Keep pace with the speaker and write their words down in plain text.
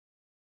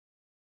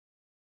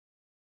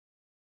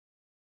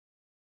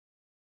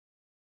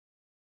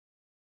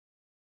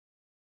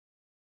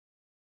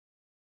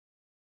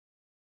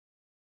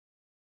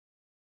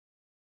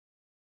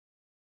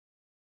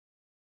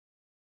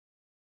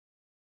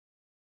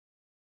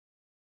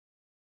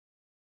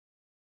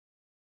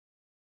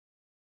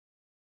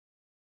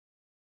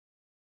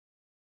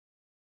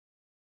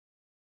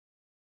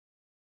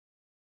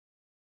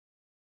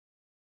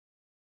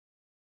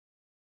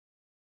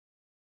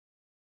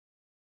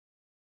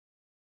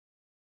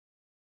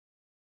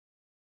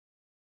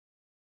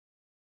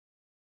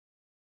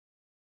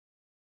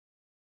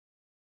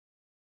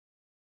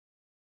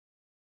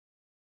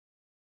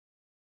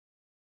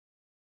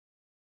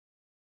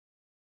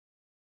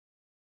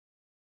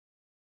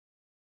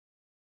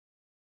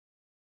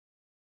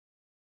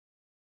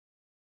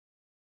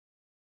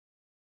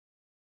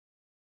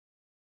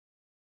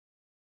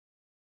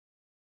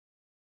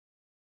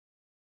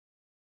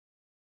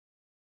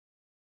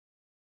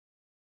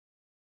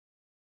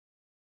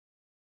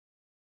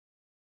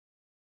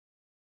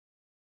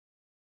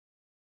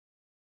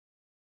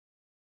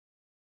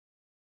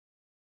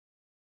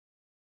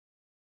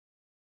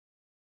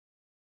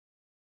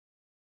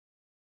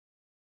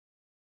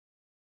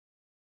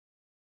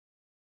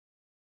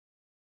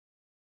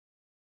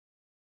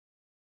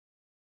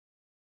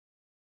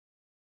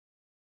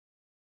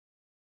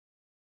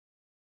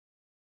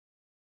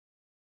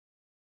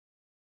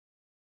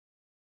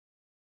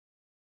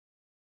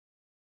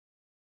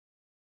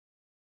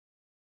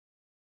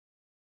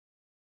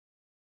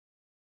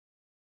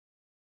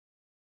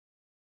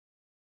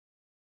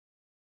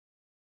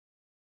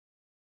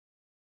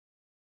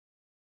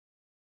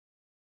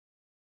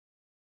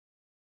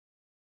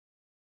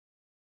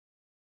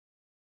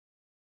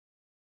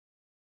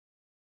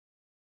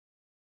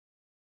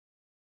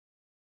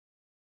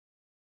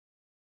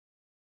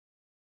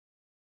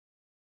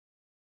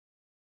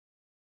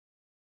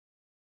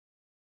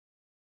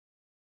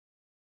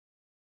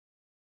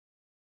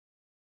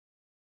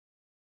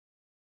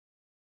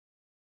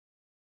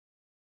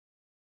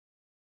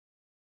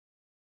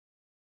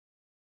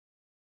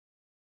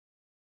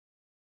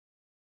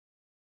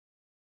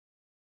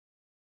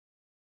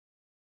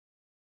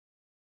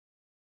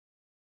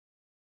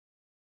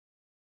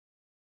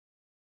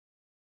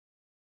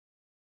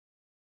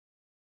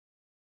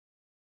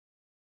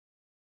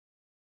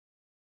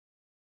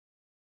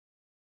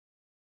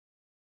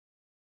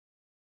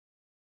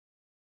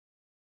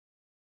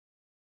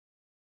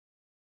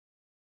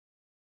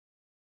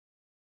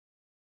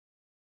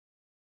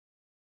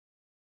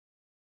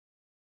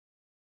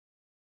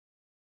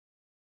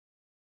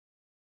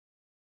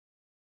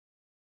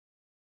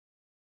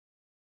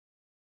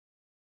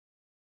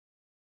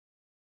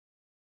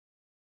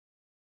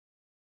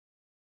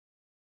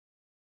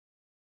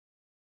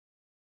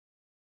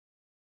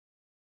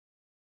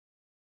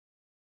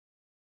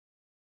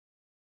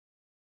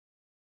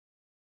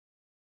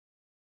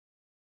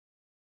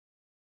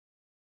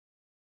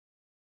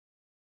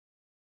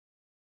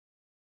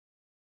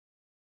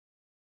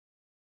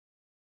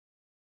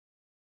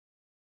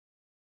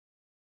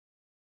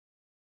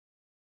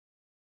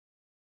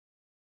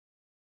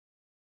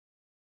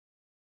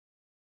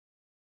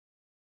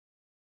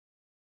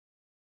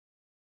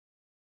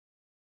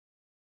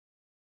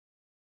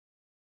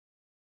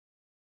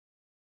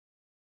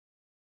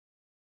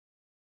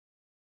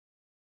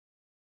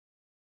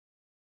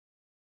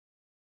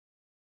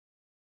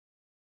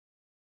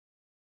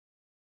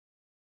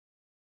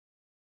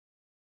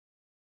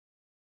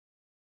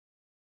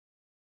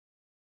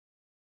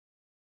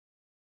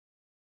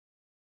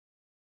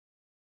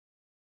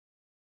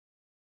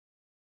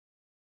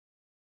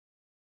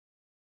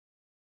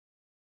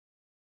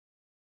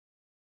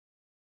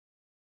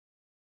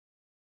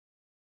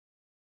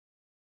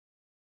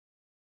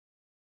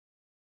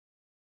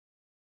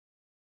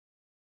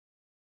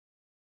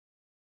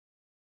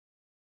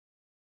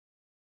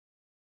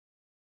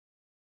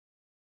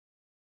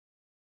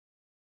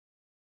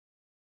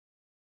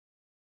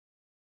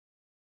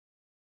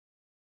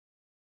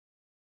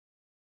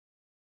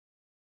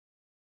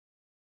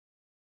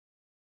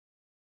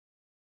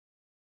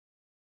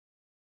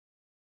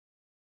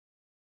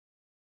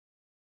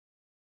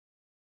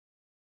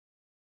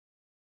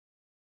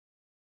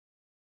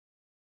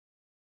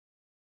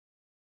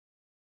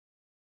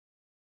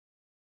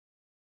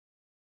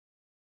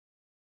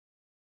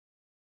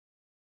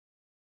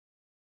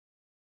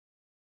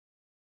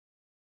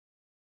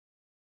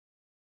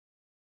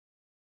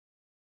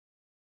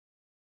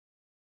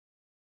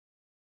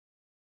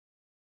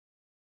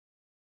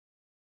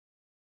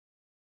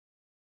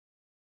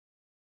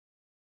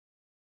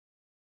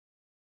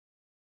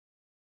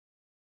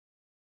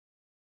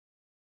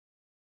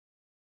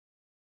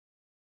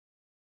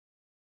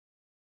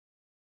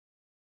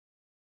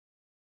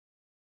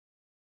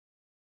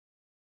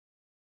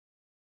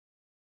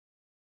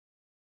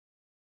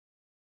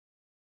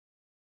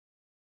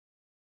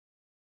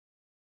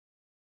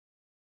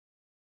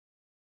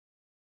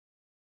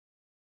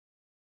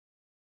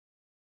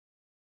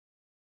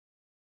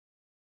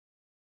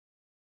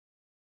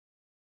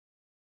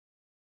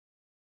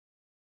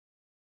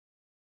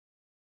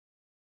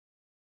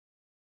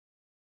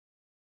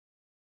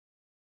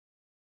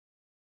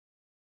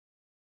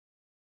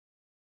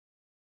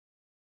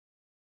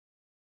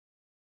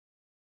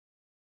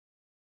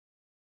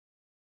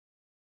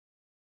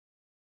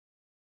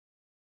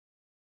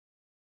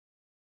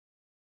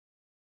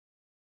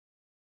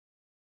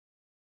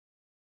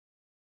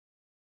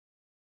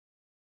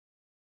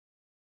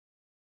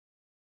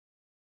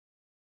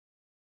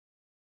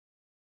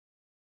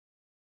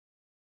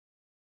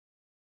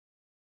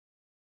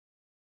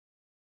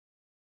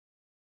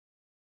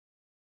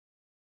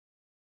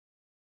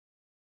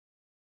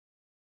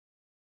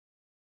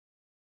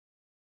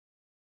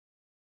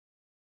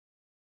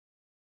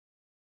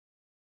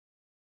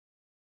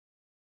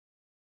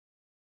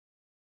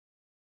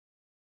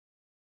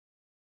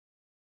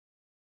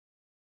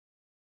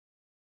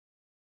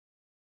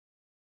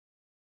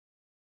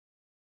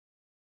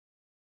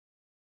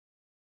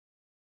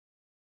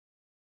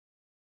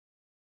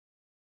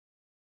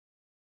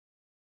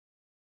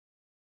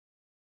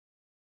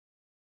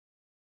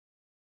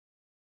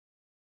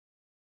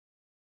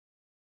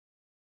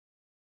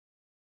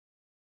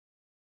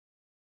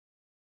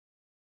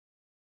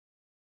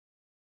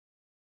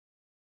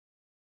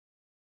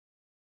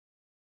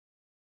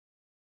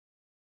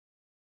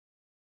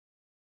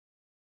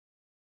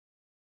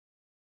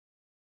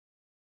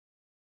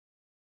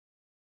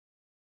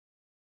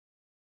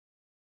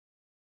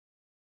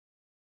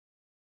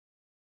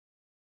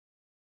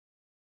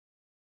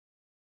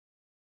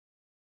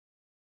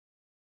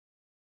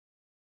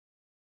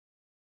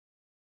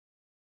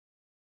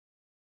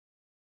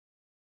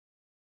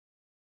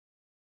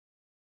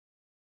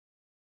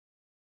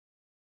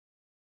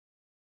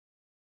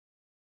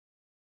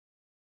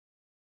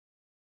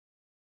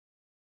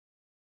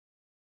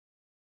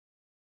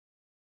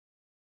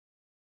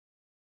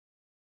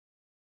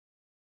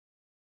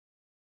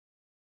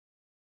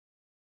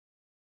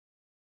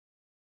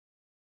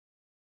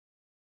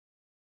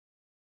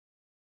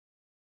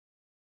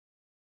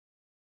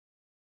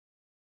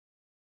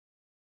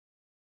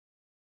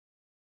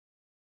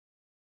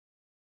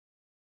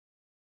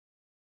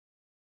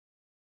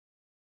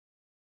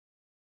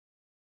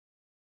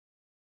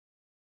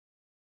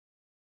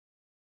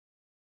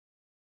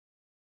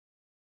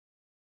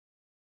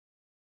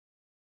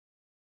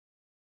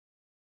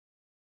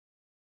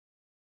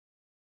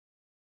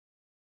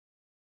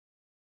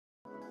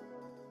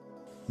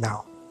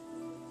now.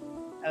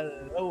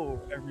 Hello,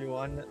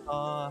 everyone. It's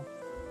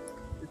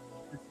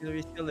gonna be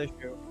a skill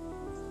issue.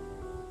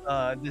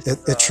 This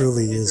It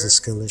truly is a major.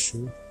 skill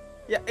issue.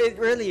 Yeah, it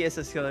really is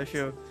a skill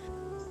issue.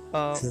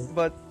 Okay.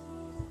 But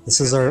This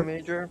it's is gonna be a our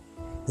major.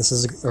 this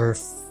is our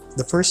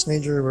the first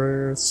major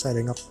we're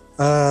setting up.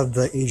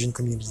 The Asian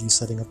community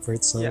setting up for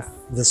itself Yeah,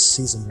 this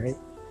season, right?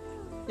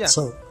 yeah.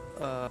 So,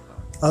 Uh,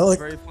 like,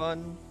 very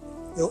fun.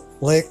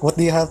 what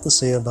do you have to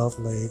say about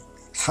like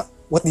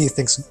what do you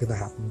think's gonna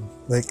happen?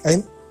 Like,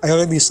 I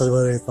already said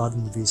what I thought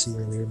in the VC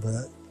earlier,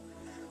 but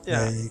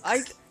Yeah,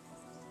 like,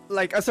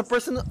 like as a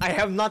person, I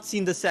have not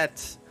seen the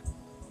set.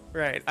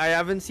 Right, I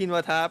haven't seen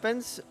what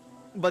happens,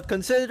 but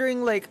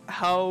considering like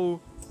how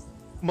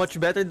much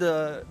better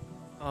the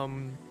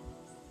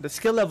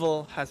skill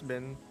level has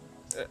been,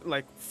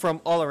 like from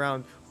all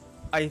around,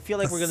 I feel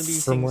like we're gonna be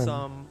from seeing when?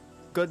 some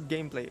good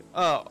gameplay.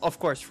 Of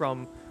course,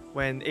 from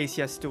when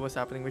ACS2 was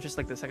happening, which is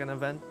like the second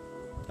event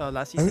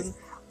last I mean, season.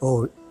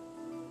 oh,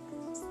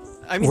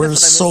 I mean, we're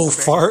that's what I meant so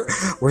comparing.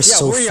 far. We're Yeah,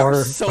 so we are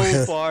far so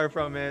ahead. far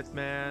from it,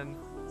 man.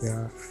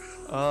 Yeah.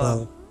 Uh,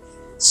 Well,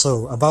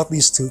 so about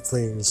these two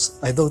players,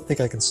 I don't think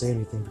I can say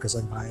anything because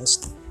I'm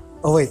biased.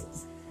 Oh wait,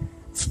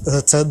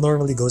 Ted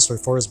normally goes for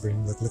Forsberg,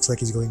 but looks like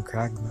he's going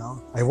Crag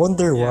now. I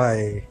wonder Yeah.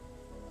 why.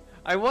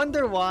 I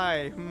wonder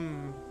why.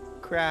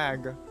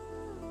 Crag.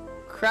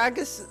 Crag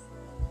is,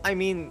 I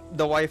mean,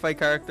 the Wi-Fi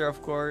character,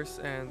 of course,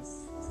 and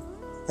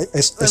I let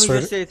me swear,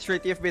 just say it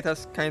straight. Yiffbait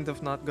has kind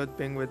of not good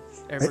ping with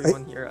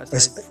everyone here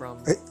aside from.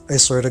 I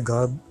swear to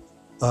God,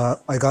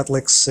 I got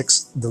like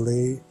 6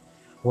 delay,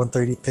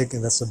 130 ping,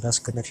 and that's the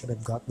best connection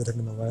I've got with him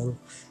in a while.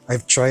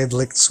 I've tried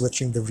like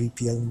switching the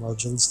VPN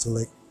modules to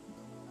like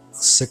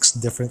 6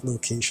 different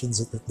locations,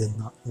 and it did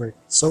not work.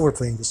 So we're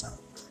playing this out.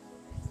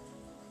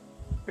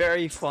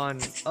 Very fun.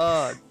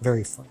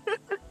 Very fun.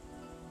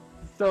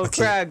 So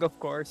Okay. Crag, of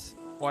course,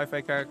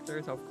 Wi-Fi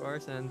characters, of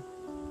course, and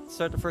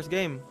start the first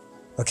game.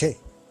 Okay,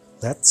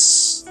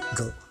 let's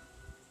go.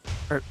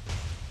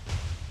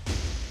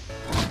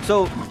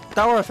 So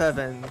Tower of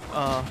Heaven.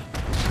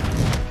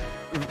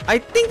 I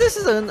think this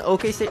is an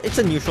okay stage. It's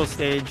a neutral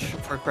stage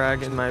for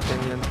Crag, in my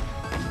opinion.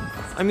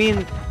 I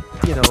mean,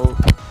 you know,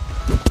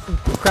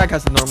 Crag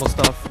has the normal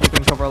stuff. You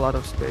can cover a lot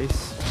of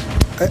space.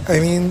 I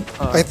mean,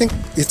 I think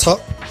you talk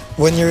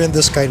when you're in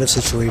this kind of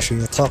situation.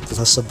 You talk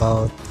less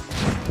about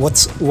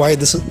why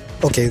this is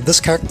okay. This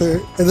character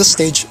in this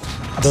stage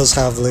does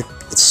have like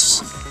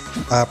its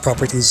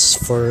properties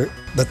for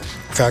that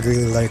Crag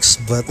really likes,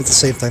 but at the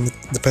same time, it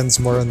depends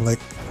more on like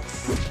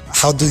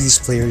how do these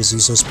players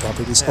use those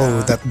properties. Oh,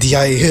 Yeah. that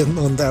DI in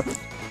on that,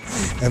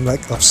 and like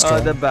up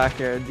strong. The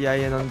back air, the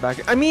IN on back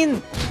air. I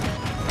mean,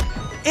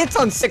 it's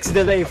on 6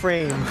 delay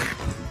frame.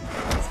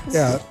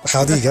 Yeah,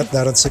 how do you get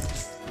that on 6?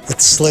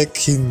 It's like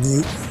he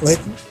knew, like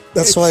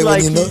that's It's why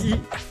like when you know,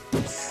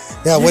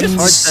 yeah, you when just you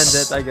hard send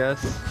it, I guess.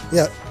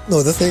 yeah,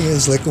 no, the thing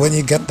is like when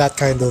you get that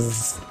kind of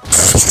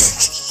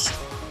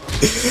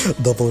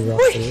double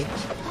rocker.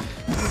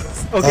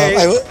 Okay.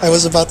 I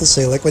was about to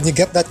say like when you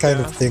get that kind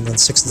of thing on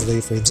 6 delay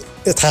frames,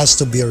 it has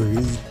to be a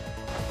read,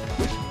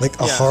 like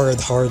a Yeah.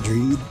 hard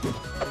read.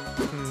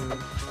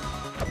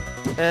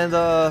 And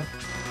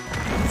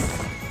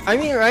I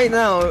mean, right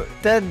now,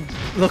 Ted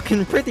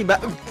looking pretty bad,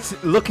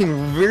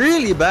 looking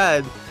really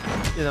bad.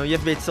 You know,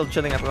 Yiffbait's still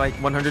chilling at like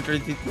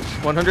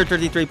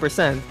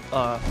 133%.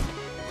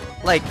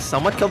 Like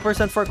somewhat kill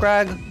percent for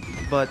Crag,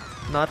 but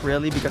not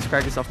really because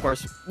Crag is of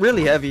course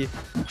really heavy.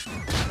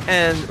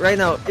 And right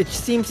now, it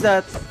seems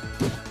that,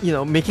 you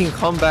know, making a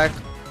comeback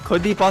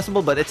could be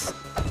possible, but it's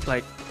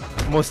like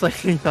most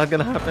likely not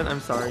gonna happen. I'm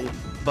sorry,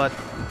 but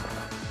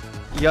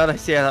you gotta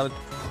see it out.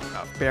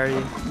 Barry.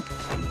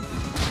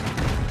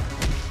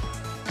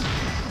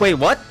 Wait,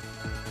 what?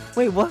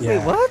 Wait, what? Yeah.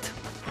 Wait, what?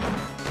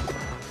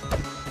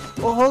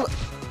 Oh, hold.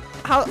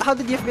 How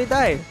did Yiffbait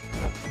die?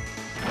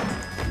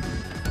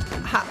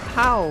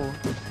 How?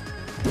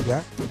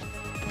 Yeah.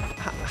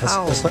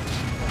 How?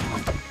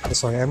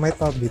 Sorry, I might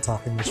not be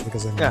talking much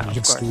because I'm Yeah, on of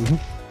big course. screen.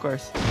 Of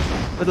course.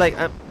 But like,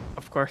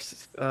 of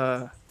course,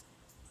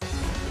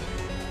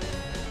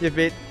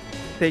 Yiffbait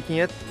taking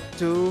it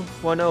to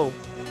 1-0.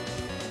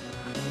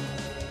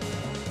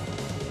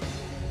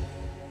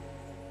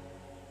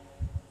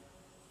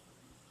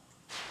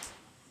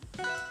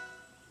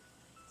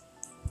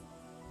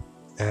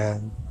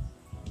 And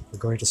we're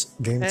going to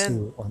game And-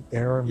 2 on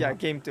error. Yeah,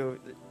 game 2.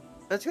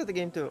 Let's go to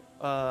game 2.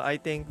 I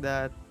think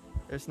that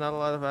there's not a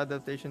lot of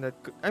adaptation that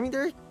could, I mean,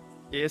 there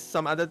is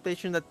some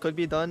adaptation that could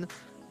be done,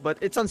 but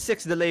it's on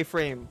 6 delay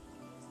frame.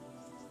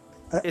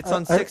 It's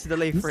on 6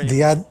 delay frame.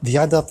 The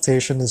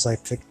adaptation is I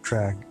picked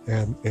Crag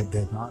and it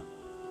did not.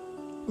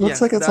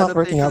 Looks Yeah, like it's the not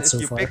working out adaptation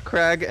so is far. You pick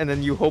Crag and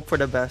then you hope for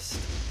the best.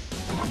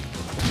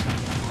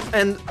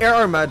 And Air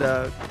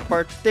Armada,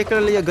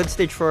 particularly a good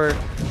stage for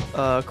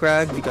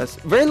Crag because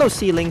very low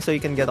ceiling, so you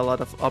can get a lot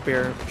of up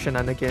air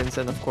shenanigans,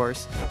 and of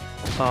course,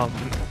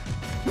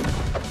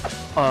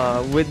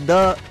 with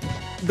the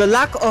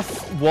lack of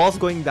walls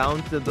going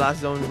down to the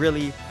blast zone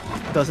really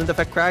doesn't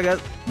affect Crag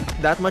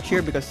that much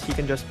here because he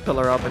can just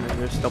pillar up and then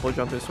just double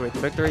jump his way to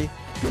victory.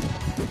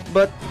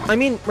 But I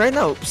mean, right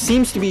now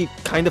seems to be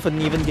kind of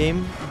an even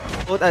game,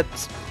 both at,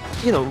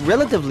 you know,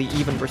 relatively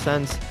even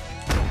percents.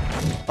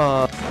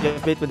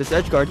 Yiffbait with his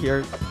edge guard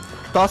here,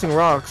 tossing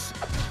rocks.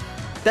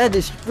 Ted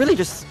is really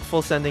just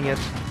full sending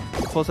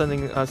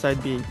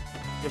side B.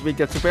 Yiffbait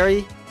gets a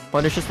parry,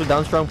 punishes with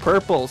down strong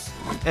purples,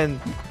 and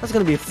that's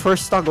gonna be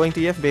first stock going to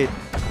Yiffbait.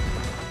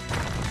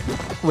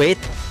 Wait,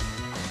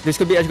 this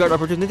could be edge guard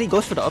opportunity.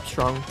 Goes for the up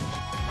strong.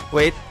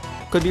 Wait,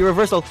 could be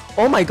reversal.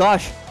 Oh my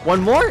gosh,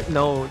 one more?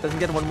 No, doesn't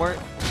get one more.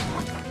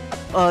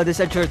 This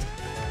edge guard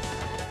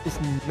is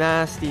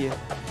nasty.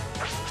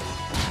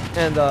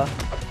 And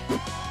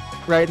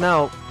right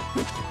now,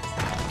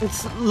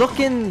 it's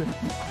looking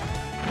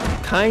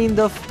kind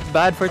of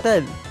bad for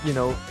Ted. You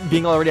know,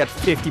 being already at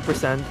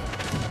 50%,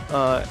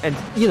 and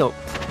you know,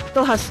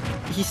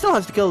 he still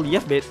has to kill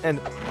Yiffbait. And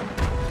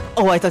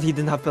oh, I thought he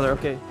didn't have pillar.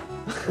 Okay.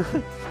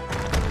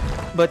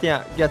 But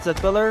yeah, gets that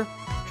pillar,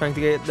 trying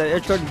to get the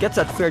edge guard, gets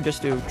that fair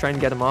just to try and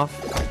get him off,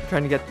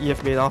 trying to get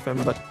Yiffbait off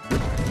him, but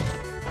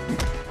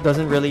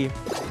doesn't really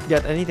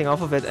get anything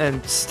off of it,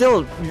 and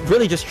still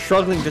really just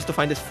struggling just to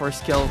find his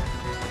first kill.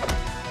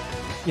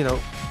 You know,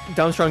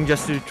 down strong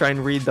just to try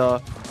and read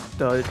the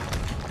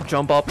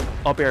jump up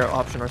air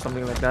option or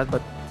something like that,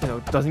 but you know,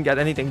 doesn't get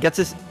anything. Gets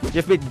his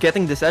Yiffbait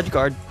getting this edge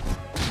guard,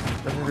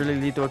 doesn't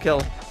really lead to a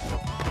kill.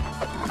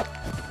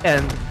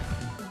 And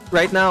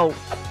right now,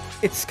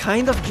 it's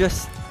kind of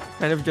just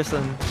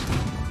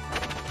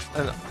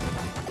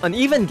an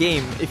even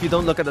game if you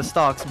don't look at the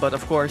stocks, but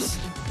of course,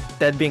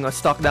 Ted being a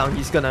stock down,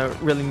 he's gonna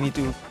really need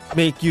to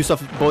make use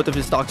of both of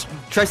his stocks.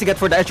 Tries to get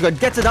for the edge guard,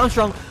 gets it down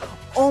strong.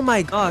 Oh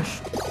my gosh,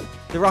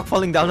 the rock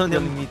falling down on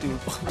him. Need to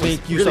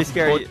make use really of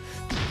scary.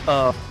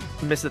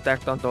 Miss the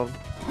tech onto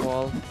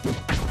wall.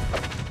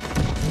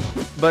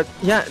 But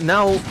yeah,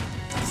 now,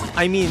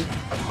 I mean,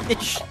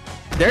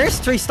 there is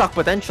 3 stock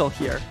potential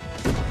here.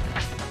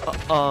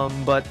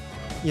 But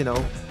you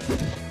know,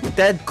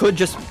 Ted could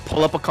just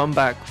pull up a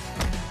comeback.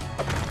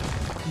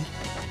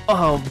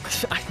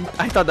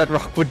 I thought that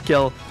rock would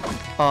kill.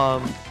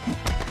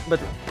 But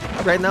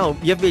right now,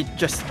 Yiffbait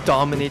just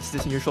dominates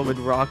this neutral with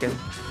rock, and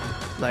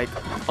like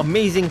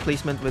amazing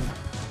placement with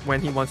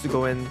when he wants to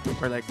go in,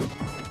 or like,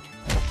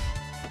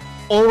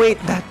 oh wait,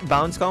 that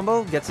bounce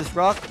combo gets his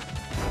rock.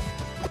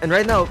 And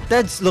right now,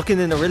 Ted's looking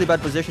in a really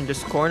bad position,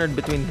 just cornered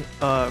between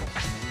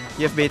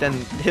Yiffbait and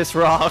his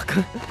rock.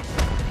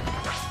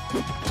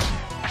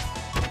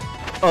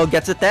 Oh,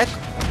 gets a tech,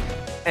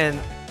 and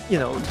you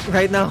know,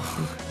 right now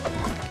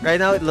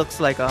it looks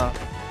like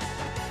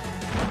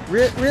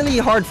really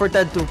hard for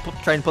Ted to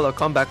try and pull a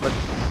comeback, but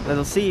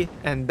let's see.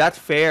 And that's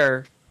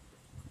fair.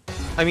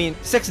 I mean,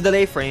 6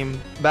 delay frame,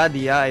 bad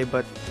DI,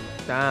 but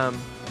damn.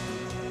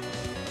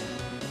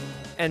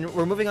 And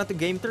we're moving on to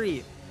game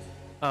 3.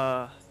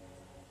 I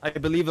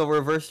believe a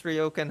reverse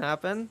trio can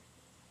happen,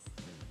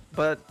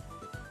 but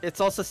it's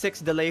also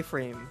 6 delay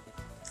frame.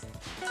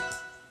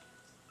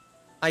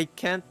 I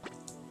can't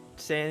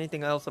say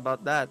anything else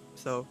about that,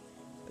 so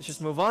let's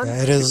just move on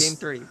to game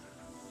 3.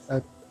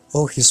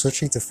 Oh, he's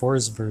switching to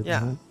Forest Bird. Yeah.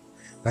 Huh?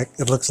 Like,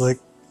 it looks like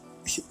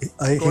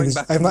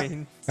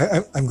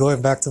I'm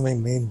going back to my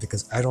main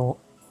because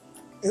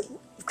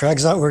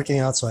Crag's not working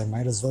out, so I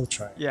might as well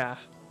try. Yeah,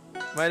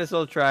 might as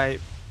well try.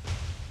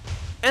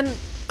 And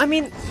I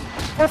mean,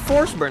 for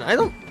Force Burn, I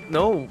don't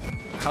know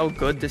how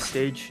good this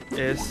stage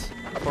is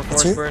for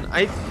Force Burn.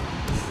 I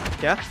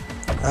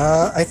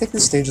think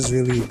this stage is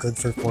really good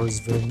for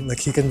Forest Burn. Like,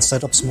 he can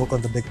set up smoke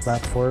on the big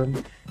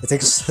platform. It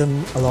takes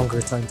him a longer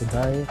time to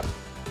die.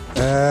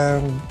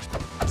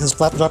 His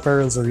plat drop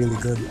arrows are really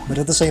good, but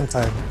at the same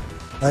time,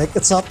 like,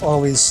 it's not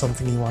always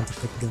something you want to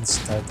pick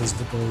against characters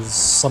because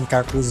some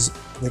characters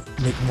like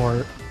make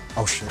more.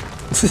 Oh shit!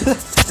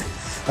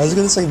 I was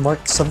gonna say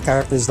some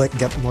characters like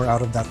get more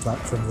out of that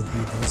platform with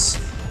Beavers,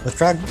 but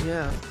Crag.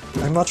 Yeah.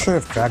 I'm not sure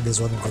if Crag is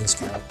one of those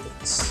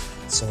characters,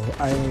 so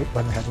I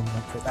went ahead and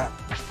went for that.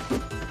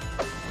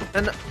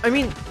 And I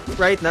mean,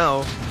 right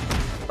now,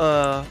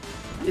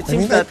 it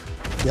seems that.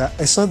 Yeah,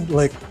 I said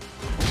like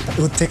it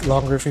would take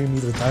longer for me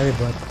to die,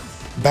 but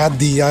bad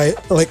DI,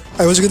 like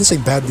I was gonna say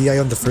bad DI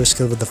on the first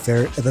kill with the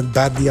fair, and then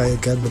bad DI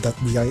again with that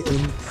DI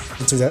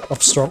into that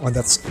up strong on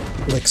that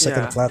like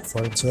second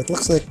platform. So it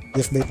looks like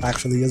Yiffbait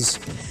actually is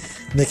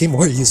making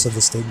more use of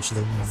the stage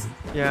than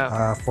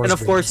and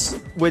of course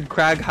with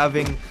Crag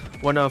having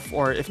one of,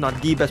 or if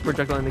not the best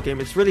projectile in the game,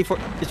 it's really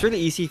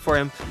easy for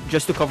him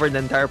just to cover the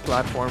entire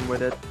platform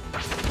with it.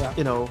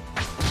 You know.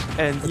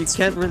 And you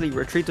can't really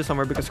retreat to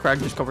somewhere because Crag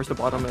just covers the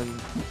bottom, and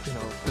you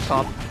know, the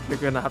top you're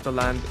gonna have to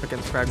land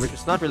against Crag, which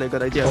is not really a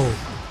good idea. Oh,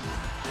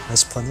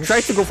 nice punish.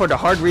 Tries to go for the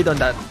hard read on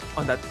that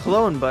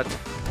clone, but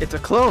it's a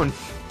clone.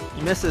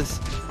 He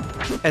misses.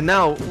 And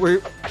now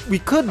we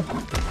could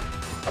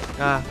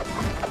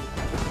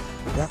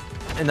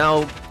and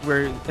now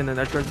we're in an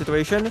edge guard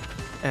situation,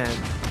 and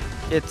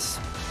it's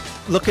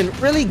looking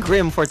really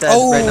grim for Ted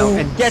right now,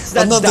 and gets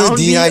that another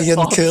DI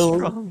off kill.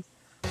 Strong.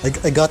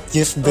 I got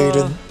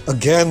Yiffbaited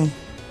again.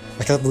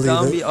 I can't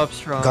believe it. Up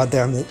strong. God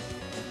damn it.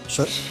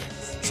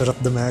 Shut up,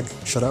 the mag.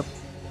 Shut up.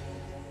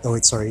 Oh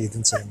wait, sorry, you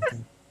didn't say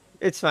anything.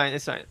 It's fine.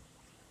 It's fine.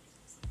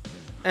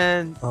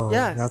 And Oh,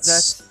 yeah,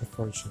 that's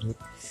unfortunate.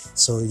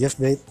 So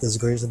Yiffbait is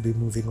going to be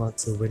moving on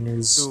to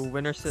winners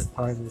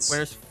finals.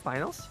 Winners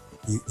finals.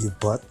 You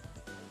butt.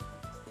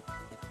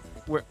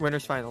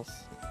 Winners finals.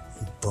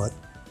 You butt.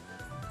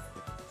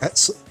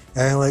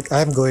 And like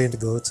I'm going to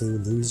go to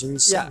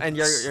losers. Yeah, and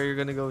you're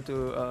gonna go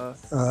to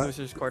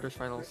losers quarters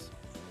finals.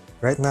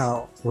 Right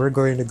now, we're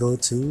going to go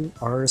to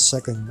our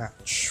second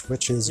match,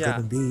 which is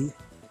going to be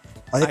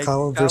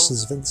Aikawa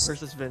versus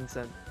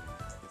VinZent.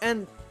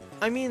 And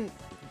I mean,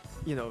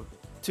 you know,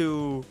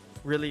 two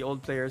really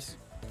old players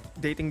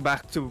dating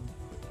back to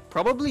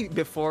probably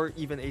before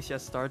even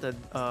ACS started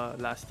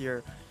last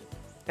year.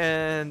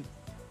 And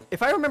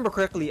if I remember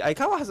correctly,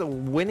 Aikawa has a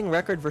winning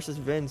record versus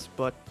Vince,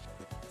 but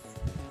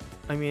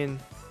I mean,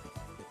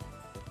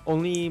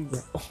 only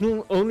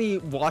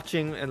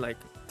watching and like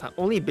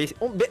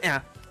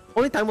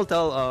only time will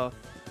tell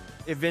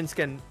if Vince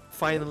can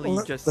finally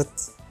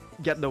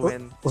get the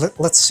win.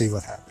 Let's see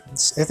what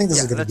happens. I think this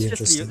is going to be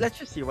interesting. Let's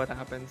just see what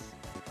happens.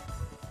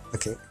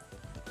 Okay.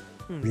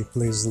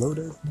 Replay is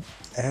loaded,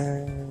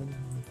 and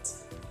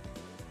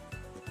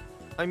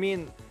I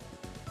mean,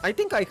 I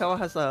think Aikawa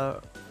has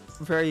a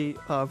very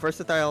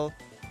versatile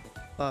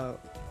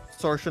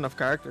sortion of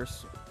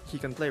characters he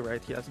can play.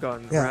 Right, he has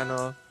gone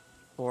Rana,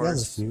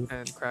 Force,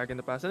 and Crag in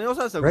the past, and he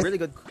also has a really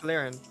good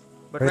Clarion.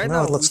 But right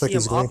now it looks like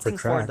he's going for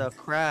the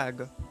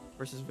Crag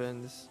versus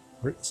Vince.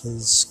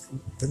 Versus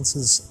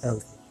Vince's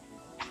Ellie.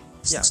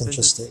 That's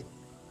interesting.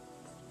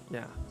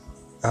 Yeah.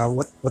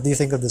 What do you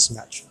think of this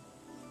match?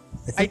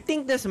 I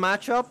think this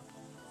matchup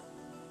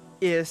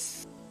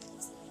is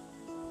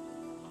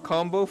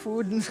combo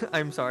food.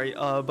 I'm sorry,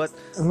 but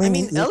I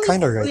mean Ellie,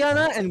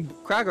 Liana, and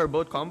Crag are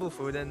both combo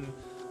food, and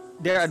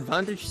their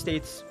advantage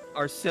states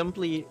are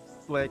simply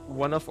like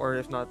one of, or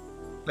if not,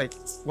 like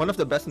one of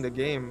the best in the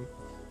game.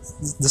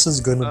 This is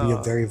going to be a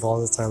very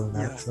volatile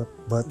matchup,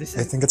 but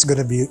I think it's going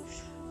to be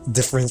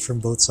different from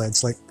both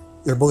sides. Like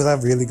they both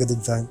have really good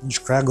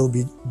advantage. Crag will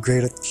be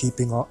great at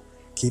keeping out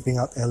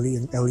Ellie,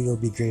 and Ellie will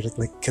be great at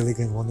like killing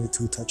in 1 or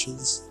 2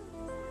 touches.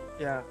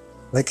 Yeah.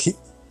 Like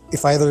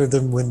if either of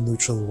them win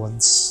neutral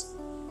once,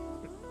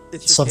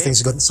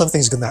 something's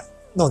gonna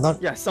no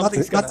not yet,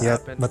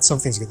 but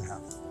something's gonna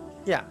happen.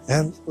 Yeah.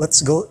 And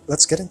let's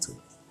get into it.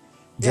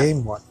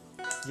 Game 1.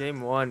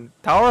 Game 1.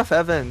 Tower of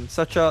Heaven.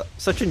 Such a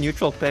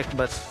neutral pick,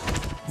 but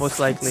most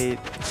likely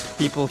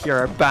people here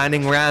are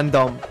banning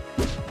random.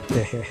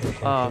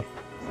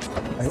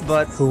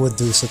 But who would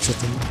do such a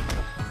thing?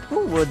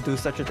 Who would do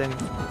such a thing?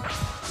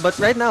 But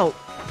right now,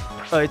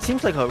 it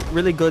seems like a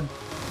really good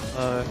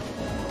for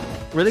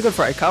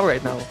Aikawa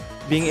right now,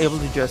 being able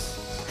to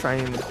just try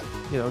and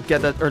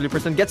get that early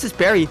percent. Gets his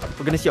parry.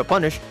 We're gonna see a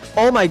punish.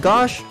 Oh my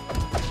gosh!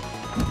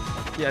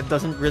 Yeah, it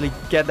doesn't really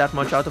get that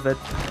much out of it,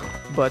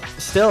 but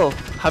still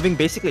having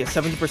basically a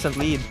 70%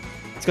 lead,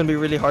 it's gonna be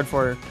really hard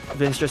for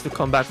Vince just to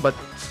come back. But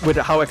with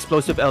how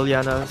explosive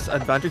Eliana's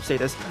advantage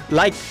state is,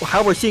 like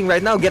how we're seeing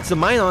right now, gets the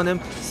mine on him.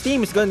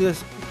 Steam is going to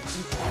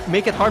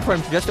make it hard for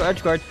him just to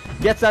edge guard.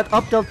 Gets that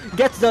up tilt,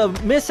 gets the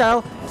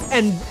missile,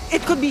 and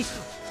it could be.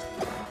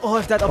 Oh,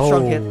 if that up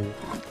strong hit.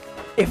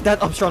 If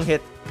that up strong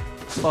hit.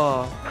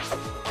 Oh.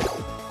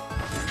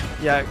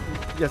 Yeah,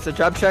 gets a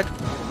jab check.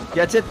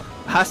 Gets it.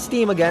 Has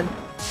Steam again.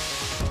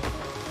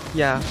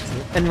 Yeah.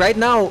 And right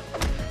now,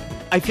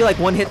 I feel like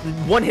one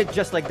hit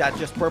just like that,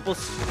 just purple.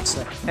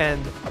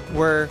 And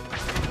we're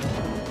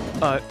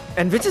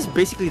and Vince is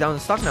basically down in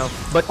stock now.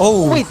 But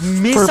wait,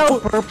 missile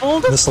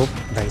purpled? Missile,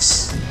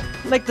 nice.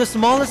 Like the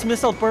smallest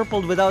missile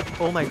purpled without.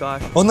 Oh my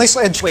gosh. Oh, nice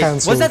edge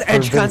cancel. Was that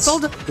edge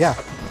cancelled? Yeah.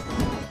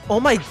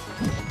 Oh my.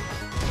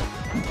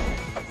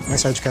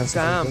 Nice edge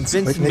cancel. Damn,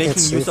 Vince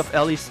making use of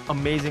Ellie's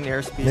amazing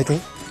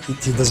airspeed.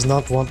 He does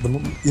not want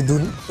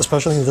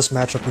especially in this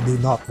matchup, you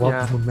do not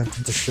want the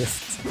momentum to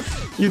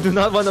shift. You do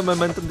not want the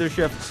momentum to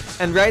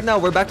shift. And right now,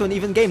 we're back to an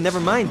even game. Never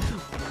mind.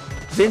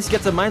 Vince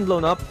gets a mine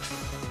blown up.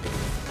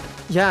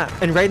 Yeah,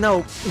 and right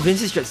now,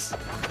 Vince is just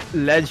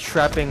ledge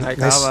trapping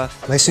Aikawa.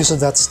 Nice use of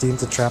that Steam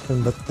to trap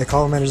him, but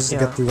Aikawa manages to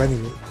get through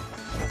anyway.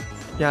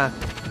 Yeah,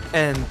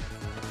 and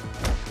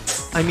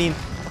I mean,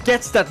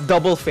 gets that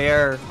double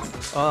fair.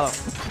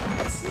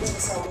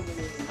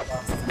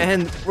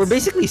 And we're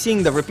basically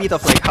seeing the repeat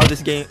of like how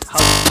this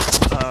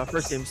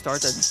first game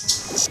started.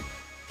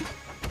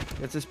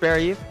 It's his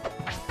parry.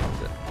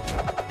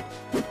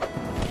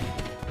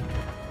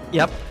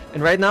 Yep.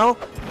 And right now,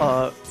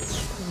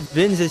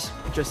 Vince is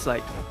just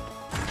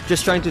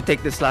trying to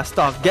take this last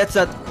stock. Gets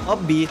that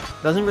up B,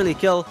 doesn't really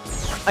kill.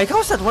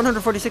 Aikawa's at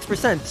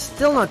 146%,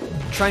 still not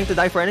trying to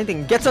die for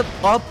anything. Gets it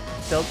up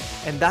tilt,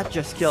 and that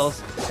just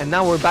kills. And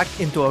now we're back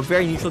into a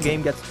very neutral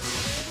game. Gets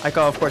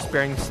Aikawa, of course,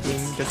 pairing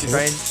Steam just to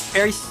try and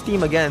parry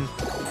Steam again.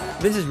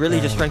 Vince is really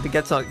just trying to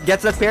get some.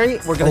 Gets that parry.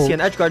 We're gonna see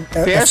an edge guard.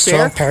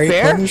 Fair, parry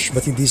punish,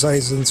 but he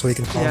decides so he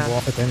can combo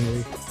off it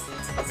anyway.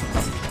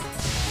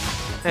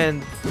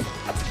 And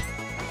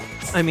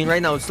I mean,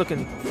 right now it's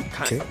looking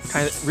kind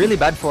of really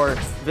bad for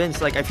Vince.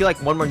 Like I feel like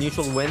one more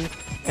neutral win,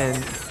 and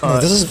No,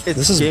 this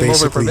is game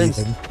over for basically Vince.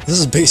 even. This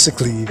is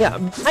basically even. Yeah,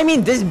 I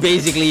mean this is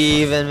basically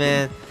even,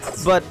 man.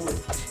 But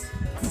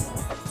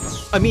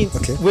I mean,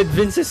 Okay. with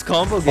Vince's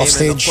combo game, and of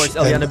Offstage course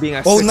Eliana and- being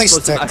as oh, nice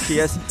explosive tech. as she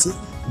is,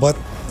 But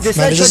this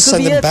manages to could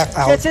send be him it. back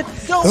out. That's it.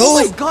 No, No! oh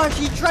my gosh,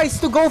 he tries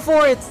to go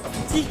for it.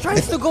 He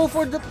tries to go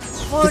for the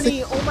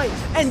funny. Oh my,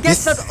 and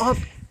gets that up.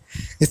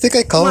 You think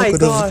Aikawa My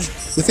could have? gosh.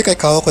 You think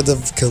Aikawa could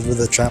have killed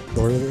with a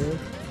trapdoor there?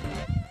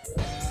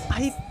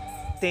 I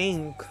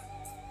think.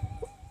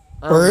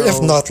 I Or don't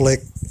if know. not,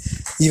 like,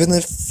 even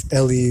if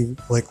Ellie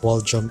like wall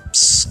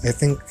jumps, I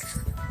think.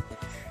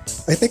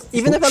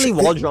 Even if Ellie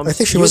wall jumps, I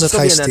think she you was would at still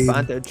high be an steam.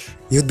 advantage.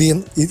 You'd be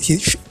in.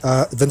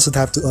 Vince would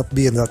have to up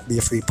B and not be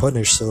a free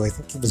punish. So I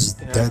think he was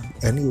Yeah. dead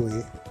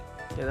anyway.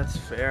 Yeah, that's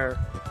fair.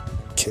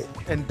 Okay,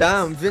 And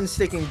damn, Vince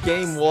taking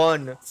game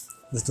 1.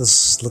 this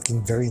was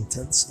looking very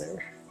intense there.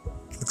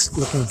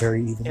 Looking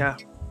very even. Yeah.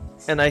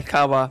 And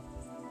Aikawa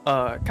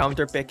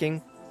counter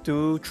picking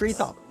to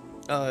treetop.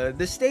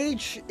 This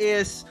stage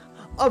is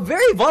a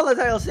very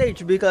volatile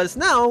stage because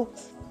now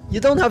you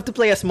don't have to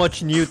play as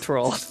much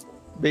neutral,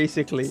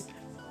 basically.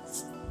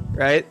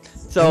 Right?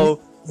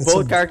 So It's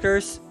both a-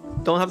 characters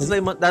don't have to play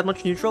that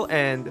much neutral,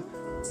 and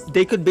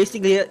they could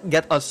basically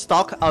get a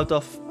stock out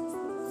of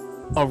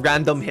a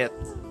random hit.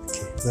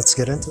 Okay, let's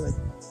get into it.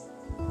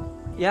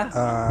 Yeah.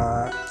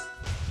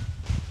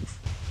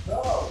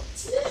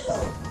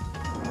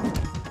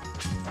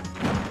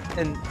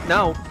 And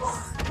now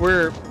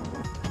we're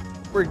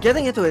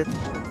getting into it,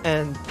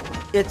 and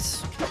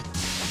it's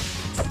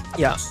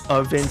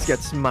Vince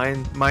gets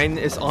mine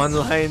is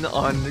online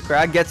on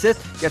Crag, gets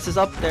us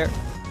up there.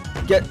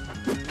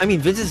 I mean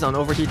Vince is on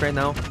overheat right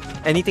now.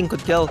 Anything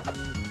could kill.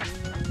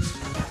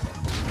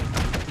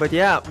 But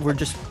yeah, we're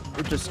just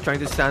trying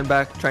to stand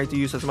back, trying to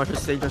use as much of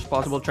the stage as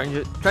possible, trying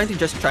to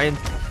just try and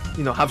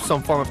have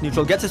some form of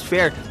neutral. Gets his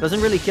fair,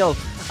 doesn't really kill.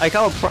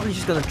 Aikawa probably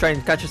just gonna try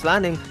and catch his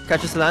landing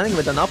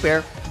with an up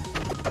air.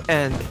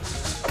 And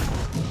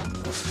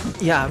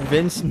yeah,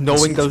 Vince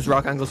knowing those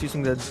rock angles,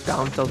 using the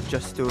down tilt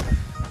just to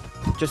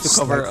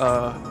cover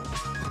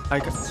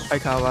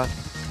Aikawa.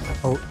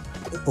 Oh,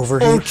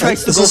 overheat.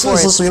 Tries to go for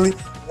this it. is really.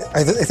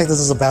 I think this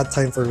is a bad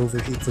time for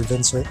overheat for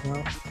Vince right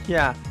now.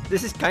 Yeah,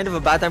 this is kind of a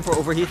bad time for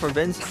overheat for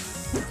Vince.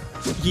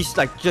 He's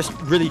like just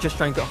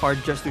trying to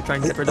try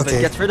and get rid of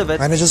it. Gets rid of it.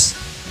 Manages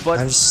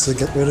to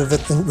get rid of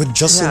it with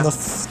just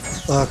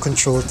enough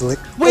control to like.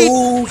 Wait!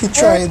 Oh, he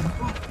tried.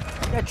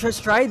 Yeah,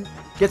 just tried.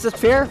 Gets it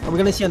fair. Are we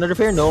gonna see another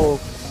fair? No.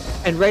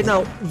 And right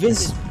now,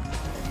 Vince,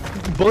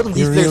 both of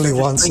these players really are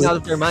just wants playing it. out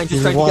of their mind, He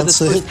just trying to get wants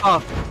this it. push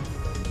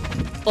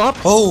off. Up,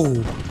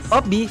 Oh,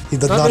 up B. he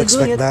did not really doing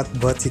expect it. that,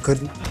 but he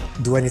couldn't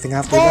do anything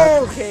after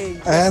that. Okay.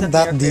 And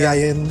that fair. DI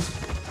in.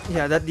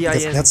 Yeah, that DI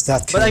in. That's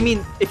that. But I kill.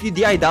 mean, if you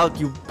DI'd out,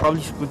 you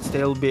probably would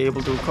still be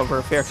able to cover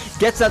a fair.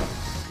 Gets that.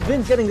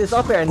 Vince getting this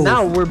up air, and Oh.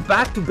 now we're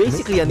back to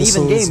basically an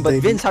even Missiles, game. But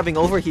baby. Vince having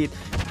overheat,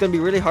 it's gonna be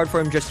really hard for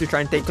him just to try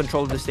and take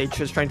control of the stage,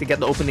 just trying to get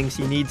the openings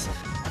he needs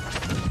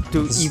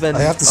to even. I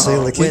have to say,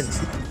 like win.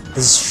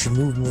 his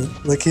movement,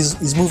 like he's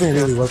moving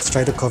really well to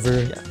try to cover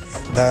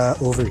the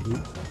overheat.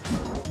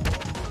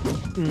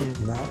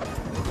 Now,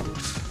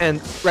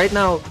 And right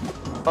now,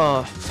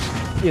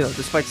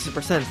 despite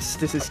 60%,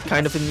 this is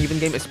kind of an even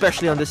game,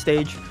 especially on this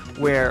stage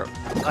where,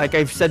 like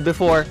I've said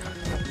before,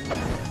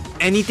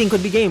 anything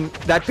could be game.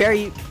 That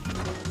parry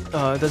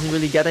doesn't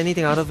really get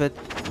anything out of it.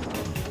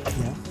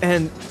 yeah.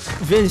 And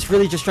Vin's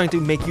really just trying to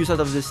make use out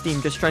of this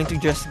team, just trying to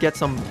get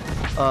some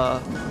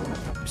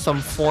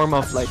form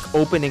of like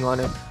opening on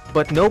it.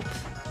 But nope.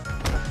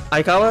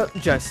 Aikawa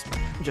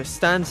just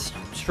stands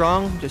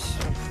strong, just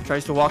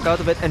tries to walk out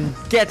of it and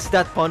gets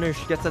that punish,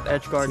 gets that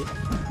edge guard.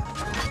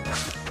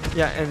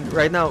 Yeah, and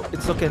right now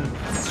it's looking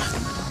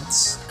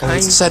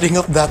It's setting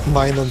up that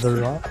mine on the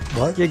rock.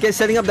 What? yeah,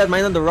 setting up that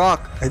mine on the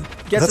rock. Gets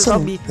That's his an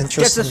up B, gets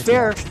interesting his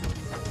fair.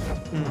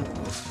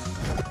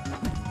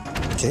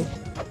 Okay,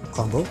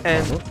 combo.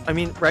 And combo. I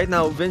mean, right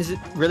now, Vince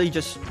really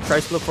just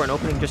tries to look for an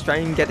opening, just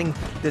trying getting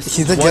this.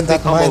 He did one get that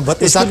big combo. mine, but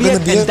This is that could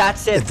gonna be and it?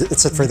 that's it.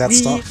 It's it for that we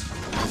stock.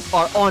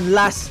 are on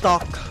last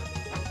stock.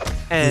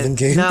 And Even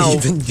game, now,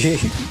 even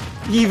game.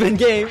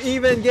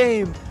 even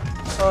game.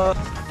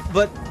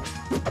 But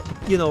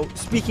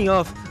speaking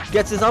of,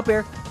 gets his up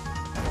air.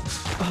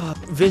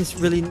 Vince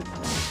really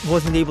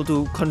wasn't able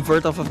to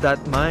convert off of that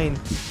mine,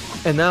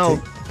 and now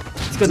Okay.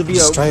 it's gonna be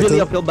Just a try really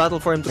to- uphill battle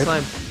for him to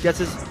climb. Gets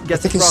his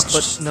think rock,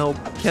 he's but no,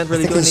 can't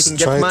really think do he's anything.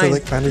 Gets trying to, mine.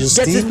 like, manage his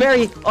Gets his team.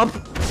 parry.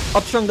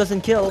 Up strong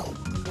doesn't kill.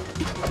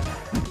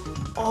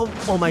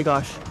 Oh my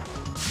gosh.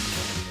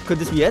 Could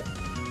this be it?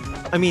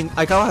 I mean,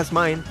 Aikawa has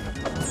mine.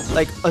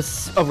 Like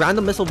a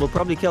random missile will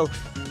probably kill.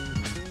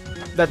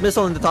 That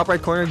missile in the top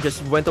right corner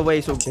just went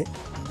away, so Okay.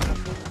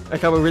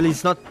 Aikawa really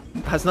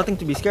has nothing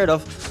to be scared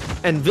of.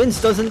 And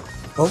Vince doesn't.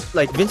 Oh.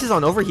 Like, Vince is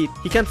on overheat.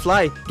 He can't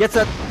fly. Gets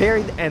that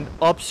parried and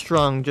up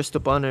strong just to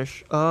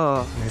punish.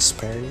 Oh, Nice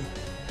parry.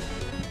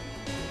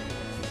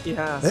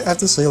 yeah. I have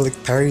to say, like,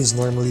 parry is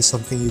normally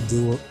something you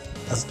do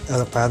as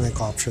a panic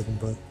option,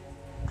 but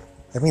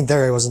I mean,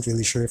 there I wasn't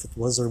really sure if it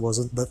was or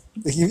wasn't, but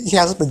he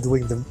hasn't been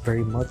doing them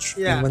very much.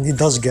 Yeah. And when he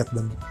does get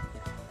them,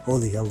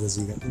 holy hell does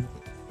he get them.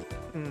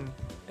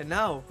 And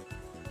now,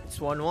 it's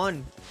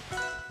 1-1.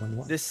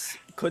 1-1. This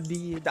could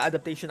be the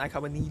adaptation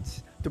Aikawa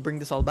needs to bring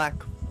this all back.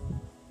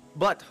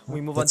 But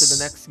we move on to the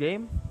next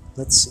game,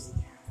 Let's see.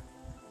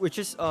 which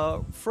is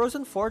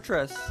Frozen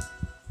Fortress.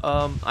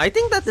 I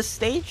think that the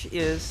stage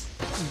is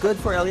good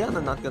for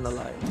Eliana, not gonna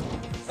lie.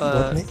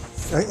 I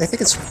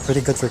think it's pretty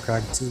good for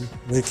Crag too.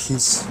 Like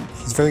he's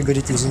very good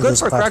at using Good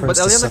those for Crag, platforms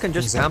but to Eliana set can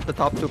just things up. camp the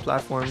top 2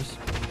 platforms.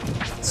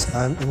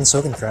 I mean,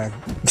 so can Crag.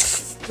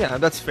 Yeah,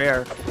 that's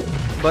fair.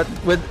 But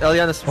with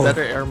Eliana's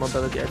better air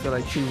mobility, I feel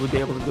like she would be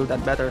able to do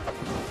that better.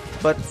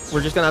 But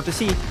we're just gonna have to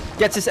see.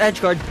 Gets his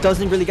edge guard,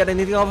 doesn't really get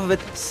anything off of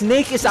it.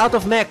 Snake is out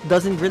of mech,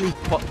 doesn't really...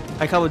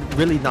 Aikawa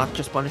really not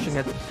just punishing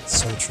it.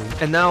 So true.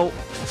 And now...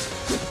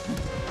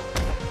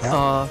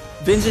 Yeah.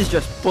 Vince is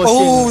just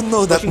pushing,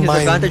 pushing his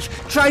mine. advantage.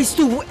 Tries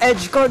to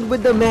edge guard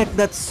with the mech.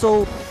 That's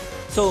so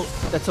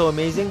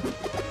amazing.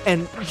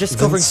 And just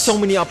covering so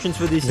many options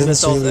with these Vince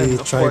missiles. really And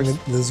of trying course,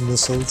 those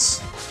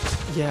missiles.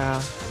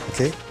 yeah.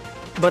 Okay.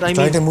 But I mean,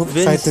 Trying to move,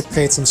 trying Vince, to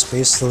create some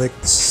space to like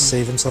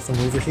save himself from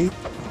overheat.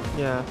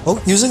 yeah.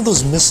 Oh, using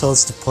those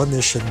missiles to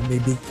punish and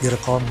maybe get a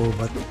combo,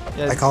 but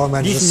Yeah, Aikawa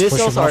manages these to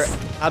push missiles him are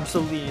off.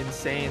 absolutely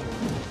insane.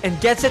 And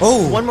gets it,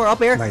 Oh, one more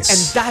up air, nice. and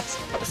is that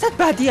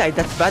bad DI?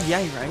 That's bad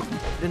DI, right?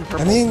 In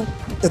purple. I mean,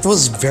 it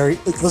was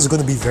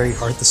going to be very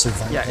hard to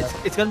survive. Yeah, that.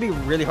 it's gonna be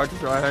really hard to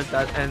survive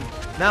that. And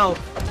now,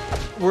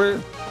 we're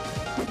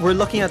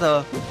looking at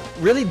a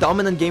really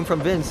dominant game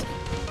from Vince.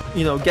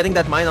 You know, getting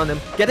that mine on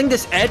him, getting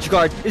this edge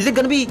guard. Is it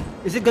gonna be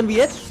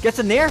it? Gets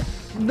a nair?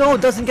 No,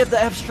 doesn't get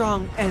the F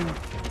strong. And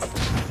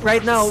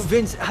right now,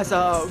 Vince has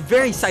a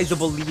very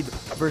sizable lead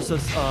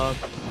versus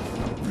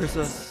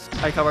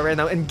Aikawa right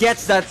now, and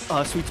gets that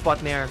sweet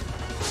spot nair.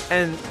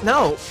 And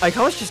now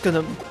Aikawa's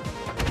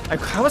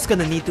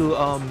gonna need to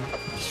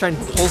just try and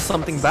pull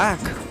something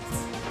back,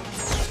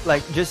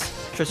 like just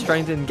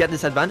trying to get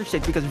this advantage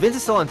state, because Vince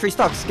is still on 3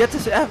 stocks. Gets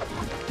his F,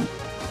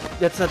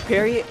 gets that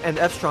parry and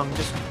F strong,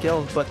 just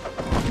killed. But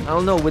I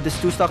don't know, with this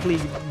 2-stock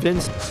lead,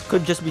 Vince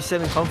could just be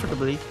sitting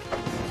comfortably.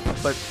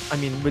 But I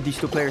mean, with these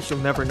 2 players, you'll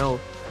never know.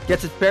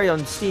 Gets his parry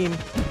on Steam,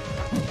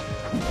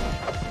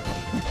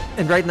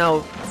 and right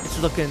now it's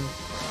looking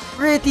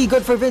pretty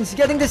good for Vince.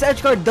 Getting this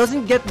edge guard,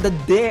 doesn't get the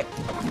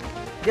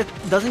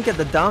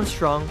down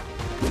strong,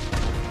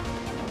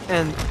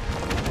 and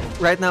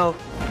right now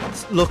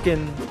it's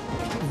looking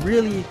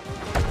really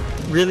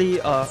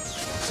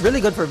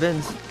good for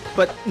Vince.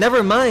 But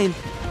never mind,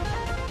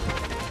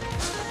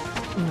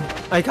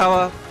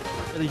 Aikawa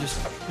really just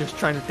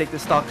trying to take the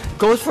stock,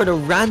 goes for the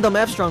random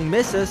F strong,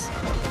 misses.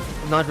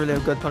 Not really a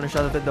good punish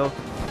out of it though.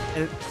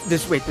 And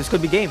this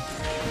could be game.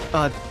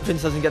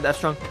 Vince doesn't get the F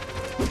strong.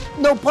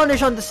 No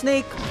punish on the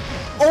snake.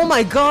 Oh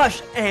my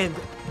gosh! And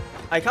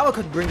Aikawa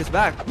could bring this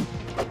back.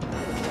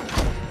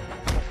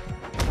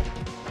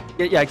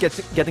 Yeah,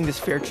 getting this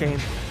fair chain,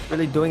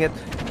 really doing it.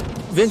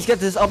 Vince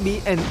gets this up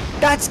B, and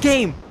that's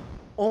game.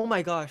 Oh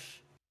my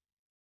gosh.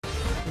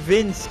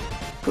 Vince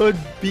could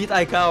beat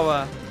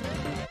Aikawa.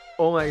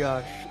 Oh my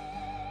gosh.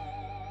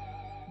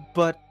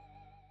 But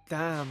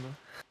damn.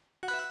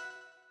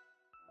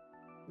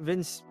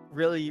 Vince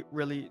really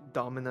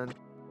dominant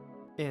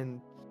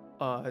in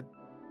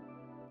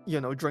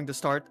during the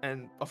start,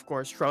 and of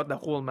course throughout the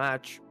whole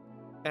match.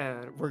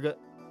 And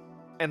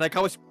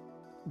Aikawa's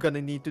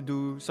gonna need to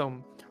do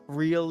some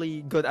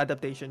really good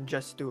adaptation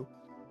just to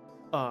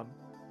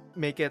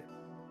make it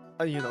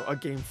a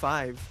game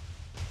 5.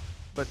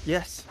 But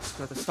yes,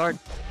 at the start,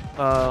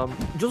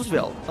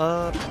 Julesville.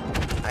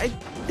 I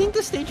think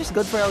the stage is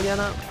good for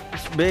Eliana.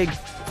 It's big,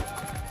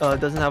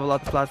 doesn't have a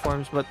lot of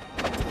platforms, but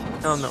I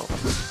don't know.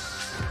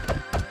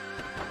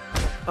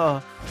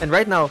 And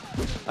right now,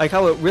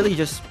 Aikawa really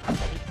just,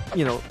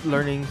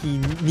 learning he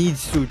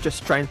needs to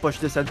just try and push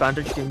this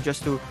advantage game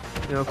just to,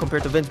 compare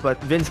to Vince. But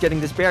Vince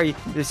getting this parry,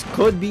 this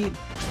could be...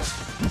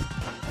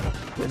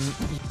 And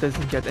he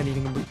doesn't get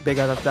anything big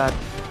out of that.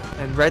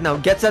 And right now,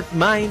 gets that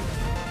mine,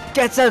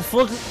 gets that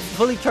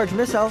fully charged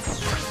missile.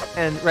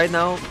 And right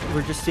now,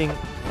 we're just seeing...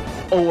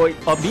 Oh, wait,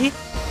 B?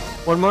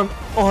 One more...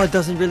 Oh, it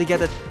doesn't really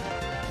get it.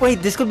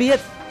 Wait, this could be it.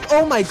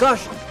 Oh my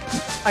gosh.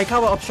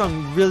 Aikawa up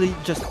strong, really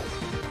just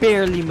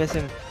barely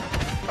missing.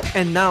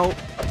 And now...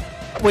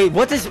 Wait,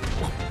 what is...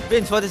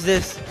 Vince, what is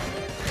this?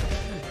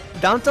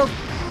 Down tilt,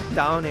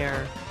 down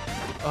air.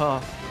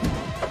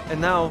 And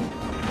now...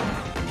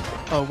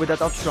 with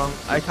that up strong,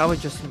 Aikawa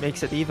just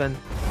makes it even.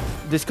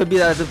 This could be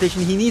the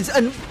adaptation he needs.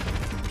 And...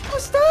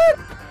 What's that?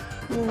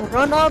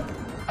 Run up.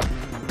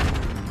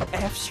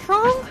 F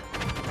strong?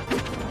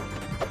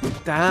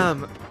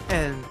 Damn.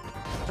 And...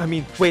 I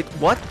mean, wait,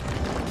 what?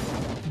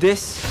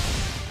 This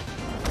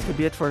could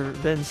be it for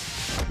Vince.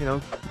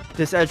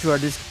 This edge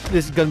guard, this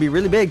is gonna be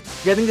really big.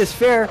 Getting this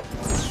fair,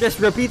 just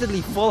repeatedly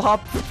full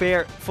hop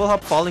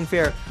falling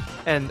fair,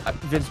 and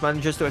Vince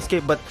manages to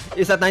escape, but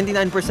it's at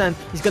 99%.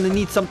 He's gonna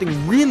need something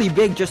really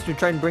big just to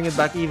try and bring it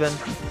back even.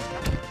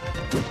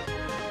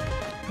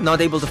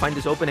 Not able to find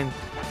this opening.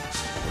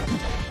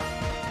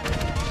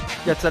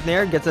 Gets that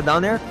nair, gets it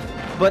down there.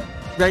 But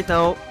right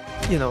now,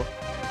 you know,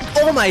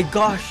 oh my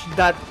gosh,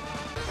 that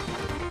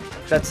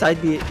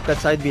side B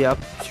up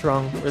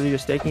strong, really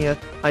just taking it.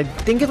 I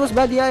think it was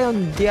bad DI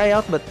on DI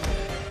out, but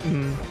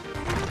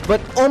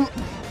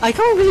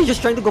Aikawa really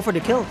just trying to go for the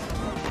kill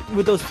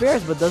with those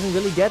pairs, but doesn't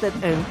really get it.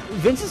 And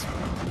Vince is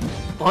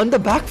on the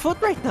back foot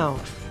right now,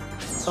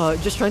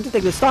 just trying to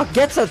take the stock.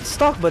 Gets that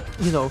stock, but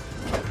you know,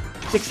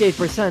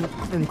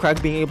 68%, and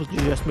Crag being able to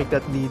just make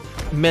that lead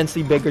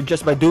immensely bigger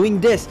just by doing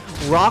this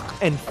rock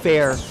and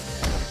fair,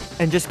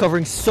 and just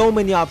covering so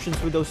many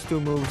options with those two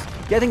moves.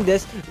 Getting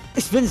this,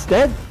 is Vince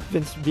dead?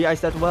 Vince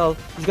DIs that well.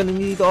 He's gonna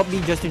need to up B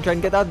just to try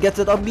and get out. Gets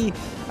it up B.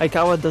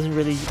 Aikawa doesn't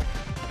really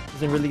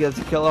get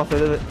the kill off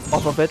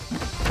of it.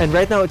 And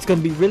right now it's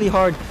gonna be really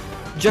hard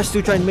just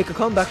to try and make a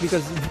comeback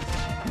because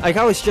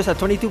Aikawa is just at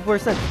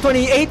 22%,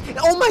 28.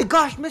 Oh my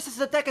gosh, misses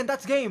the tech and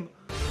that's game.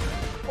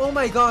 Oh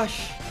my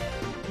gosh,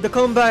 the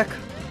comeback.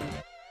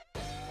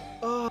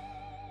 Oh,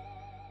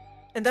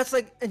 and that's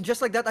like, and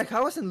just like that,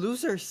 Aikawa's in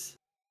losers.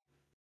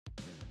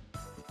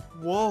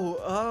 Whoa,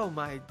 oh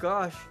my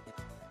gosh.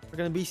 We're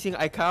gonna be seeing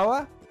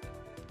Aikawa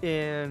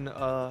in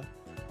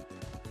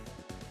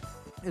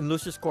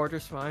losers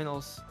quarters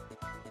finals.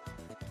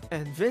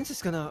 And Vince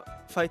is gonna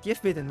fight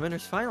Yiffbait in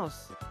winners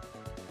finals.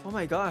 Oh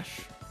my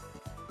gosh.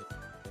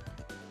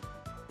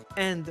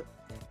 And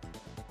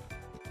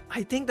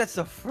I think that's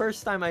the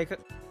first time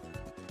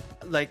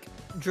like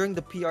during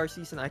the PR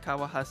season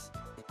Aikawa has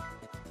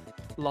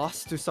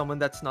lost to someone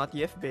that's not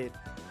Yiffbait.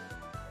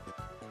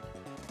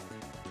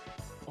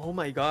 Oh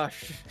my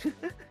gosh.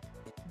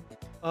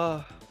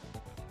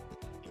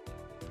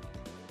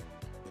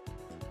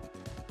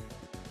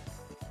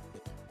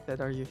 Ted,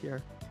 are you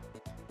here?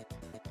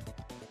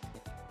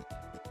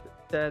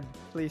 Ted,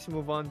 please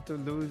move on to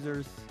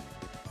losers.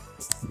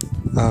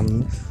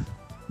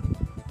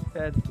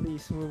 Ted,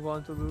 please move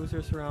on to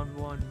losers round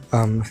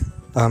 1.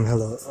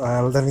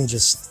 Hello. Let me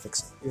just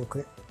fix it real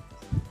quick.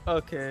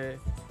 Okay.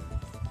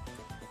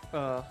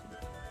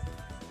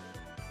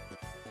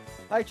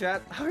 Hi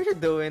chat, how are you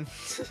doing?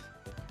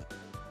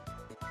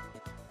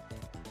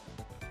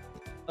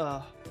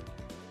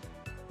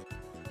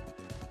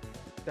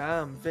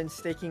 Damn,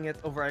 Vince taking it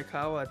over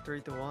Aikawa at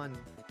 3-1.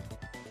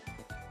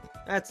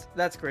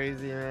 That's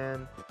crazy,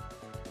 man.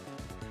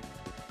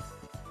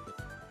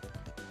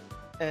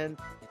 And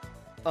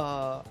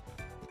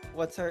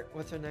what's our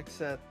next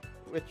set?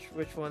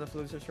 Which one of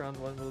losers round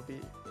 1 will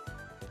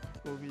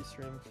be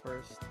streamed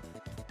first?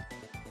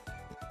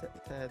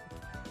 Ted,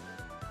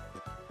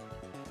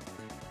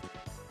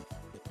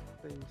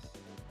 please.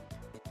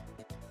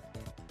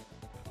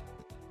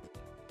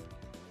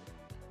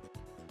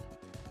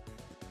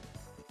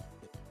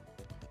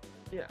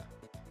 Yeah.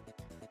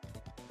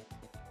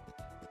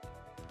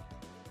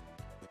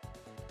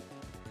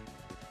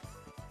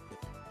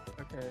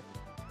 Okay.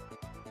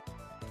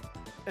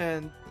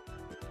 And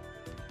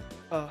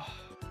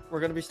we're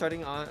gonna be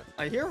starting on.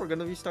 I hear we're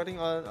gonna be starting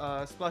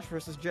on Splash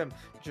versus Jim.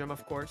 Jim,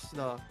 of course,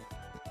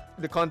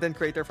 the content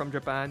creator from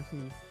Japan.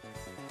 He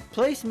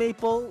plays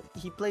Maple.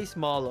 He plays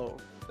Malo.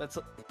 That's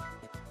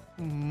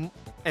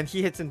and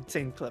he hits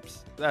insane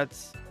clips.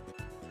 That's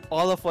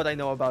all of what I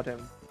know about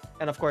him.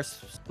 And of course,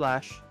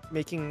 Splash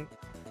making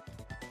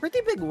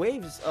pretty big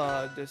waves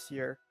this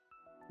year,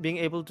 being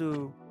able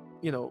to,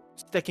 you know,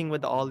 sticking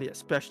with the Ollie,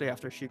 especially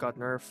after she got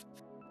nerfed,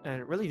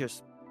 and really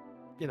just,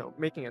 you know,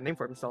 making a name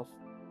for himself.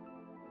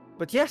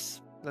 But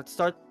yes, let's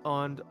start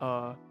on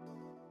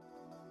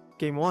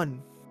game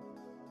 1.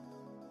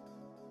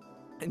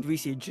 And we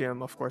see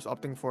Jim, of course,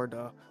 opting for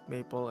the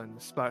Maple,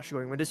 and Splash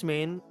going with his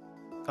main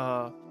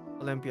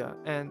Olympia.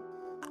 And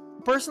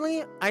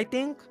personally, I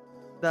think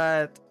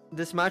that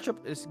this matchup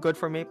is good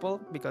for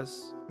Maple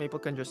because Maple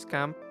can just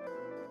camp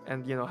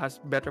and, you know, has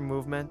better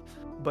movement.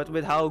 But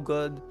with how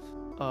good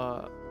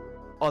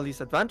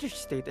Ollie's advantage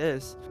state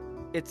is,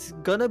 it's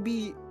gonna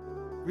be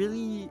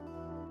really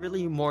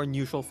more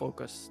neutral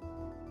focused,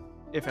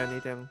 if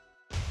anything.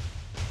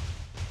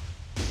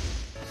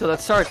 So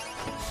let's start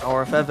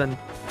Hour of Heaven.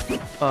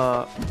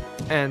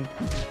 And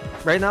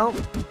right now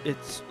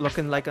it's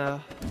looking like a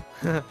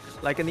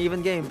like an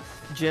even game.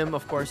 Jim,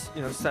 of course,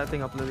 you know,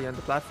 setting up Lily on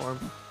the platform,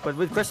 but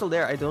with Crystal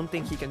there, I don't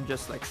think he can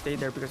just like stay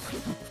there because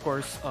of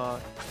course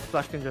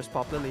Splash can just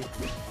pop Lily.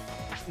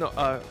 No,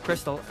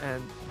 Crystal,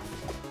 and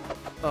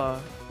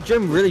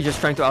Jim really just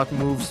trying to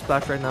outmove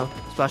Splash right now.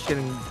 Splash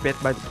getting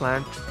bit by the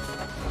plant.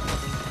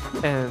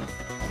 And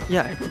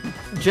yeah,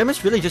 Jim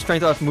is really just trying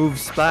to outmove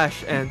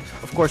Splash, and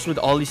of course with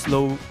all these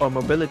low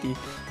mobility,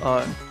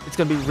 it's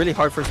gonna be really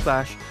hard for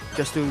Splash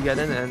just to get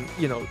in, and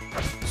you know,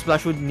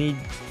 Splash would need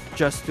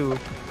just to,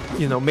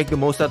 you know, make the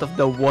most out of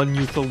the one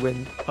neutral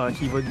win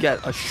he would get,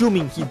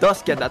 assuming he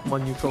does get that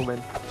one neutral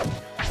win.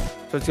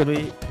 So it's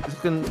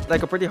gonna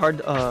like a pretty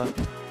hard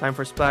time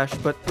for Splash.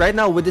 But right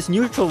now with this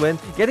neutral win,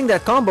 getting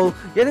that combo,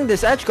 getting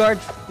this edge guard,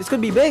 this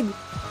could be big.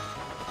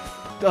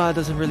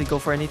 Doesn't really go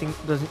for anything.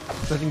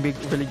 Nothing big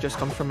really just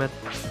comes from it.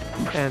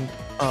 And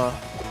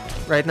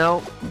right now,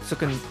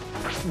 Sukin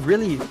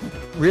really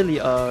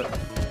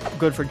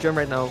good for Jim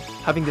right now,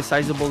 having the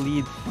sizable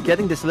lead,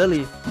 getting this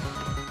Lily,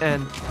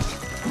 and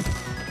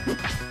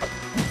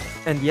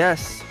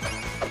yes,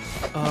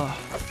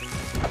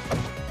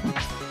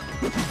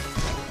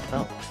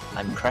 Well,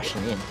 I'm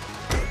crashing in.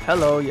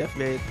 hello,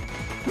 Yiffbait.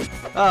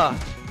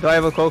 Do I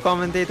have a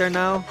co-commentator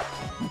now?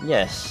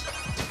 Yes.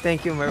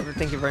 Thank you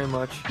very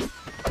much.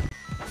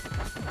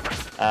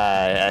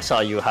 I saw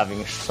you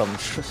having some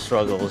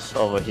struggles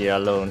over here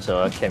alone,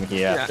 so I came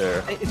here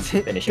after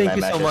finishing my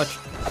matches. Thank you so much.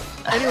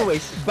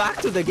 Anyways, back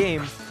to the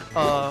game.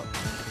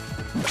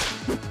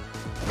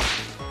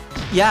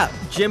 Yeah,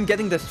 Jim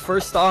getting this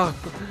first stock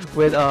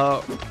with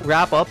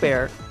wrap up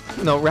air.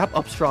 No, wrap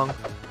up strong.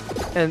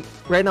 And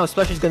right now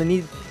Splash is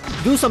gonna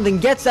do something,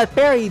 gets that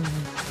parry.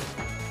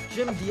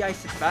 Jim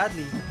de-iced it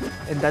badly.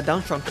 And that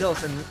down strong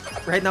kills, and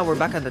right now we're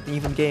back at an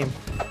even game.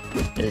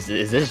 Is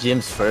this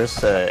Jim's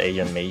first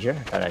Asian major?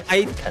 That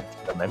I can't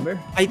remember.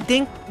 I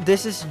think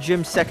this is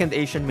Jim's second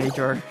Asian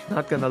major,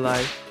 not gonna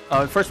lie.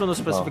 First one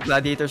was Pacific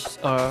Gladiators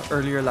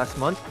earlier last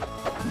month.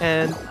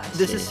 And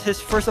this is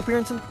his first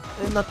appearance in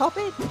the top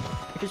 8,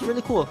 which is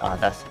really cool.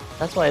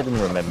 That's why I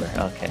didn't remember.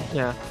 Okay.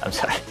 Yeah. I'm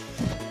sorry.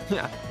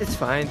 Yeah, it's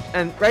fine.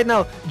 And right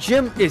now,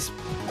 Jim is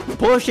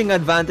pushing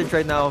advantage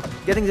right now.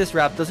 Getting this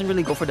wrap, doesn't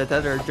really go for the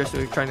tether, just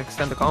to try and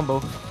extend the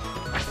combo.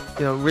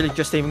 You know, really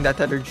just saving that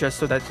tether just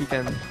so that he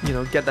can, you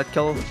know, get that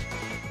kill.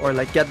 Or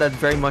like get that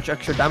very much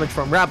extra damage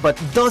from wrap, but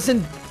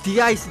doesn't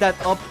de-ice that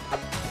up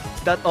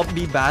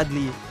B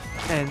badly.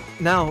 And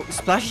now,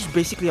 Splash is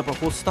basically up a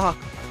whole stock.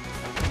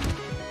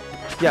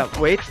 Yeah,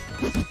 wait.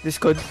 This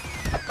could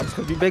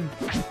be big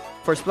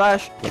for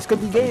Splash. This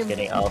could be game. He's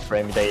getting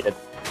out-frame dated.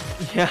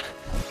 Yeah.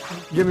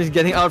 Jim is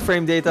getting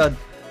out-frame dated.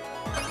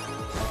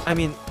 I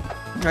mean,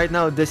 right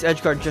now, this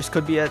edge guard just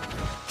could be it.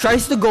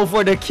 Tries to go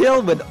for the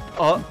kill with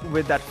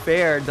that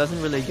fair.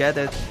 Doesn't really get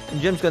it.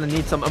 And Jim's gonna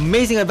need some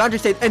amazing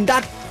advantage state. And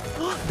that...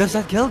 does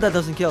that kill? That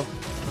doesn't kill.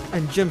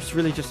 And Jim's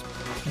really just,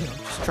 you know,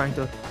 just trying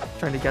to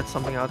get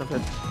something out of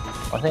it.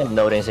 One thing I'm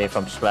noticing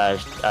from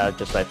Splash,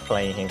 just by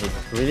playing him, he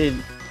really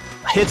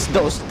hits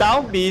those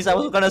down Bs, I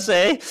was gonna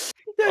say.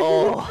 Yeah,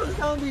 oh.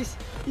 Down Bs.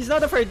 He's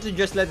not afraid to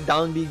just let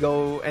down B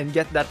go and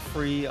get that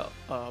free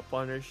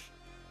punish.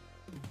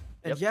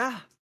 And yeah,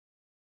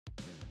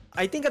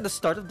 I think at the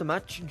start of the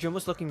match, Jim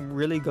was looking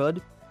really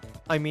good.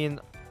 I mean,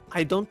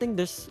 I don't think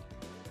this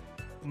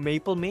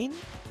Maple main,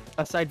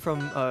 aside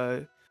from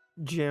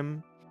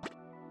Jim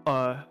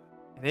in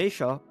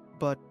Asia,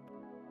 but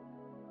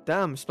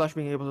damn, Splash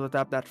being able to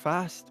adapt that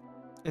fast.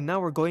 And now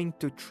we're going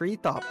to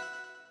Treetop.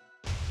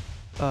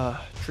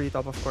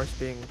 Treetop, of course,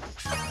 being...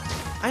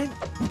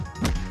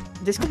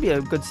 This could be a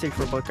good stage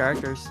for both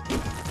characters.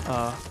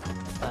 I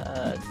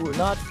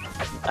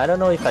don't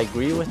know if I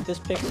agree with this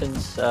pick,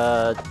 since if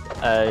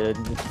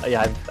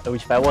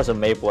I was a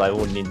Maple, I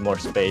would need more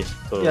space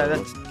to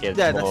get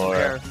more.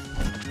 That's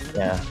fair.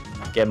 Yeah,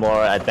 get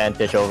more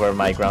advantage over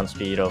my ground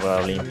speed over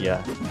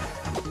Olympia.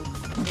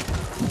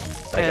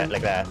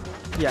 Like that.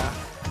 Yeah,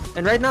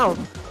 and right now,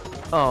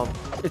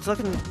 it's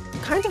looking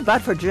kind of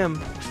bad for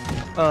Jim.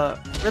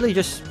 Really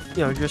just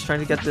trying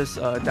to get this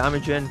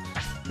damage in.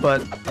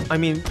 But I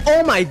mean,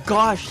 oh my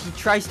gosh, he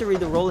tries to read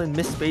the roll and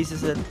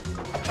misspaces it.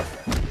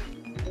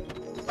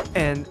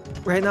 And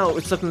right now,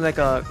 it's looking like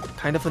a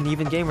kind of an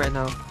even game right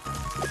now.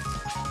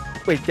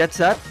 Wait, gets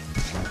that?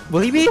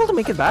 Will he be able to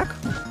make it back?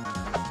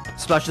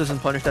 Splash doesn't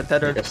punish that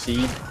tether. Like a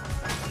seed.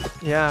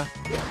 Yeah.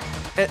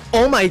 And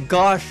oh my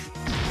gosh.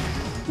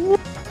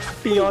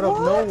 Be out of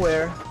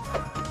nowhere.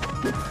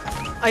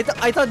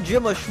 I thought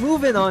Jim was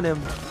moving on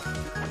him.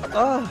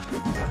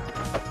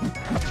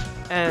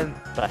 And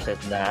Splash said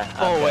nah.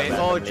 oh wait,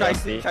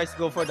 tries to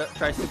go for the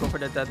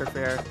tether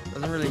fair.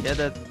 Doesn't really hit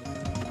it.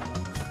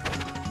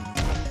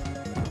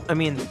 I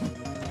mean,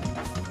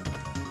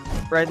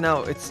 right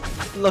now it's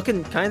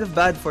looking kind of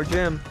bad for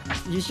Jim.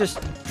 He's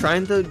just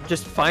trying to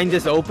find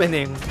this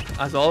opening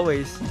as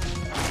always.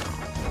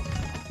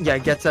 Yeah,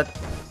 gets that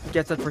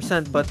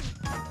percent, but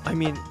I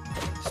mean,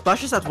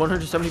 Splash is at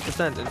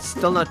 170%. It's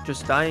still not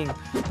just dying.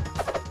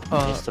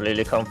 It's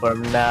totally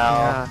confirmed now.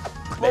 Yeah.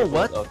 Oh,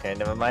 what? Okay,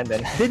 never mind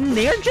then. Did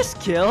Nair just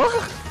kill?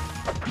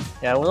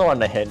 Yeah, I was on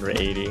the head for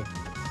 80.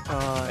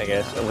 I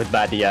guess, with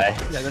bad DI.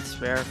 Yeah, that's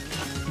fair.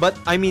 But,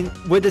 I mean,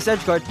 with this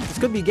edge guard, this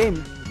could be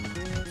game.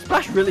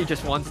 Splash really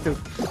just wants to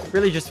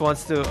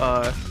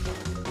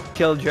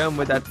kill Gem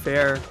with that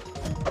fair.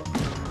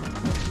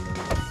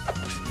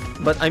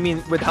 But, I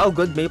mean, with how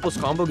good Maple's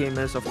combo game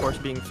is, of course,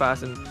 being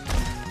fast and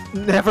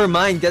never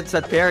mind, gets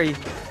that parry.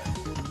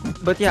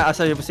 But yeah,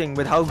 as I was saying,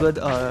 with how good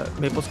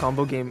Maple's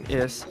combo game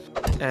is,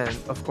 and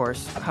of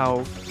course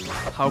how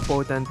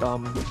potent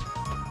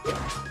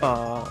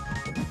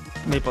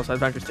Maple's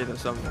advantage state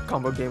is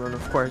combo game, and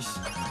of course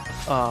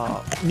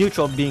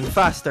neutral being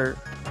faster,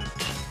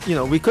 you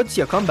know, we could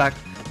see a comeback.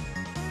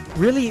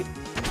 Really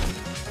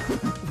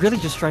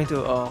just trying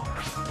to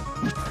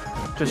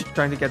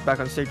get back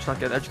on stage, not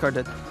get edge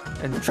guarded,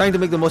 and trying to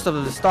make the most out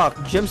of the stock.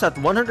 Jim's at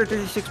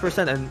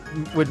 136%, and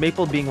with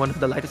Maple being one of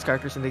the lightest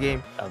characters in the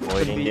game,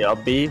 avoiding the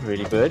up B,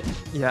 really good.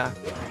 Yeah,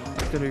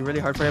 gonna be really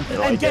hard for him.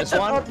 Do I And guess gets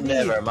one? up B.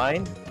 Never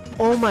mind.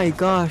 Oh my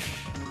gosh.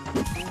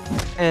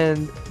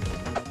 And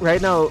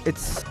right now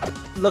it's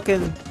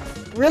looking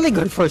really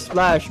good for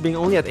Splash, being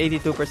only at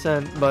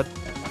 82%, but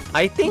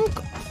I think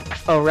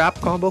a wrap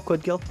combo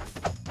could kill.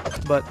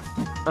 But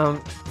I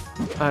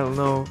don't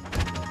know.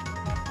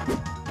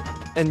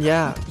 And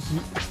yeah,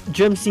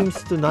 Jim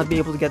seems to not be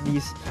able to get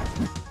these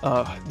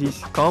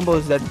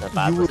combos that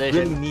you would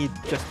really need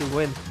just to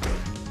win.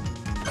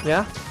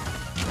 Yeah?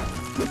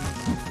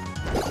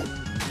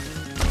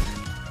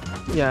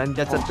 Yeah, and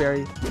gets it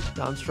very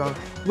down strong.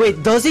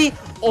 Wait, does he?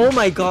 Oh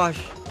my gosh.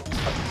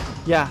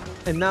 Yeah,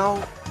 and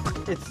now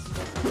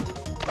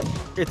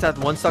it's at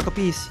 1 stock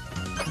apiece.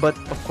 But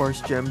of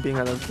course, Jim being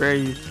at a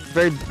very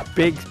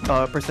big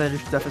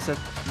percentage deficit.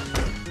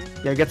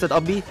 Yeah, gets it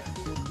up B.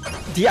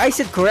 De-ice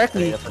it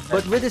correctly,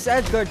 but with his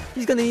edge guard,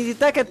 he's gonna need to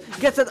tech it.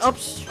 Gets it up,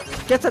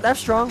 gets it F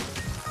strong.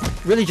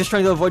 Really just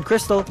trying to avoid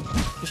Crystal.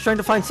 Just trying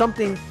to find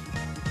something.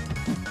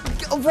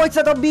 Avoids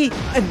that up B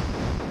and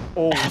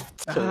oh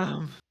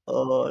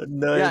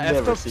no! Yeah, you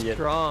never F see it.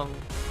 strong.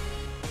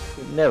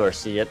 You never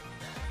see it.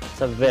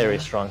 It's a very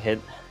strong hit.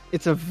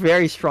 It's a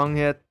very strong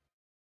hit,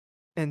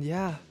 and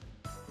yeah,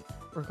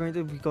 we're going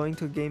to be going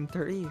to game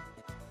 3.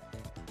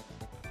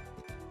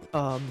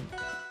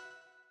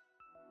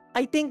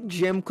 I think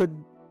Jim could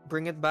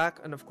bring it back,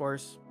 and of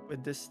course,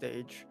 with this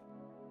stage,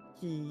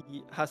 he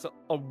has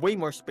a way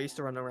more space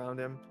to run around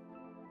him.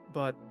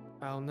 But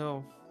I don't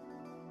know.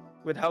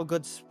 With how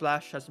good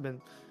Splash has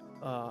been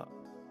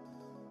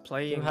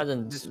playing, Jim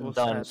hasn't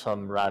done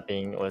some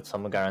wrapping or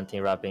some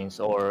guaranteed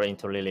wrappings or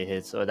into Lily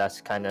hits, so that's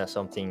kind of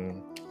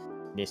something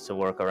needs to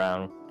work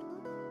around,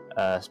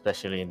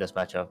 especially in this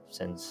matchup,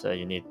 since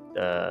you need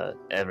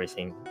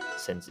everything.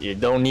 Since you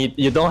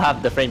don't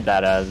have the frame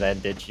data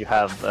advantage, you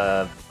have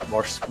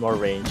more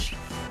range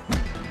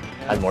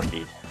and more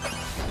speed.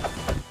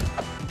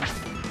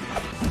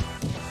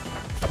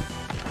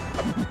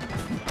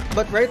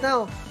 But right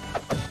now,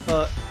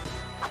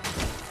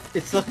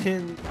 it's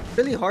looking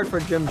really hard for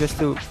Jim just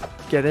to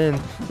get in.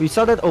 We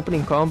saw that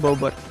opening combo,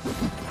 but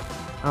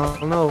I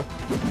don't know.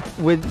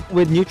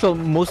 With neutral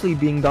mostly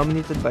being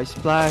dominated by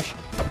Splash,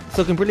 it's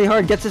looking pretty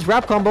hard. Gets his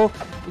wrap combo.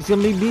 It's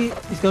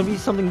gonna be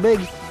something big.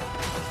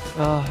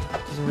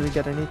 Doesn't really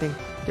get anything.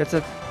 Gets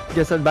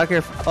it back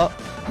here.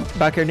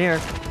 Back here near.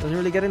 Doesn't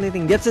really get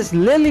anything. Gets his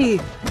Lily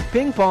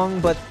ping pong,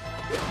 but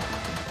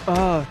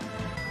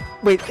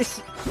wait,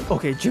 it's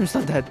okay. Jim's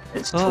not dead.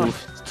 It's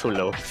too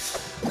low.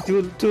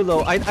 Too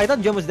low. I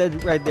thought Jim was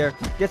dead right there.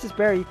 Gets his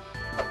parry.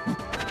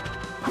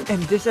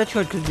 And this edge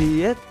guard could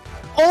be it.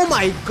 Oh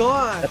my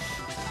gosh!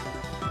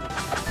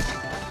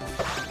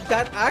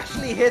 That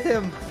actually hit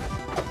him.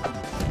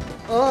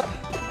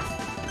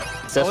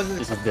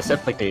 This is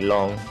deceptively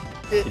long.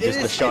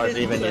 Just the shot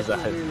even is a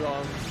really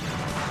long.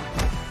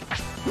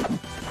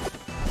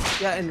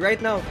 Yeah, and right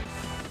now,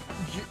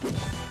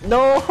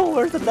 no,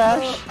 where's the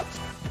dash?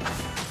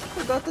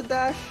 Forgot the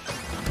dash.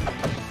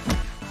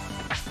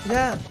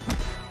 Yeah,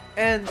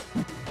 and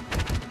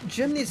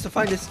Jim needs to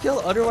find his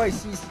skill.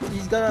 Otherwise,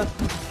 he's gonna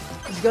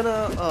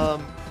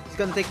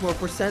take more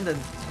percent and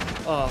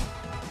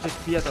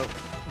just be at a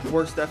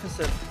worse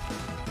deficit.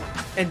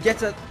 And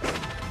gets a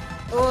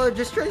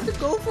just tries to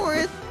go for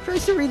it.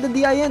 Tries to read the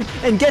DIN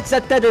and gets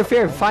that tether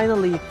fair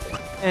finally.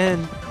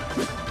 And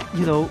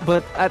you know,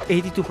 but at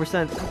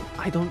 82%,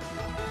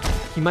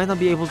 he might not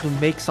be able to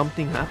make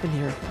something happen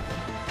here.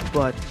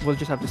 But we'll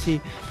just have to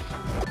see.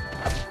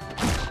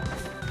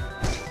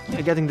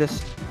 Yeah, getting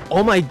this.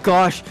 Oh my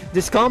gosh,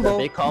 this combo.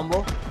 Big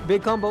combo.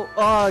 Big combo.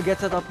 Oh,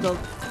 gets it up tilt.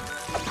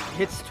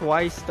 Hits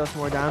twice, does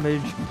more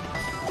damage.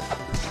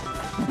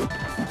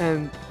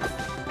 And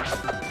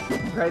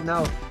right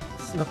now,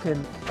 it's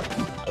looking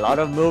a lot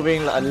of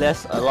moving, a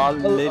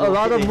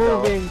lot of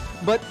moving.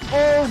 But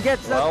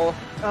gets that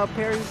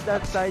parries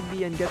that side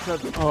B and gets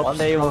that up. One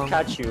day it will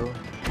catch you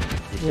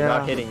if you're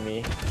not hitting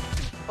me.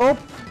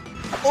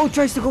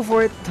 Tries to go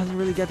for it. Doesn't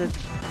really get it.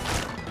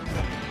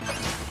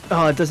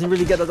 Doesn't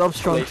really get it up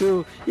strong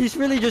too. He's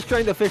really just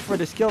trying to fish for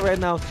the skill right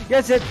now.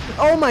 Gets it.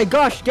 Oh my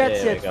gosh,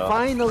 gets it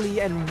finally,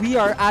 and we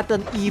are at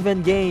an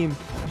even game.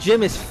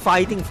 Jim is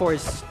fighting for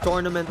his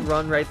tournament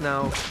run right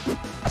now.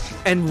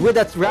 And with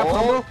that wrap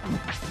combo,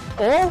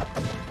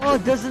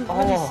 doesn't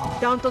really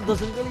down tilt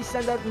doesn't really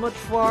send that much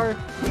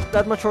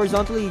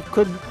horizontally.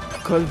 Could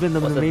have been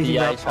an amazing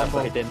wrap combo.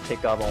 He didn't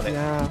pick up on it.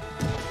 Yeah.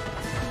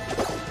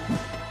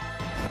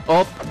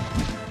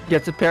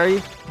 Gets a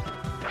parry.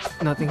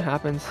 Nothing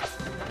happens.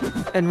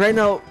 And right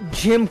now,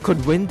 Jim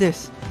could win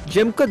this.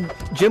 Jim could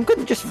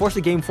just force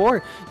a game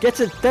 4. Gets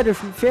it better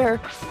from fair.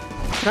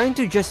 Trying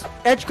to just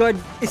edge guard.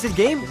 Is it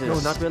game? No,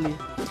 not really.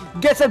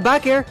 Gets it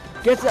back air.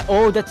 Gets it.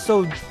 Oh, that's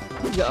so.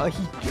 Yeah,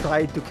 he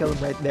tried to kill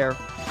him right there.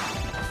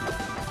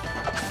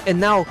 And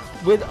now,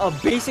 with a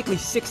basically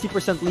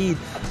 60% lead,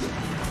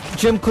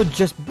 Jim could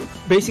just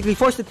basically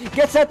force it.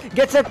 Gets that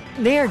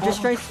Nair.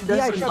 Just tries to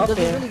DI. Doesn't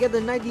really get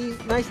the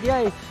nice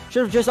DI.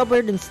 Should have just up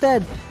aired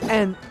instead.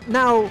 And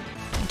now,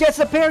 gets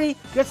the parry.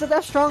 Gets the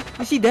F strong.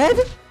 Is he dead?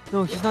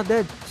 No, he's not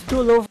dead.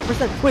 too low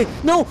percent. Wait,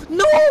 no!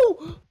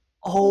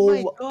 Oh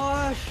my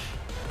gosh!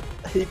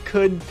 He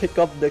couldn't pick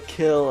up the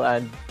kill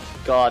and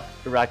got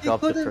racked He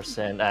up the couldn't.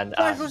 percent and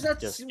Why was that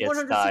just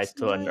gets tied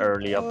to an 169?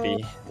 early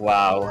uppie.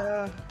 Wow,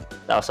 Yeah.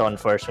 that was so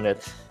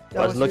unfortunate. That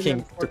I was was really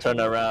looking to turn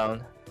unfortunate.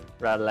 around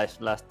right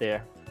last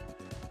there.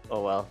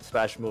 Oh well,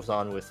 Smash moves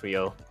on with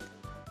 3-0.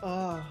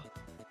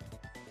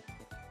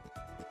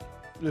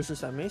 Loser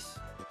semis.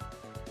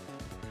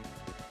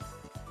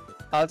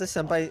 Outis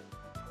Sempai.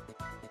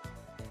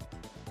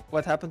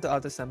 What happened to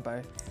Outis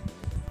Sempai?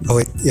 Oh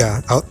wait,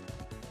 yeah, out.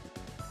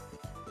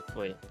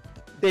 Wait,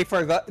 They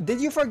forgot.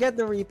 Did you forget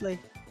the replay?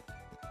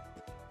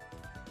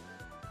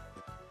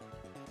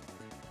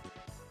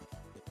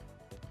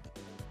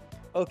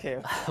 Okay.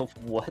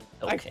 what?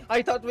 Okay.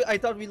 I thought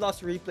we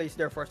lost replays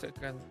there for a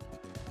second.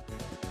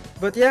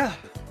 But yeah,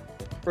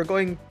 we're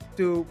going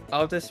to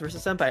Outis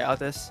versus Senpai.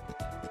 Outis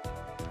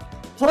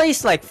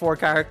plays like 4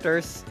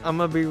 characters. I'm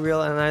gonna be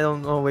real, and I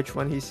don't know which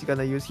one he's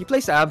gonna use. He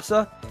plays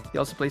Absa. He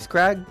also plays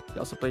Crag. He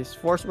also plays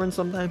Forceburn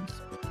sometimes,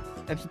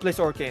 and he plays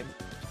Orcane.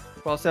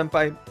 While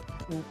Senpai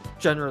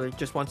generally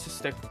just wants to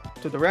stick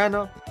to the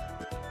Rana.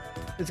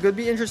 It's gonna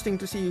be interesting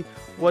to see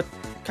what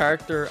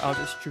character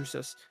Outis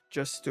chooses,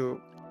 just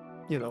to,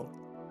 you know,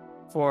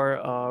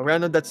 for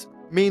Rana that's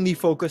mainly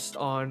focused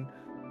on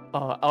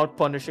out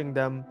punishing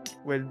them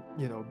with,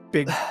 you know,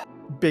 big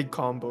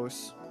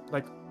combos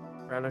like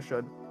Rana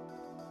should.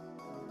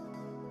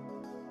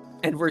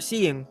 And we're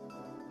seeing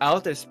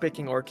Outis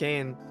picking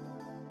Orcane.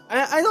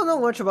 I don't know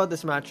much about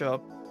this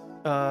matchup.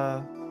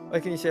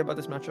 What can you say about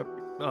this matchup,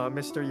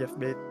 Mr.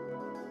 Yiffbait?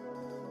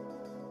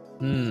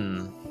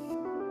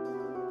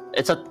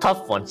 It's a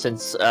tough one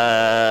since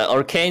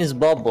Orcane's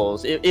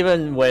bubbles,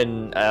 even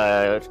when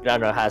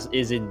Rana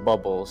is in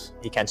bubbles,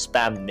 he can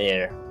spam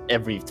Nair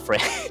every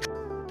frame,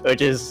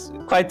 which is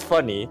quite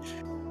funny.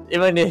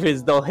 Even if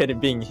he's not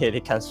being hit,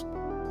 he can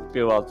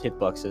spew out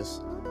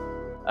hitboxes.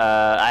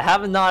 I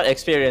have not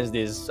experienced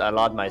this a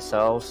lot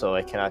myself, so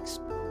I cannot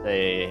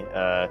say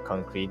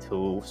concrete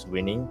who's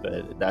winning,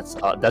 but that's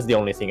the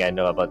only thing I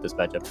know about this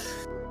matchup.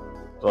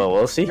 Well,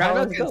 we'll see how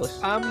it goes.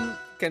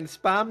 Can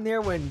spam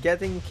Nair when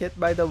getting hit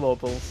by the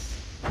wobbles.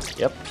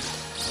 Yep.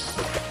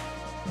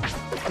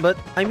 But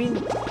I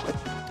mean,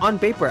 on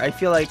paper, I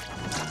feel like,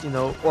 you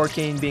know,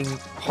 Orcane being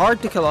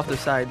hard to kill off the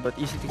side but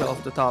easy to kill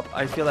off the top,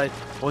 I feel like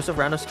most of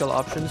Rana's skill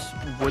options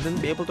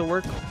wouldn't be able to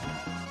work.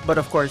 But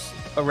of course,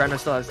 Rana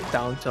still has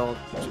down tilt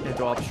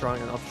into up strong,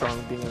 and up strong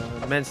being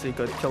an immensely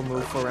good kill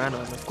move for Rana.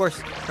 And of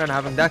course, Rana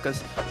having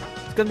Dekas,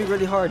 it's gonna be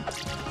really hard.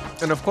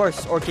 And of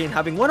course, Orcane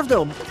having one of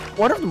the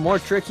more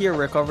trickier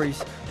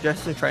recoveries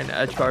just to try and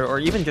edge guard, or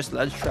even just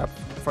ledge trap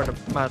for the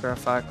matter of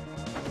fact.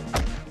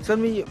 It's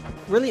gonna be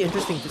really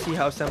interesting to see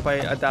how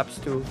Senpai adapts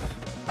to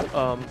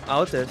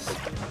Outis.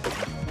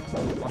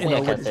 One thing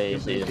I can say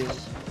is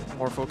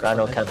more focused.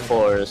 Rana can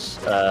force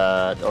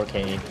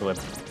Orcane into a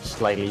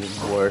slightly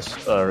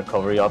worse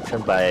recovery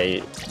option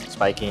by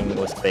spiking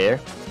with Fair.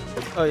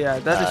 Oh yeah,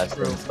 that is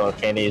true. Since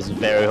Orcane is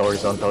very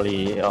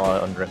horizontally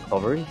on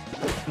recovery.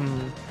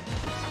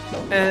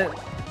 And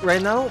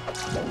right now,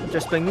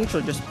 just playing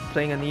neutral, just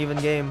playing an even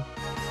game.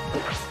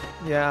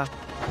 Yeah,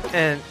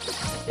 and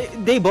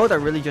they both are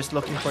really just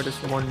looking for this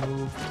one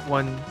move,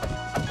 one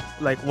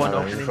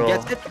opening. Neutral.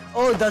 Gets it.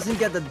 Oh, doesn't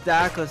get the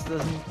Dakas,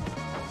 doesn't.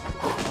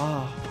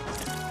 Oh,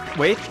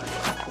 wait.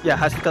 Yeah,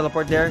 has to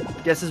teleport there.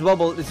 Gets his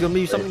bubble. It's gonna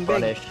be something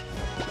big.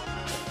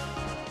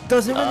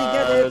 Doesn't really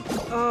get it.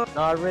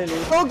 Not really.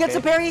 Oh, gets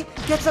a parry.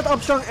 Gets that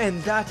up strong,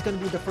 and that's gonna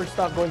be the first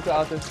stop going to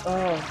Outis.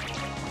 Oh.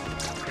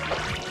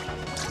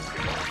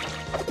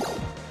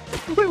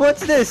 Wait,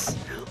 what's this?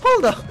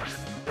 Hold up.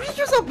 Did you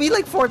just up me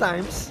like 4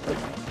 times?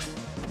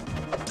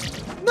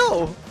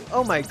 No.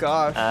 Oh my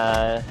gosh.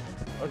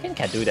 Orcane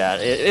can't do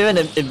that. Even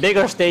in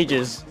bigger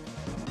stages.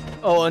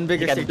 Oh, on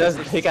bigger stages.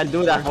 He can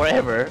do that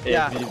forever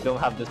Yeah. if you don't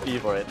have the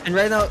speed for it. And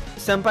right now,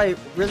 Senpai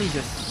really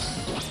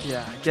just,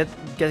 yeah,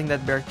 getting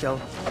that bear kill.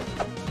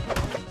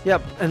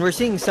 Yep, and we're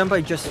seeing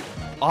Senpai just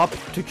opt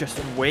to just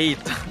wait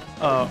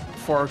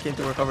for Orcane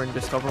to recover and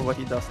discover what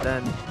he does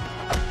then.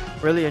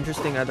 Really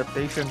interesting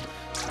adaptation.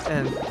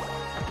 And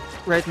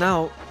right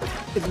now,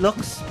 it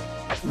looks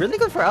really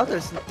good for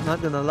Outis,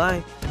 not gonna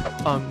lie.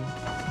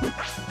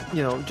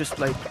 You know, just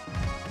like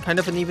kind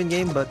of an even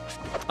game, but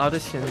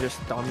Outis can just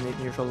dominate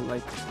neutral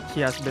like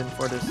he has been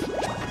for this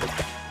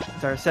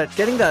entire set.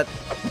 Getting that,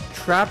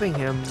 trapping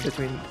him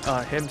between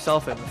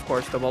himself and of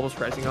course the bubbles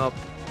rising up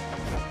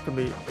could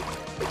be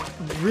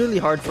really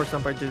hard for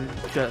Senpai to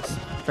just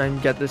try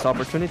and get this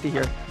opportunity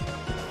here.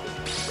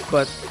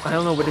 But I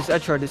don't know, with his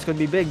edge guard, this could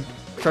be big.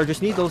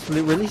 Charges needles,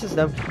 releases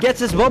them, gets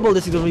his bubble.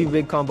 This is gonna be a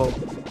big combo.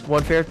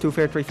 1 fair, 2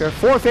 fair, 3 fair,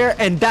 4 fair,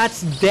 and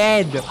that's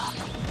dead.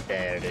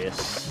 There it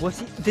is. Was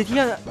he? Did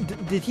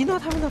he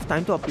not have enough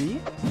time to up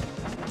B?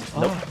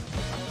 Nope.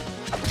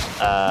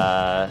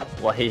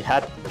 What he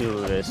had to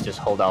do is just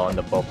hold out on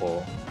the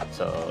bubble.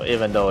 So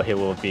even though he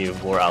will be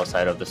more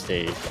outside of the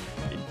stage,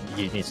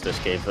 he needs to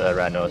escape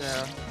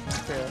Rano's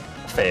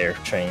fair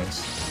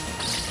trains.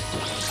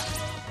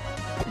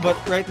 But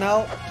right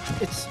now,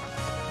 it's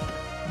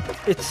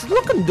it's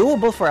looking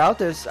doable for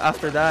Outis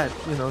after that.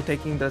 You know,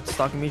 taking that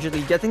stock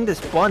immediately, getting this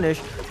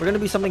punish. We're gonna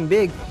be something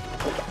big.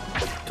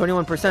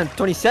 21%,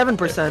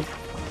 27%,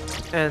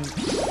 and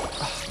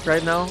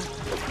right now,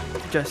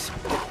 just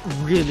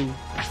really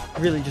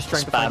just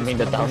trying Spamming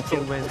to the find down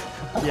to win.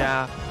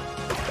 Yeah.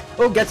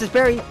 Oh, gets his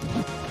parry.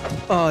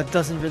 Oh,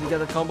 doesn't really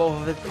get a combo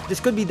of it. This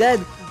could be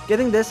dead.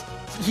 Getting this,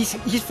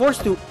 he's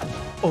forced to.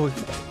 Oh,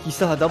 he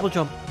still had double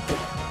jump.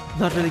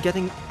 Not really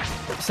getting.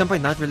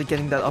 Sempai not really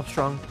getting that up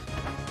strong.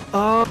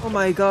 Oh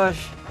my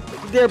gosh,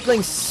 they're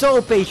playing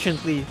so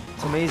patiently.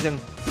 It's amazing.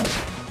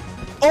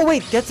 Oh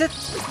wait, gets it.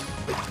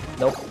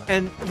 Nope.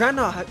 And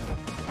Rana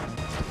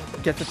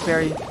gets a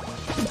parry,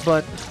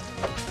 but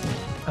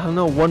I don't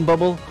know. One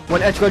bubble,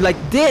 one edge guard. Like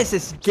this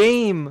is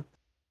game.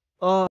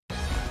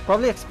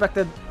 Probably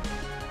expected.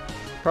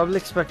 I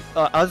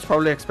was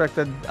probably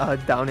expected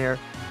down air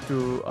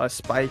to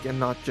spike and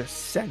not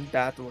just send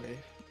that way.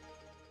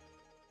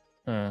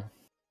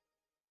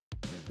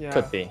 Yeah.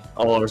 Could be.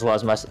 Or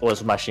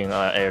was mashing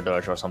air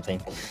dodge or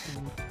something.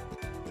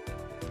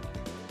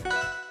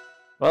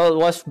 Well, it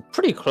was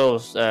pretty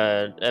close.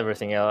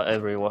 Everything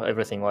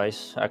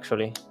wise,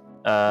 actually.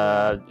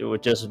 It was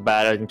just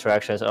bad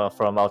interactions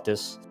from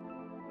Outis.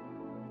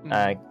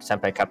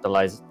 Sempai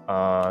capitalized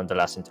on the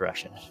last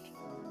interaction.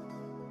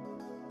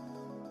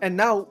 And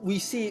now we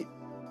see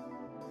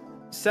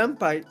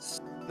Sempai.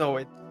 No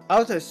wait,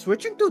 Outis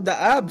switching to the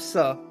abs.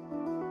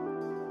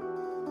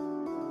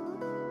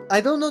 I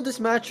don't know this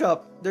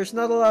matchup. There's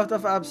not a lot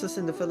of abscess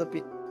in the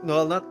Philippines.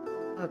 No, not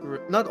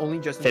only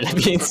just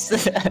Philippines.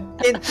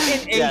 in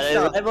Yeah,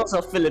 Asia. rivals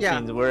of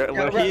Philippines. Yeah.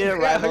 We're here,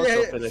 rivals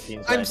of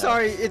Philippines. I'm right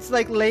sorry, it's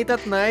like late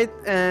at night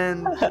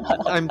and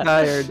I'm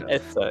tired.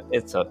 Now.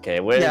 It's okay.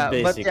 We're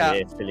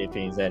basically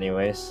Philippines,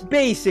 anyways.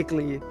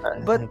 Basically,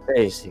 but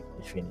basically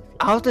Philippines.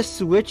 Outis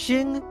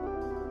switching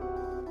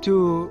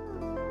to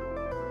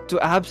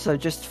Absa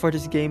just for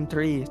this game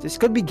 3. This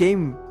could be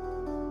game.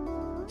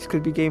 This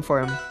could be game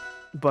for him.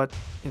 But,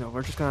 you know,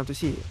 we're just gonna have to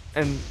see.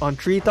 And on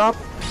Treetop,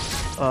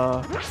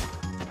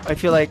 I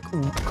feel like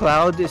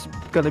Cloud is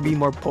gonna be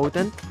more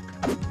potent.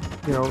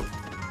 You know,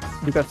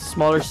 because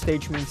smaller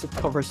stage means it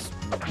covers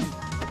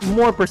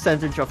more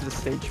percentage of the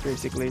stage,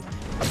 basically.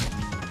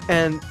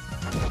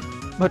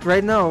 But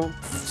right now,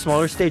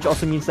 smaller stage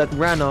also means that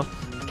Rana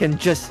can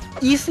just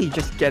easily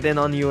just get in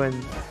on you and,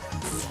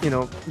 you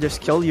know,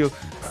 just kill you.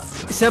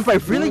 Senpai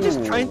really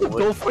just trying to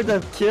go for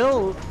the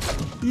kill.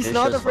 He's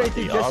not afraid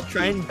to just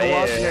try and go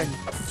out there and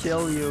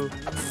kill you.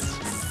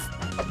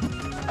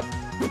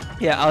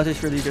 Yeah,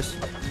 Outis really just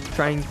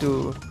trying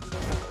to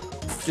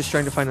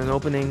find an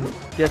opening.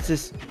 Gets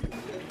this,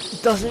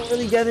 doesn't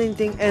really get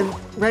anything, and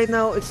right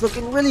now it's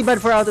looking really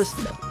bad for Outis.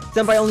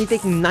 Senpai only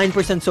taking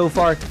 9% so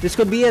far. This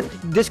could be it.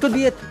 This could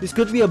be it. This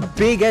could be a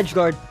big edge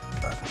guard.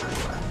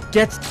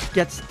 Gets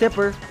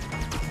Tipper.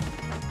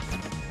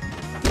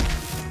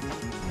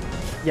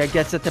 Yeah,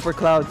 gets a Tipper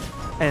Cloud,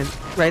 and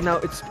right now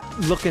it's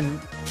looking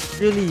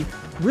really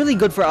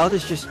good for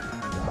Outis. Just,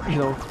 you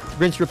know,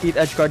 rinse repeat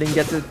edge guarding,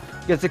 gets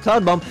the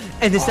Cloud Bomb,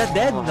 and is that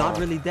dead? Not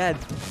really dead.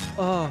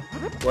 Oh,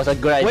 was a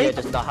good idea,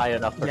 just not high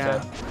enough.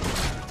 Yeah.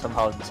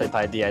 Somehow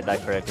Senpai DI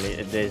that correctly.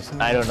 It is.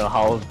 I don't know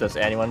how does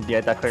anyone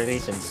DI that correctly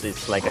since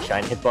it's like a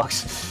shine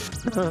hitbox.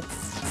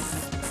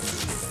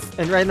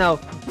 And right now,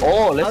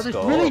 let's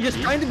go. Really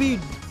just trying to be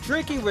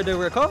tricky with the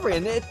recovery,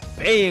 and it's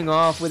paying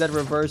off with that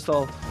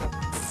reversal.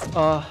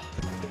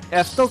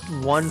 F took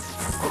one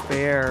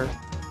fair,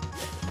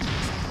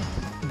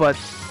 but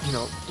you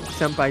know,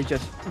 Senpai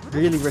just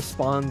really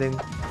responding,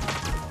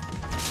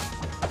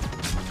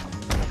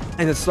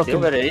 and it's looking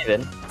still very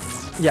even.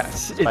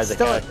 Yes, it's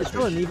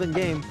still an even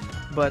game,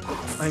 but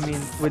I mean,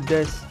 with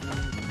this,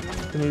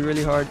 it's gonna be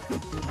really hard.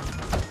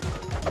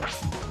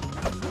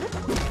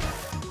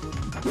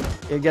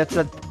 It gets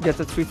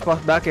a sweet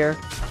spot back air,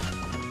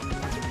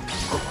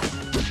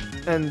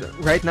 and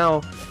right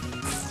now,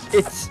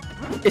 it's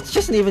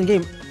just an even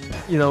game.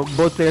 You know,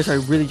 both players are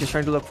really just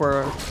trying to look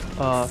for.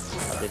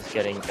 It's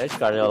getting edge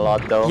guarded a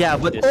lot though. Yeah,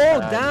 but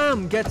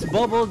damn, gets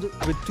bubbled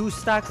with 2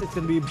 stacks. It's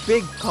gonna be a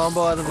big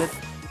combo out of it.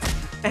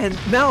 And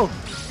now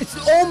it's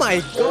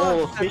my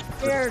god,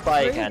 fair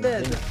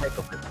traded.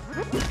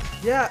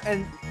 Yeah,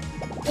 and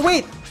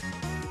wait.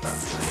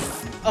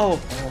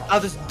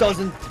 Outis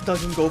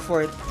doesn't go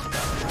for it.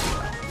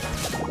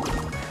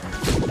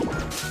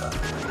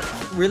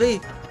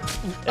 Really?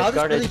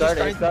 Outis really just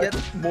trying to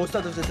get most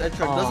out of this edge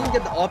guard. Doesn't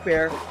get the up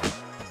air.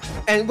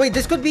 And wait,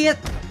 this could be it.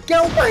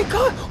 Oh my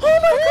god! Oh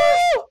my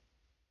god!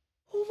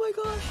 Oh my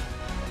gosh!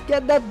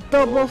 Get that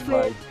double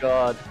flip! Oh my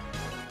god!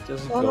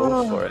 Just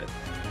go for it.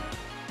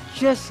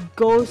 Just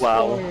go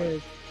for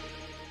it.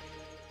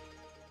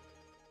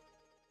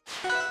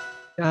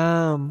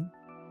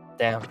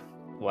 Damn.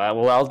 What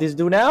will Outis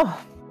do now?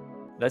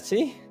 Let's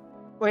see.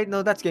 Wait,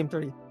 no, that's game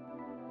 3.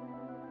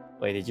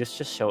 Wait, did you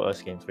just show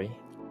us game 3?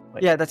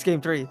 Wait. Yeah, that's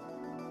game 3.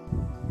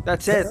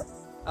 That's it.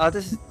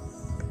 Outis.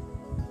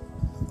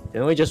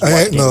 Didn't we just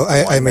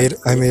I made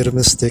a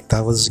mistake.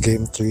 That was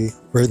game 3.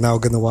 We're now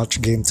gonna watch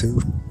game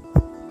 2.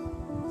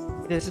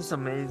 This is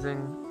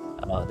amazing.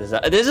 Oh, this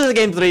is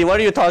game 3. What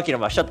are you talking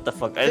about? Shut the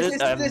fuck up.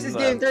 This is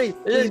game 3.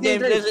 This is game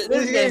 3. This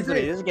is game 3.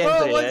 This is game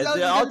 3.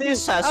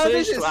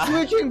 Outis is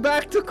switching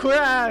back to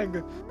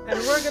Crag, and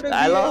we're gonna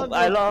be on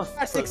the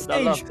classic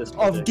stage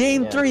of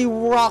game 3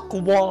 Rock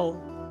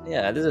Wall.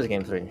 Yeah, this is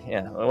game 3.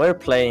 Yeah, we're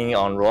playing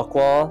on Rock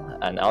Wall,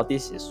 and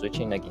Outis is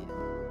switching again.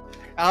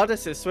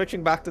 Outis is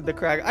switching back to the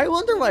Crag. I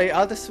wonder why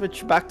Outis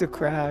switched back to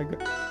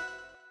Crag.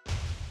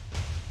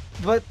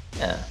 But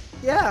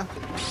yeah,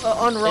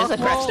 on Rock Wall, it's a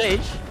Crag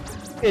stage.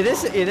 It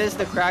is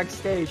the Crag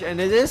stage, and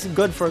it is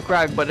good for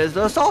Crag, but it's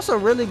also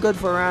really good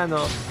for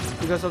Rano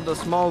because of the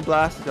small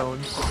blast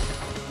zones.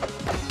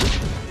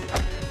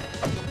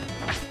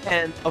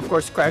 And of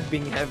course, Crag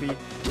being heavy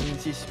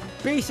means he's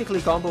basically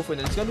combo food,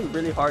 and it's gonna be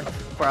really hard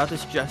for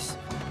Outis just,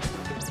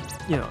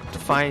 you know, to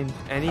find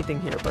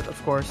anything here. But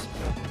of course,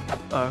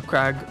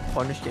 Crag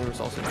punish game is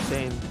also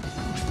insane.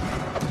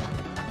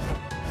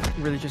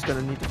 Really just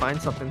gonna need to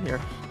find something here.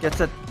 Gets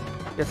that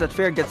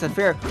fair.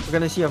 We're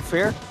gonna see a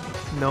fair.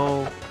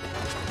 No.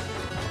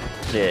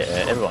 Yeah,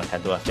 everyone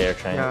can do a fair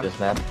train with this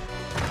map.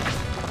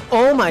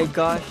 Oh my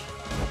gosh!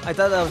 I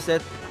thought that was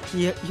it.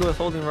 He was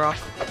holding rock,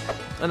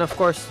 and of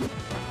course,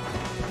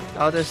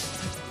 Outis,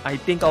 I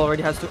think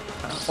already has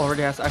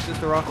access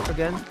to rock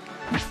again,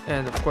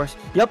 and of course,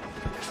 yep.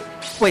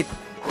 Wait.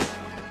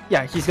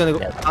 Yeah, he's gonna go.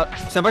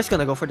 Sempai's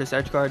gonna go for this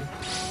edge guard.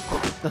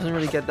 Doesn't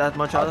really get that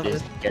much out of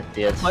it.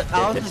 But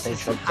Outis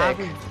is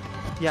having.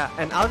 Yeah,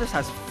 and Outis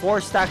has 4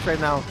 stacks right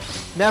now.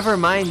 Never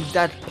mind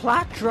that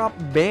plat drop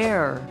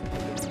bear.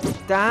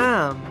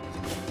 Damn.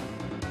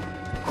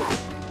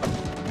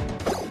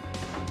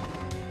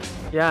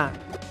 Yeah,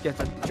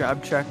 gets a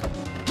jab check.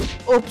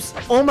 Oops.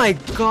 Oh my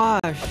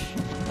gosh.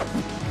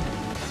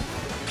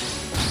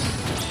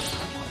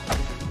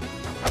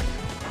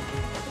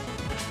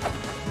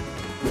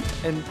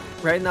 And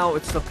right now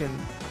it's looking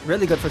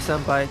really good for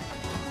Sempai.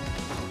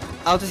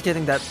 Outis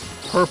getting that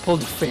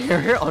purpled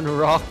fair on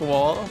Rock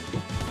Wall.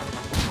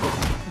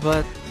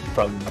 But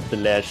from the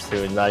ledge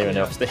to not even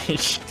off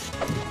stage.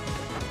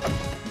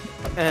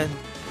 And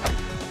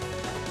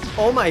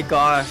oh my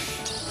gosh.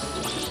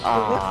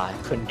 I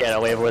couldn't get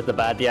away with the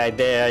bad DI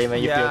there, even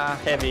if you're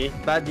heavy.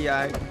 Bad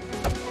DI.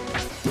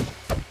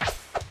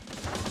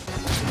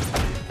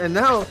 And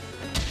now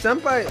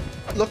Sempai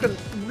looking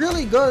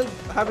really good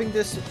having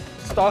this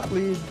stock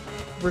lead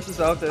versus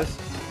Outis.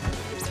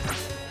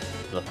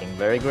 Looking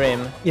very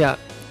grim. Yeah.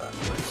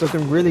 It's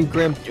looking really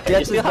grim.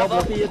 This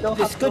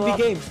could be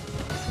game.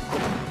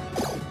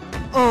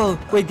 Oh,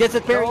 wait, gets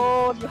it parry.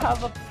 Oh, you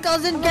have a...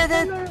 Doesn't get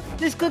it.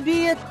 This could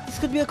be it. This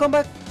could be a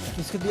comeback.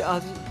 This could be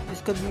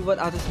what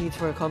Outis needs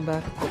for a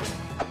comeback.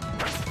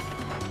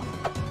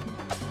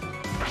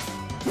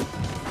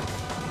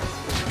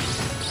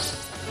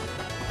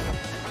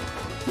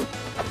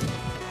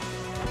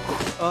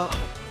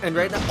 And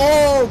right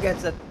now,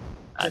 gets it.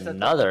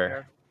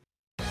 Another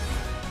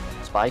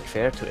spike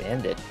fair to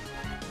end it.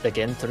 The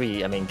game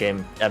 3. I mean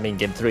game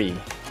 3.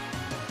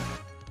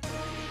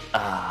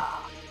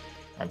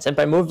 And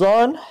Sempai moves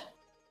on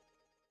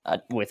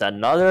with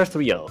another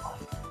 3-0.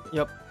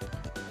 Yep.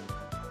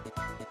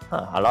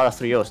 A lot of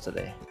 3-0s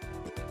today.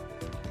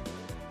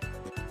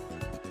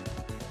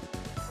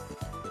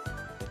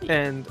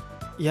 And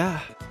yeah,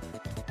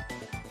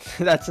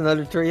 that's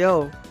another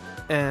 3-0.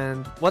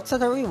 And what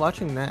set are we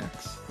watching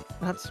next?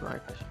 That's my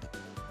question.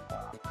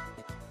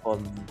 Oh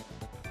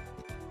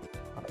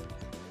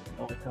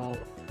my god.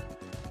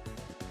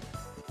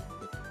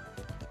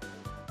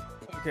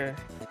 Okay.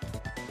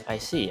 I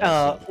see.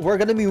 We're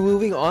gonna be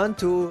moving on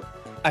to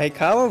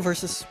Aikawa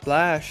versus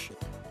Splash.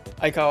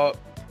 Aikawa,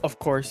 of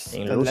course,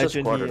 in the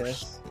legend he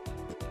is.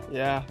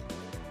 Yeah.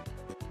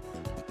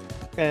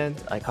 And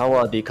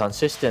Aikawa be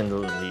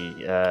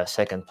consistently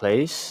second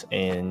place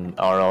in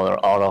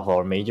all of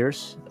our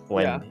majors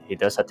when he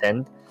does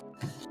attend.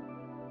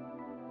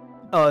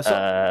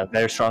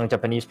 Very strong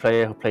Japanese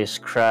player who plays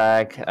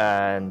Crag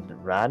and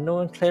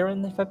Rano and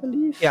Claren, if I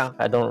believe. Yeah.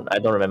 I don't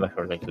remember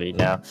correctly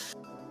now.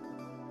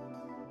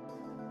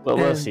 But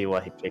we'll see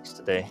what he picks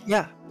today.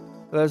 Yeah.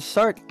 Let's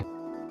start.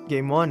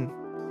 Game 1.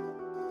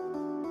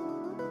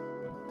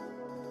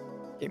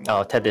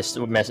 Oh, Ted is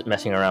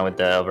messing around with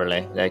the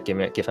overlay. Like, give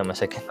him a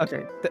second.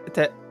 Okay.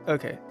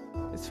 Okay.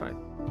 It's fine.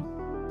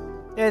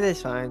 It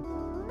is fine.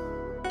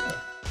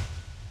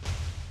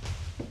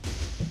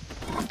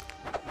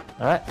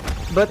 Alright.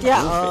 But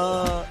yeah,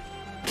 I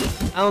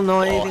don't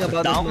know anything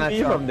about this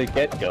matchup. From the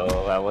get-go,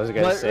 I was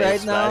gonna say right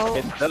Splash now,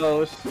 hits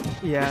those.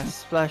 Yeah,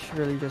 Splash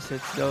really just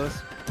hits those.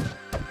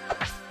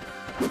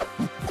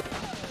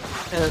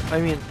 And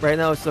I mean, right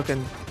now it's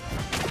looking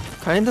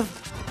kind of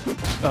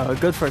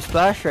good for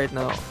Splash right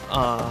now.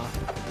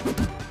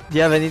 Do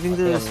you have anything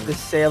to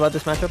say about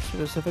this matchup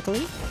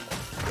specifically?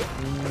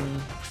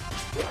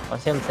 One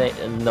thing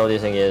I'm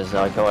noticing is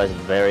Aikawa is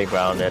very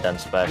grounded and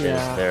Splash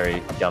is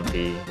very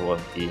jumpy,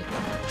 wonky.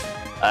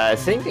 I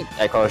think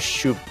Aikawa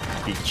should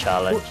be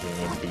challenging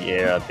in the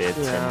air a bit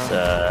since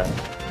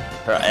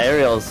her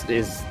aerials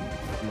is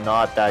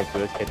not that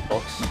good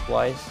hitbox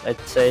wise, I'd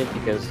say,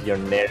 because your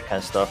nair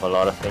can stuff a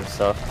lot of things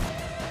stuff.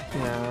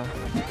 Yeah.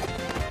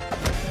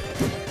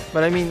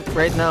 But I mean,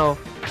 right now,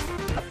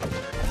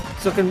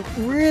 it's looking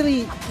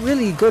really,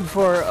 really good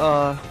for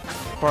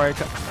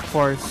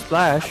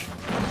Splash,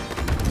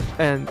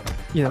 and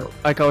you know,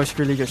 Aikawa's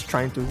really just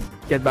trying to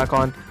get back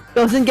on.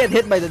 Doesn't get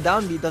hit by the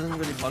down B, doesn't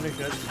really punish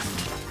it.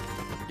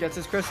 Gets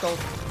his crystal.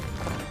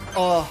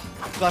 Oh,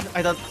 gosh,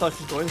 I thought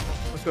he was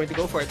going to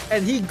go for it,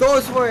 and he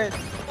goes for it.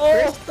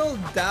 Oh. Crystal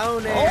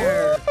down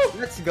air. Oh.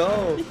 Let's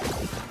go.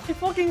 He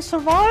fucking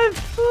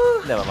survived.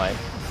 Never mind.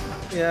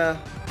 Yeah.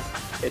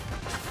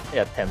 He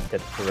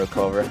attempted to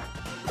recover.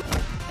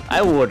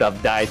 I would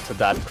have died to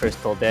that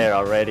crystal there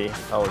already.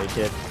 Holy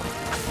shit.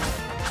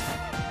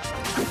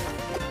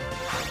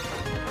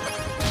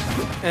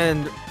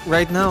 And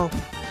right now,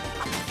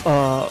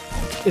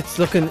 it's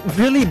looking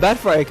really bad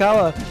for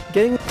Aikawa.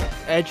 Getting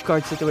edge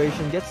guard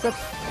situation, gets that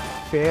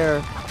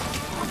fair.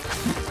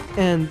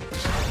 And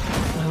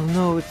I don't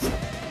know,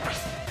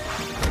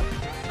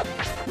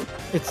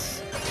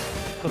 it's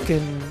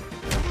looking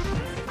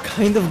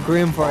kind of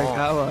grim for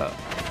Aikawa.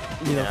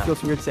 You know,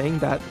 feels weird saying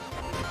that,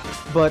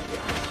 but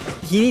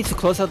he needs to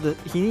close out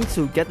he needs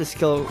to get the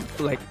skill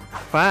like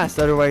fast,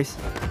 otherwise,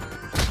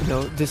 you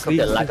know, this lead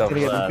is gonna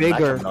get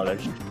bigger.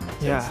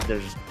 Yeah,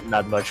 there's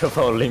not much of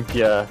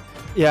Olympia.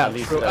 Yeah, at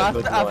least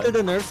after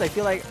the nerfs, I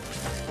feel like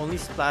only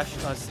Splash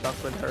stuck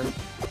with her.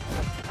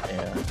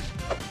 Yeah.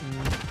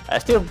 I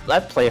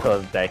play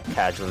her deck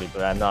casually,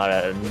 but I'm not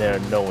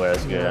nowhere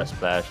as good as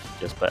Splash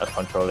just by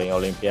controlling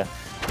Olympia.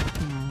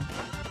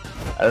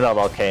 I don't know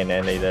about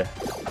Kanan either.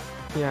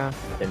 Yeah.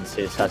 Since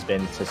it has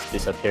been just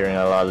disappearing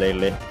a lot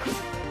lately.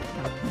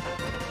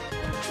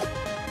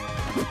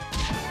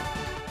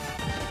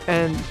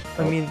 And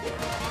I mean,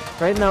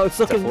 right now it's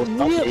looking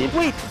really.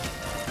 Wait!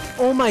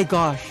 Oh my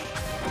gosh!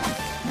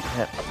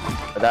 Yeah,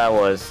 that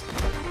was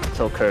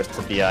so cursed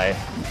to BI.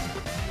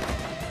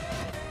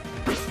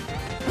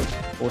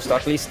 Full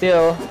stock lead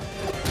still.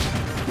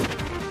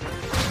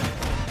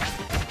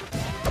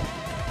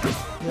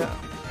 Yeah.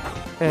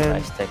 And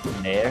nice tech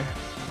in there.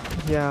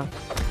 Yeah.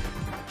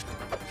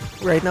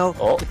 Right now,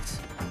 it's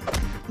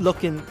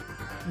looking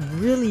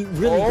really,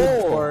 really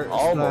good for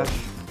Splash.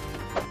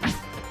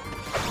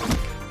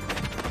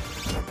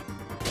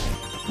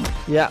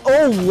 Yeah.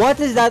 Oh, what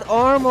is that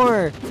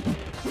armor?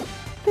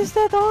 What is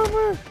that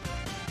armor?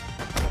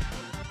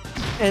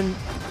 And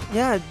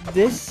yeah,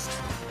 this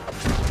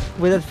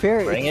with that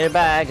fair. Bringing it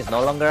back. It's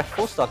no longer a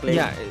full stock lead.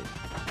 Yeah,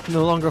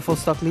 no longer a full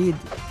stock lead.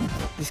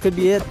 This could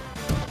be it.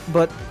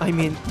 But I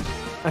mean,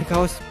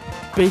 Aikawa's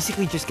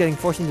basically just getting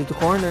forced into the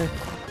corner.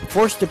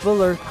 Forced the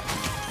pillar,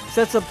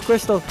 sets up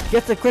crystal,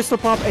 gets a crystal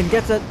pop, and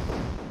gets it.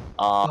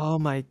 Oh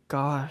my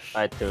gosh!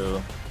 Tried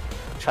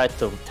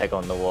to tech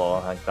on the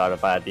wall. I got a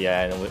bad idea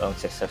and we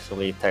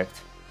unsuccessfully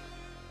teched.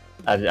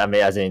 I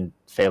mean, as in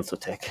failed to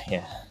tech.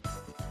 Yeah.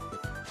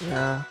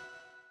 Yeah.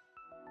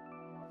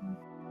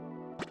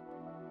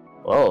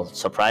 Well,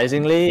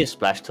 surprisingly,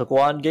 Splash took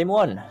game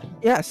one.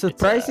 Yeah,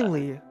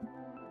 surprisingly.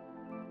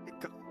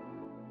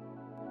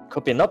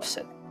 Could be an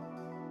upset.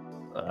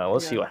 We'll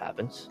see what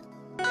happens.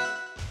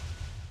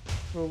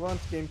 Move on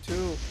to game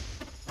 2.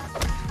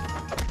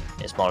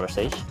 A smaller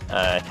stage.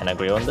 Can I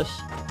agree on this?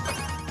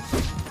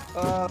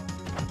 I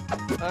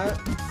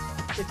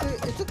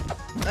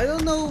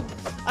don't know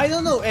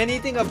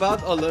anything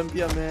about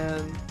Olympia,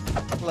 man.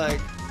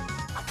 Like,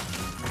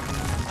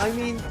 I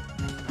mean,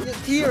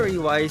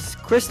 theory-wise,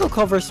 Crystal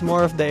covers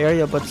more of the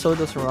area, but so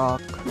does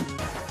Rock.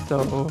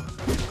 So,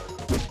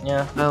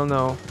 yeah, I don't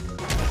know.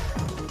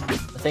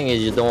 The thing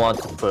is, you don't want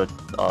to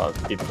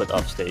be put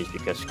off stage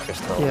because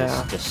Crystal is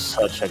just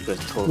such a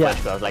good tool.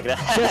 Like that.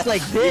 Just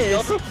like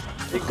this.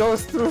 It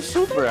goes through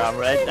super arm,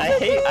 right? I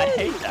hate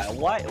that.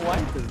 Why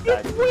does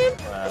that?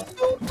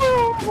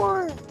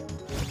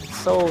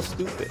 So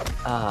stupid.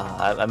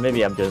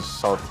 Maybe I'm just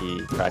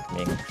salty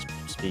cracking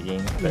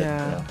speaking. But,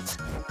 yeah.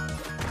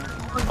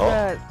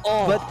 But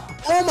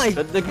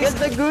the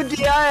good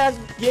DI as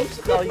James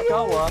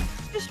Aikawa.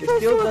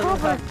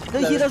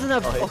 He doesn't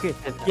have. Okay,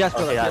 yes,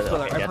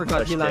 I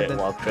forgot he landed.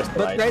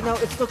 But right now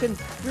it's looking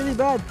really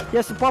bad. He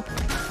has to pop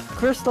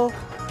Crystal.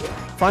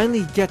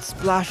 Finally gets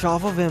Splash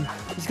off of him.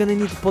 He's gonna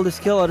need to pull this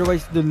kill,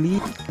 otherwise the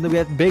lead is gonna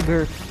get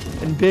bigger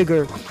and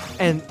bigger.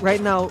 And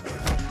right now,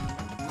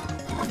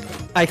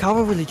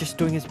 Aikawa really just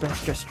doing his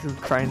best just to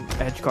try and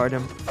edge guard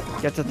him.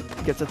 Gets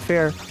it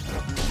fair.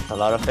 A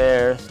lot of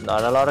fairs,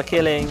 not a lot of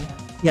killing.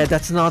 Yeah,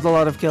 that's not a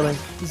lot of killing.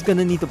 He's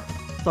gonna need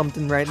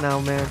something right now,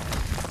 man.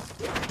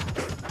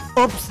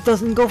 Oops,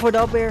 doesn't go for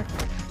the up air.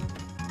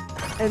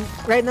 And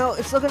right now,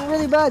 it's looking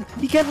really bad.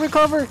 He can't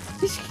recover.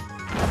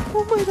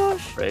 Oh my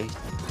gosh. Right.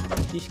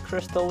 He's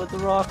Crystal with the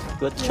rock.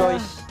 Good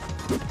choice.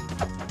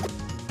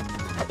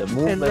 The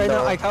movement. And right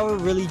now, Aikawa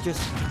really just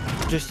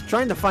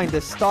trying to find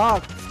the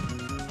stock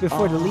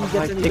before the lead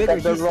gets any bigger.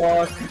 The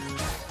rock.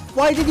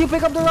 Why did you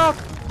pick up the rock?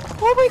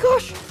 Oh my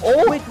gosh!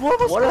 Oh wait,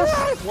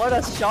 what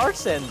a shark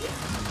send!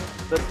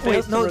 The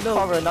fails to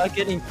recover, not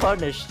getting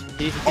punished.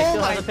 He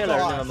still has a pillar.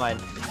 Never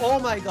mind. Oh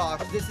my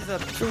gosh! This is a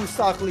true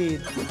stock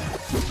lead.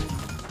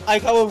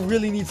 Aikawa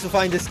really needs to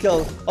find this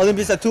kill.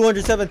 Olympus at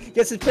 207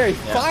 gets his parry,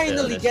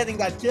 finally getting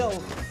that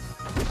kill.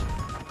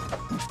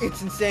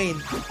 It's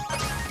insane.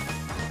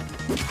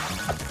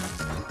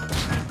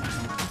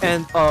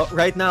 And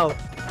right now,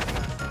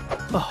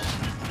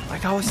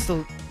 Aikawa's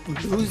still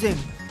losing.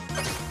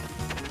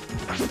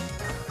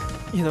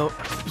 You know,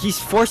 he's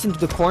forced into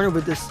the corner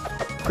with this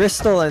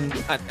crystal, and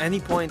at any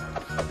point,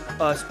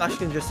 Splash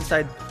can just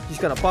decide he's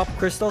gonna pop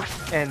crystal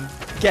and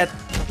get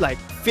like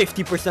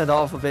 50%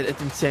 off of it.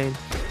 It's insane.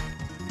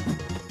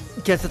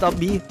 Gets it up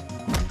B.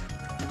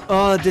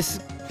 This.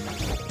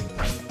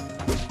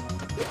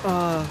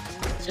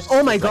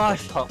 Oh my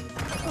gosh!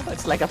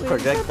 It's like a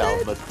projectile,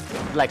 but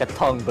like a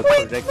tongue, but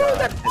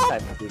projectile.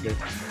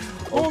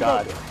 Oh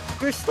god!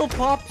 Crystal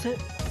pops.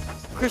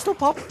 Crystal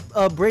pop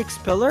breaks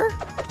pillar.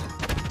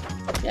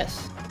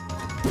 Yes.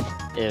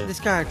 If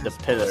this guy,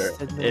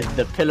 if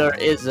the pillar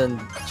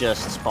isn't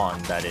just spawn,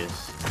 that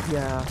is.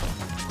 Yeah.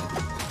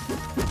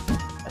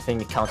 I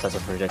think it counts as a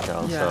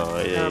projectile, so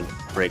it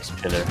breaks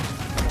pillar.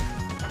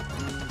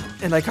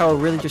 And like how we're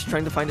really just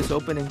trying to find this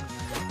opening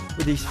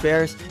with these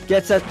fares.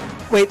 Gets it.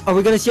 Wait, are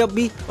we gonna see up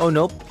B? Oh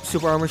nope.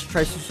 Super armor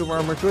tries to super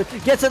armor to it.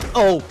 Gets it.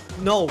 Oh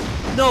no,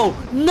 no,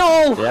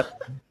 no.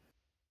 Yep.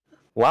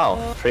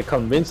 Wow, pretty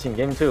convincing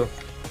game 2.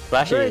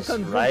 Flash is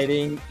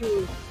riding.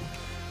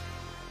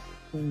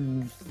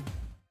 And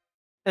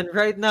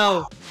right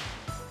now,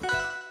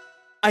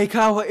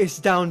 Aikawa is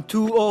down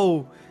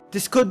 2-0.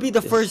 This could be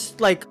the first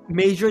like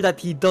major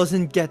that he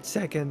doesn't get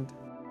second.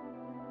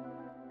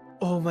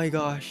 Oh my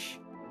gosh.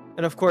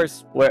 And of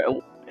course, where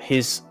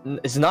it's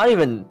not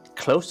even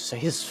close.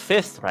 He's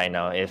 5th right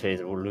now if he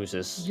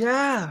loses.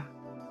 Yeah.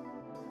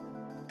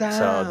 Damn.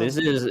 So this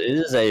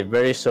is a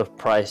very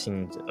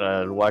surprising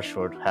watch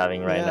we're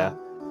having right now.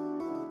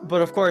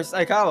 But of course,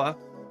 Aikawa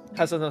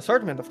has an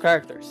assortment of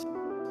characters.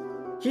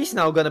 He's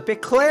now gonna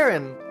pick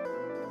Claren.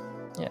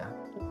 Yeah.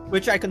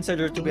 Which I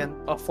consider to be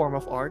a form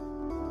of art.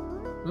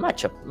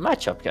 Matchup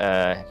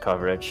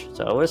coverage.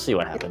 So we'll see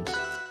what happens.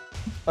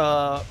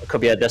 It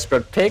could be a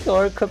desperate pick,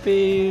 or it could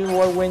be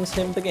what wins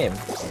him the game.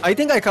 I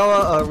think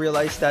Aikawa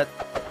realized that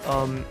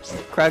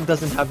Crag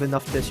doesn't have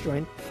enough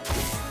disjoint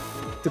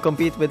to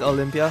compete with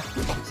Olympia,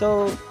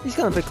 so he's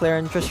gonna pick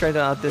Claren, just try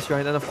to out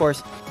disjoint. And of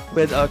course,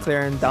 with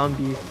Claren down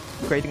B,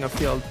 creating a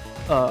field,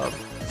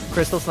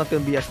 Crystal's not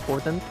gonna be as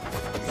potent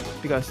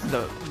because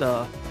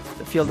the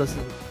field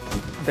doesn't,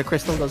 the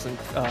crystal doesn't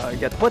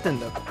get put in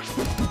them.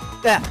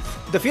 Yeah,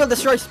 the field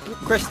destroys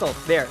crystal.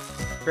 There,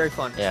 very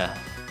fun. Yeah.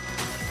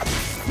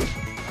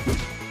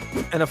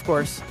 And of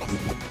course,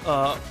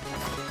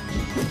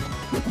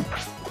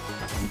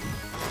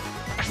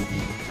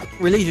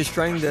 really just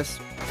trying this.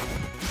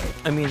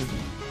 I mean,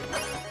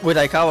 with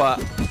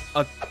Aikawa,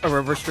 a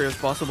reverse trade is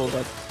possible,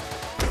 but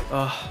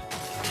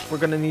we're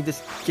gonna need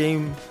this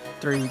game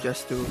 3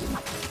 just to,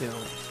 you know,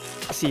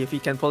 see if he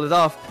can pull it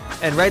off.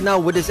 And right now,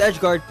 with his edge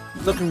guard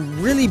looking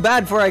really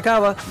bad for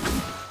Aikawa,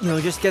 you know,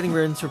 just getting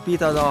Rin's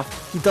repeated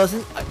off. He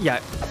doesn't. Yeah,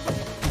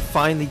 he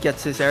finally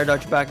gets his air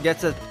dodge back.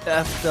 Gets a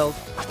F tilt.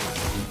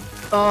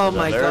 Oh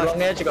my god!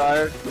 Long edge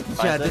guard.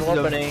 Yeah, this is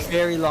a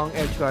very long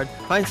edge guard.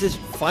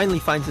 Finally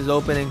finds his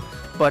opening,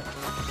 but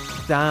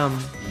damn,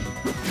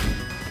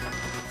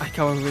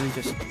 Aikawa really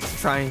just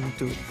trying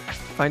to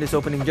find his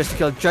opening just to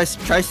kill. Tries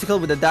to kill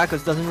with the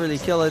Dakas, doesn't really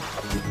kill it.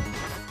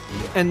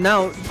 And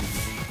now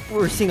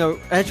we're seeing a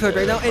edge guard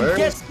right now, and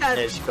gets that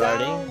edge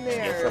down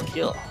there. Gets a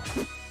kill.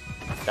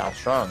 Down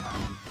strong.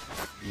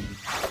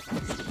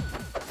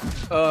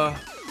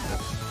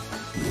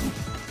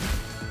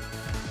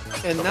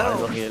 And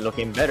now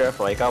looking better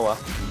for Aikawa.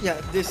 Yeah,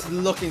 this is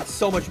looking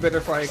so much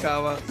better for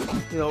Aikawa.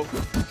 You know,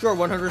 sure,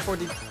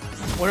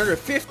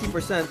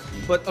 150%,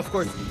 but of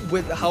course,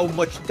 with how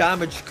much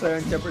damage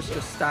Claren Tempers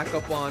just stack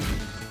up on,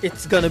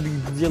 it's gonna be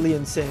really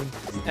insane.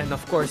 And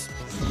of course,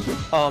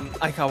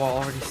 Aikawa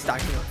already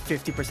stacking on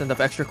 50% of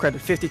extra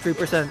credit,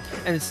 53%,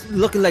 and it's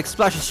looking like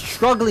Splash is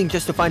struggling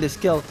just to find his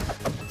kill.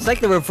 It's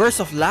like the reverse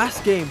of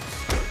last game.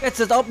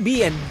 It's an up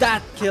B and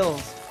that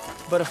kills.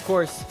 But of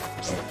course,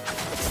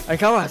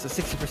 Aikawa has a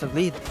 60%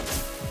 lead.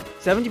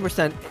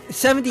 70%,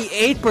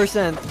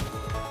 78%.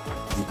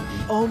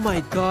 Oh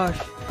my gosh.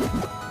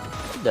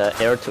 The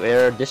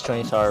air-to-air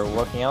disjoints are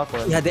working out for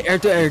him. Yeah, the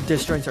air-to-air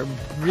disjoints are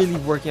really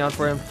working out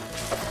for him.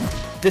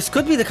 This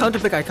could be the counter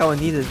pick Aikawa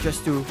needed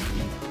just to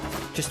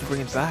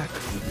bring it back.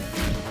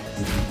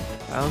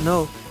 I don't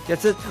know.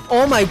 Gets it.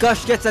 Oh my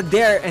gosh, gets it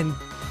there and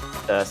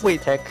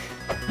wait. Tech.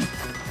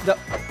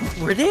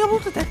 Were they able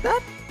to tech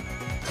that?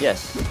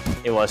 Yes.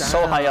 It was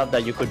so high up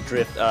that you could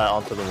drift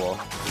onto the wall.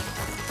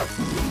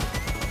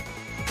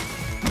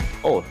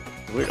 Oh,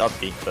 weird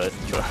upbeat, but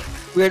sure.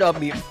 Weird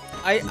upbeat.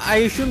 I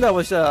assume that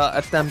was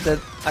attempt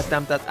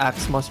at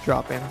axe must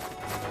drop in.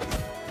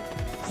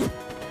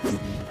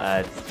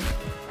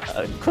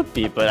 Could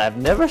be, but I've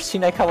never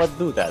seen Aikawa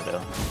do that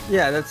though.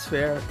 Yeah, that's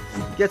fair.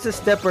 Gets a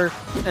stepper,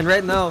 and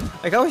right now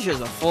Aikawa's just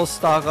a full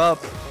stock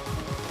up.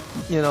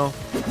 You know,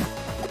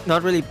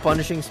 not really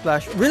punishing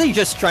Splash, really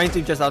just trying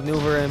to just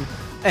outmaneuver him,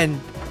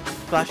 and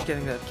Splash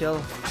getting that kill.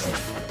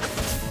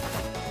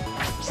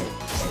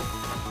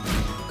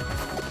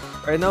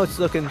 Right now it's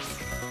looking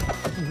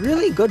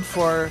really good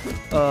for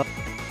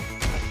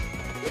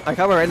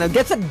Aikawa right now.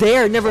 Gets it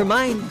there, never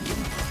mind.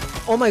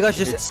 Oh my gosh,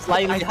 just It's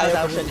slightly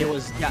higher percent, it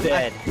was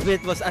dead.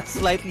 It was at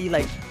slightly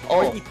like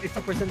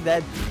 40-50%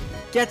 dead.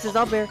 Gets it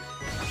up there.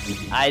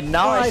 I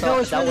know. I saw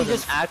it's that really was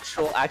just an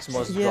actual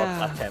Aximus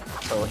drop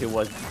attempt, so he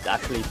was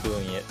actually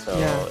doing it. So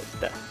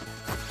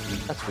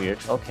that's weird.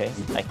 Okay,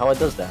 Aikawa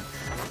does that.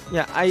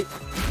 Yeah,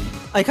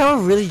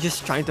 Aikawa really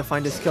just trying to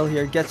find his skill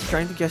here.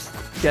 Trying to just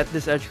get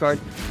this edge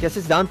guard. Gets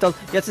his down tilt.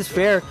 Gets his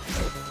fair.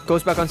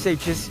 Goes back on stage.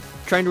 Just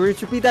trying to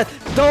repeat that.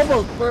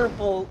 Double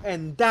purple,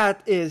 and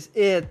that is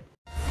it.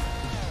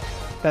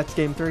 That's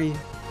game 3.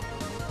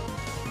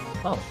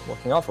 Oh,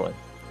 working out for it.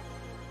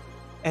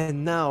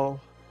 And now,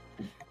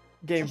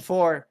 game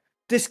 4.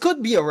 This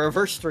could be a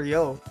reverse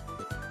trio.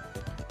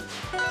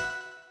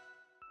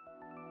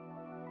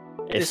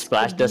 If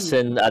Splash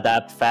doesn't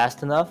adapt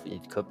fast enough,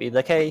 it could be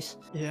the case.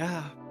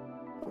 Yeah.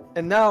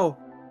 And now,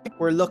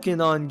 we're looking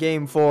on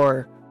game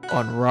 4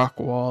 on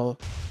Rockwall.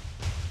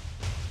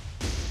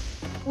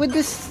 With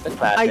this, The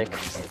classic.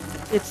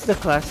 it's the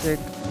classic.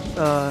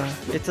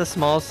 It's a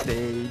small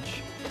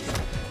stage.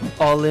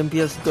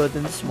 Olympia's good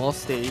in small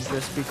stage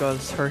just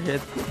because her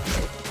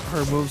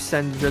moves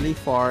send really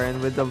far,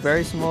 and with a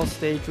very small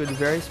stage with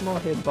very small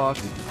hitbox,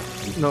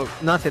 no,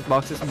 not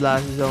hitboxes,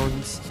 blast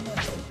zones.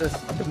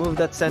 The move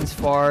that sends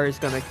far is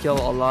gonna kill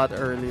a lot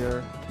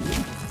earlier.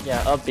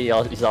 Yeah, up B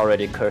is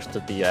already cursed to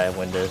DI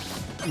when there's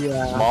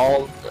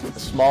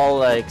small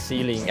like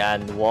ceiling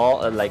and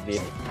wall, like the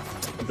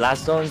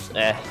blast zones.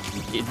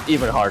 It's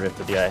even harder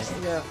to DI.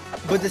 Yeah,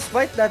 but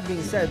despite that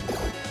being said,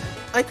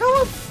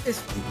 Aikawa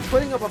is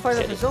putting up a fight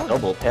of his own.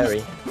 Double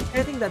parry. He's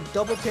getting that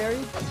double parry.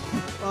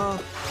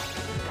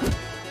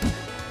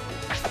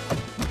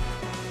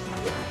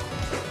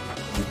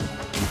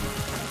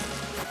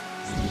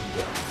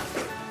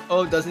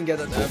 Oh, doesn't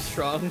get an F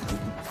strong.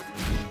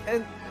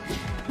 And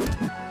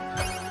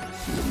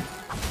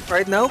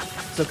right now,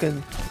 it's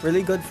looking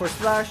really good for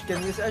Splash.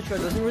 Getting this edge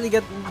guard, doesn't really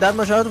get that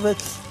much out of it.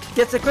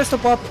 Gets a crystal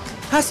pop,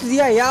 has to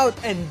DI out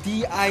and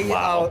DI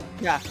out.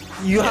 Yeah,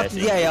 you have to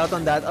DI out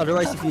on that.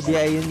 Otherwise, if you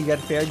DI in, you get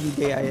fair, you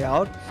DI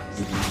out.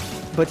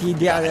 But he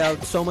DI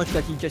out so much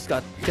that he just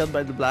got killed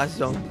by the blast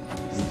zone.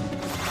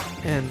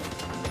 And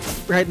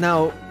right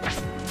now,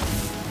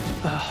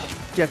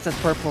 gets that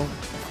purple.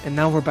 And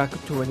now we're back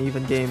to an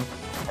even game.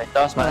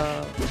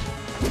 Smash.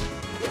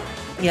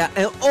 Yeah,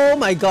 and oh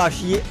my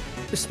gosh,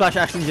 Splash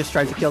actually just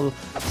tried to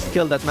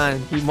kill that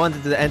man. He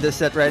wanted to end the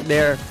set right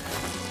there.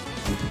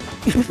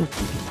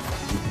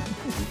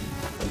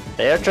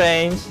 Bear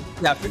trains.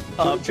 Yeah,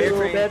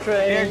 bear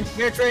trains.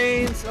 Bear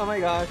trains. Oh my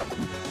gosh.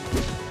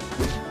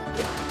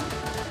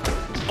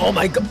 Oh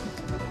my god.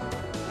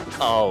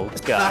 Oh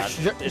god.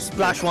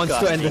 Splash wants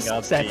to end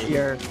the set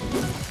here.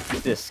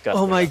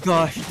 Disgusting. Oh my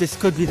gosh, this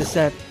could be the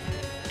set.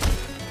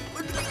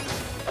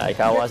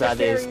 Aikawa's at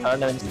his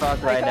tournament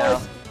spot right now.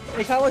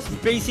 Aikawa's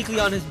basically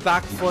on his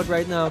back foot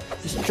right now.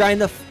 Just trying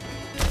to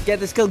get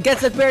this kill.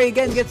 Gets it parry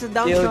again, gets it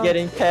down. Still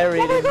getting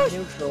parried in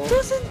neutral.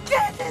 Doesn't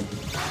get it!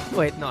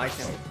 Wait, no, I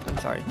can't. I'm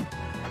sorry.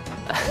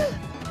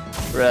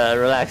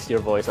 Relax your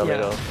voice a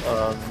little.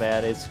 Oh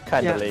man, it's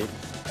kinda late.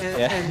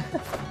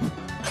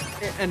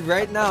 And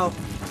right now,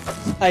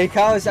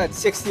 Aikawa is at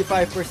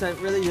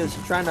 65%, really just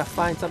trying to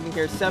find something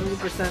here.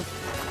 70%.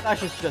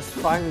 Splash is just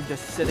fine with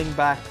just sitting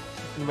back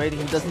and waiting.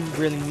 He doesn't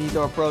really need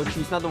to approach.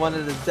 He's not the one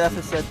at the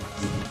deficit.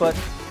 But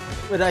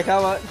with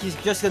Aikawa, he's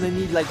just gonna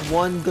need like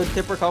one good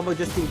tipper combo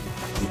just to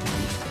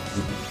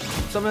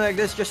something like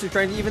this, just to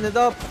try and even it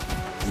up.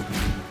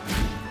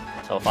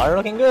 So far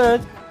looking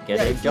good.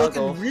 It's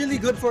looking really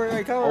good for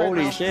Aikawa.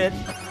 Holy shit.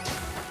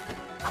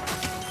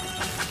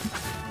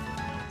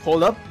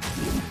 Hold up.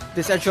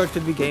 This edge guard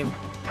could be game.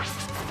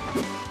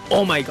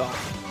 Oh my god.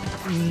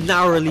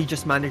 Narrowly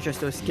just manages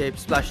to escape.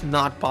 Splash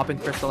not popping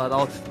crystal at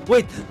all.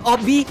 Wait,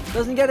 up B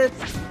doesn't get it.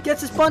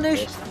 Gets his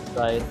punish.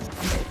 Side.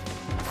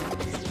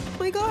 Oh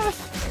my gosh.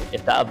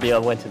 If that B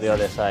went to the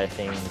other side, I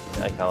think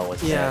Aikawa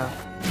was dead.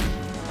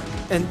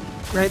 And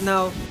right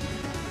now,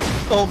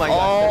 oh my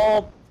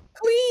god.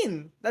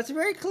 Clean. That's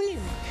very clean.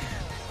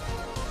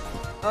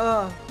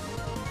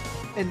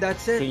 And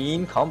that's it.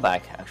 Clean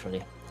comeback,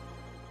 actually.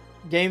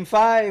 Game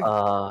 5.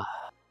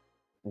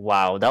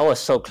 Wow, that was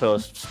so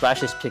close.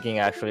 Splash is picking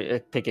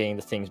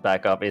the things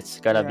back up.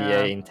 It's gonna be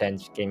an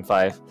intense game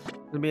 5.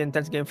 It'll be an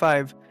intense game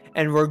 5.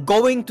 And we're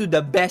going to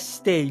the best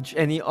stage.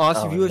 Any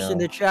Oz viewers in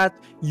the chat,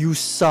 you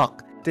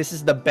suck. This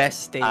is the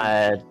best stage.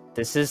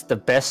 This is the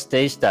best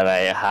stage that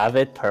I have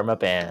it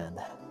permabanned.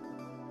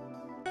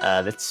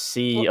 Let's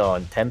see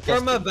on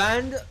Tempest.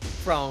 Permabanned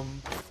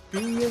from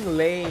being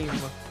lame.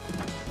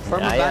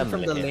 Permabanned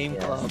from the lame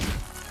club.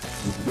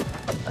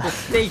 The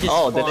stage is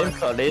fun. The name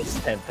club is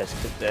Tempest.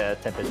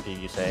 Tempest B,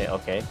 you say?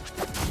 Okay,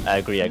 I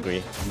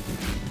agree.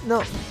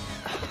 No.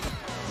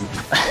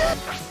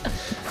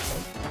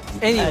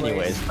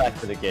 Anyways, back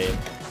to the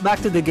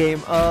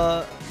game.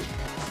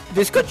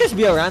 This could just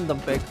be a random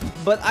pick,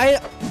 but I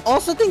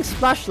also think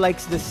Splash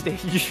likes this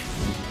stage.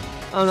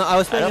 I don't know. I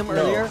was playing him don't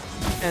know. earlier,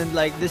 and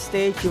like this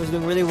stage, he was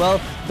doing really well.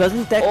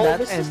 Doesn't tech Oh, that,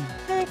 this and is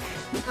tech.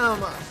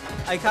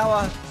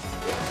 Aikawa.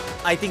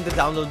 I think the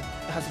download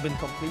has been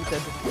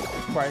completed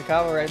for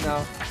Aikawa right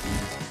now.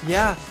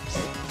 Yeah,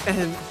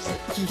 and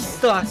he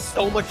still has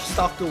so much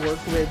stock to work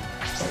with.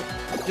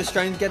 Just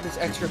trying to get this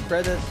extra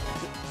credit,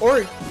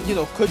 or you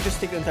know, could just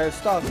take the entire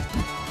stock.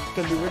 It's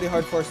gonna be really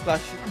hard for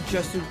Splash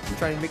just to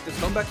try and make this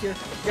comeback here.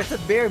 Gets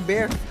that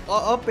bear,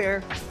 up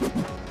air.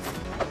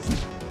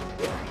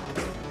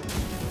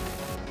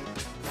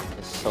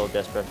 So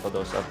desperate for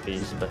those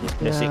upbeats, but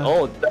he's missing.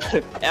 Oh,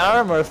 the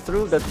armor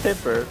through the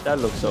tipper. That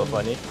looks so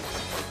funny.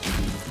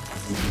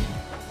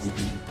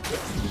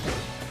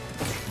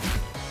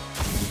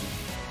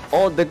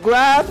 Oh, the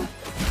grab!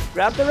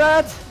 Grab the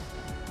rat!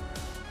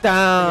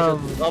 Damn!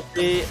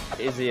 Uppy,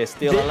 is he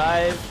still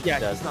alive? Yeah,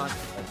 he's not.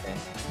 Okay.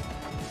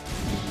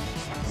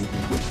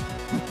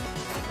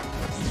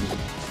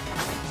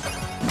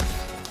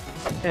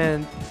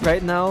 And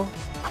right now,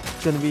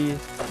 it's gonna be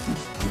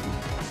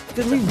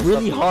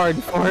really hard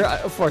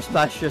for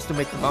Splash just to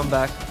make a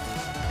comeback,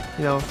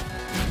 you know.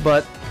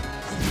 But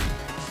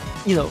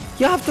you know,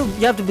 you have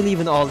to believe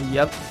in Ollie,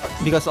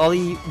 because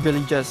Ollie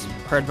really just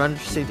her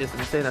advantage state is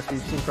insane as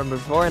we've seen from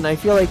before, and I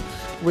feel like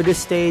with this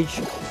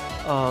stage,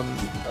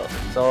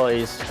 so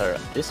is her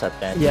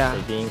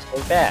disadvantage being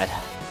so bad.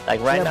 Like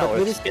right now,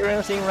 we're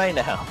experiencing right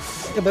now.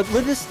 Yeah, but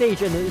with this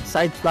stage and its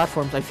side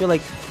platforms, I feel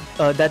like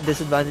that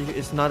disadvantage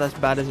is not as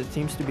bad as it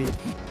seems to be.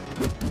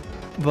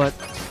 But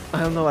I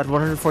don't know, at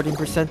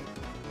 114%,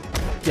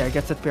 yeah, it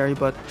gets that parry,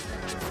 but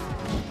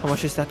how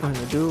much is that going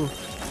to do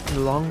in the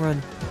long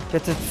run?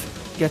 Get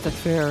that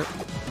fair.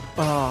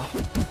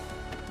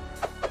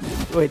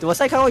 Wait, was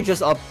Aikawa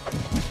just up?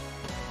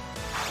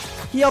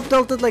 He up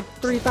tilted like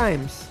 3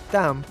 times.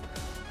 Damn.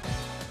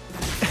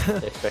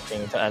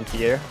 Expecting to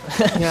anti-air.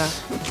 Yeah.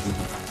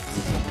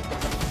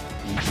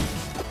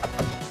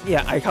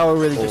 Yeah, Aikawa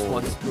really just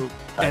wants to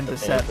end the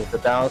set. The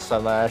down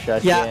smash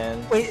at the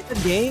end. Wait, the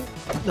game?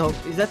 No,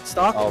 is that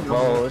stock?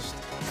 Almost.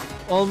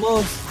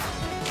 Almost.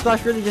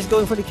 Splash really just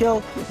going for the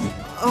kill.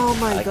 Oh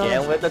my god.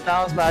 Again with the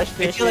down smash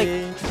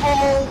fishing.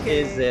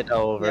 Okay. Is it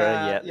over?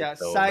 Yeah,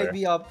 side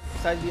B up.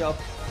 Side B up.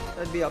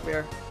 Side B up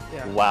air.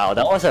 Yeah. Wow,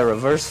 that was a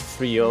reverse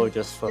 3-0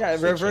 just for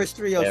reverse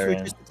 3-0.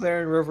 Switches to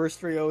clear and reverse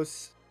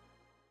 3-0s.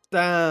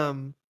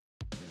 Damn.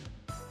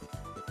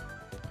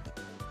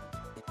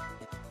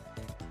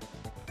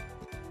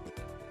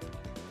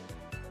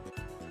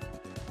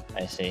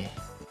 I see.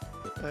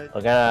 Right.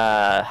 We're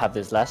gonna have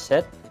this last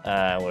set.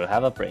 We'll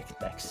have a break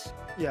next.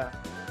 Yeah.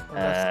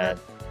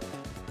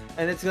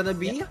 And it's gonna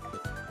be.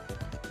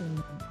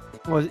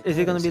 Is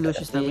it gonna be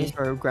Lucius Semis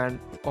or Grand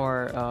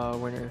or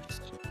winners?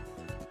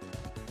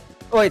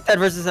 Oh wait, Ted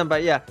versus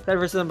Sempai. Yeah, Ted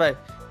versus Sempai.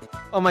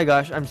 Oh my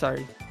gosh, I'm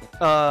sorry.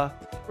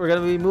 We're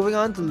gonna be moving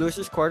on to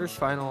losers quarters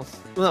finals.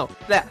 No,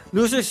 yeah,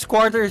 losers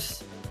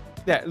quarters.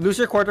 Yeah,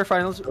 loser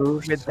quarterfinals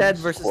with Ted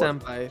versus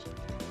Sempai.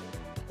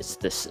 It's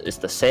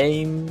the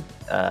same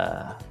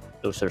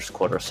losers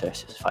quarters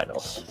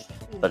finals,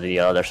 but the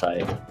other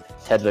side,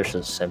 Ted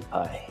versus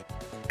Sempai.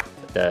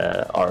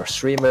 Our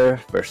streamer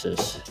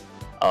versus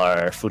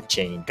our food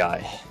chain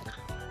guy.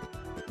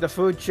 The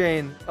food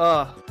chain.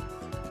 The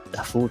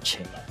food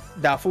chain.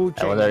 The food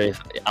chain.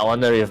 I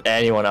wonder if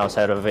anyone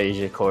outside of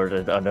Asia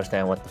could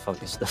understand what the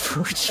fuck is the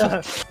food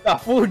chain. The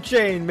food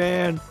chain,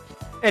 man.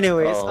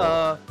 Anyways,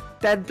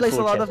 Ted plays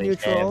a lot of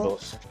neutral.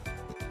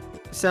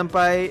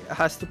 Sempai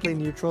has to play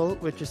neutral,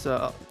 which is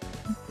a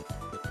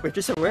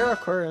rare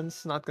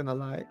occurrence. Not gonna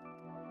lie.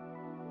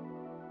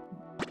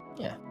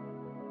 Yeah.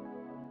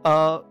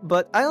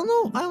 But I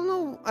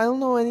don't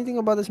know anything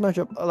about this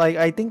matchup. Like,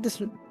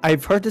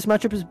 I've heard this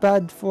matchup is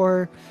bad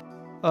for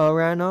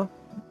Rana,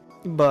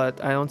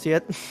 but I don't see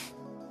it.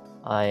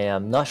 I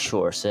am not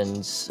sure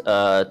since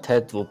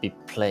Ted will be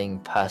playing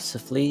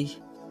passively.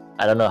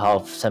 I don't know how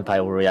Sempai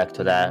will react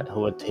to that.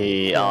 Would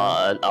he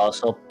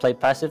also play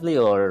passively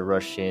or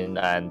rush in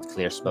and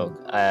clear smoke?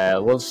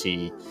 We'll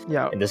see.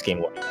 Yeah. In this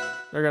game,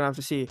 We're gonna have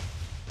to see.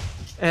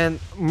 And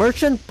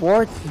Merchant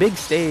Port, big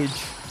stage.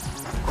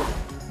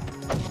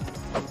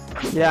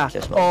 Yeah.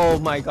 Oh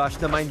my gosh,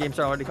 the mind games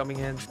are already coming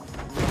in.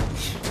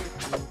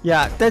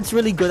 Yeah, Ted's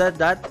really good at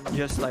that.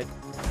 Just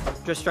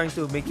trying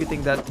to make you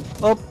think that,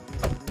 oh,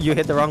 you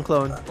hit the wrong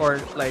clone, or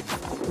like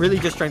really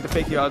just trying to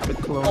fake you out with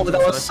clones. Oh, that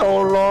was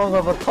so long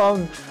of a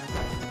tongue.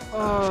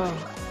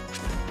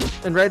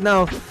 And right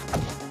now,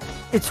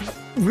 it's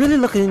really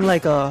looking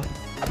like a,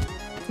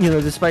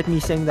 despite me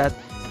saying that,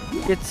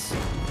 it's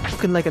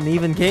looking like an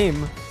even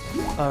game.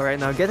 Right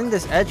now, getting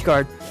this edge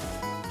guard,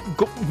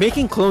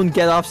 making clone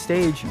get off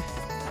stage,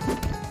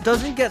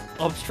 doesn't get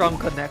up strong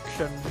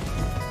connection.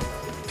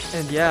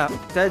 And yeah,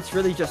 that's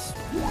really just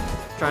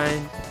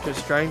trying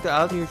to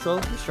out neutral,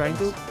 just trying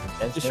to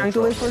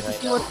wait for to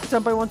see what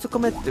Sempai wants to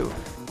commit to.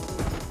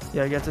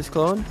 Yeah, gets his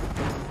clone.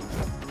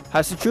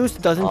 Has to choose,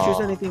 doesn't choose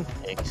anything.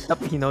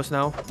 Yep, he knows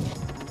now.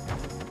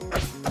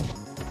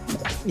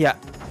 Yeah,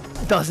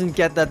 doesn't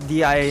get that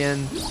DI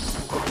in.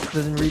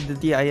 just doesn't read the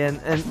DIN,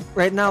 and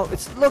right now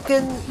it's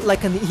looking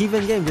like an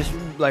even game. Just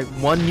like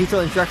one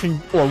neutral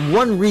interaction or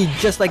one read,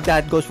 just like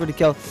that, goes for the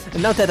kill.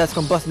 And now Ted has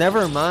combust.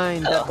 Never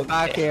mind that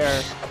back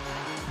air.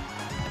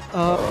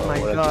 Oh my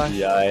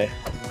gosh.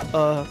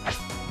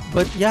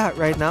 But yeah,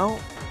 right now,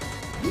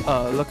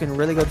 looking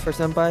really good for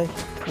Sempai.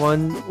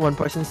 One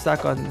person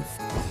stack on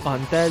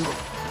Ted,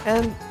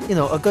 and you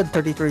know, a good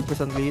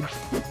 33% lead.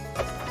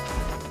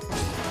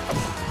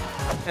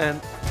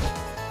 And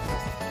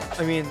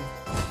I mean,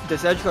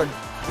 this edge guard,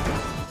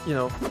 you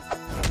know,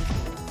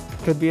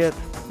 could be it.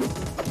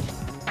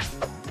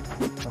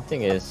 The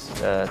thing is,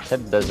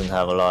 Ted doesn't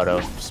have a lot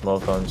of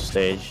smoke on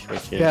stage,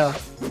 which is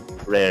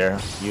rare.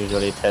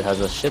 Usually Ted has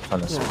a shit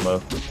ton of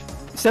smoke.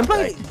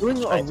 Senpai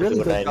doing a really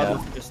good right job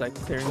now. of just like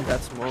clearing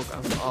that smoke,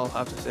 I'll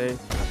have to say.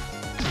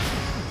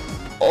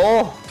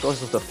 Oh,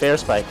 goes with the fair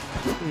spike.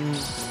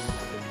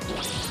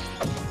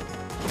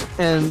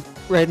 And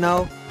right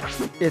now,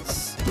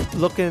 it's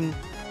looking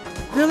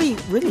really,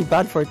 really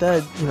bad for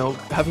Ted. You know,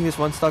 having this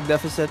one stock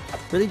deficit,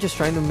 really just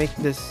trying to make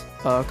this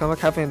comeback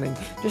happen, and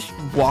just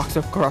walks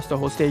across the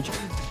whole stage.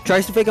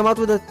 Tries to fake him out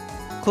with a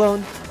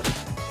clone.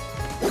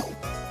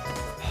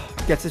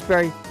 Gets his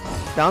parry.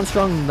 Down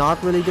strong,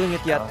 not really doing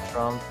it yet. Down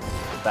strong,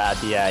 bad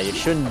DI. You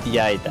shouldn't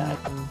DI that.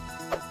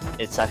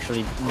 It's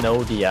actually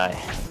no DI.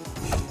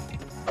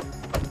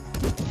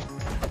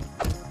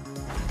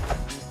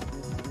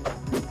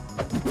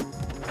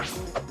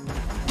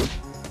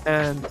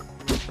 And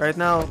right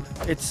now,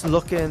 it's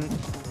looking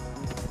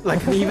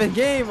like an even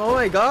game. Oh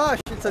my gosh,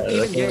 it's an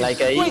even game. Like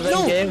an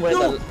even game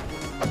with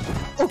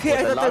Okay,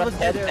 I a thought lot that of was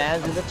Ted better.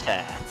 fans in the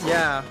chat.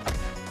 Yeah,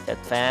 Ted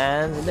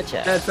fans in the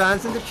chat. Ted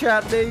fans in the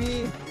chat,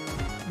 baby.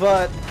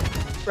 But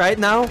right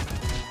now,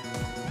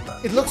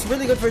 it looks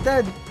really good for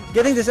Ted.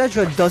 Getting this edge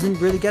guard doesn't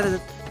really get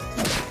it.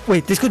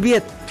 Wait, this could be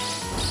it.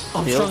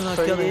 I'm Feels strong not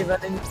pretty killing.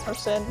 even in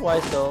percent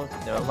wise though.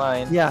 Never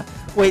mind. Yeah.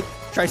 Wait,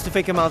 tries to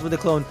fake him out with the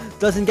clone.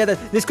 Doesn't get it.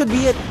 This could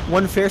be it.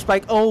 One fair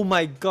spike. Oh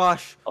my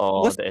gosh.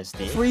 Oh, Was the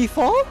SD. free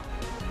fall?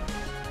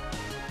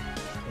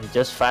 He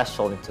just fast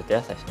falling to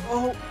death, I think.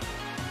 Oh,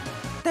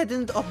 that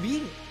didn't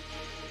upbeat.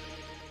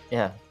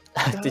 Yeah.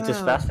 They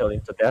just Damn. fast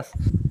falling to death.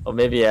 Or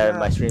maybe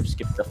my stream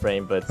skipped the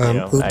frame, but you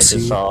know, I just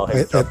Oopsie. saw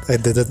him drop. I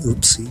did an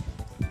oopsie.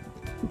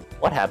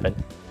 What happened,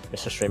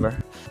 Mr. Streamer?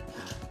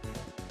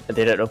 I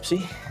did an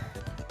oopsie?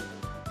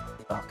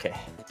 Okay.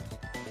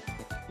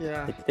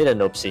 Yeah. He did an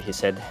oopsie, he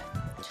said.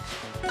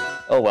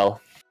 Oh well.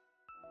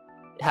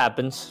 It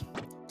happens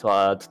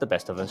to the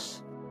best of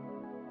us.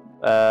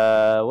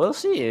 We'll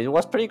see. It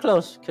was pretty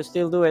close. Could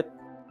still do it.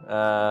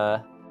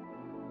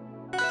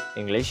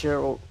 Glacier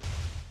or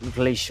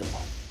Glacial?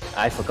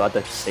 I forgot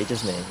the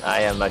stage's name.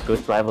 I am a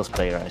good Rivals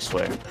player, I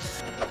swear.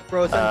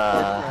 Frozen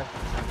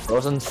Fortress.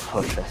 Frozen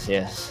Fortress,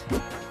 yes.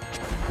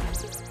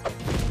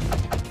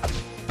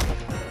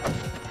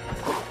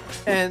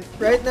 And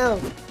right now,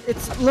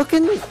 it's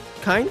looking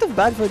kind of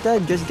bad for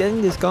Ted, just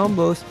getting these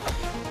combos.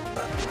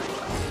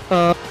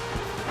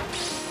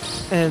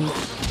 And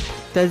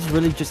Ted's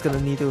really just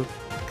gonna need to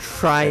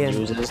try and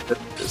uses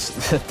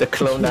the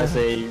clone as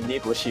a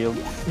needle shield.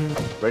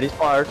 Pretty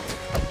smart.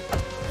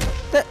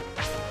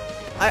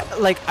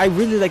 I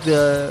really like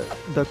the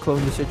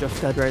clone usage of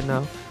Ted right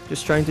now.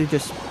 Just trying to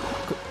just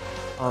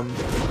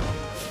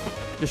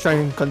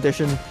trying to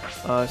condition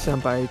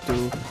Senpai to,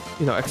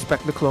 you know,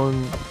 expect the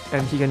clone,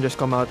 and he can just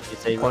come out.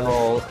 It's a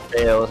roll,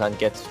 fails, and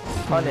gets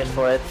punished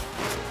for it.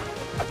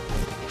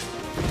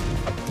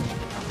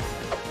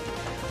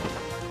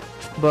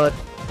 But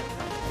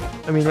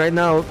I mean, right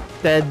now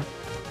Ted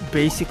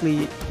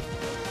basically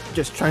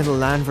just trying to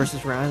land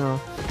versus Rano.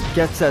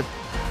 Gets that.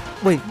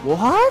 Wait,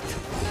 what?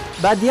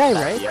 Bad DI,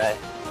 right? Yeah.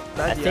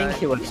 I think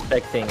he was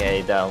expecting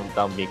a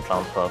down B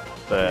clown pop,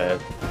 but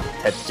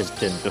Ted just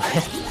didn't do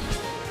it.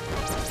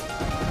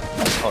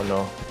 Oh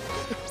no.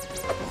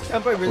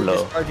 Senpai really Hello.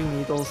 just charging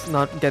needles,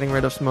 not getting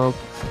rid of smoke.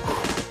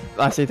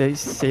 Last day they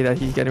say that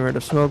he's getting rid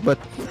of smoke, but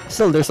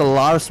still there's a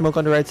lot of smoke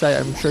on the right side.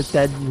 I'm sure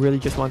Ted really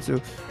just wants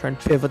to try and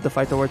pivot the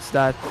fight towards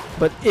that.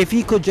 But if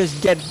he could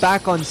just get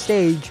back on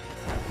stage,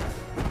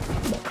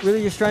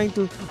 really just trying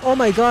to, oh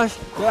my gosh,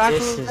 the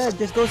actual Ted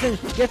just goes in,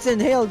 gets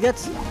inhaled,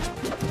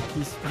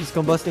 he's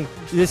combusting.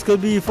 This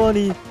could be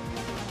funny.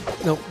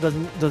 No,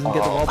 doesn't get the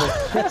wobble.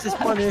 Gets his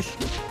punish.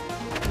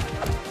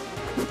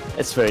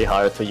 It's very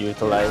hard to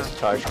utilize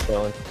charge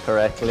clone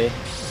correctly.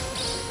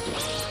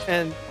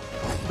 And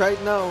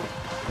right now,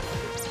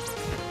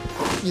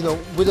 you know,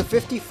 with a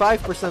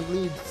 55%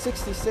 lead,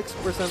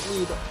 66%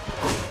 lead,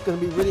 it's gonna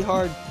be really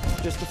hard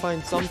just to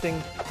find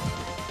something,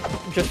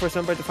 just for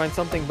Senpai to find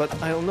something. But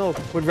I don't know,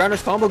 with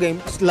Ranner's combo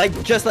game,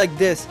 just like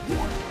this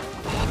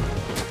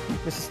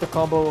is the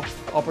combo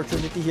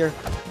opportunity here.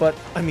 But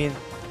I mean,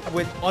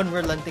 with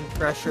unrelenting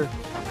pressure,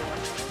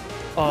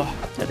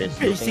 That is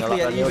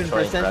basically an even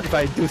percent, if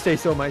I do say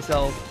so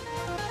myself.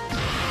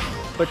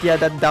 But yeah,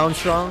 that down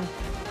strong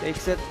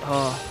takes it.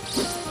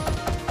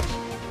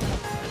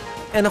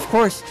 And of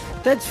course,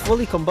 Ted's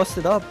fully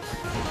combusted up.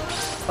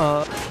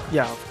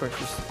 Yeah, of course,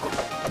 just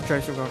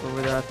tries to cover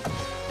with that.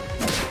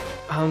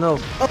 I don't know.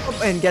 Up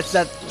and gets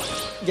that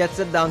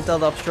down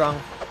tilt up strong.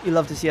 You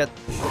love to see it.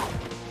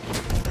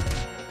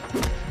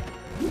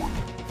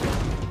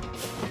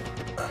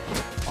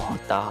 Oh,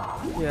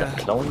 Yeah.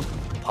 the clone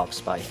pop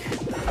spike.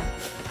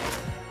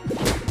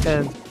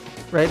 And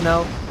right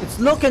now, it's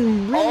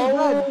looking really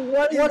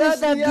bad. What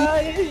is that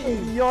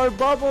DI? Your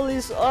bubble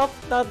is up,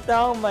 not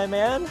down, my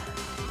man.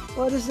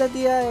 What is that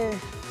DI?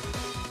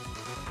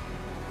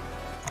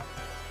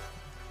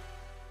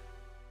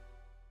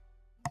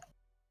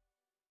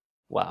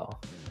 Wow.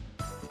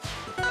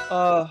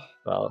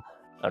 Well,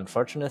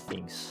 unfortunate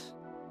things.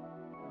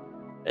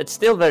 It's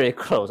still very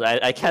close.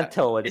 I can't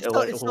tell it's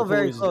still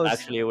very who's close.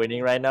 actually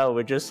winning right now.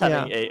 We're just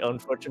having a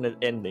unfortunate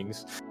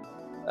endings.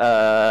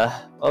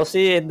 I'll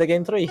see you in the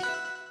game 3.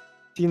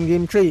 Team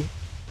Game 3.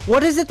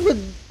 What is it with...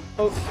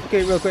 Oh,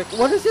 okay, real quick.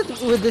 What is it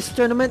with this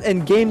tournament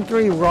and Game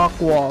 3 Rock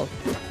Wall?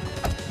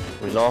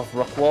 We love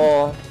Rock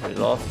Wall. We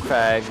love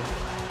Crag.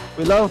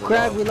 We love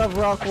Crag, we love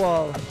Rock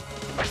Wall.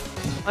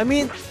 I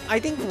mean, I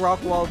think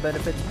Rock Wall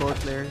benefits both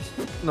players.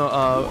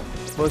 No,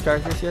 both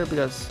characters here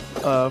because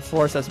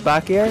Force has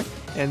back air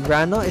and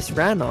Rana is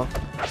Rana.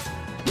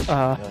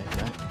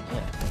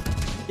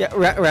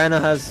 Rana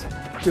has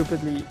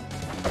stupidly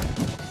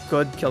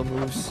good kill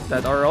moves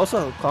that are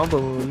also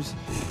combo moves.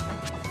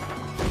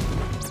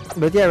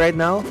 But yeah, right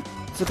now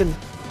it's looking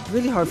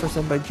really hard for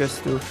Sempai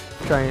just to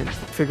try and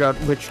figure out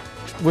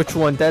which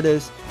one that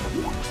is.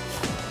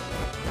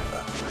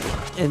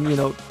 And you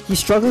know, he's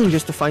struggling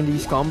just to find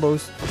these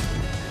combos.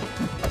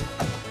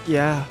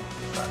 Yeah.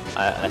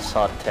 I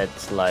saw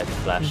Ted's live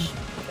flash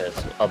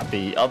because up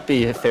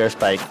B fair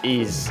spike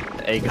is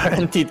a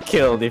guaranteed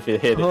kill if you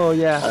hit it. Oh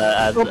yeah.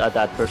 At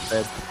that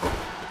percent.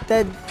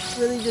 Ted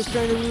really just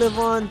trying to live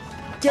on.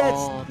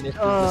 Gets misses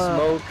the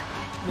smoke.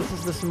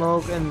 Misses the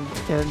smoke and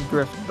can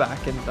drift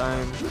back in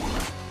time.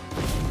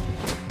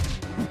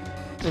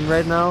 And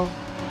right now,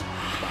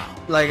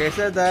 like I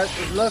said, that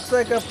it looks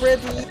like a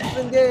pretty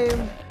even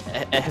game.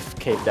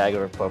 FK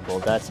Dagger Purple,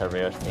 that's a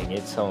rare thing.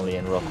 It's only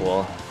in Rock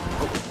Wall.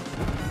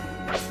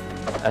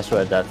 I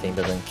swear that thing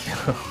doesn't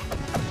kill.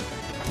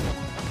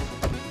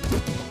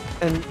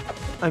 And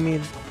I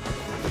mean,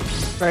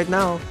 right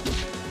now,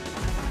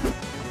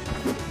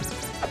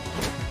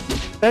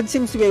 Ted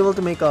seems to be able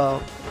to make a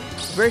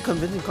very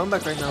convincing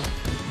comeback right now.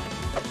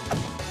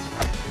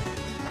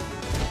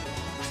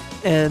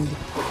 And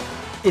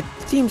it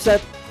seems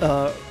that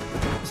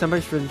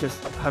Sempai's really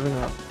just having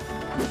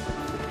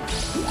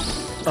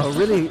a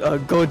really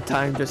good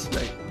time just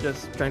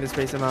trying to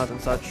space him out and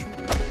such.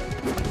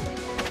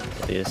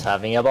 He's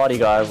having a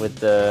bodyguard with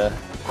the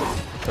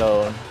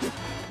clone.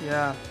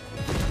 Yeah.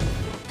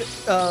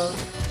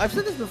 I've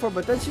said this before,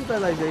 but Ted's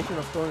utilization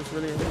of clone is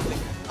really interesting.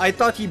 I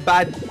thought he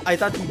DI'd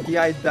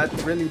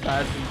that really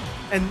badly.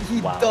 And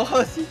he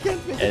does, he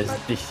can't make it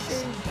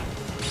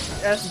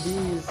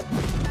SDs.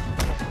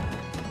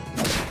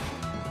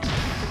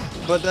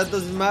 But that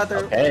doesn't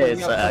matter. Okay,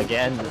 it's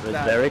again,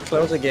 very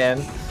close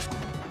again.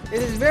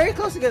 It is very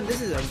close again.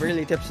 This is a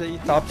really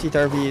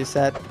topsy-turvy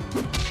set.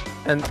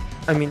 And,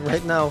 I mean,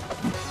 right now,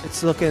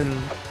 it's looking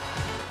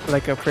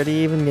like a pretty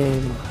even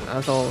game,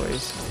 as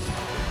always.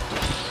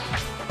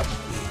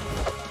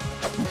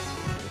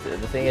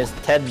 The thing is,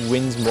 Ted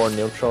wins more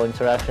neutral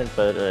interaction,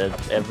 but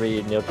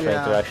every neutral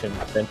interaction,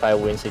 Senpai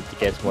wins, it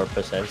gets more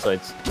percent, so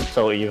it's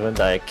so even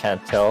that I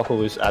can't tell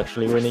who is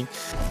actually winning.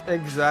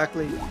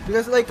 Exactly.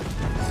 Because, like,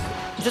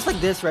 just like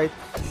this, right?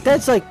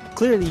 Ted's like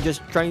clearly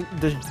just trying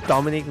to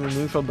dominate the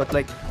neutral, but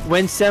like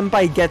when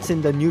Sempai gets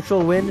in the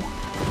neutral win,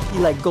 he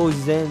like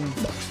goes in.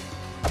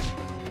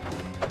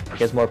 He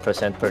gets more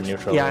percent per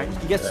neutral. Yeah, win.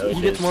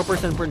 he gets more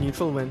percent per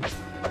neutral win.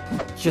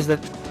 It's just that,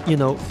 you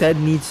know, Ted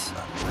needs,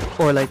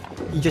 or like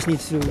he just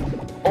needs to.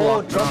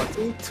 Drop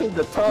into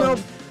the tongue. No,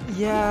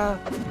 yeah,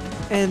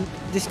 and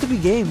this could be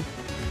game.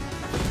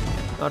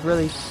 Not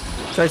really.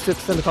 Tries to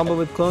extend the combo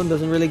with clone,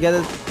 doesn't really get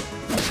it.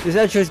 This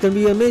edge is gonna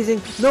be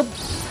amazing. Nope.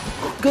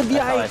 Good DI.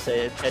 That's how I say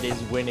it. Ted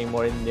is winning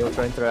more in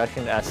neutral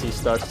interaction as he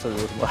starts to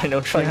lose more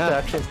neutral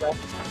interactions now.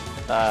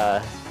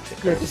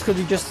 Yeah, this could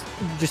be just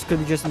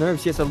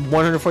nerves. He has a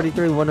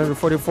 143,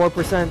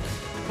 144%.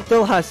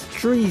 Still has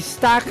 3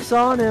 stacks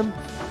on him.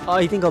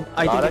 I think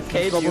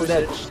it's double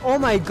dead. Oh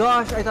my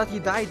gosh! I thought he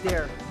died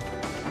there.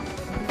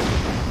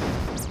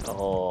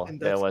 Oh,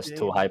 there was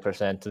too high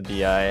percent to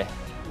DI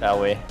that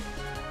way.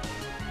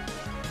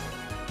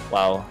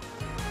 Wow.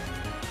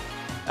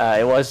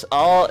 It was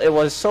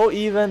so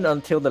even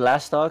until the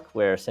last stock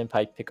where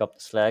Senpai picked up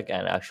the slack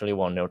and actually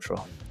won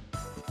neutral.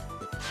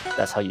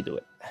 That's how you do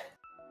it.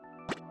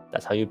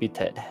 That's how you beat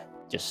Ted.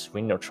 Just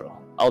win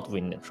neutral.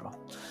 Outwin neutral.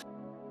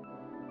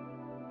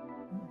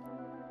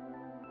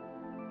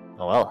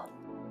 Oh well.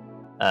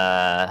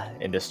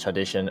 In this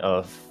tradition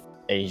of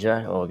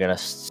Asia, we're gonna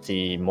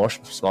see more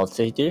small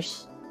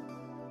stages.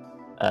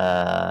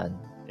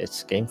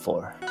 It's game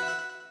 4.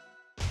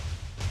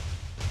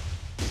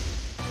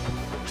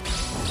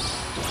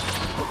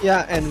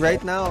 Yeah, and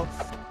right now,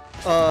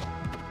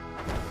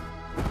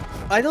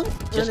 I don't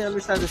really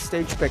understand the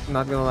stage pick,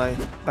 not gonna lie,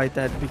 by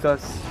Ted,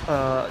 because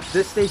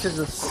this stage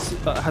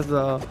has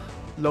the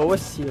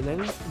lowest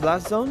ceiling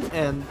blast zone,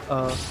 and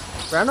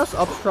Rano's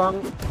up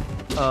strong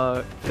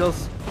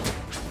kills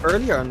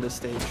earlier on this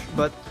stage,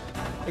 but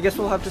I guess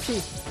we'll have to see.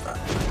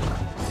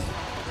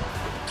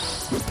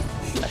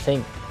 I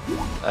think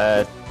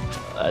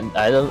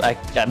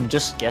I'm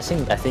just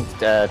guessing. I think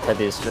Ted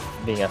is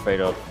being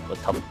afraid of the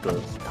top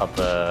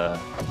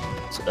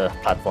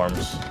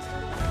platforms,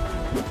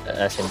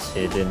 since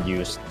he didn't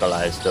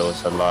utilize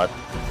those a lot.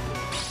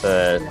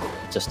 But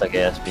just a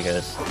guess,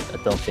 because I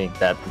don't think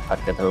that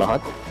impacted a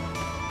lot.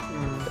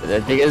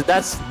 Because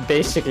that's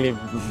basically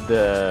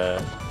the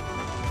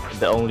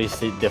only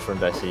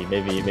difference I see.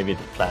 Maybe the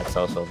plats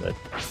also, but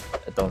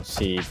I don't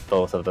see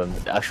both of them.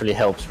 It actually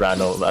helps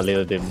Rano a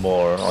little bit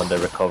more on the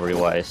recovery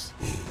wise.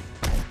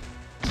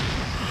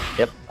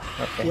 Yep.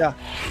 Okay. Yeah.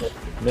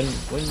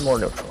 Win more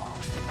neutral.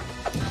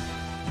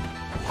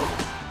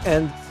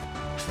 And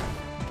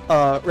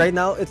right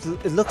now it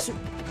looks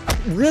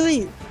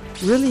really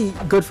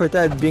good for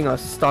Ted being a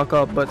stock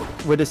up, but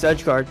with his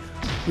edge guard,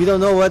 we don't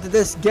know what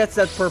this gets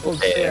that purple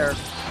there.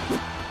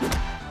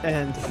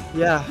 And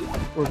yeah,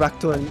 we're back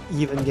to an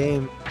even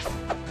game.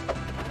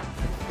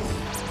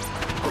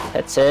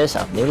 That says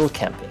I'm needle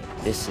camping.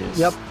 This is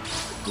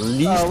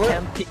least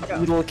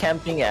needle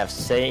camping I've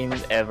seen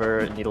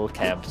ever needle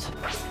camped.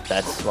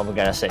 That's what I'm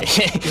gonna say.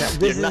 Yeah,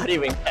 you're not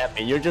even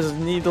camping, you're just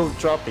needle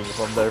dropping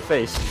from their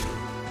face.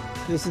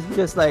 This is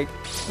just like,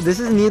 this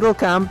is needle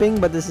camping,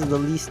 but this is the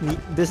least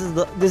this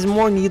is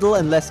more needle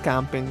and less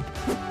camping.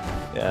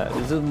 Yeah,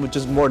 this is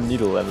just more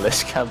needle and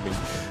less camping.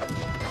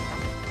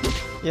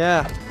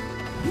 Yeah,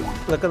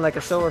 looking like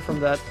a shower from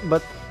that.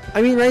 But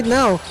I mean, right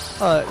now,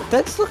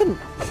 Ted's looking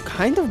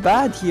kind of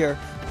bad here.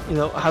 You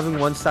know, having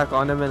one stack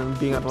on him and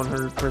being at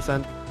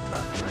 100%.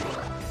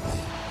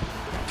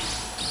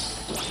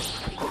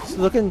 It's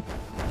looking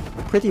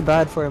pretty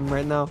bad for him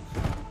right now.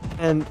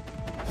 And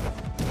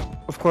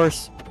of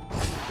course,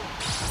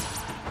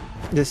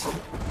 this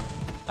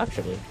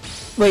actually.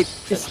 Wait,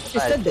 is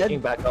Ted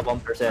dead? Back up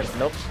 1%.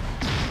 Nope.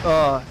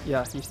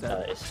 Yeah, he's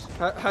dead. Nice.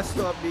 Has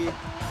to be.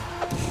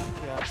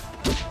 Yeah.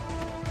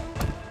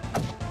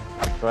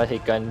 Right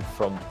hit gun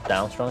from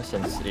down strong,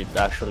 since it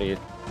actually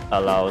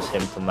allows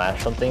him to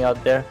mash something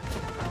out there.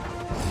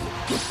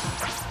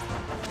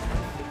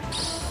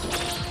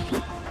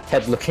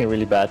 Ted looking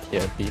really bad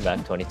here,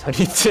 DMAC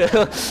 2022.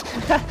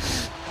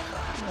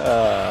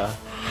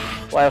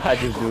 Why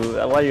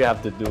do you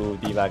have to do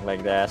DMAC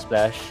like that,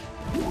 Splash?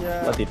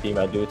 Yeah. What did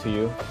DMAC do to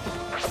you?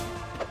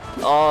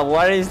 Oh,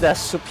 what is that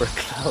super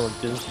cloud?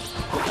 Just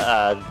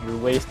you're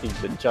wasting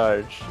the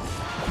charge.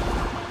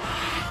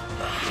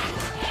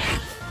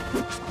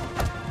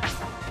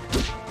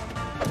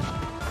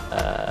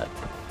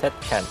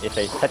 If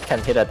a Ted can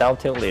hit a down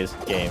tilt, is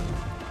game.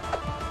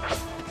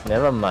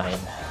 Never mind.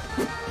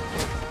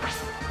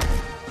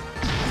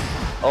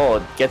 Oh,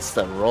 it gets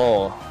the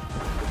roll.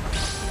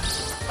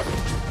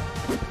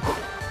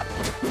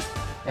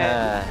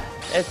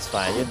 It's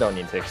fine. You don't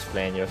need to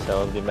explain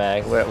yourself,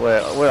 D-Mag.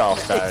 We're all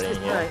starting.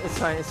 It's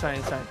fine.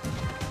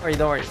 Alright,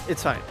 don't worry.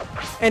 It's fine.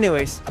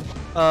 Anyways,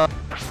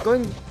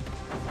 going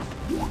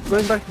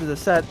back to the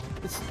set,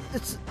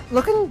 it's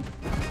looking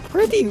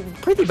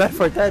pretty bad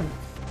for Ted.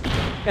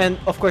 And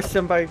of course,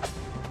 Sempai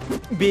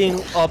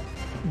being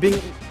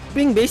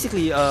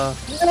basically no,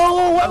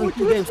 what would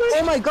you games.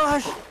 Oh my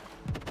gosh,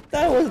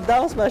 that was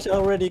down smash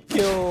already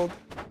killed.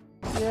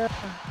 Yeah.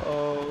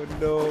 Oh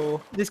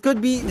no. This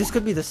could be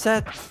the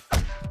set.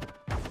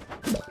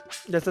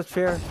 That's not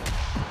fair.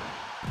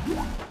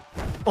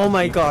 Oh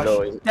my gosh,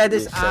 that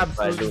is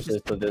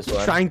absolutely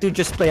trying to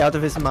just play out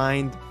of his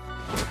mind.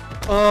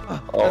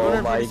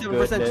 Oh my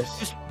goodness.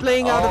 Just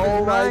playing out of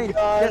his mind.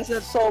 God.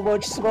 There's so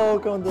much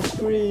smoke on the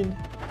screen.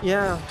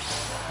 Yeah.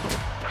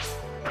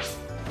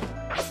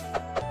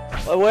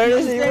 Where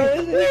is he?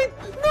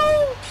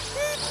 No!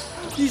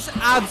 He's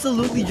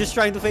absolutely just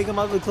trying to fake him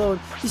out with the clone.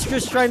 He's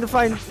just trying to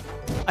find...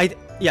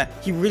 Yeah,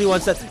 he really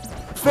wants that.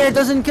 Fair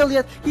doesn't kill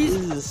yet.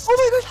 He's... Oh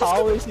my gosh!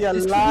 How is he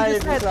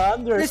alive? He's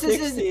under this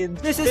 16.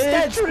 This is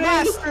Ted's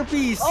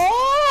masterpiece!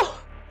 Oh!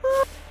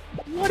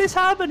 What is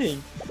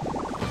happening?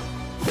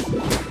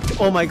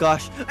 Oh my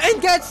gosh.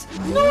 And gets...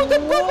 No, the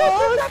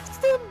bubble protects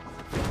him!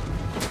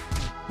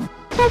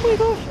 Oh my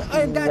gosh.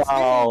 And that's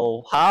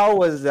wow. How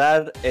was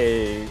that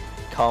a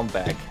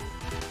comeback?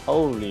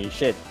 Holy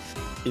shit.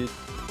 He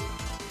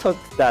took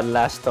that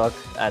last stock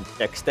and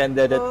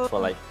extended it for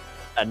like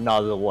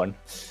another one.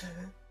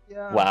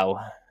 Yeah. Wow.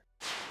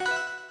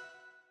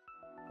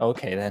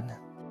 Okay then.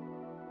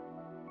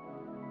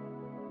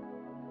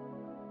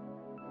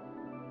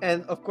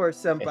 And of course,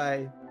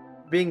 Sempai,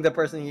 being the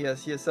person he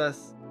is, he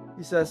says,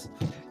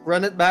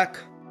 run it back.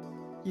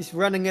 He's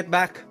running it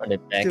back. Run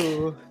it back.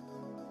 To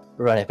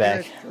Run it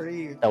back.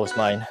 That was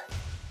mine.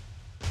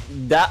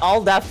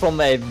 All that from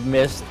a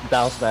missed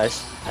down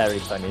smash parry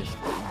punish.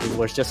 It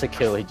was just a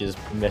kill, he just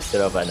messed it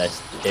up and I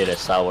hit a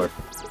sour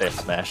fifth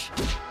smash.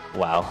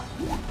 Wow.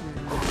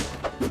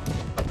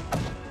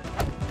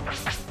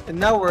 And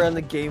now we're in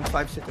a game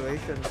 5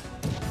 situation.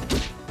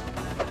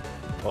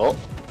 Oh,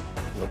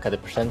 look at the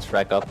percents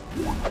rack up.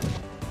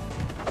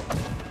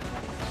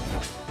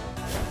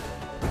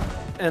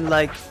 And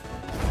like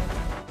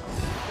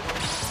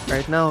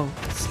right now,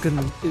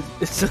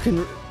 it's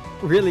looking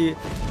really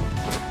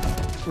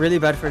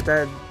bad for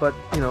Ted. But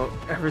you know,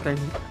 every time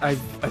I've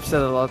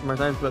said it a lot more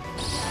times, but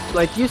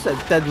like you said,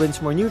 Ted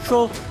wins more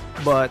neutral,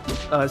 but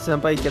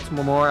Senpai gets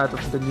more out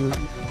of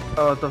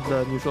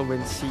the neutral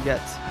wins he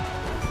gets.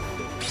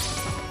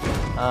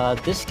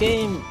 This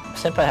game,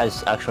 Senpai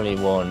has actually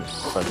won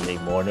slightly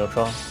more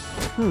neutral.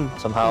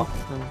 Somehow.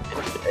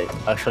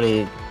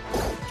 Actually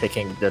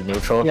picking the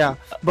neutral. Yeah,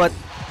 but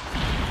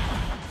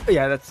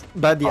yeah, that's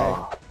bad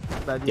DI.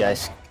 Bad DI.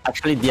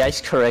 Actually DI's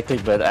correctly,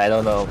 but I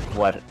don't know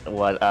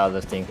what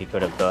other thing he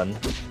could have done.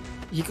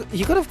 He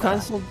could have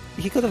cancelled.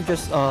 He could have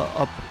just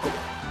up.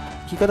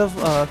 He could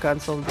have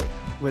cancelled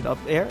with up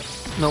air.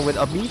 No, with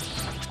up B.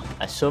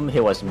 I assume he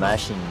was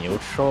mashing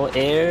neutral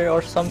air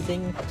or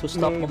something to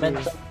stop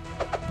momentum.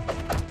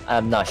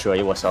 I'm not sure.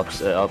 It was up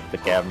the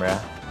camera.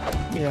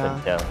 You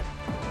couldn't tell.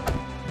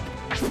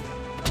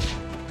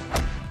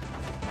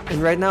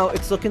 And right now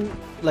it's looking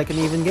like an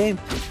even game.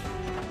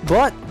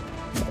 But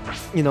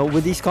you know,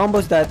 with these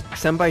combos that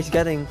Senpai's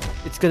getting,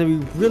 it's gonna be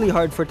really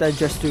hard for Ted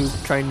just to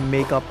try and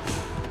make it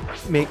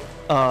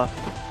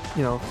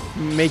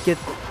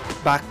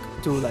back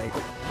to like,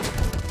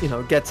 you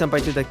know, get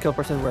Senpai to the kill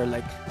percent where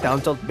like down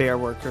tilt bear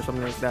works or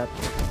something like that.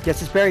 Gets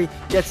his parry,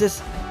 gets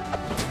this.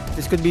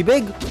 This could be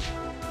big.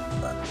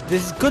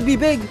 This could be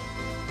big.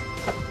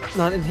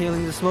 Not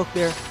inhaling the smoke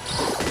there.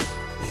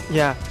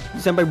 Yeah,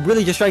 Senpai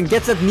really just trying,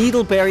 gets that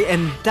needle parry,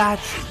 and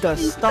that's the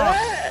stop.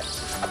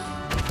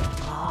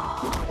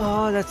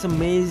 Oh, that's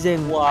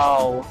amazing.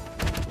 Wow.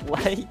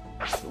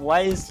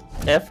 Why is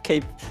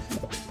FK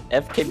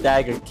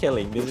dagger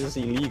killing? This is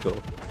illegal.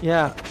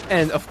 Yeah,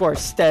 and of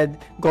course, Ted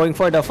going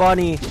for the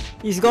funny.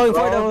 He's going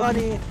for the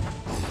funny.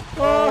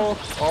 Oh,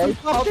 he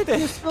popped it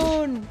too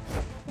soon.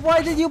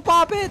 Why did you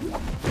pop it?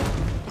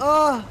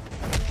 Oh.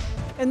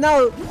 And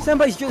now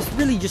Senpai's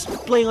just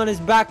playing on his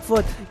back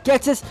foot.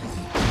 Gets his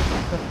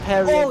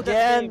parry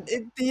again.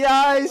 It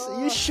DIs.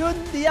 You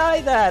shouldn't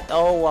DI that.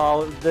 Oh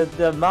wow,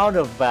 the amount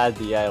of bad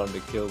DI on the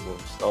kill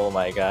moves. Oh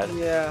my god.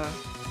 Yeah.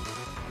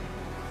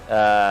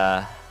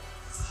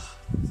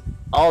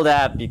 All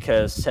that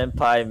because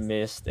Senpai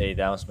missed a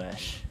down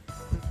smash.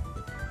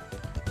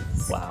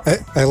 Wow.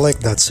 I like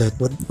that set.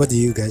 What do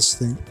you guys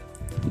think?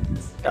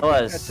 That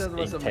was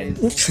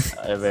intense.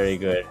 A very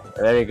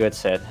good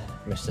set,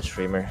 Mr.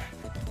 Streamer.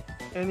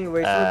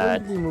 Anyways, we're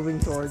going to be moving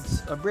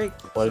towards a break.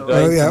 We're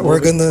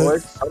gonna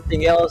towards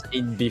something else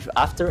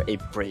after a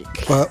break.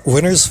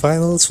 Winners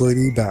finals will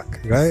be back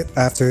right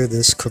after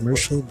this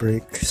commercial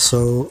break.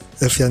 So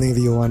if any of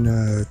you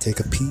wanna take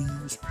a pee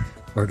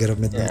or get a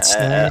midnight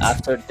snack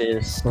after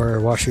this or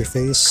wash your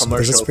face,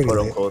 because it's commercial, pretty quote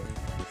late. unquote.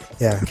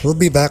 Yeah, we'll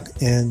be back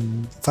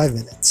in 5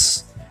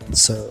 minutes.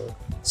 So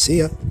see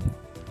ya.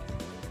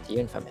 See you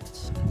in 5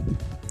 minutes.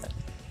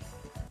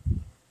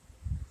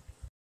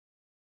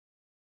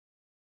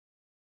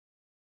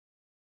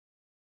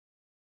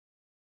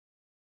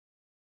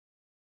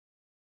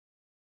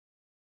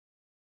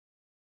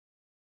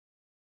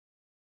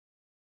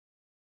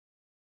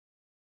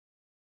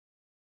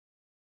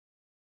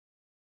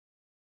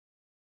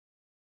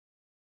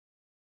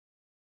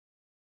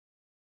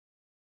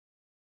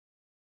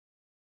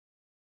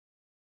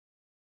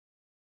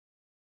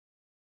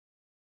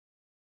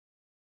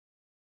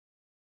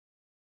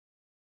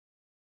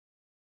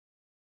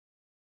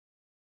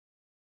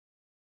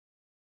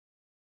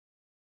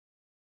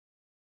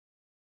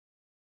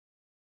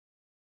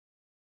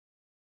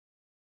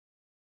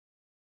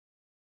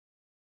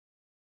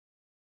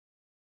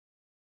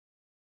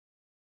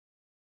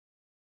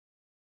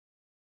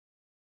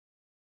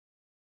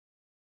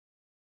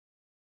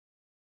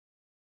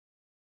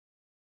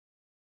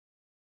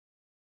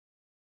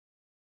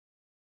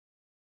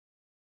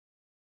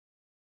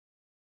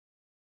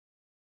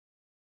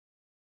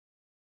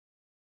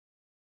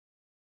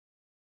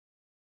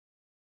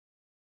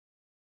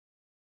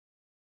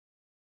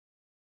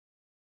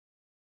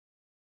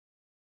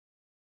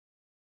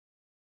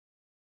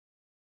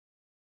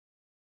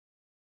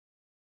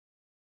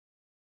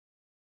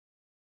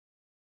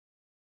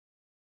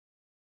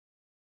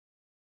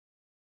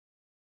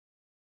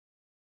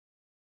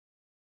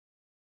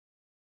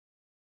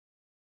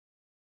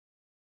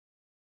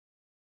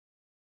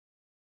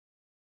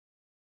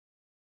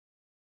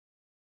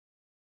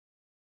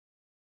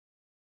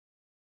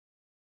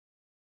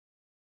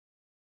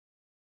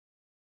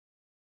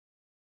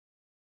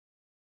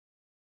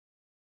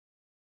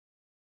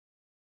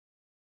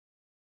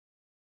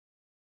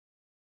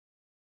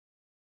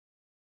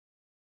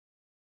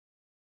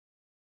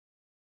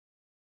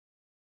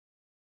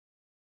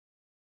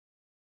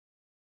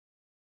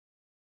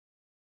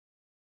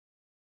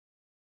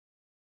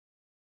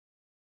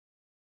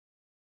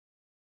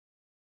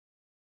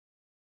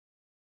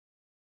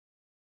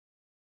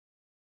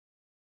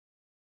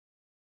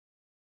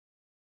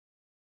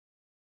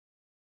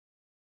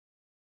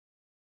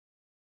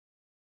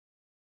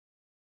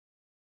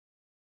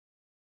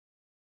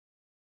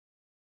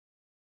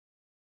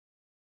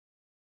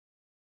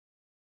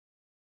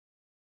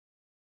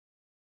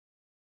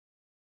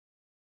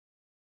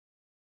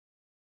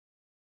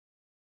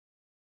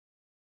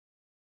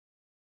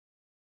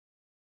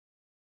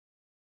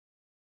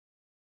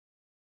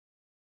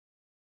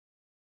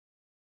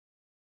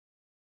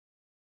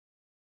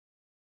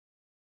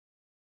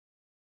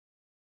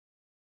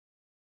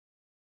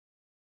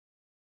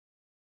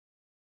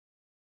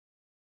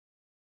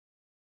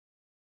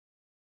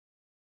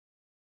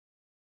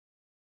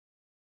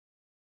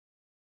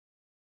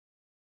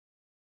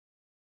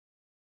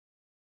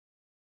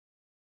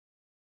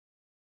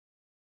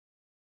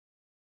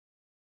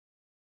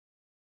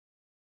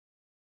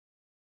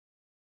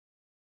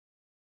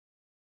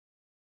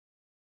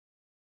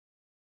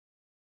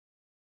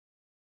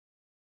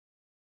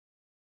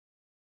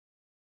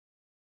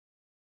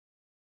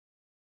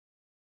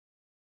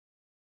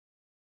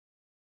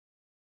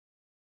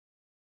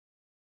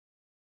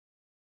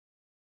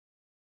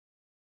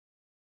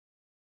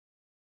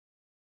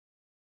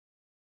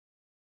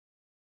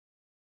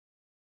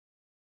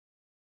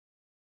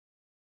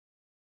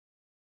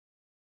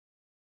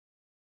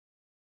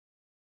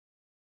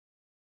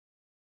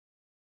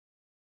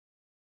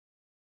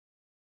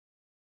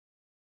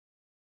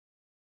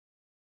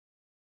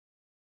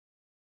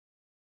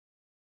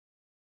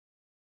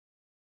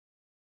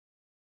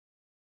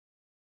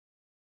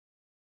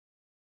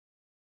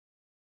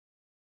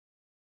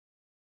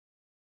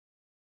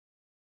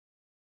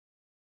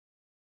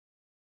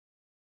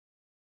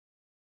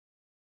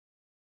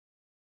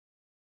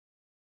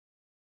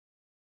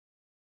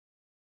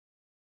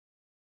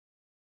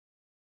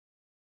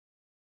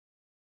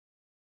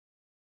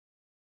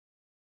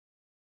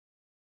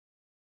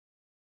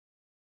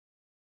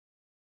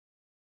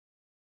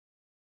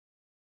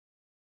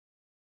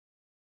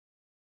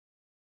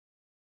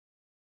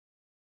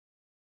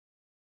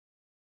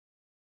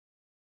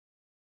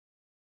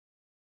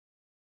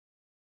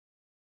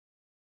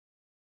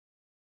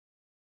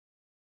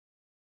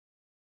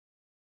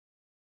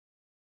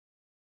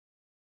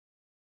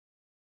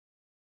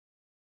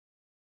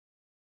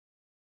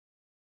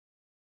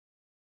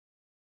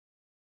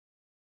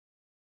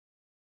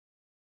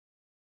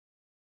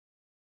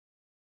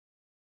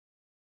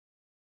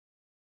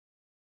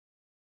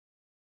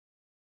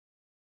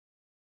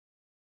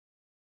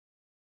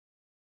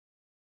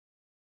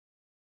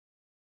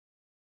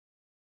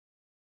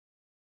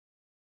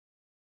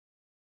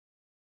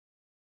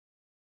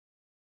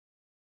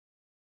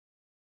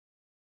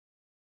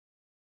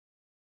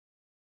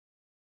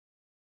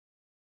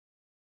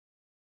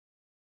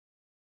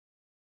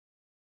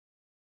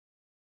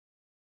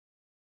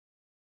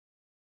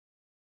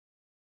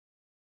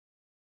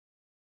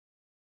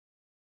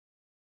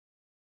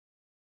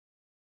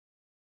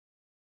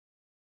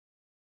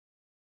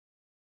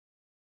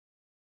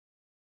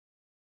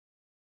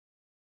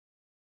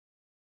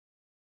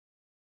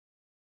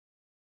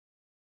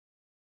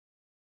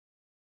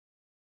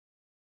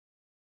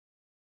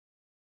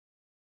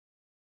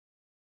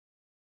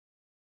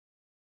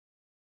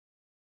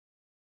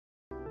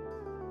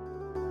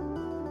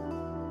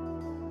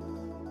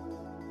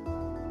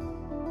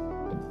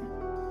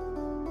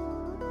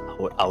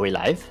 Are we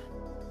live?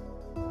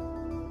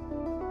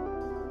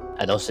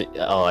 I don't see.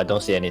 Oh, I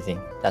don't see anything.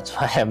 That's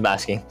why I'm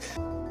asking.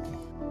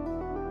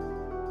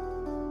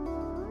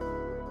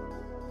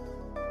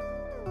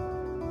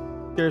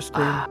 Your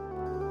screen.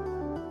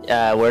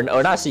 Yeah, we're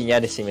not seeing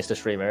anything, Mr.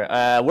 Streamer.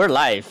 We're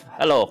live.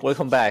 Hello,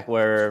 welcome back.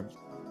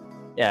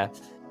 Yeah.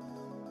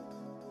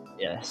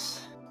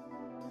 Yes.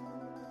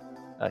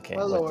 Okay.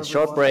 Hello, with the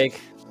short break,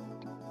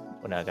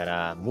 we're now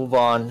gonna move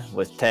on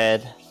with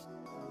Ted,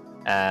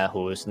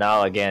 who is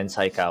now against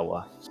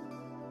Aikawa.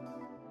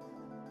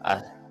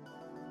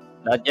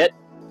 Not yet.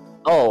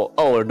 Oh,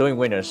 we're doing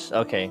winners.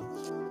 Okay.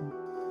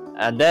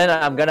 And then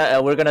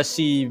we're gonna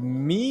see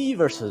me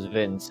versus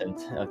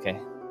VinZent. Okay.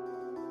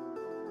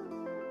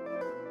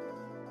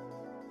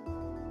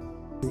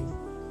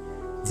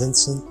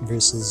 VinZent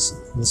versus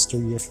Mr.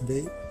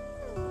 Yiffbait.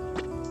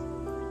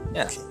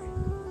 Yeah. Okay.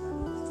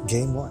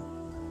 Game 1.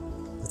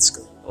 Let's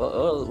go.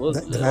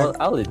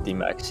 I'll let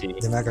D-Mac see.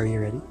 D-Mac, are you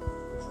ready?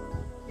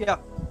 Yeah.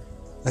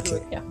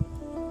 Okay. Yeah.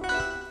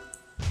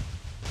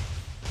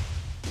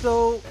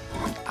 So,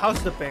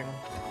 how's the ping?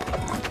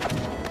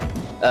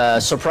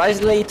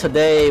 Surprisingly,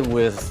 today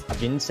with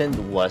VinZent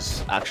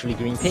was actually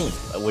green ping,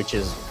 which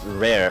is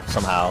rare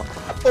somehow.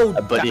 Oh,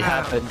 but it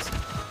happens.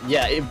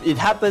 Yeah, it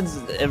happens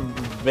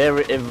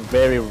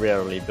very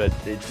rarely. But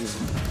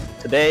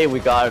today we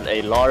got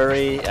a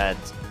lottery and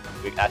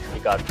we actually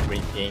got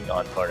green ping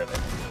on tournament.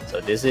 So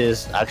this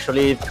is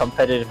actually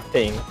competitive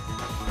ping.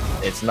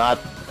 It's not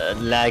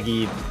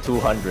laggy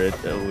 200,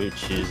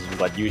 which is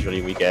what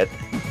usually we get.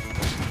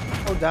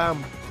 Oh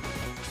damn.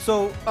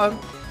 So I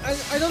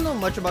don't know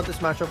much about this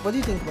matchup. What do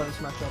you think about this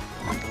matchup?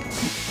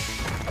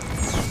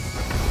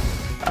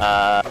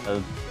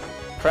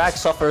 Crack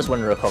suffers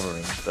when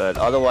recovering, but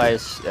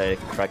otherwise,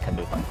 Crack can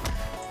do fine.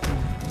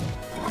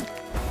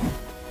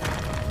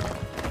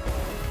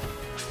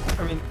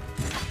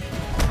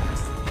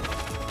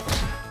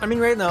 I mean,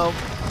 right now,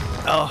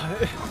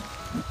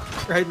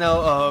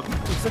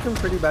 it's looking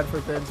pretty bad for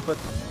Vince. But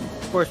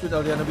of course, with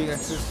Eliana being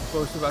as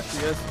explosive as she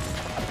is,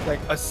 like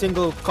a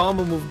single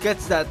combo move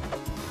gets that,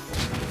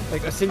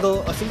 like a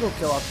single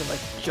kill option,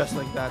 like just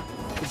like that,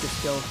 to just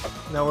kill.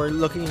 Now we're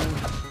looking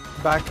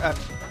back at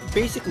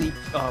basically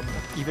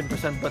even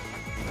percent, but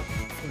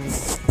I mean,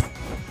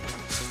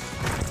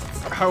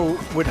 how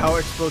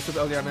explosive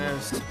Eliana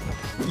is,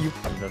 you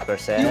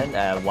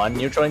 100%, one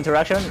neutral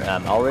interaction,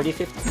 already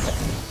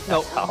 50%.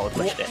 No, how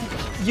much damage.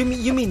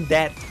 You mean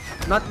that,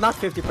 not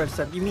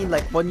 50%. You mean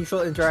like one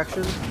neutral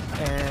interaction,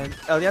 and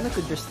Eliana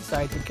could just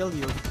decide to kill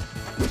you.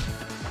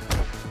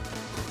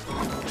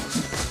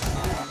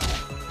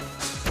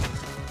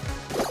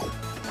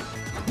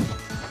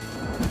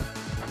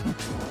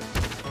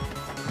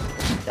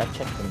 That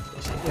checkpoint.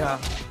 Yeah.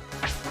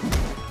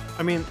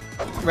 I mean,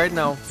 right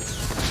now,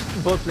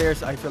 both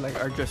players I feel like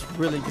are just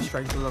really just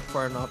trying to look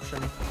for an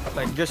option,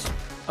 like just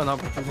an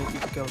opportunity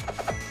to kill.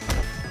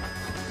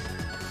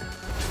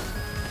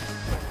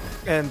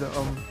 And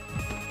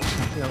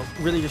you know,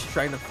 really just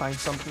trying to find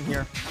something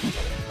here.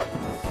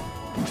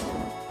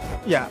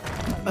 Yeah.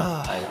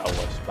 I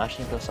was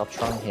smashing those up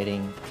strong,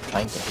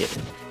 trying to hit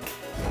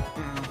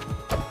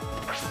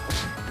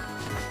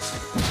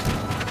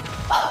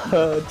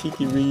it.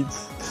 Tiki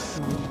reads.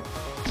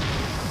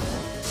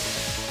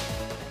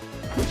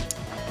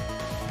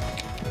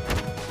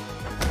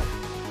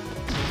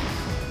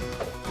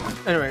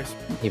 Anyways,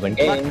 Even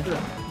game.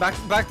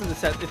 Back to the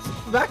set. It's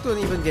back to an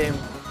even game.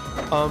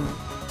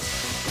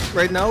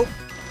 Right now,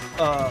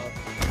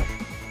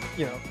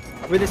 you know,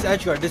 with this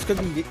edge guard, this could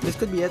be it. This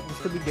could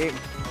be game.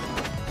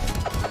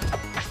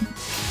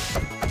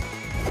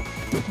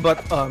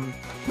 But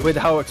with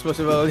how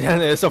explosive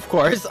Eliana is, of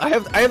course, I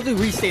have to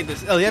restate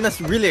this. Eliana's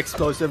really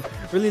explosive,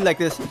 really like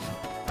this,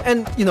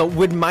 and you know,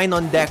 with mine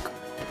on deck,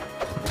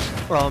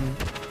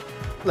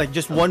 like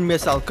just one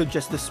missile could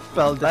just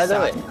dispel this. By the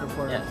way,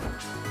 yeah.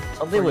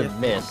 Something we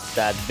missed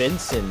that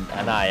VinZent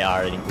and I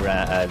are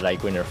in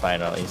like winner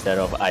final instead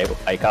of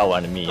Aikawa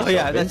and me. Oh, so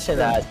yeah, VinZent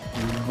has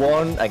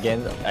won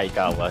against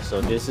Aikawa, so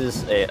this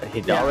is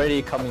he's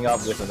already coming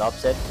up with an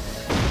upset.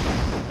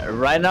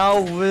 Right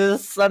now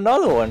with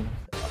another one,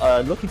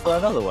 looking for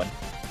another one.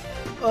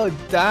 Oh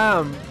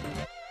damn!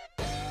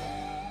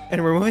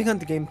 And we're moving on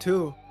to game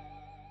 2.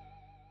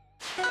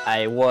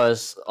 I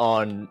was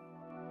on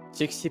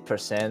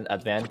 60%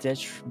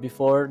 advantage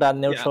before that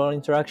neutral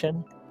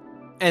interaction.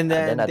 And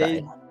then I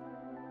died.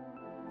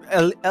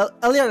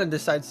 Eliana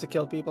decides to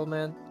kill people,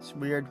 man. It's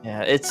weird.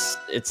 Yeah, it's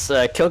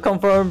kill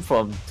confirmed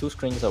from 2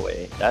 screens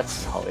away.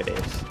 That's how it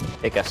is.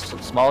 Take a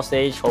small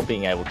stage,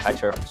 hoping I will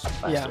catch her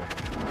faster. Yeah.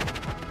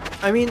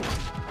 I mean,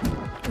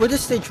 with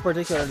this stage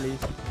particularly,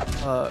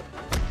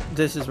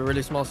 this is a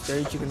really small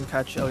stage. You can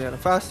catch Eliana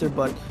faster,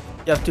 but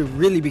you have to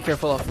really be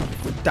careful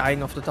of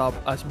dying off the top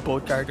as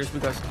both characters,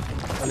 because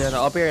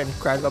Eliana up here and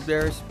Crag up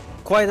there is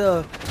quite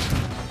a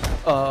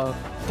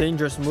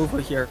dangerous move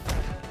here.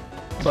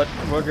 But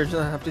we're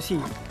gonna have to see.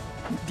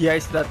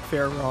 DI's that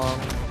fair wrong.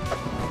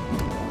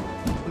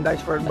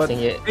 Nice for it, but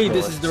hey,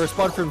 this is the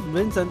response from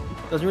VinZent.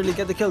 Doesn't really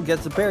get the kill,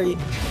 gets the parry,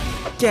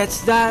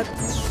 gets that.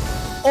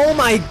 Oh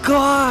my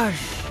gosh!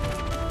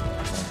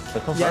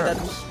 So Yeah,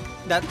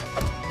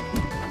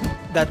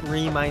 that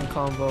remind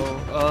combo.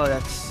 Oh,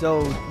 that's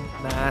so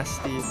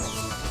nasty.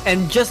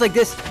 And just like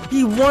this,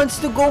 he wants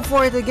to go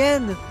for it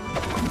again.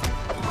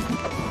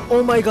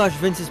 Oh my gosh,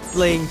 Vince is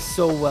playing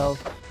so well.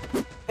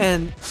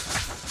 And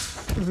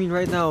I mean,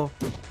 right now,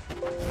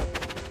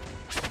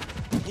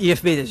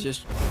 Yiffbait is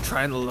just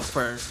trying to look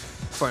for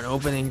an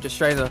opening, just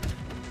trying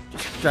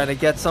to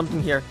get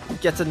something here.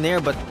 Gets a nair,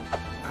 but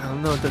I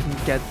don't know,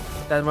 doesn't get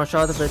that much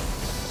out of it.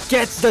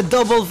 Gets the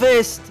double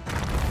fist.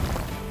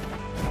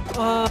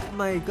 Oh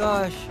my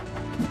gosh,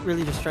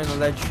 really just trying to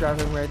ledge trap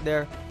him right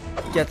there.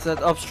 Gets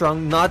that up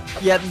strong, not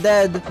yet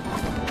dead.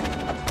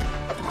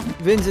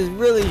 Vince is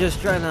really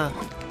just trying to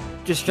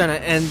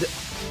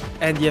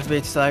end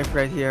Yiffbait's life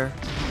right here.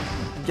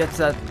 Gets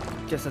that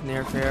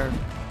nair fair.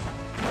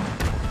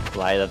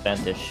 Slight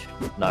advantage,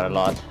 not a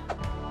lot.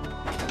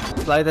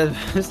 Slight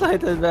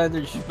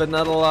advantage, but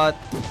not a lot.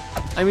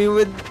 I mean,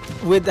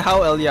 with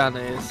how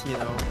Eliana is, you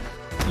know,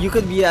 you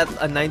could be at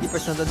a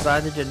 90%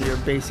 advantage and you're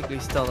basically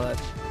still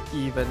at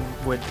even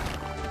with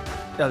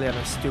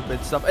Eliana's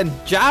stupid stuff. And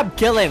jab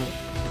killing!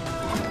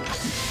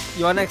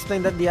 You wanna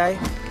explain that, DI?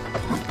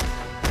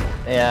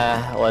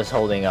 Yeah, I was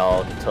holding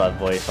out to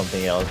avoid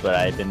something else, but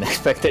I didn't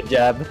expect a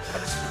jab.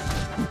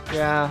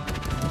 Yeah.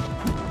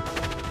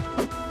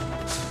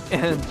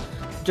 And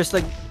just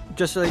like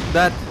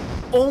that.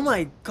 Oh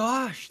my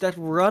gosh, that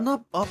run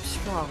up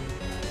strong.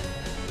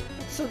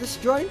 It's so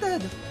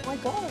disjointed. Oh my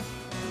god.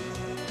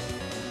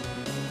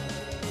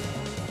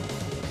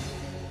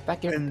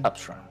 Back in up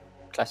strong.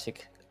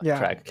 Classic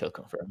Crag kill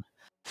confirm.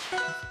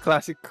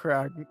 Classic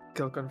Crag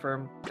kill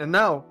confirm. And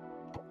now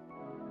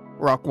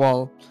Rock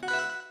Wall.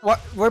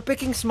 What we're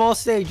picking small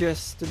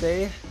stages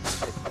today.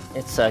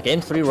 It's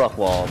game 3 Rock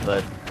Wall,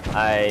 but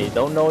I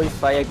don't know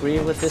if I agree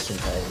with this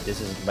entirely. This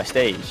is my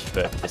stage,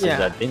 but this is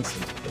that VinZent's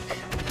pick.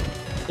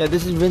 Yeah,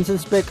 this is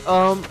VinZent's pick.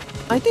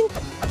 I think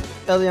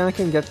Eliana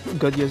can get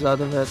good use out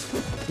of it.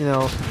 You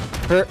know,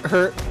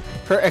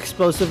 her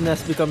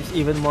explosiveness becomes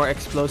even more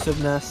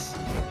explosiveness.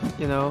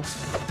 You know,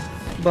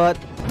 but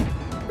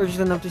we're just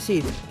gonna have to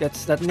see.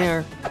 Gets that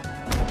nair.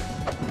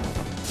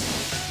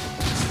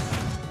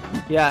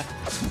 Yeah,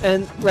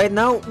 and right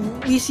now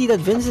we see that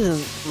Vince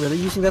isn't really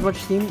using that much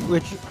steam,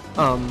 which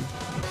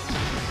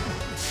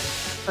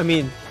I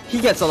mean, he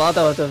gets a lot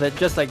out of it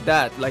just like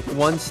that. Like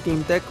one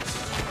steam tick,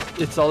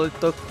 it's all it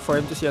took for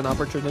him to see an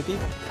opportunity.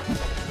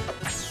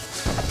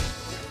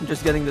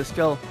 Just getting the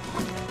skill.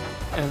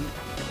 And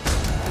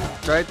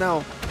right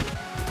now,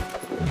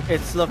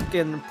 it's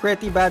looking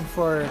pretty bad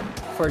for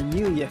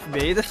you,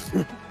 Yiffbait.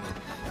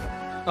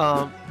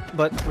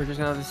 But we're just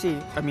gonna have to see.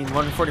 I mean,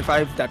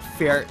 145, that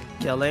fair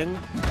killing.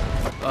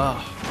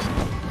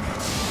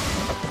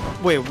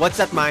 Wait, what's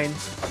that mine?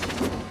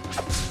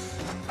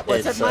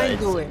 What's that mine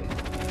doing?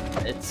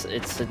 It's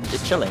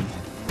chilling.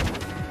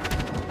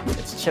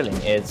 It's chilling.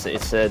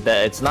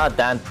 It's not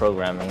Dan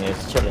programming.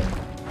 It's chilling.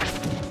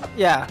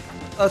 Yeah.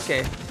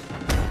 Okay.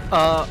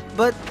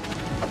 But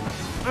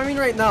I mean,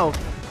 right now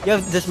you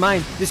have this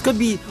mine. This could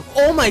be.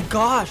 Oh my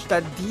gosh,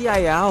 that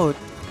DI out.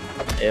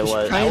 I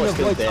was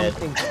still dead.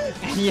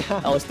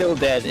 Yeah. I was still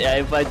dead. Yeah,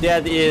 if I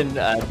dead in,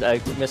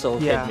 a missile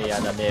hit me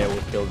and a nair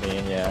would kill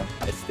me. Yeah,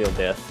 it's still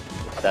death.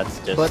 That's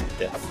just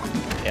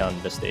death on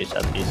the stage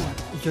at least.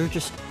 You're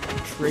just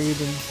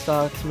trading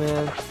stocks,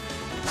 man.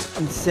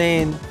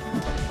 Insane.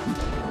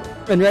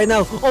 And right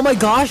now, oh my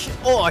gosh!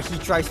 Oh, he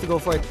tries to go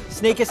for it.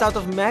 Snake is out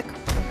of mech.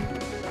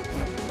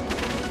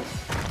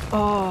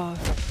 Oh.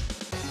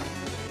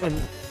 And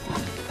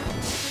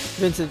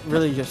VinZent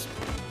really just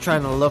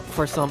trying to look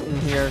for something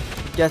here.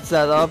 Gets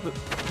that up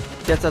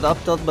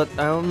tilt, but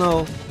I don't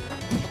know.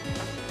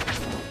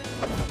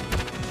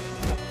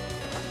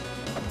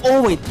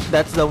 Oh wait,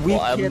 that's the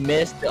weak I hit.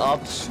 missed the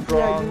up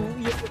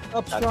strong. Yeah,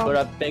 up That strong. could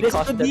have been This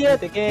cost could the be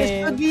it. game.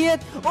 This could be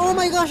it. Oh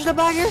my gosh, the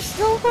back air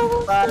still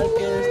double. Back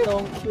airs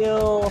don't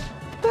kill.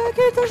 Back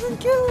air doesn't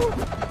kill.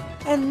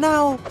 And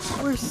now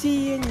we're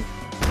seeing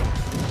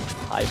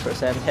High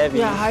percent heavy.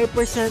 high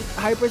percent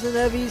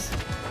heavies.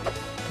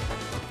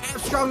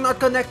 Strong not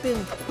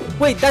connecting.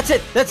 Wait, that's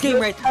it. That's game,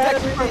 right?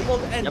 That's purple,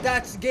 and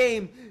that's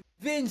game.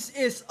 Vince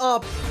is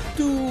up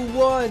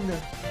 2-1.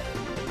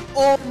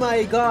 Oh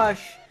my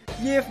gosh.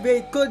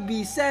 Yiffbait could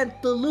be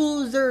sent to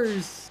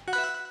losers.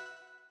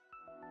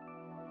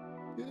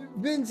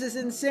 Vince is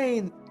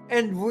insane.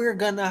 And we're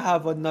gonna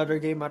have another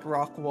game at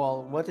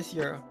Rockwall. What is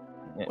your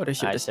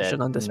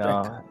decision on this pick?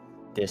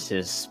 This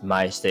is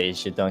my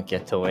stage. You don't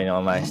get to win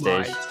on my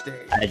stage.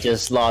 I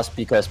just lost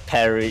because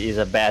parry is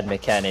a bad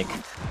mechanic.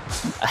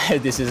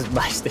 This is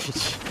my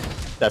stage.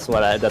 That's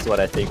what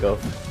I think of.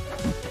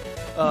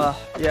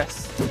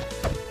 Yes.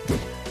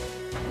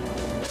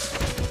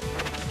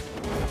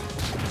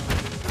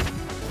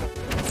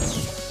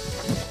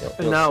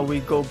 And now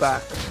we go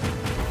back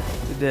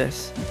to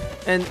this.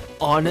 And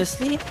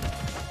honestly,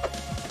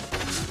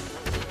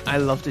 I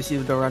love to see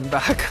the run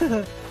back.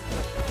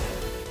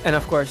 And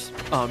of course,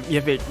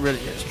 Yiffbait really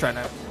is trying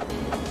to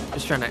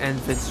just trying to end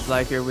Vince's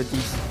life here with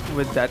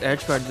that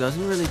edge guard.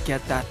 Doesn't really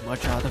get that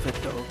much out of it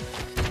though.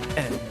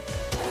 And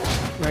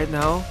right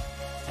now,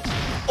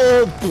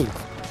 oh boom!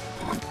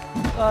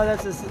 Oh,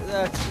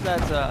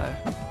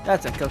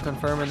 that's a kill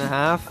confirm and a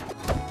half.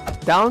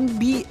 Down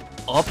B,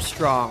 up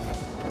strong.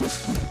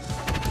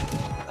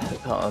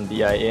 On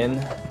DI in,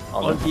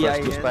 on the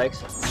first two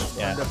spikes.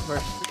 Yeah. On the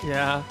first,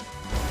 yeah.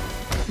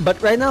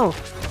 But right now,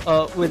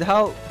 with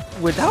how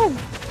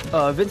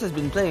Vince has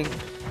been playing,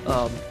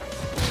 I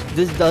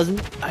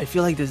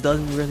feel like this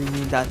doesn't really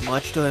mean that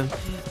much to him,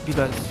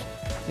 because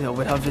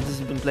with how Vince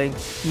has been playing,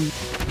 he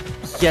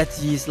gets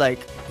these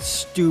like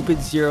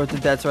stupid 0 to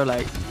deaths or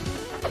like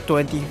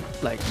 20,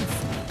 like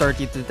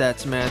 30 to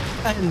deaths, man.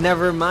 And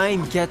never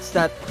mind, gets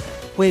that.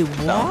 Wait,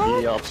 what? Down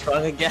B up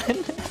strong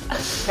again.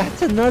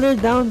 That's another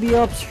down B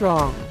up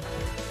strong.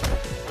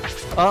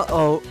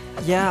 Uh-oh.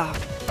 Yeah.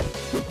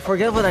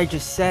 Forget what I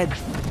just said.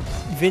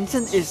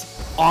 VinZent is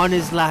on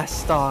his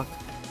last stock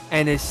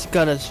and is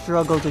gonna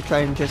struggle to try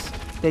and just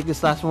take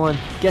this last one.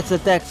 Gets the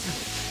tech.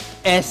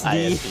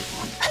 SD.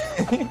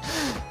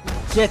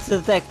 Gets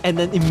the tech and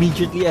then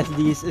immediately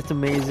SDs. It's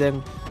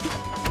amazing.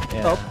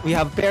 Yeah. Oh, we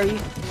have Barry.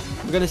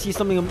 We're gonna see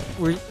something.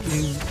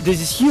 This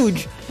is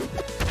huge.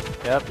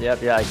 Yep,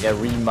 yeah, I get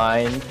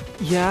remind.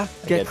 Yeah,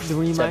 get the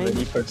remind.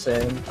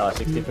 70%,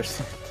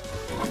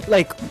 60%.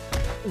 Like,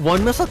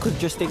 one missile could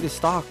just take the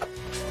stock.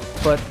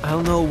 But I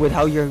don't know with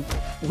how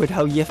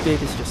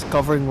Yiffbait is just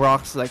covering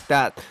rocks like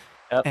that.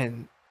 Yep.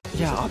 And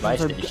yeah,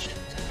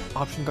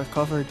 option got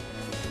covered.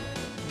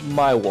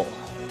 My wall.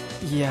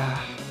 Yeah.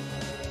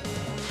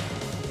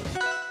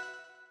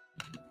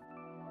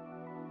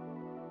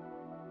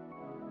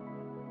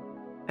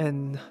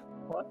 And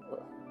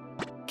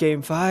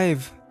game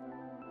 5.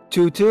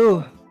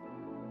 2-2.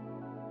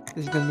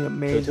 This is gonna be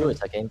amazing. 2-2,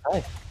 it's a game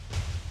 5.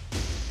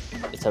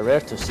 It's a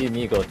rare to see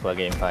me go to a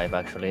game 5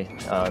 actually.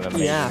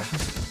 Yeah.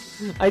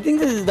 I think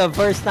this is the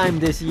first time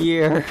this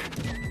year,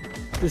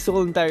 this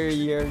whole entire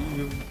year,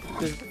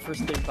 this is the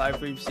first game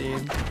 5 we've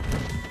seen.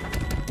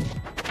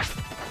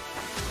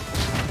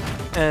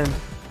 And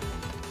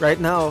right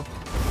now,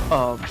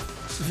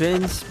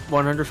 Vince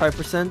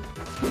 105%,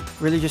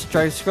 really just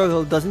tries to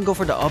struggle. Doesn't go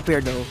for the up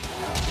air though.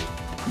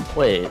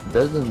 Wait,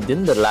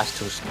 didn't the last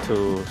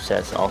two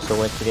sets also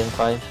went to game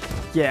 5?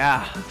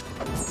 Yeah.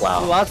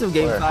 Wow. Lots of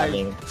game 5.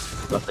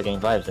 Lots of game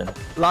 5s then.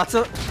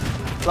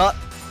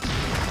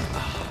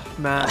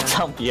 Man.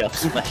 Don't be up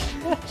smash.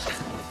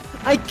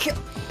 I can't.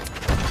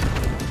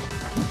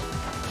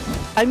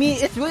 I mean,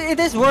 it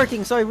is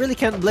working, so I really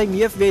can't blame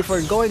Yiffbait for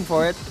going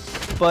for it.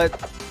 But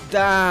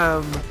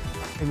damn,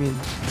 I mean,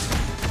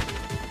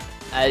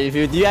 if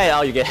you DI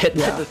out, you get hit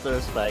with the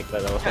third spike, by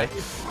the way.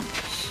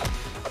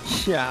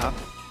 Yeah.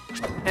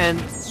 And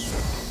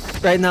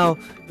right now,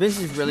 Vince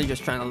is really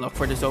just trying to look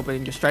for this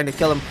opening, just trying to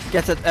kill him.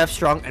 Gets at F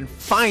strong and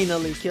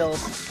finally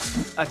kills.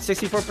 At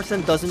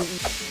 64% doesn't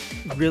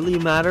really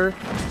matter.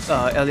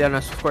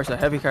 Eliana's of course a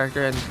heavy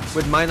character, and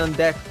with mine on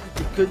deck,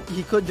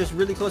 he could just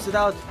really close it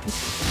out.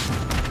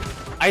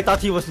 I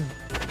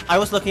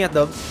was looking at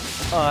the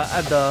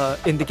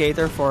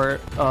indicator for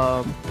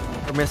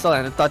missile,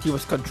 and I thought he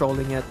was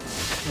controlling it.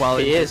 While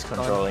he is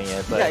controlling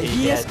it, but yeah,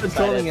 he is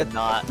controlling it.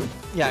 Not.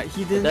 Yeah,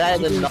 he didn't. That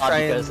he didn't not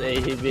try because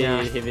if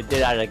he did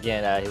that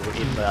again, he would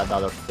hit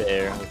another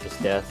fair, which is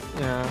death.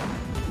 Yeah.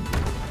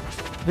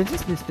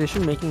 Vince's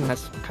decision making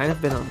has kind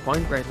of been on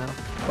point right now,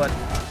 but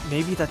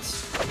maybe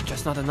that's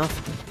just not enough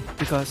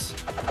because,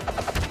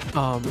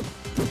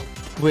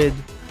 with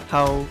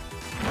how.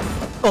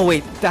 Oh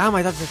wait, damn!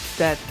 I thought that's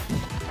dead.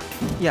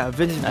 Yeah,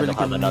 Vince is really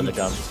have another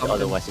jump,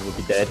 otherwise he would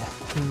be dead.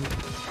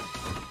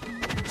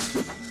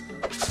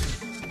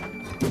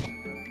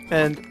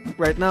 And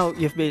right now,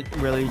 Yiffbait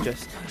really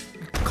just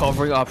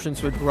covering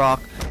options with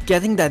rock,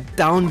 getting that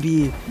down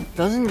B,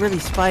 doesn't really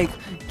spike,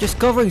 just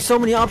covering so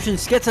many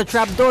options, gets a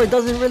trapdoor,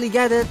 doesn't really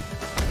get it.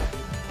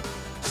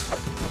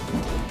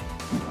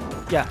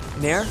 Yeah,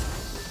 Nair.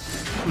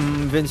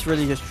 Vince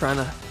really just trying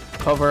to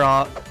cover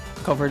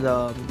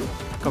the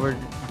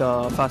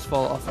fast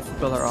fall off of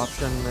pillar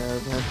option there,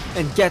 man.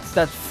 And gets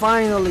that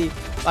finally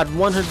at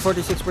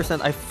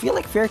 146%. I feel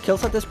like Fair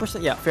kills at this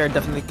percent. Yeah, Fair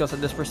definitely kills at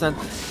this percent.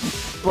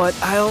 But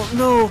I don't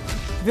know.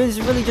 Vince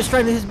is really just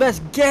trying his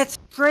best. Gets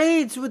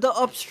trades with the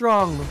up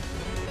strong.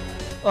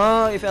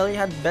 If Ellie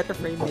had better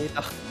frame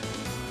data.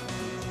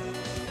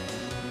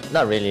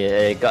 Not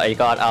really. He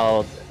got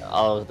out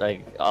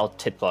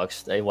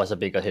hitbox. It was a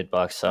bigger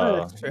hitbox,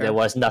 so there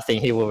was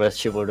nothing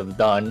she would have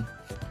done.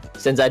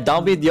 Since I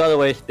downbeat the other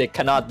way, they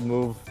cannot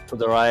move to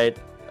the right.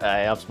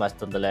 I up smashed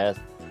to the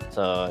left,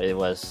 so it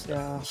was.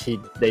 Yeah.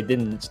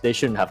 They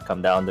shouldn't have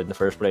come down in the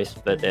first place.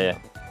 But yeah,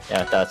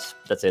 that's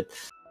it.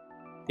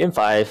 Game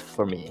 5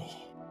 for me.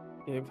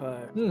 Game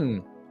 5.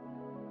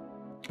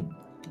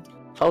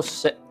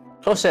 Close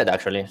set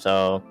actually.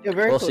 So Yeah,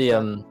 very we'll close see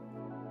set. in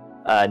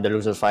the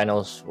losers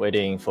finals,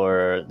 waiting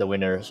for the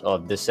winners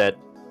of this set,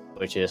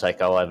 which is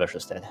Aikawa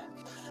versus Ted.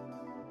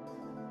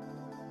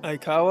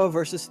 Aikawa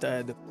versus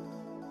Ted.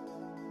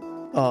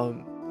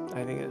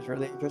 I think it's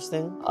really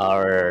interesting.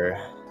 Our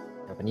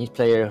Japanese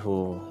player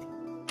who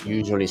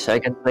usually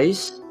second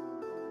place.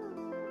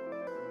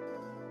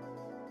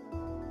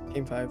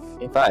 Game 5.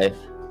 Game 5.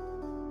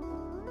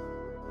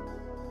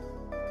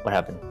 What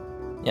happened?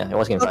 Yeah, it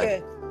was game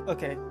 5.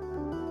 Okay.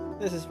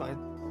 This is fine.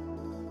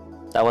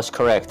 That was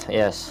correct,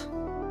 yes.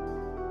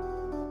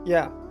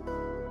 Yeah.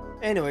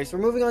 Anyways, we're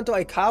moving on to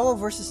Aikawa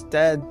versus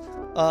Ted.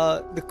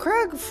 The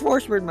Crag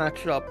Forcebird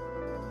matchup.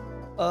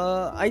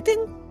 I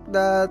think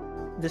that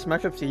this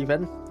matchup's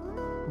even,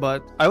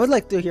 but I would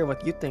like to hear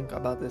what you think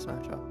about this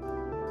matchup.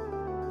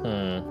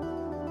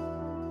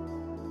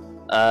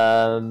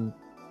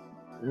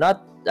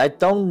 I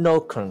don't know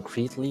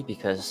concretely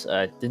because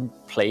I didn't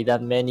play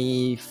that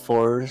many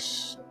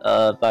fours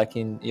back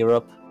in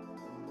Europe.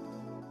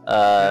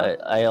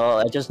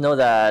 I just know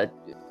that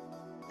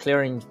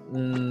clearing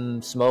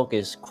smoke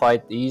is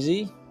quite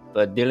easy,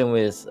 but dealing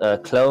with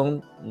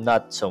clone,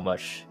 not so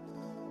much.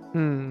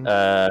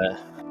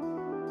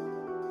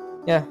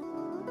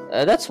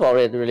 That's about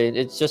it really.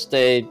 It's just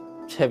a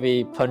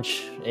heavy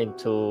punch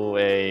into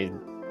a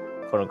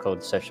quote-unquote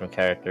deception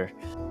character.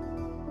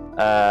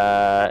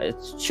 It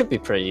should be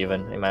pretty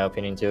even in my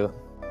opinion too.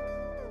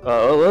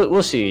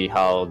 We'll see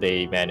how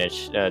they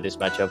manage this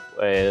matchup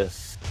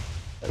with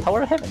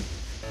Tower of Heaven.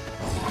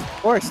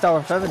 Of course, Tower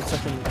of Heaven is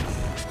such an,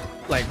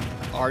 like,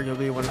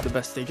 arguably one of the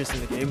best stages in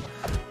the game.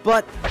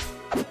 But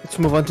let's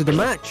move on to the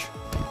match.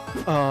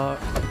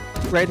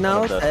 Right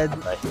now, Ted.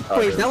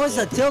 Wait, that was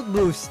a tilt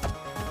boost.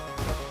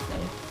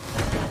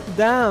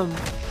 Damn.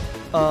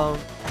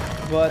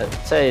 But I'd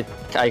say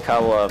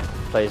Aikawa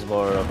plays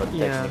more of a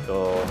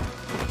technical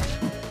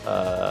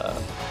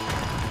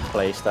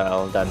play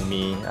style than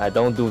me. I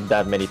don't do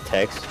that many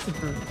techs.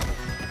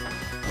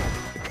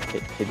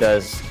 He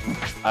does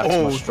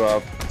smash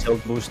drop,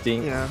 tilt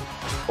boosting. Yeah.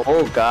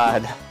 Oh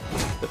god,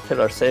 the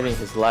pillar saving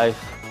his life.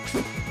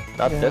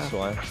 Not this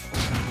one.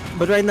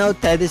 But right now,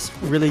 Ted is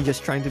really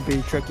just trying to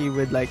be tricky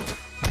with like,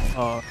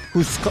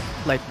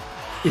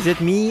 is it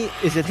me?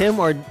 Is it him?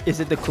 Or is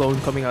it the clone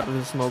coming out of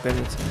the smoke? And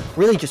it's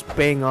really just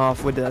paying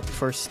off with that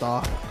first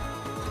stock.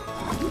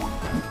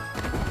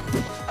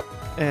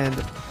 And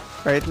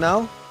right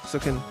now, it's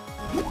looking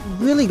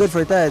really good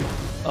for Ted.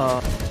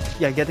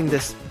 Getting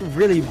this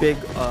really big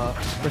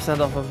percent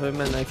off of him,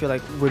 and I feel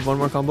like with one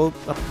more combo,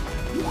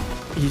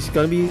 he's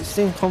gonna be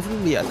staying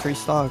comfortably at 3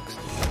 stocks.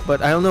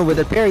 But I don't know with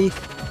the parry,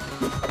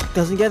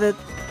 doesn't get it.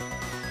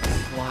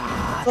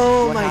 Wow.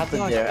 Oh what my happened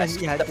gosh! there? I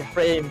skipped the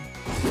frame.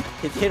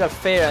 He hit a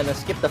fair and I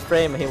skipped the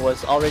frame. He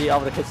was already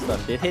out of the hit stun.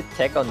 Did he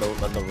tech on the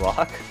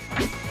rock?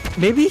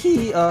 Maybe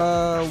he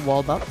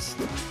wall bounced.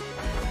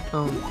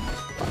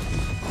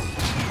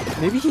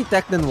 Maybe he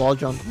teched and wall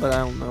jumped, but I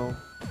don't know.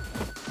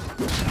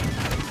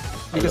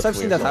 Because I've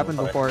seen that happen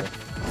before.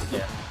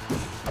 Yeah.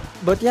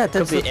 But yeah,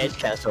 could be edge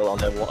cancel on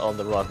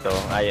the rock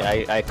though.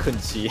 I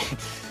couldn't see.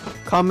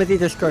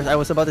 Commentator's curse. I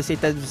was about to say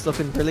Ted was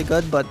looking really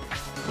good, but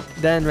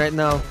then right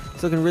now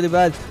it's looking really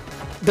bad.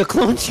 The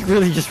clone's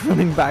really just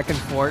running back and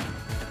forth.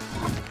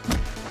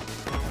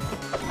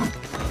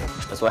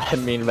 That's what I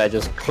mean by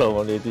just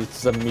clone.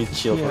 It's a meat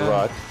shield for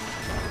rock.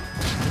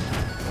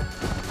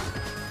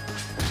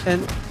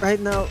 And right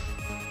now,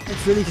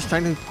 it's really just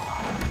trying to do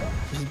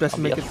his best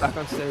to make it back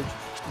on stage.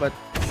 But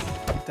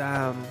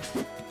damn.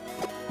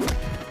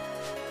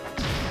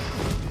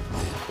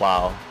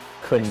 Wow.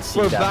 Couldn't see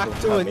We're that. back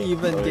to an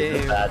even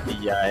game. Bad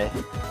DI.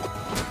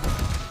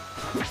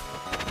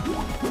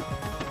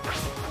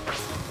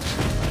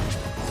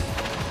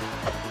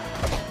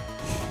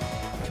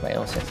 My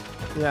own set.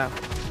 Yeah.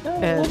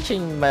 And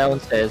watching my own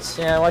sets.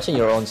 Yeah, watching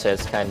your own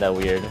sets kinda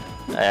weird.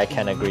 I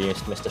can agree with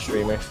Mr.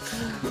 Streamer.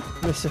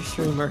 Mr.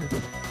 Streamer.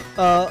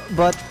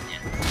 But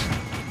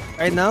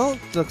right now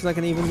it looks like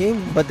an even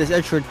game, but this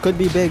edge short could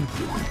be big.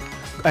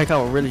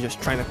 Aikawa really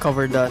just trying to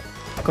cover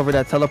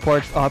that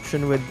teleport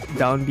option with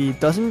down B.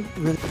 Doesn't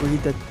really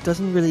read that.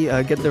 Doesn't really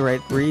get the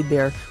right read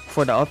there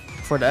for the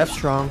F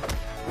strong.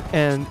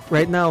 And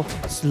right now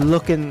it's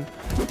looking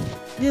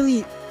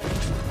really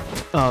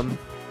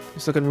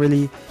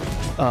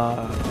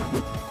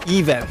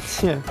even.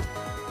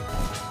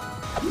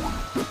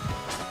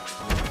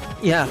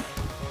 Yeah,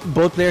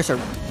 both players are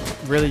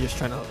really just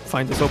trying to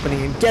find this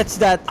opening and gets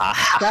that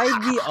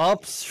guide me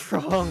up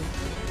strong.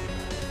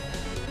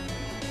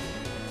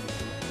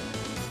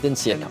 Didn't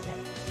see it coming.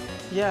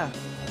 Yeah.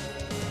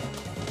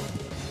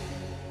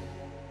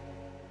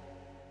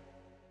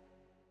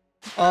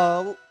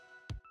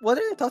 What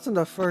are your thoughts on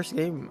the first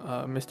game,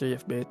 Mr.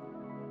 Yiffbait?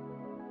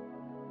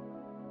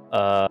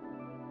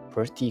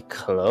 Pretty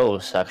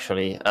close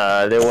actually.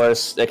 There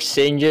was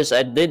exchanges.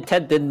 Ted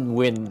didn't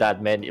win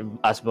that many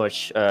as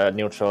much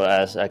neutral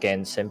as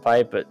against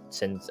Sempai, but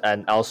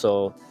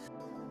also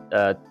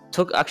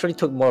took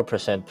more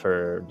percent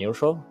per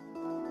neutral.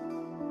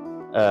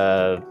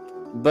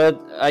 But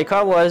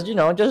Aikawa was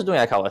just doing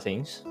Aikawa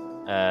things.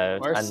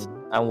 And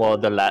well,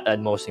 the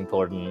most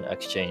important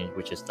exchange,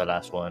 which is the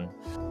last one.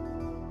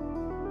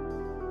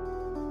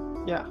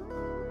 Yeah.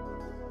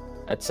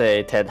 I'd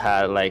say Ted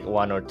had like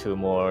 1 or 2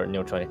 more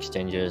neutron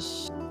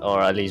exchanges,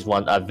 or at least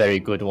one, a very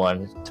good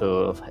one,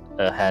 to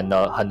hand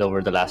over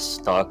the last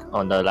stock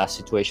on the last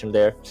situation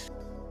there.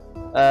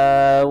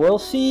 We'll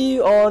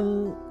see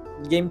on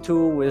game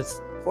 2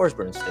 with Force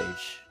Burn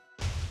stage.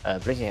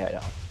 Breaking it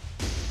out.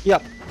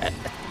 Yep.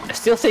 I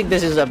still think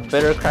this is a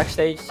better crack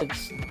stage,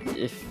 since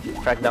if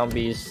Crackdown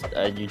Beast,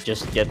 you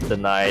just get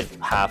denied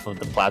half of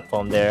the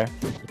platform there.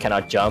 You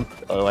cannot jump,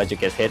 otherwise you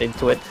get hit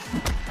into it.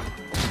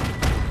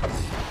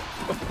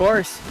 Of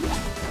course.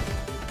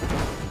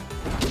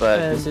 But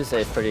this is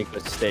a pretty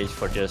good stage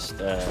for just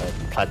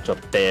catch up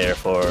there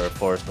for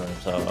Forceman,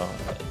 so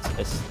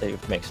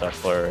it makes up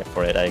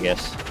for it, I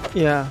guess.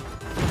 Yeah.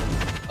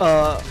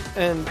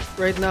 And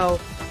right now,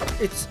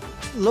 it's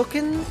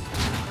looking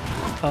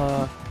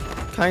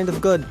kind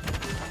of good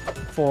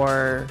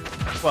for,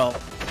 well,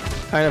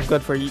 kind of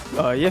good for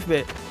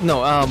Yiffbait.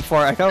 No,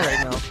 for Aikawa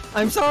right now.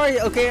 I'm sorry.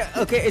 Okay,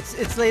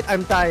 it's late.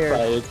 I'm tired.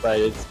 It's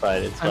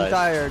fine. I'm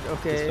tired.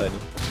 Okay. It's fine.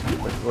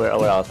 We're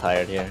all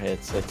tired here.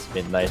 It's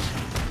midnight.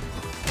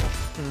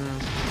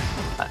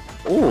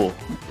 Ooh,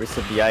 where's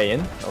the BI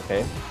in?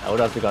 Okay, I would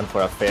have gone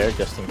for a fair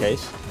just in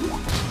case.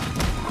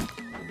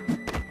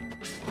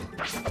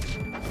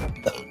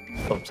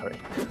 Oh, sorry.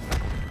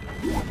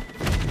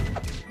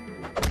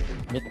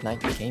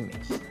 Midnight gaming.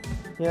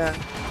 Yeah.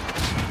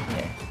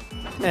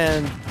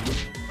 And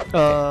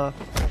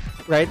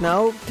right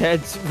now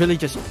Ted's really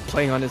just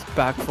playing on his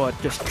back foot,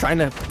 just trying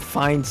to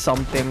find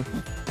something.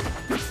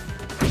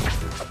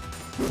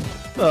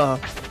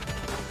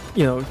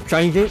 You know,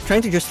 trying to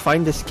just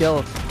find the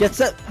skill. Gets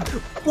that.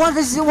 What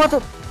is it? What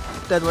the?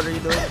 Ted, what are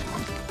you doing?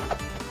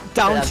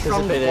 Down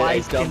strong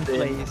wide in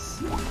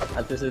place.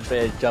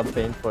 Anticipated jump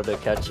in for the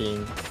catch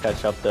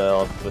up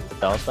with the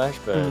down smash,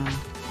 but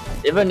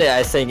even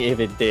I think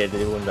if it did,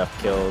 it wouldn't have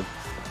killed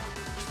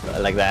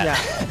like that.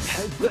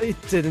 Yeah, it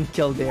didn't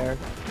kill there.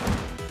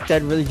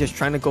 Ted really just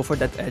trying to go for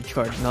that edge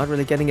guard, not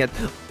really getting it.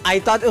 I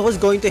thought it was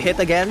going to hit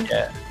again.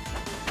 Yeah.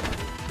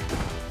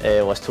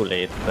 It was too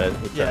late, but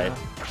he tried.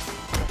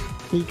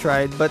 He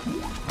tried, but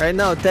right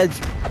now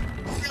Ted's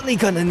really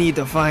gonna need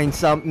to find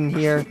something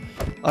here.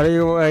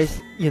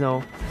 Otherwise, you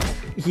know,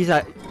 he's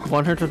at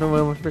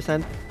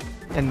 101%,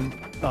 and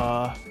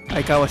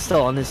Aikawa's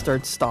still on his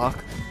 3rd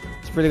stock.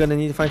 He's really gonna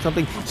need to find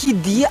something. He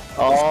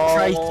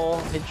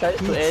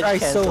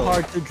tries so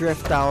hard to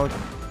drift out.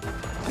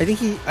 I think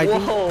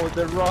Whoa,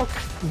 the rock!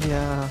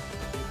 Yeah.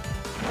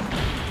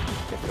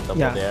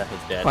 Yeah. There,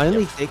 he's dead.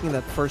 Finally taking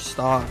that 1st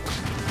stock.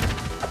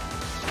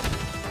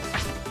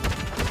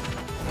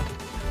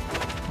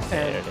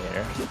 There.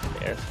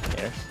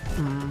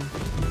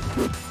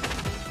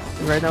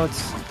 Right now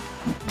it's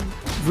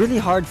really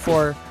hard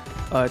for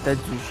Ted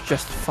to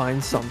just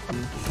find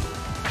something.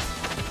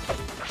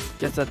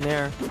 Gets that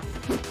nair,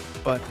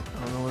 but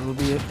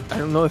I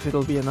don't know if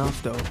it'll be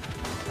enough though.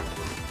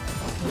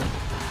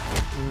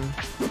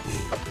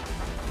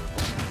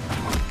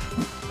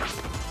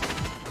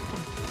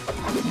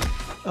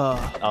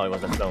 Oh, it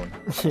was a clone.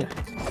 Yeah.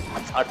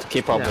 It's hard to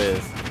keep up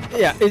with.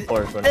 Yeah,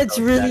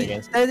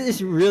 Ed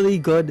is really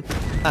good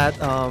at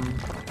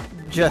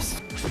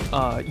just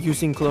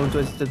using clone to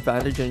its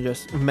advantage and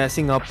just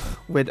messing up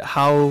with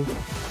how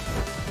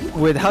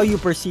you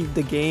perceive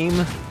the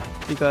game,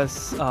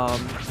 because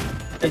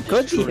it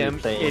could be him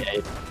playing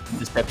a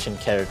deception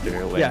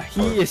character. Yeah,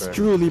 he is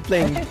truly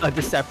playing a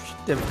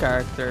deceptive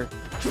character.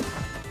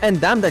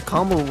 And damn, that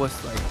combo was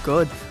like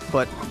good,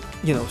 but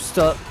you know,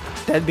 still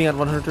Ted being at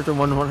 100 to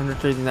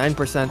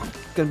 139%,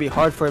 it's gonna be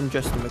hard for him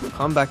just to make a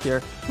comeback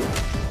here.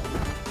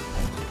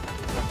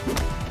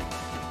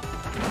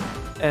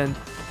 And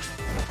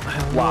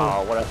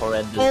wow, what a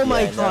horrendous! Oh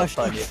my gosh,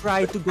 he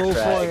tried to go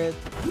for it.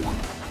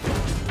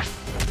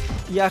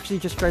 He actually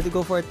just tried to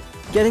go for it,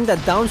 getting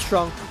that down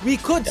strong. We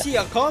could see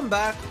a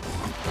comeback.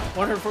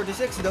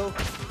 146 though.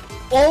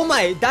 Oh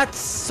my, that's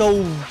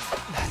so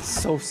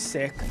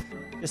sick.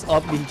 Just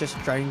up B, just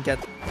trying to get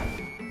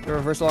the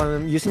reversal on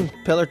him, using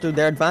pillar to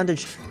their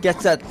advantage.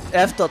 Gets that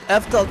F tilt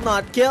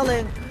not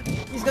killing.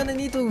 He's gonna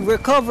need to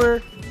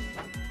recover.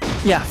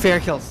 Yeah, fair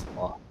kills.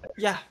 Oh,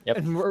 yeah, yep.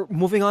 And we're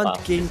moving on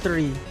to game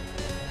 3.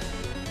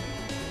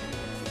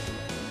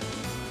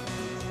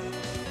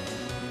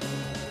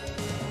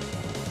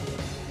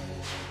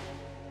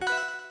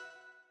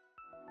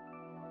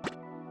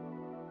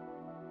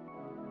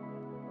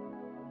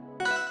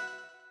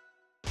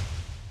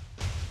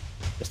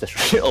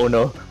 Oh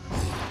no,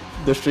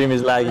 the stream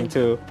is lagging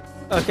too.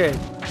 Okay,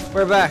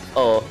 we're back.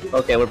 Oh,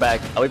 okay, we're back.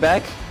 Are we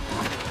back?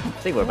 I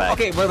think we're back.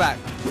 Okay, we're back.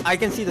 I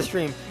can see the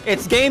stream.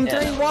 It's game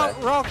 3,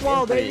 rock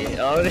wall, baby.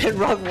 Oh,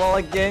 rock wall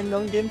again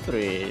on game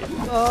 3.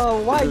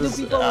 Oh, why do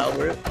people?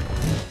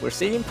 We're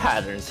seeing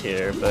patterns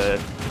here, but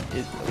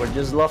we're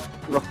just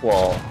rock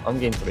wall on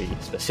game 3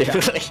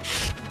 specifically.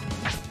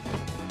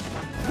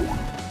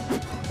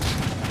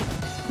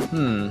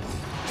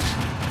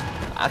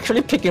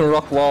 Actually, picking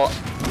rock wall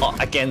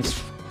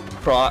against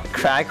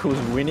Crack, who's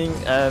winning,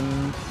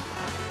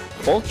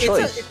 bold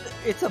choice.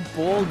 It's a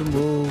bold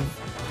move,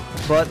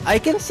 but I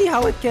can see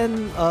how it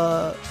can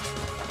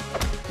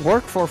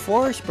work for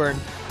Force Burn,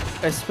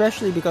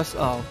 especially because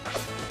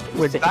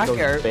with Taking back those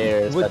air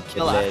bears would at the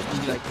kill ledge.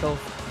 actually like kill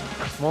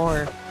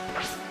more.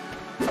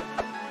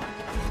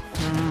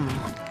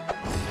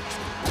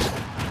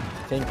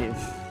 I think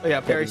it's Oh yeah,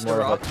 parries the more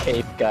rock. of a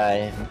cape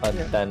guy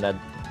than a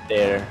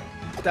dare.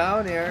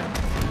 Down air.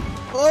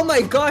 Oh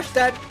my gosh,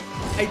 that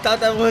I thought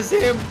that was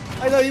him.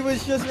 I thought he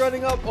was just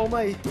running up. Oh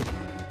my,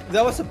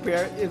 that was a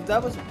pair. If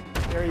that was a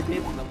parry bait,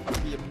 that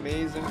would be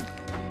amazing.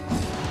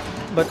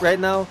 But right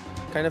now,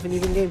 kind of an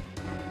even game.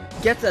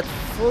 Gets that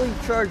fully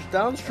charged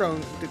down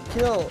strong to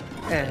kill,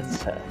 and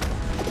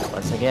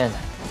Once again,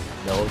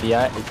 no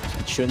DI.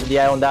 It shouldn't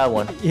DI on that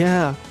one.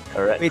 yeah.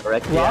 Correct. Wait,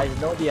 Correct what? DI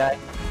is no DI.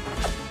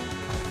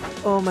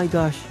 Oh my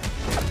gosh.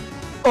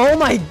 Oh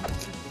my!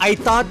 I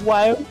thought,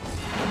 Why?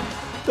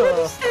 what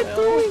is that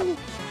doing?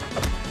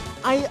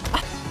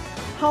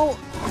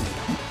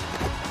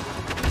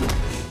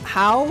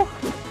 How?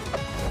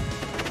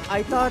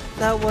 I thought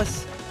that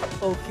was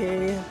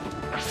okay.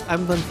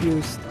 I'm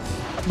confused.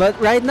 But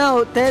right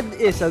now, Ted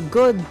is a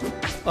good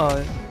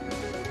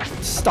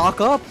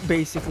stock up,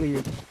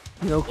 basically.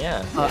 You know,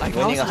 Yeah, I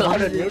winning a also lot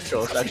of wanted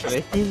neutrals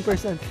actually.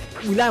 16%.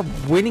 We like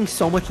winning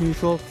so much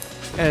neutral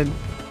and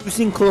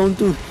using clone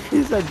to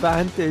his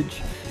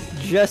advantage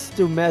just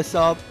to mess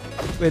up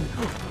with.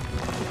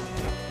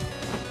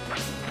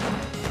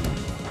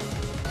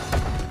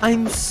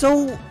 I'm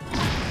so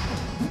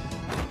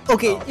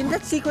okay in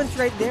that sequence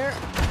right there.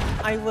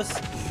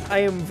 I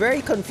am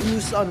very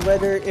confused on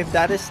whether if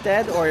that is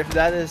Ted or if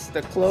that is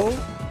the clone.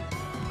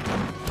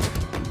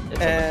 It's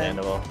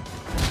understandable.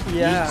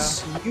 Yeah,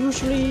 It's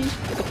usually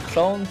the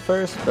clone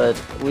first, but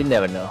we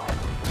never know.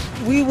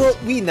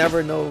 we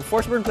never know.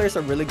 Forceburn players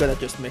are really good at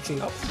just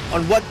mixing up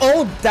on what.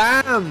 Oh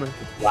damn!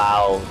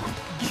 Wow,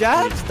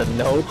 Jab, it's the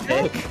no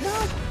pick.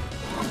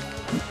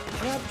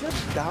 jab,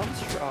 just down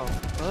strong.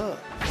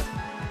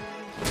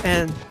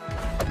 And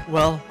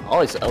well,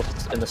 Oh, it's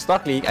in the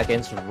stock league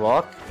against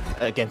Rock,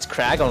 against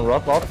Crag on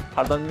Rock. Oh,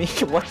 pardon me.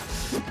 What?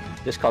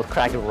 Just called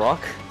Crag and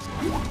Rock.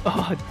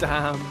 oh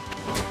damn.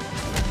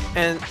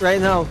 And right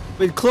now,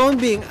 with clone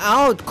being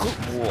out,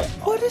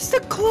 what is the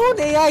clone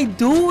AI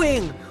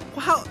doing?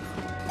 How?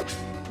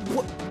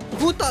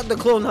 Who taught the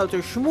clone how to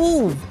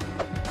move?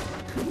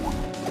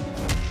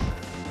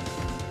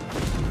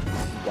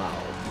 Wow,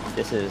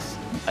 this is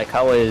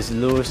Aikawa is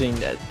losing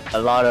a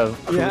lot of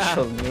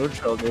crucial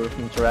neutral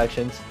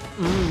interactions.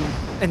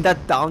 And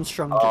that down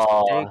strong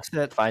just takes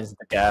it. Finds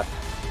the gap.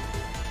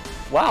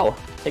 Wow,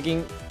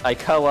 taking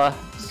Aikawa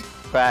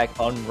Crag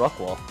on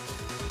Rockwall.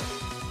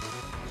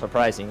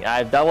 Surprising.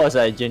 That was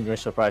a genuine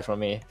surprise for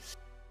me.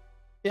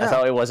 I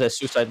thought it was a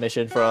suicide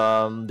mission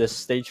from this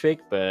stage pick,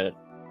 but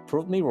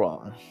proved me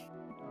wrong.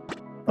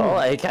 Oh,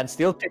 I can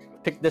still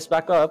pick this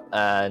back up,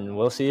 and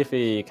we'll see if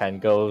he can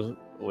go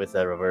with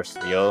a reverse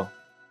Leo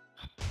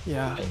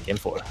Yeah. in game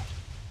 4.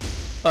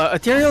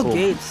 Ethereal Cool.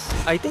 Gates.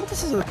 I think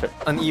this is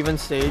an even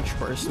stage,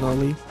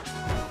 personally.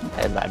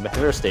 And my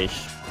favorite stage,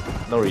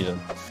 no reason.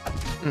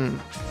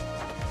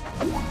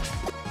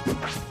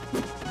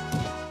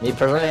 Me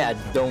personally, I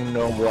don't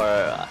know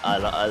where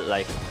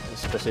like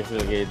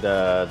specifically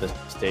the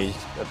stage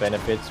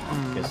benefits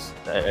because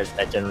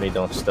I generally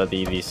don't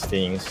study these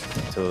things,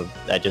 so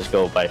I just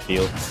go by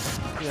feel.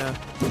 Yeah.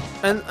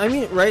 And I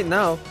mean, right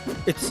now,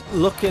 it's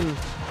looking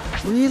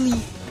really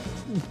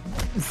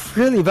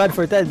bad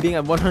for Ted being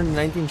at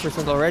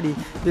 119% already.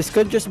 This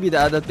could just be the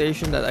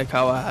adaptation that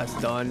Aikawa has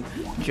done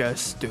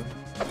just to,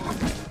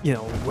 you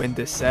know, win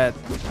this set.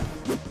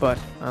 But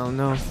I don't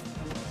know.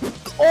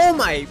 Oh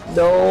my!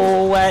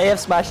 No way!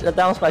 F smash, the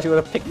down smash, you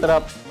would have picked it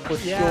up for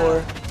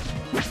sure.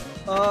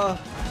 F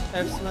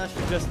smash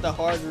is just a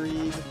hard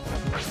read.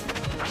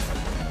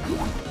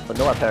 For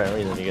no apparent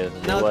reason because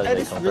Now it was Ted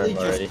like, is confirmed really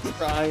already. just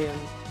trying.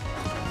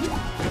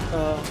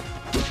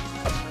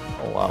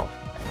 Oh wow,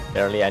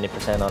 barely any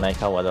percent on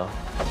Aikawa though.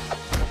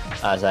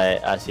 As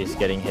he's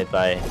getting hit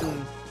by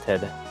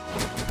Ted.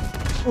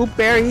 Ooh,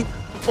 Barry!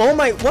 Oh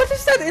my! What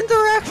is that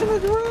interaction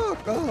with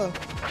Rock?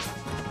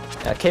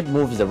 Cape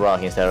moves the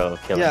rock instead of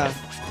killing Yeah. it.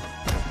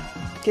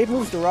 Cape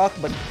moves the rock,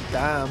 but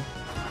damn.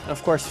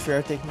 Of course,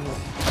 Fair taking it.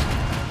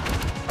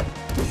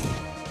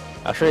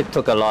 Actually, it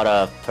took a lot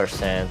of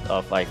percent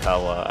of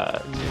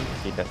Aikawa.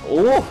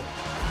 Oh!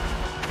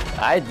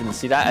 I didn't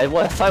see that. I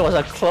thought it was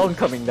a clone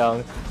coming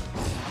down.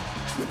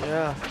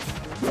 Yeah.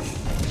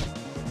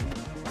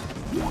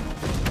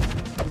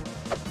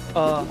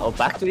 Oh,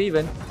 back to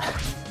even.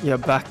 Yeah,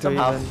 back to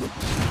Somehow. even.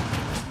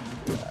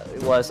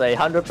 It was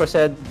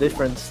 100%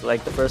 difference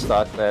like the first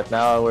stock, but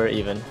now we're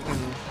even.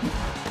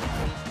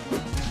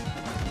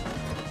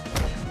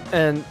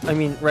 And I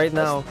mean, right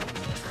now,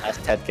 As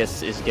Ted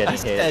is getting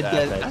as hit.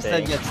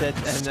 Ted gets it,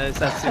 and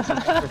it's at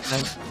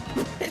 60%.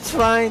 It's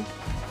fine.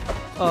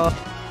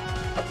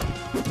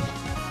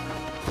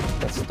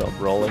 That's the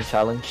rolling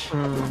challenge.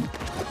 Yeah,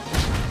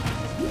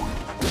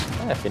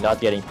 if you're not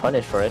getting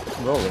punished for it, it's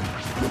rolling.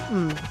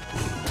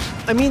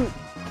 I mean,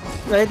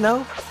 right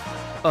now,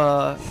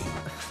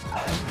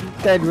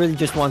 Ted really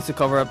just wants to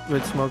cover up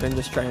with smoke and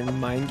just try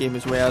and mind game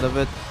his way out of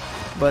it.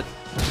 But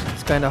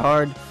It's kind of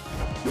hard.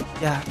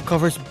 Yeah,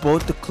 covers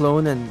both the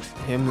clone and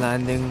him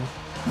landing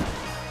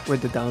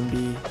with the down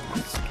B.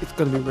 It's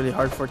gonna be really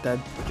hard for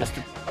Ted just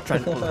to try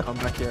to pull a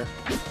comeback here.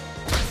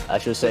 I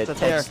should say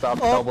That's a Ted tear. stop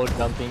Oh. double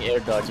jumping air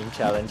dodging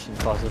challenge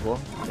impossible,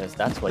 because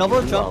that's what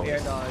Double you jump love. air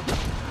dodge.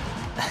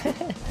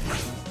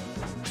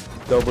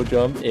 Double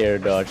jump, air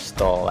dodge,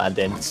 stall, and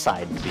then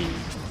side B.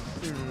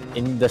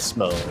 In the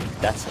smoke.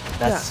 That's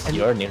and-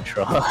 your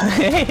neutral.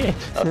 Okay.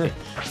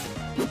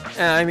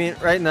 Yeah, I mean,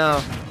 right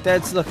now,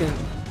 Ted's looking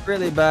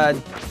really bad.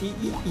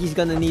 He's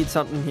gonna need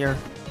something here.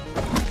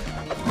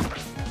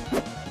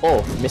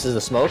 Oh, misses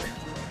the smoke.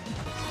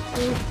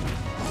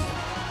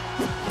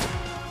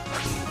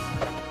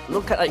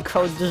 Look at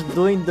Aikawa just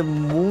doing the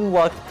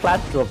moonwalk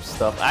plat drop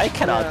stuff. I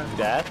cannot Yeah. do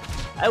that.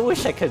 I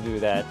wish I could do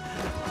that.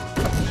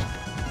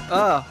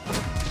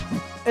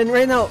 And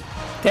right now,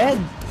 Ted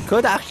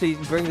could actually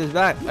bring this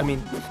back. I mean,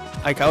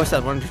 Aikawa's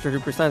at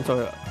 130%,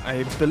 so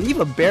I believe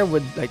a bear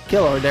would like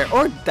kill or there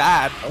or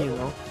that, you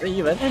know.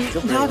 Even. And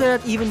now they're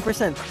at even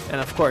percent. And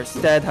of course,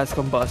 Ted has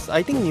combust.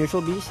 I think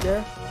neutral B's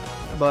there,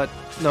 but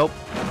nope.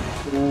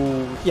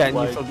 Ooh, Yeah,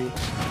 why neutral B.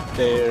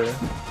 there.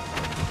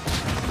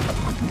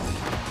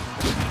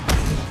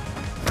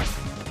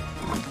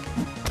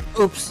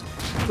 Oops.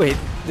 Wait,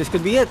 this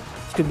could be it.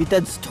 This could be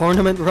Ted's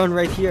tournament run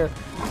right here.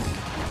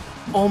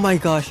 Oh my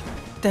gosh.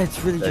 Ted's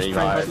really Very just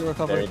trying hard. to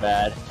recover. Very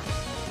bad.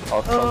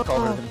 Oh,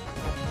 cover him.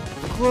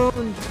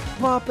 Clone,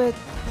 mop it.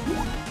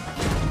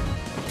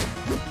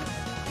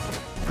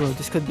 Bro,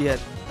 this could be it.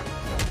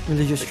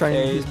 Really just trying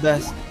Okay. his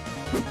best.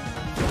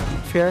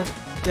 Fair.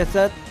 Gets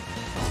that.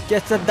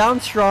 Gets that down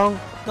strong.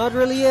 Not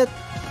really it.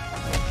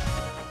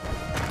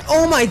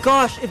 Oh my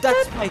gosh! If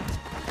that's spiked.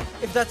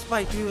 If that's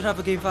spiked, we would have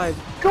a game 5.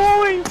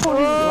 Going for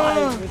his Oh.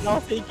 life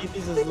without thinking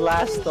this is his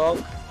last stock.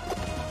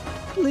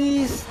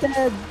 Please,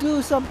 Ted,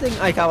 do something.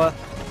 Aikawa,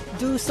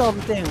 do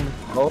something.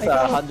 Both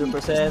are Aikawa,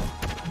 100%.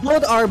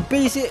 Both are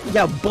basic.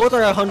 Yeah, both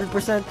are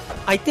 100%.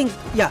 I think,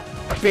 yeah,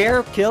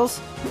 bear kills.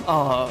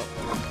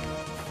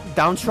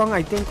 Down strong,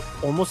 I think,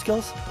 almost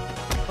kills.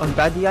 On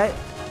bad DI.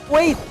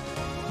 Wait!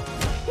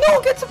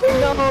 No, gets a parry!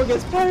 No,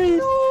 gets parried.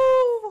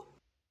 No!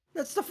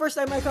 That's the first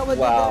time Aikawa did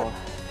Wow. that.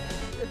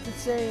 That's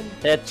insane.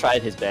 Ted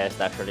tried his best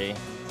actually.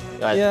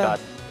 Yeah.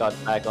 Got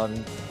back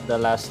on the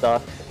last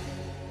stock.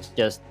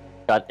 Just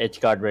got edge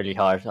guard really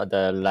hard on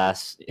the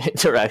last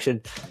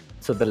interaction.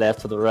 To the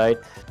left, to the right.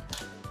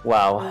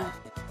 Wow.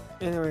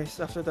 Anyways,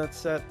 after that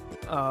set,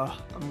 I'm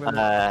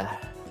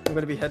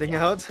gonna be heading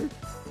out.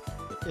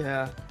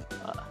 Yeah.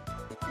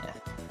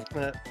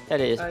 But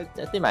I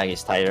think Mag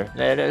is tired.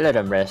 Let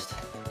him rest.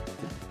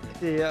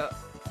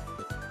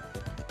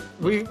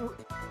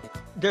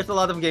 There's a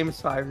lot of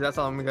games 5. That's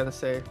all I'm gonna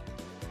say.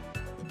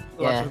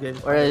 Lots Yeah, of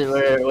games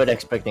we're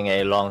expecting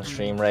a long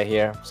stream right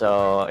here,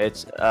 so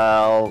it's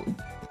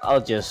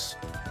I'll just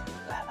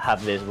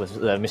have this with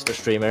Mr.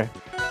 Streamer.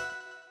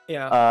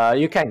 Yeah.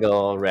 You can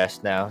go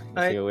rest now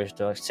if you wish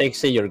to.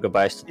 Say your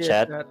goodbyes to Yeah,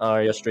 chat chat.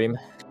 or your stream.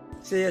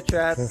 See ya,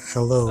 chat.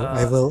 Hello,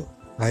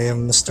 I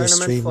am Mr.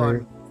 Tournament Streamer.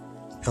 fun.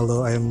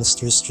 Hello, I am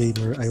Mr.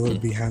 Streamer. I will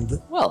be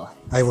Well,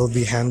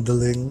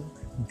 handling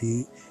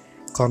the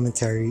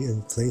commentary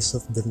in place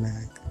of the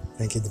Mag.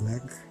 Thank you, the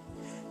Mag.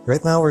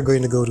 Right now, we're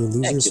going to go to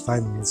losers you.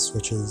 finals,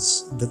 which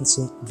is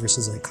VinZent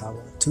versus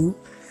Aikawa.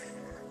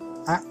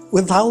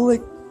 With how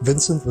like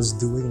VinZent was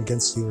doing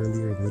against you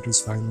earlier in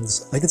losers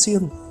finals, I could see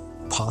him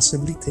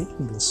possibly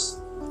taking this.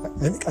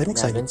 I'm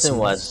excited. to see VinZent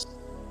was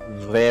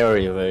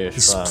very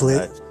strong.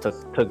 split.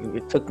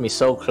 It took me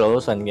so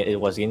close, and it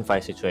was in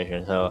fight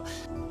situation. So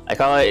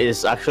Aikawa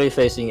is actually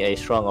facing a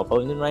strong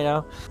opponent right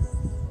now.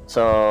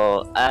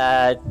 So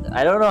I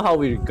don't know how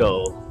we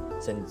go,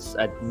 since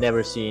I've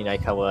never seen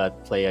Aikawa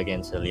play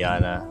against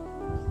Eliana,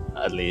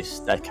 at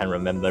least I can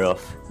remember of.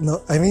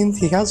 No, I mean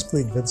he has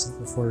played VinZent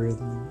before in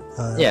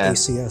Yeah,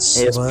 ACS.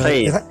 he has but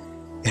played.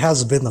 It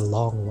has been a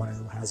long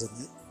while, hasn't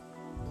it?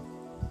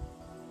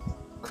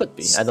 Could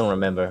be. I don't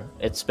remember.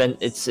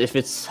 If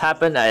it's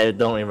happened, I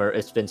don't remember.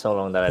 It's been so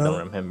long that I don't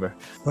remember.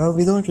 Well,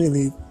 we don't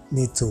really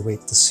need to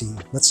wait to see.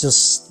 Let's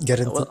just get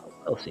into. Well,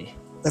 we'll see.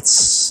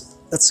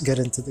 Let's get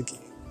into the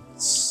games.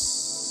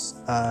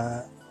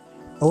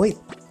 Oh wait,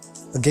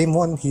 game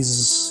 1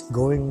 he's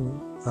going.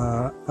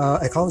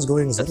 Aikawa's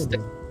going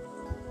Zetterman.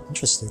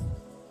 Interesting.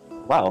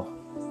 Wow.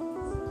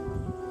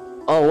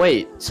 Oh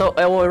wait, so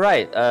we're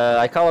right.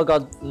 Aikawa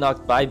got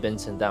knocked by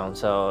VinZent down,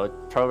 so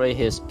probably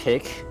his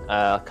pick,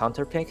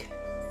 counter pick.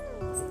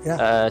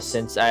 Yeah.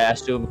 Since I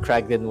assume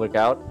Crag didn't work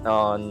out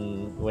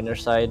on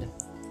winner's side.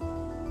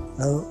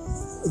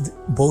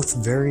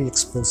 Both very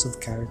explosive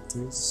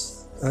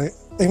characters. I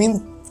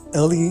mean,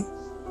 Ellie,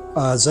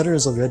 Zetter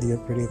is already a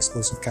pretty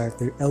explosive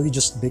character. Ellie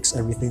just makes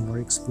everything more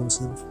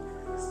explosive.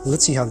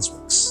 Let's see how this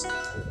works.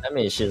 I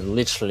mean, she's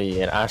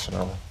literally an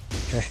arsenal.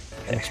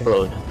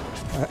 Explode.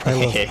 I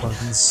love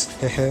puns.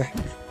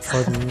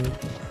 Fun.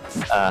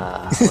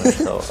 We're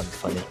so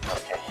unfunny.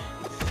 Okay.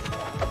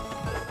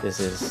 This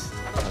is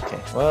okay.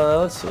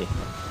 Well, let's see.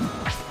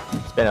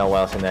 It's been a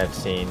while since I've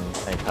seen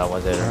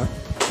Aikawa there.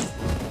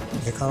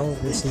 Aikawa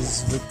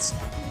versus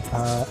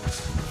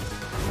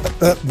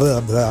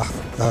Blah blah.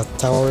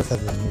 Tower of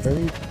Heaven,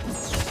 very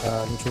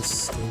neutral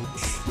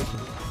stage.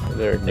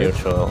 Very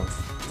neutral.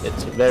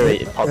 It's very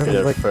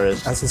popular like,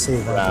 first as you say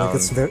that, round. like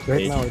it's very,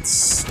 right now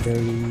it's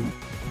very.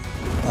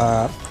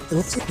 It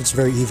looks like it's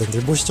very even.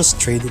 They're both just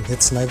trading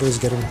hits. Neither is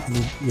getting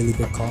any really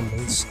big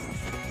combos.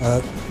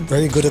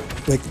 Very good at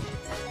like.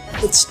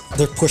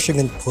 They're pushing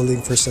and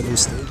pulling for center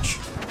stage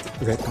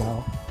right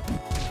now.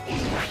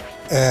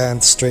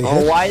 And straight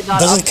hit why not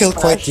doesn't up kill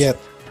smash? quite yet.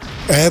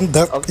 And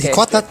that, he Okay,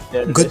 caught that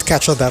there it good is.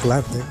 catch on that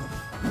landing.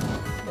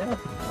 Yeah,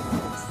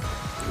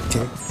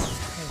 Okay,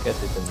 I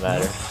guess it doesn't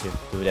matter if you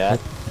do that.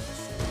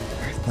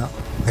 now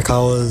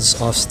Aikawa's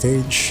off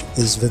stage.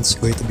 Is Vince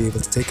going to be able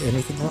to take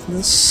anything off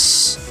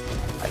this?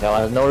 I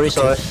got no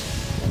resource.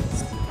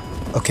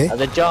 Okay,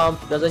 Doesn't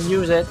jump, doesn't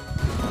use it.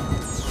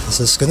 this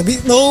is gonna be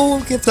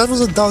no. If that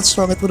was a down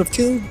strong, it would have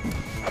killed.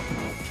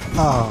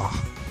 Ah,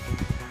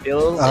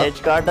 Still,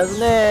 edge guard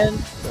doesn't end.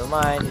 Never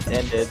mind, it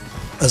ended.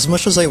 as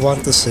much as I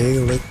want to say,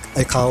 like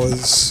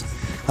Aikawa's,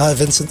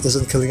 Vincent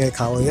isn't killing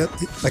Aikawa yet.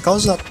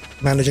 Aikawa's not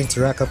managing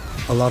to rack up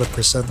a lot of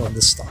percent on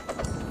this stock,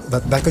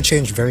 but that could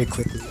change very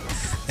quickly.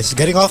 He's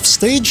getting off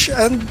stage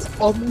and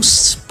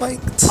almost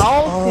spiked.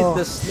 How Oh.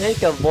 did the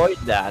snake avoid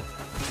that?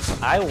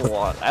 I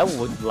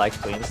would like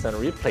to instant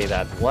replay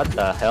that. What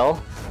the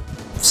hell?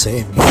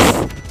 Same.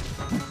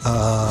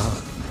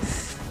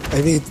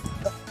 I mean,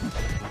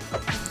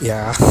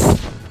 yeah.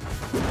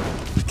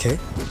 Okay.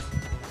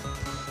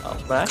 Oh,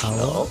 smash? Aikawa.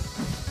 No.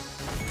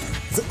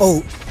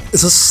 Oh,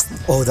 is this?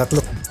 Oh, that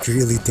looked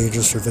really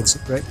dangerous for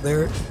Vincent right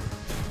there.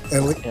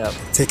 And like Yep.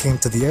 taking him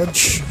to the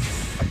edge,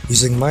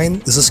 using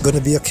mine. Is this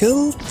gonna be a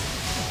kill?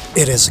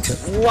 It is a kill.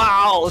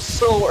 Wow,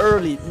 so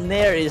early.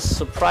 Nair is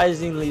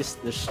surprisingly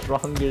the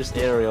strongest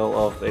aerial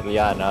of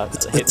Eliana.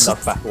 Hit it's-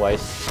 knockback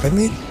wise. I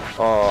mean,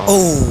 Oh,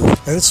 oh,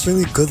 and it's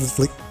really good with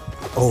like,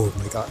 oh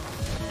my god.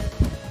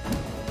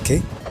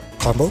 Okay,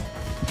 combo.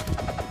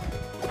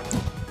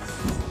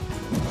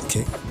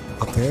 Okay,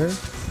 up air.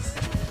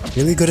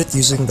 Really good at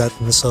using that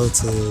missile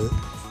to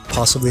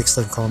possibly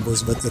extend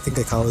combos, but I think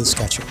Aikawa is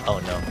catching. oh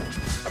no.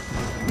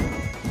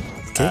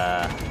 Okay.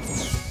 Am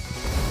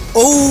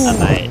Oh,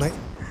 I-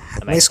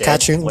 nice dead?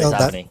 catching What is on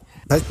that. happening?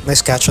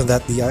 Nice catch on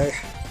that DI.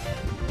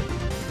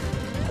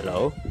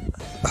 Hello?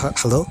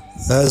 Hello?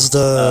 Is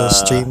the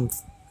stream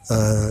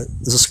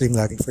is the stream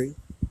lagging for you?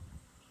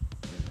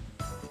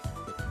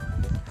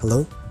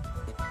 Hello?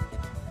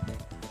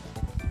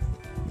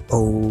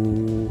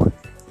 Oh,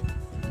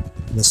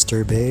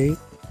 Mr. Bay.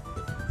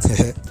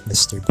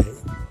 Mr. Bay.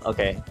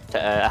 Okay,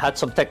 I had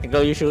some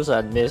technical issues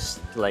and missed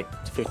like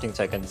 15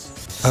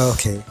 seconds.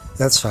 Okay,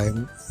 that's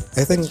fine.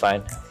 I think It's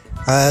fine.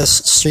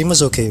 stream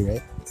was okay,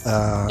 right?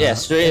 Yeah,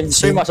 stream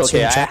was okay.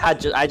 stream check?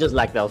 I just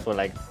lagged out for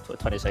like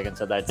 20 seconds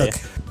at that day.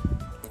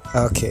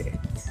 Okay.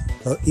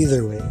 Well,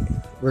 either way,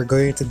 we're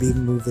going to be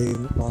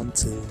moving on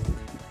to.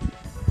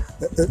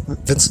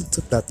 Vincent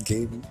took that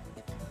game.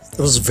 It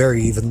was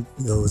very even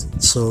though.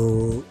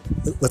 So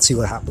let's see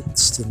what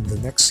happens in the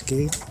next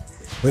game,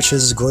 which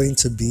is going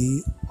to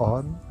be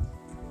on.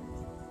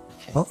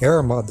 Oh, Air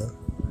Armada.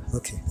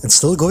 Okay, and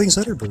still going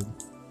Zetterberg.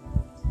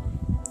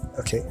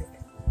 Okay.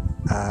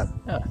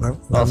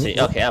 I'll see.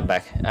 Okay, I'm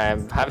back.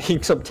 I'm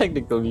having some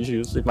technical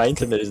issues. My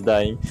internet is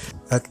dying.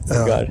 Oh,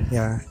 God.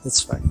 yeah,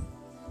 it's fine.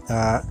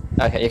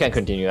 Okay, you can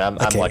continue. I'm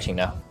Okay. watching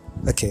now.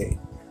 Okay,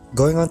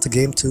 going on to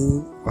game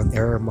 2 on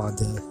Air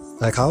Armada.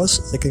 Like I was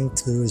sticking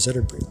to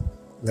Zetterberg.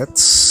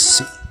 Let's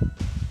see.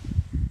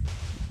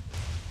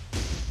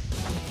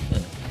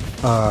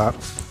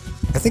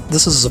 I think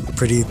this is a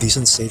pretty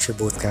decent stage for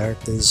both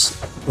characters.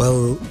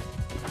 Well,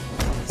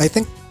 I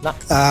think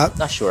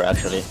Not sure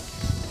actually.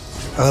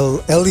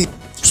 well, Ellie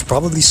is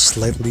probably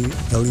slightly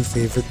Ellie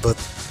favorite, but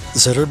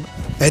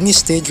any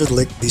stage with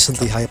like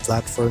decently high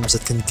platforms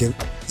that can give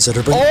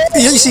Zetterberg. Yeah,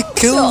 you see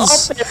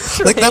kills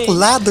like that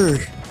ladder.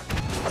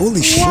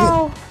 Holy shit,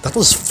 that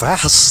was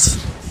fast.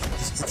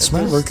 This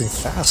man working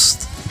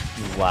fast.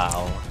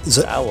 Wow,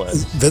 That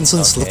was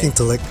Vincent's okay. looking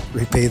to like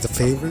repay the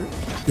favor,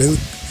 really,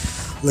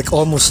 like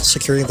almost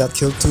securing that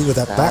kill too with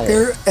that back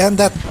air and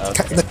that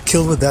the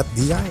kill with that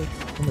DI.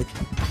 I'm like,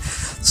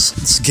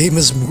 this game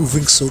is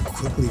moving so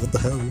quickly. What the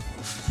hell?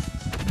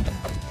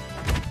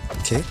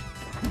 Okay,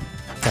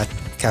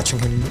 catching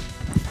him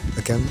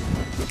again,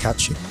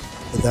 catching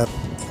with that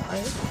DI.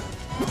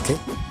 Okay.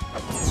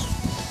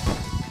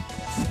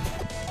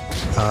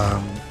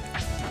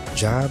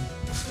 Jab.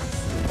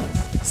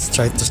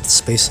 Try to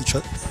space each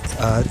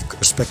other,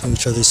 respecting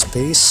each other's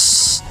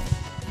space.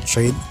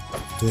 Trade,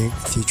 doing a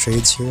few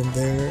trades here and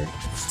there.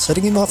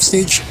 Setting him off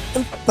stage.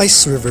 And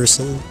nice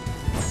reversal.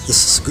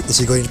 Is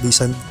he going to be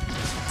sent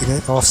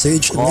off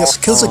stage? And yes,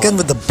 kills again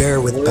with the bear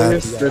with bad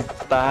Where's DI.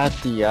 the bad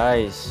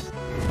DIs?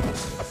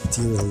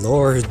 Dear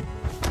lord.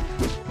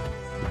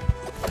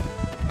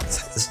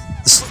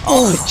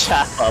 Oh,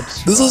 chat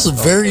ups. This is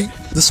very.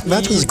 This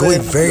match is going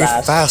Even very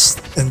last-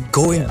 fast and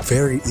going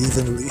very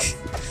evenly.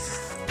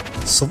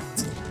 So,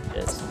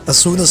 Yes. as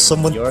soon as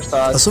someone, Your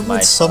thoughts,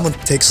 my someone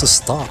takes a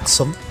stock,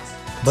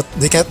 But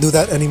they can't do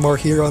that anymore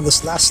here on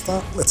this last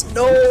stop. Let's.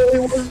 No, it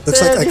was Looks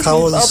dead. like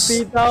Aikawa's.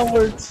 He's upbeat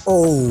downwards.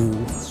 Oh,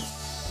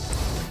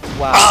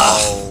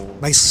 Wow.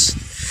 nice.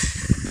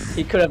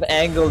 He could have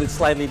angled it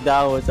slightly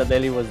downwards and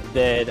then he was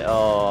dead.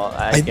 Oh,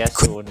 I guess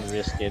he wouldn't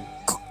risk it.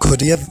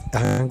 Could he have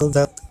angled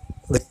that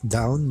like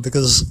down?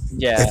 Because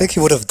Yeah. I think he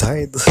would have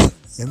died.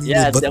 Anyway,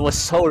 Yeah, but that was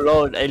so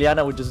low.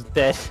 Eliana was just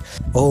dead.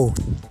 oh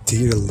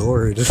dear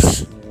lord.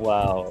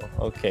 Wow.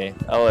 Okay.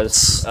 That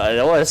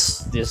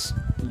was just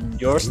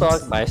your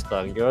stock, my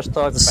stock. Your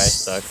stock, my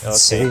stock. Okay.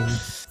 Same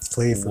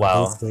play for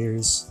Wow. both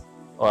players.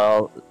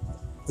 Well,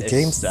 The it's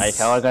game.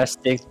 Aikawa gonna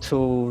stick to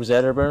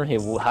Zetterburn. He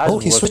has he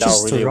worked switches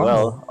out to really Rama.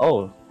 well. Oh.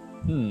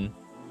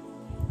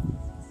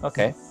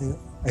 Okay. Yeah,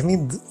 I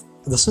mean,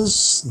 this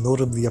is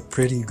notably a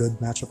pretty good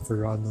matchup for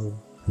Rano.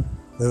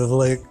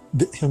 Like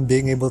him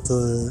being able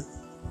to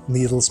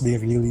needles being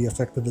really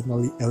effective in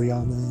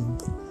Eliana and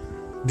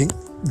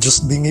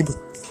being able.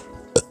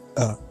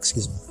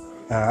 Excuse me.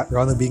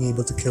 Rana being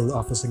able to kill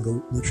off a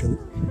single neutral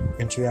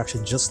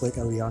interaction just like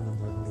Eliana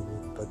normally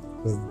would, but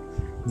with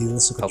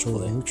needles to control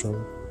the neutral.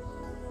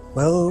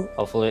 Well,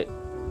 Hopefully.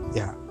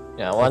 yeah.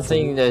 Yeah, one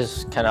thing that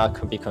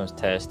cannot be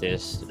contested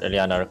is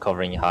Eliana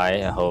recovering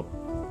high. I hope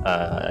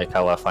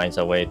Aikawa finds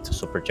a way to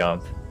super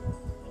jump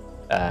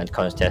and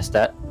contest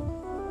that.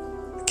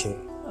 Okay.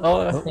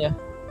 Oh, yeah.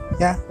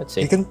 Yeah. Let's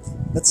see.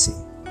 Let's see.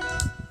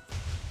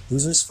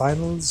 Losers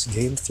finals,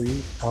 game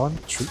 3 on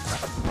True.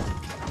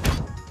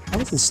 How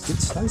is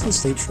the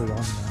stage for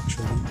Ron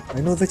actually?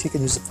 I know that you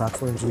can use the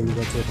platforms really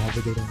well to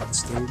navigate on the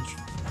stage.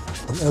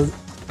 And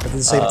at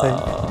the same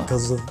time,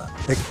 because of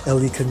like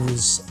Ellie can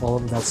use all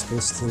of that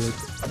space to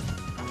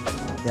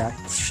like, yeah,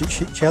 she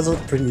has a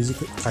pretty easy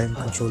time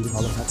controlling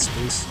all of that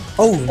space.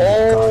 Oh my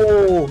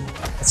god,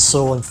 that's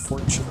so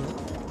unfortunate.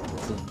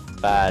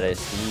 Bad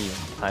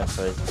SD. Time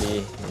for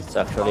SD. It's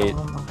actually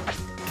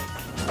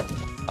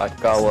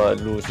Aikawa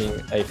losing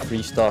a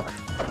free stock.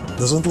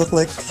 Doesn't look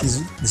like he's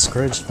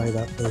discouraged by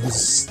that though.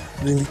 He's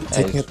really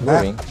taking it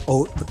back. moving.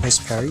 Oh, nice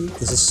parry.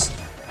 This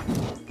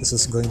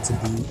is going to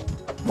be.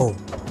 Oh,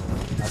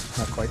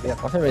 not quite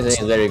yet. One thing is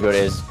very good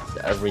is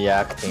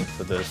reacting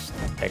to this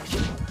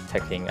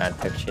teching and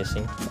tech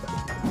chasing.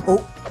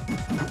 Oh,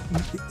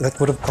 that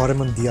would have caught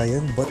him on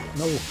DIN, but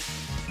no.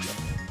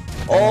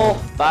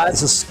 Oh, bad.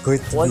 This is going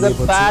to Was be a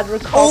able bad to.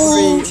 recovery.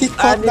 Oh, he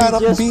caught and that he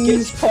up just B.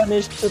 gets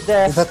punished to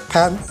death.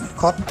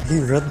 That he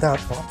read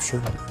that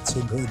option. It's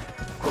so good.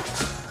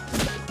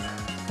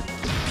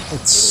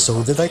 And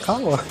so did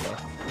Aikawa.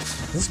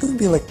 This is gonna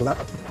be like Well,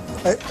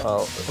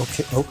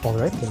 okay. Oh, all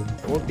right then.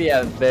 it would be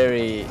a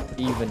very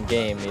even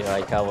game if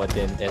Aikawa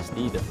didn't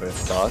SD the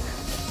first stock.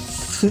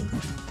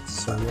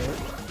 So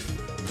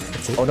yeah.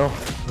 Okay. Oh no.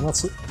 Not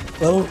so,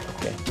 well,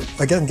 Okay.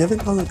 again, given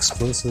how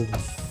explosive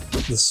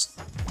this,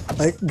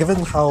 given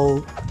how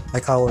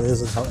Aikawa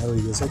is and how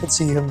Ellie is, I could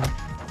see him.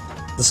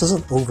 This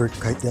isn't over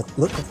quite yet.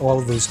 Look at all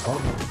of those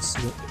combos.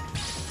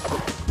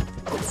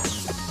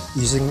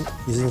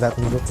 Using that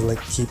needle to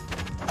like keep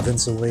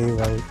Vince away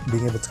while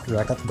being able to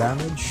rack up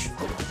damage.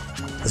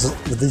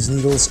 With these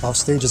needles off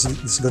stage, is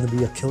going to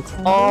be a kill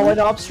combo? Oh, went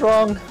up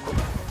strong.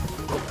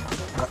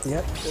 Not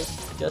yet.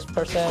 Just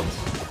percent.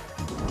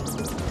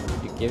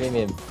 You're giving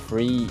him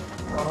free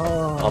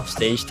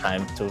upstage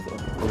time to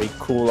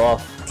cool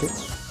off. Okay.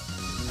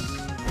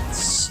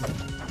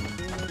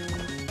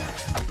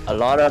 A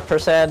lot of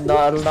percent,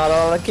 not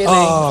all the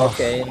killing.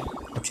 Okay.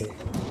 Okay.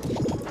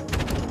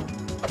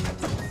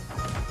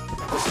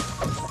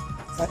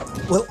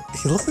 Well,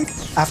 he looked like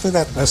after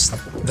that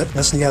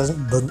mess, he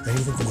hasn't done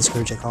anything to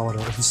discourage Aikawa.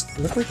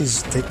 It looked like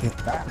he's taking it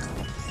back.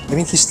 I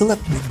mean, he's still at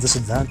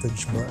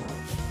disadvantage, but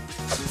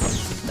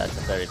That's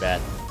very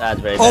bad. That's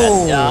very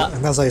oh, bad. Yeah.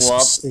 and as I Whoop.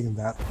 was saying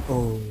that,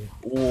 oh,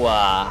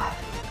 Wow.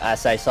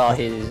 As I saw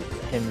him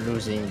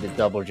losing the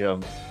double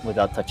jump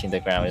without touching the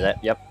ground. Is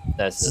that? Yep.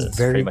 That's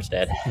pretty much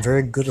dead.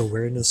 very good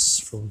awareness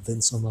from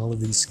Vince on all of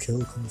these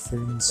kill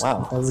confirms.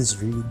 Wow. All these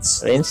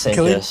reads. VinZent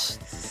just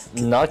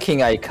knocking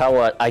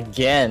Aikawa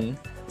again.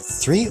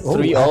 3-0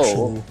 3-0.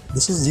 actually.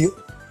 This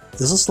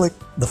is like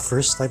the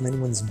first time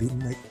anyone's beaten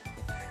like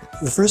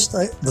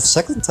the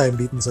second time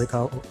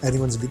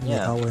anyone's beaten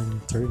Aikawa in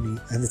tourney,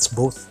 and it's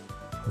both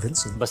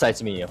VinZent.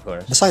 Besides me, of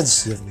course.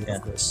 Besides you,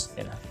 of course.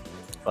 Yeah.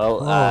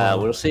 Well,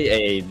 we'll see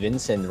a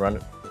VinZent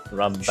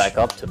run back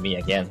up to me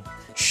again.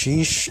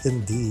 Sheesh,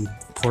 indeed.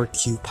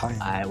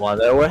 Porcupine. I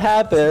wonder what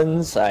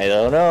happens. I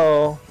don't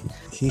know.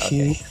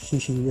 Hee.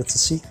 It's a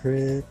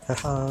secret.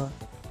 Haha.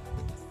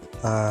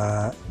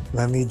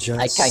 Let me just.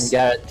 I can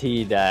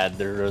guarantee that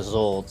the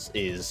results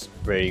is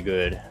very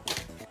good,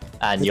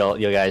 and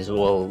you guys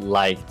will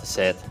like the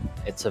set.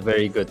 It's a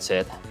very good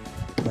set.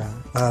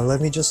 Yeah.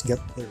 Let me just get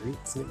the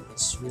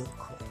replays real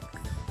quick.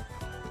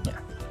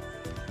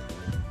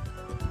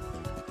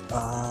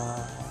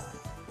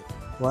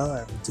 While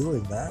I'm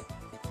doing that,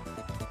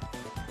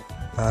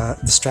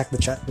 distract the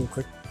chat real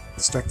quick.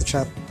 Distract the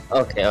chat.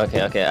 Okay.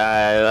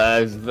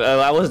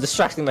 I was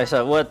distracting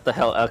myself. What the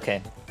hell?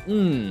 Okay.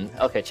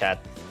 Okay, chat.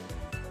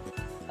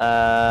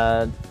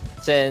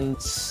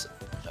 Since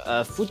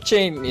food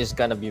chain is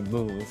gonna be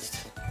moved.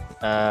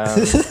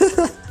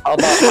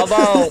 How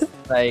about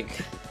like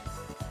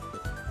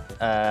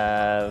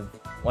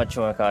what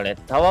you wanna call it?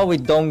 How about we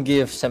don't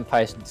give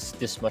Senpai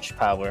this much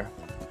power?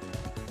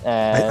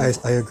 And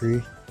I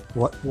agree.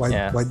 Why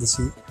Yeah. does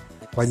he?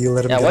 Why do you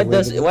let him? yeah, get away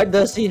with it? why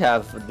does he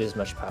have this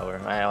much power?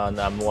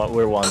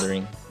 We're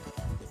wondering.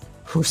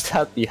 Who's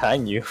that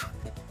behind you?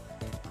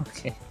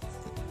 Okay.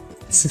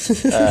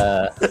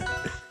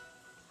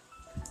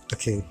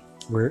 Okay,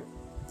 we're.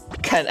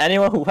 Can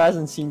anyone who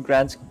hasn't seen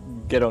Grant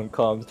get on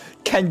comms?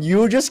 Can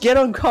you just get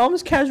on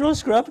comms, casual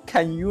scrub?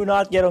 Can you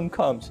not get on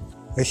comms?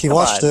 He Come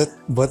watched on. it,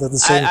 but at the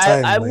same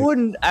time, I like,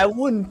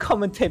 wouldn't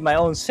commentate my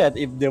own set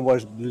if there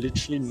was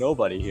literally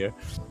nobody here.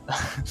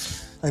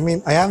 I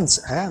mean, I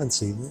haven't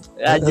seen it.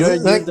 Yeah, you're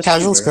the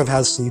Casual streamer. Scrub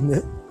has seen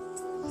it.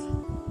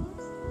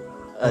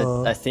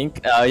 I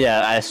think.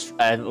 Yeah.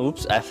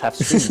 Oops. I have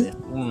streamed it.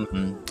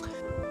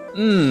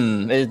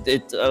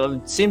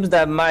 It seems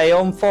that my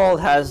own fault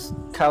has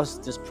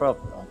caused this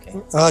problem. Okay.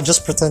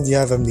 Just pretend you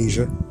have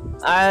amnesia.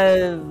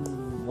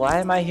 Why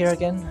am I here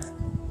again?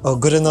 Oh,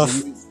 good enough.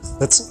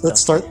 Let's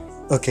start.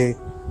 Okay,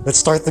 let's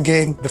start the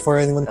game before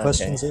anyone Okay.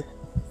 questions it.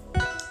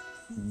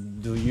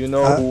 Do you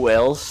know who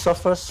else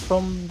suffers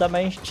from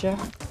dementia?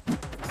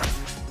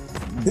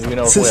 Do you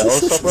know who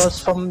else suffers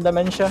from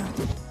dementia?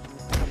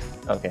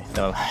 Okay,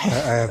 no.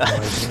 I have no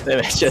idea. let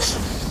me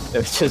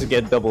just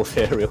get double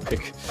fair real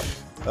quick.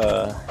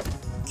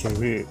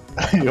 Okay.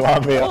 You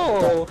want me?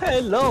 Oh,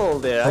 hello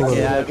there. Hello.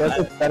 Okay, I guess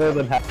it's better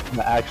than having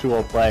the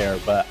actual player,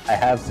 but I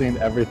have seen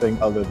everything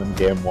other than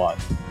game 1.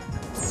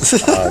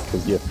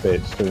 Because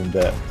Yiffbait streamed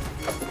it.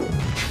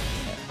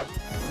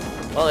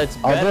 well, it's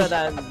I'll better just-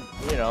 than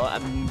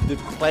the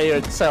player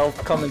itself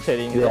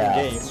commentating his own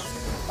Yeah. game.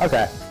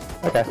 Okay,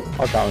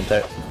 I'll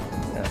commentate.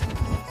 Yeah.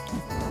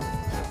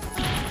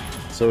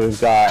 So we've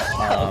got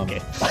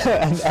Okay.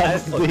 an I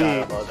forgot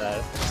SD about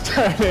that.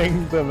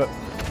 starting the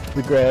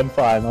grand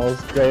finals.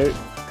 Great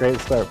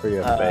start for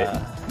Yiffbait.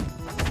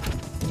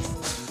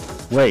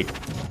 Wait,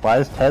 why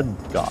is Ted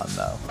gone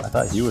though? I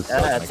thought he was still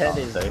gonna Ted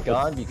is commentate.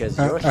 gone because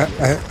you're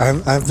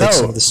I'm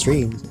fixing the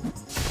stream.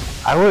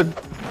 I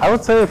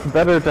would say it's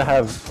better to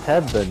have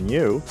Ted than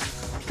you,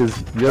 because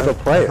you're the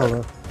player.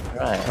 Hello.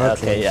 right.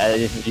 Okay.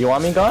 Okay. You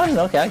want me gone?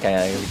 Okay, I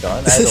can be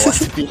gone. I don't want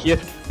to be here.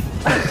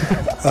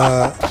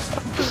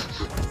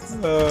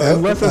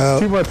 Unless it's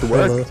too much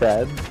work, hello.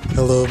 Ted.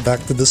 Hello,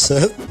 back to the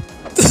set.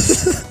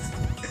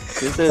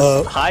 This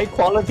is high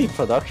quality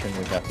production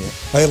we have here.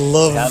 I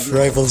love Yeah.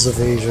 Rivals of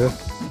Asia.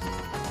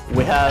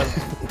 We have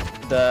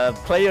the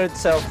player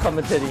itself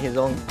commentating his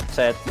own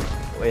set.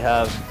 We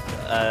have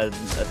a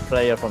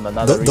player from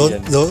another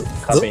region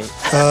coming.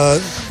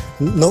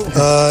 No,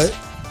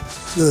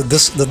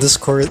 the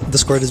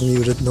Discord is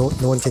muted. No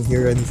one can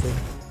hear anything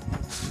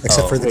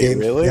except for the wait, game.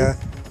 really? Yeah,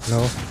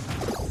 no,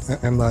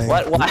 I'm lying.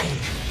 What? Why?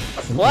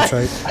 What?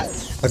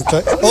 I'm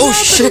trying. Oh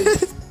shit!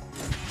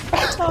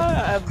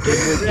 I'm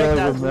Just getting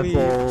the that we.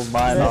 nipple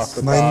mine off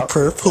the Mine top.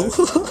 purple.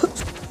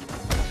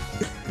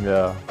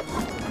 Yeah.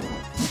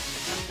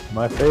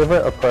 My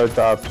favorite approach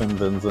option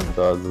VinZent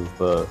does is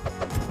the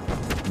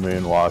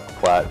moonwalk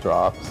flat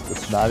drops.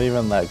 It's not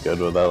even that good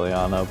with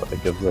Eliana, but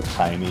it gives a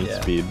tiny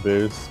Yeah. speed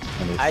boost.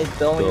 And it's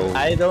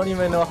I don't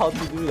even know how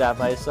to do that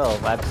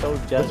myself. I'm so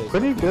jealous. It's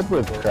pretty good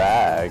with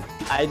Crag.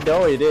 I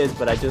know it is,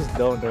 but I just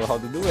don't know how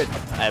to do it.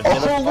 I've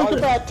never Oh, look thought at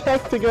it. that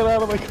tech to get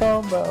out of the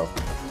combo.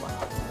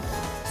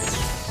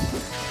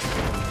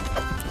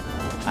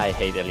 I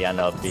hate Eliana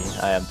Uppy.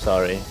 I am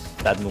sorry.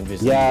 That move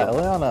is Yeah,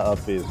 evil. Eliana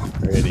Uppy is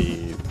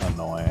pretty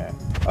annoying.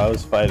 I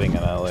was fighting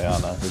an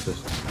Eliana who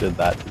just did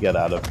that to get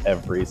out of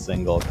every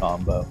single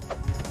combo.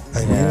 I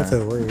mean, Yeah. if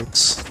it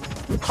works.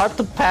 Hard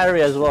to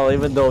parry as well,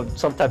 even though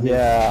sometimes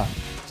Yeah,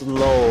 it's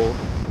low.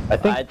 I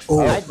think. I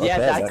okay, did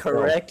that that's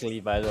correctly,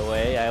 by the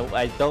way.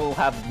 I don't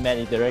have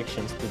many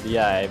directions to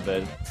DI,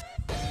 but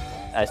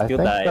I I still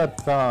think died.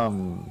 that's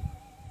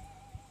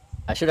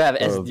I should have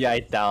Oh. SDI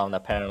down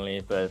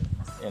apparently, but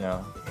you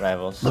know,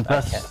 rivals. the I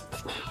best. can't.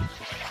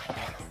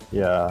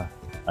 Yeah,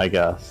 I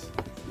guess.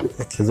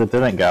 Because it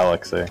didn't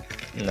Galaxy.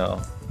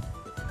 No.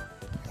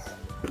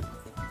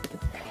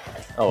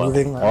 Oh well.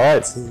 Moving on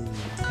Alright. to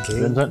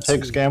game VinZent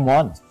takes 2. game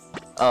 1.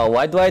 Oh,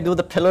 why do I do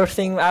the pillar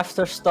thing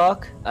after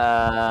stock?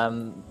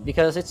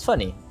 Because it's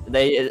funny.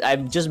 I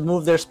just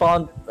moved their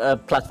spawn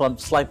platform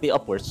slightly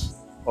upwards,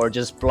 or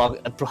just block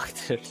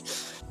it.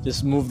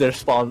 Just move their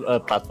spawn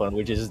platform,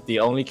 which is the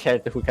only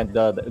character who can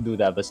do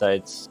that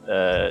besides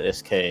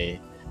SK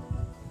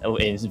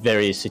in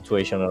very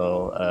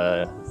situational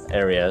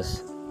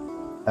areas.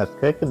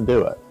 SK can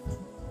do it.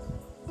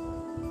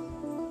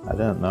 I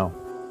didn't know.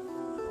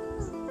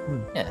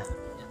 Yeah.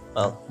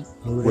 Well,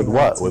 Moving With on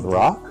what? to With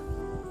Rock?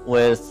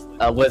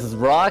 with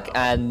rock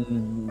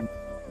and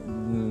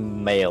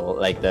mail,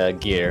 like the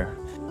gear.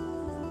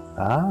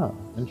 Ah,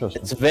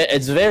 interesting. It's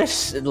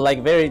very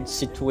very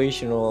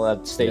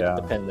situational state Yeah.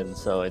 dependent.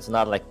 So it's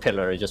not like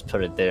pillar. You just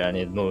put it there and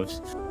it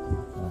moves.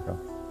 Okay.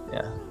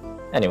 Yeah.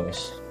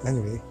 Anyways,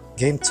 Anyway,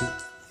 game 2.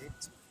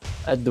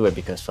 I do it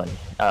because funny.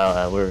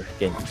 We're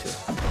game 2.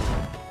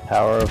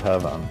 Tower of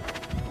Heaven.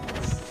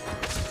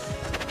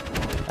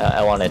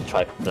 I wanted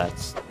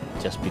triplets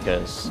just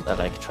because I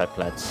like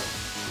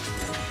triplets.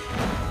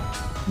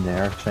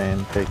 Nair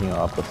chain taking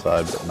off the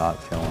side but not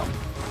killing.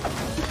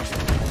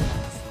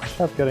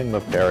 Kept getting the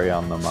parry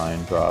on the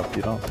mine drop.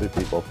 You don't see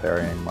people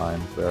parrying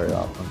mines very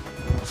often.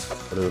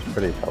 But it was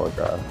pretty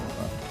telegraphed.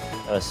 So.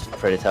 It was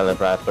pretty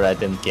telegraphed, but I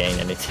didn't gain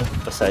anything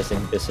besides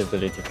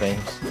invisibility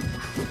things.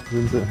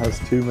 VinZent has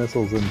 2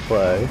 missiles in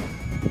play.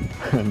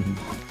 And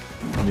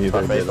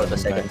neither did for the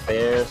second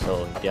fair,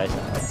 so the ice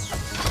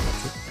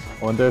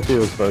out. I wonder if he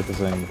was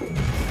focusing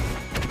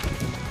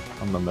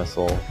on the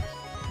missile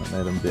that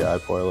made him DI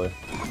poorly.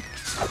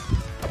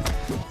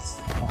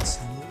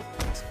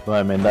 Well,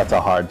 I mean, that's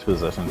a hard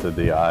position to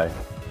DI.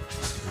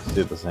 Let's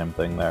do the same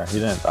thing there. He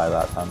didn't die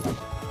that time though.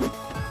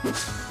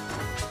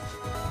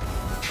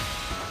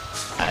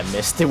 I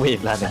missed the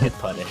wave landing get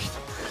punished.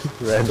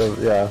 Random,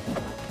 yeah.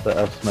 The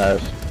F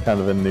smash kind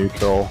of in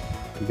neutral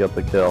to get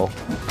the kill.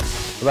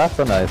 So that's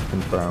a nice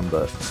confirm,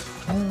 but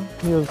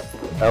he was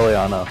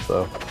Eliana,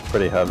 so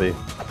pretty heavy.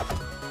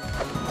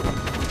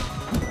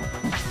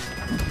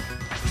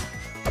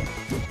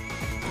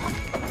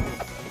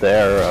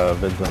 There,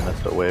 VinZent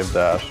missed a wave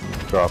dash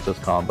and dropped his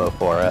combo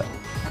for it.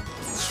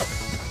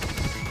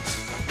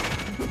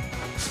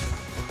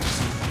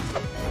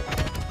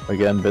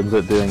 Again,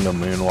 VinZent doing the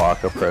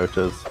moonwalk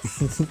approaches.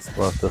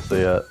 Love to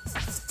see it.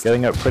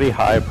 Getting a pretty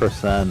high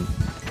percent.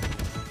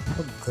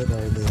 Good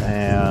idea.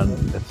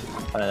 And it's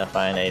Trying to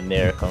find a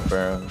near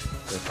confirm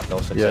with no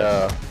success.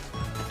 yeah.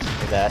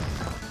 Like that.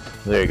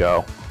 There you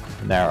go.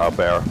 Nair up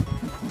air.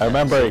 I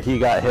remember he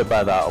got hit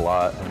by that a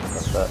lot. And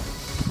that's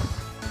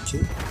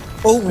it.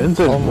 Oh,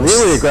 VinZent almost.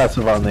 really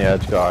aggressive on the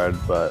edge guard,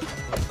 but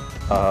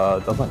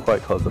doesn't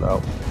quite close it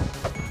out.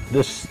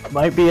 This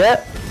might be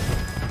it.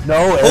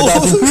 No, air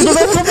dodging through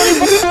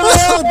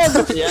the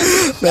net. Yeah.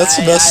 That's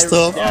messed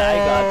up.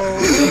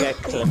 I got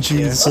clipped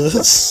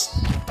Jesus.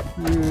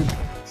 Dude,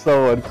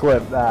 someone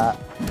clip that.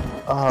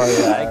 Oh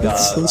yeah, I got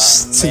so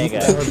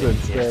stupid. that was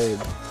insane.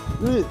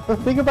 The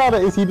thing about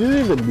it is he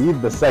didn't even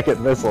need the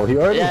second missile. He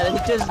already Yeah,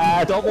 it just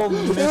had double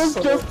It was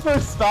missile. just for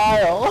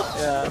style.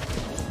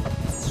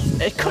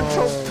 Yeah. It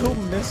controlled 2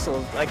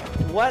 missiles. Like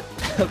what?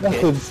 That's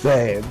Okay.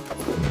 insane.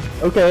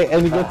 Okay,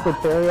 and he gets the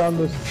parry on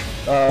this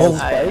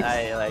spike.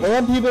 I like.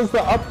 And he does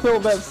the up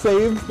tilt that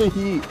saves the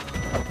heat.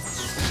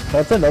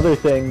 That's another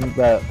thing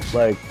that,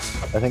 like,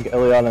 I think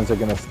Ileanas are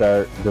gonna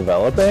start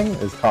developing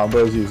is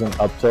combos using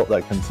up tilt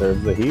that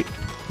conserves the heat.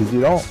 Because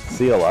you don't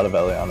see a lot of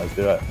Ileanas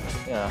do it.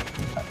 Yeah.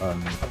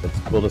 It's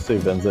cool to see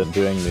VinZent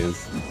doing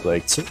these,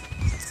 like, It's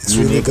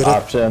really unique good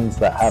at, options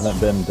that haven't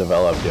been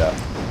developed yet.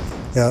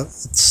 yeah,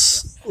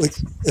 it's like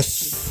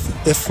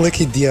if like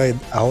he DI'd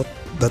out,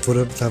 that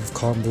wouldn't have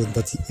comboed,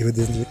 but he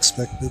didn't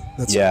expect it.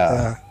 That's,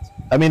 Yeah.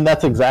 I mean,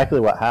 that's exactly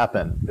what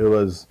happened. It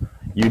was,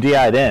 you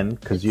DI'd in,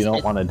 because you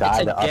don't want to die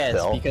It's to a guess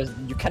uphill. because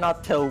you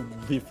cannot tell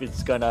if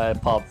it's gonna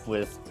pop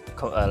with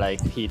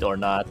like heat or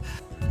not.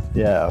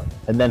 Yeah,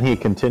 and then he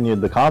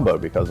continued the combo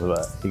because of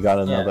it. He got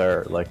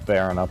another, like,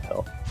 fair and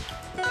uphill.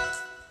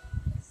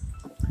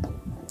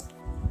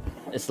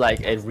 It's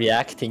like a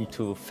reacting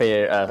to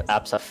fair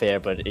apps are fair,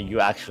 but you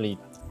actually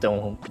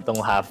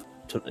don't have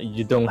to.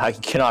 You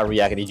cannot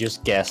react. You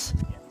just guess.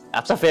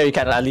 Apps are fair. You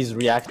can at least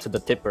react to the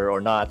tipper or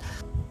not,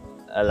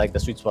 like the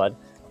sweet spot.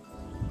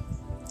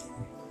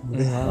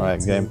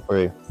 Alright, game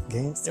 3.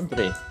 Game.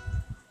 Simply,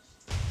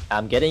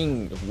 I'm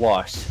getting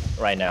washed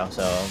right now,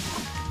 so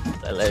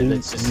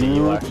let's just see you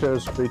You are.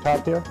 chose free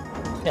top here?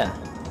 Yeah,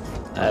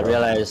 I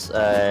realize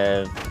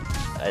I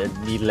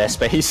need less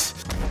space.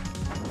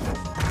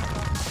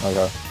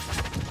 Okay.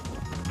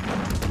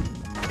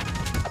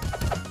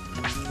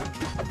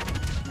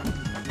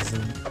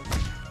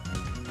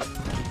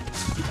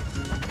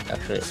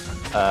 Actually,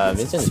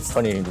 VinZent is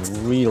punting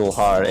real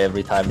hard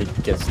every time he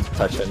gets to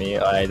touch on me.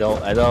 I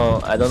don't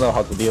know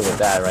how to deal with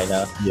that right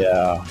now.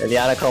 Yeah. The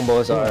Liana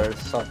combos are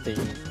something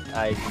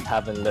I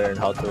haven't learned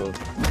how to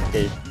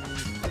escape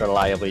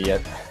reliably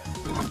yet.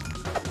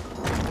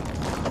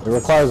 It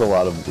requires a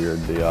lot of weird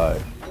DI.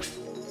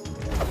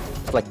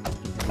 It's like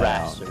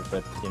raster,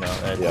 but you know,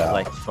 it's Yeah.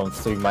 like from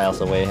 3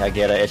 miles away. I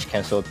get an edge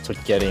cancel to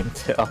get him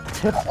to up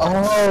tilt.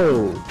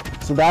 Oh!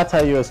 So that's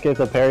how you escape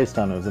the parry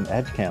stun. It was an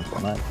edge cancel,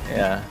 nice.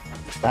 Yeah.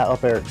 That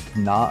up air,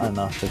 not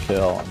enough to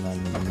kill, and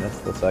then you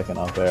missed the second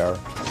up air.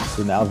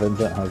 So now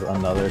VinZent has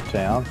another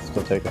chance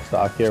to take a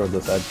stock here with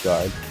this edge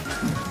guard.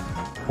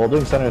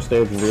 Holding center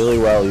stage really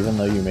well, even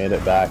though you made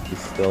it back, he's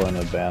still an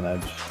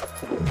advantage.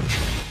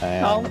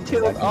 And I'll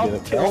tilt, that can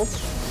get a kill.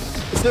 tilt.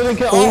 It didn't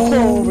kill.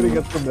 Oh, but he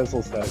gets the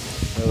missile stack.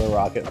 Or the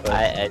rocket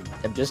thing.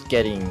 I'm just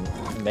getting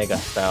mega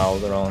style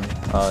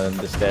on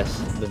this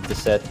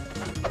set.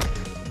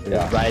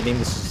 Yeah. Riding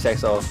the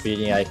success of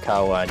beating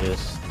Aikawa,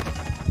 just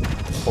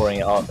pouring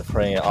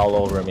it all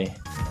over me.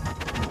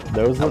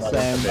 There was the How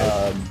same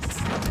about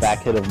back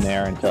hit of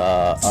Nair into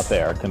up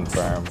air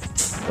confirmed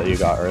that you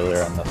got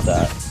earlier in the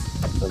set.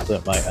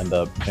 VinZent might end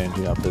up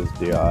changing up his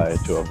DI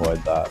to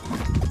avoid that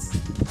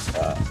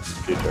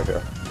future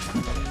here.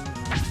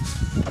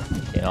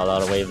 using a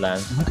lot of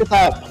wavelands. Look at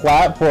that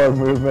platform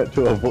movement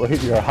to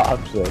avoid your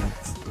options.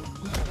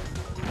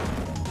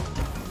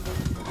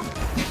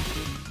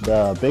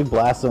 The big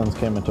blast zones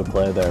came into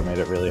play there, made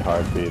it really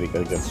hard for you to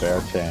get a good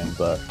fair chain,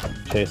 but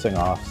chasing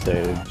off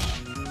stage,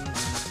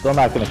 still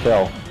not gonna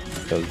kill.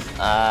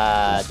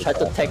 Tried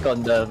to take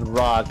on the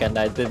rock and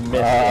I did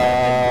miss.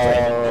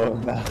 Oh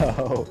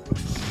no.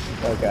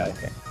 Okay.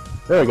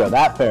 There we go,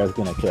 that fair is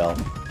gonna kill.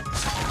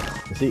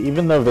 You see,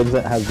 even though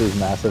VinZent has these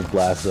massive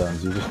blast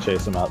zones, you just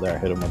chase him out there,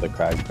 hit him with a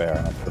crag fair,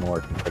 and it's been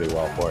working pretty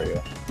well for you.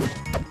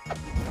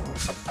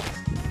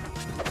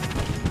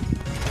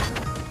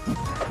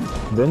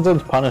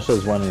 VinZent's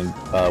punishes when he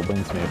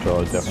wins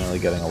neutral is definitely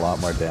getting a lot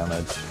more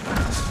damage.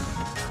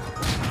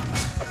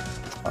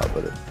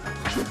 But it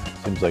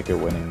seems like you're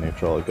winning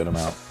neutral a good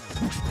amount.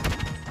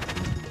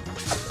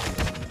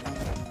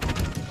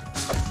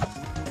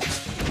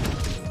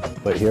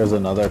 But here's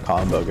another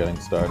combo getting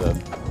started.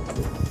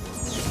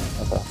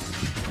 Okay.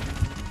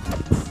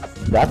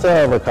 That's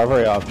a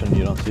recovery option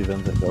you don't see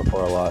VinZent go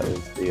for a lot,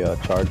 is the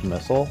charged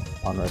missile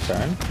on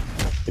return.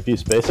 If you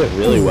space it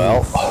really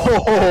well,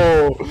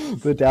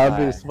 the down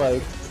B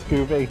spike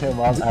scooping him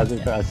up as he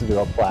tries to do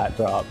a flat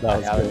drop. That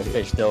was I haven't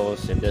fished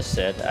those in this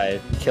set.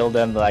 I killed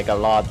them like a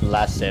lot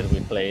last set we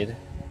played.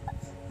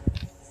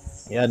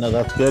 Yeah, no,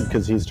 that's good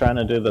because he's trying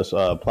to do this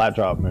plat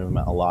drop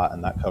movement a lot,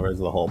 and that covers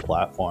the whole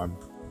platform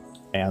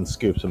and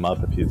scoops him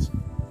up if he's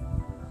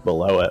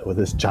below it with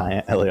his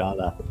giant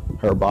Eliana,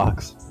 her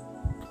box.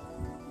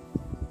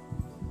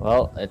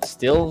 Well, it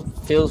still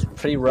feels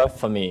pretty rough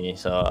for me,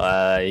 so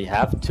I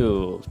have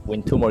to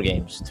win 2 more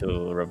games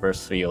to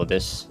reverse 3-0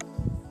 this.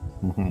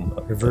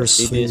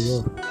 Reverse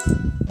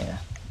 3-0. Yeah.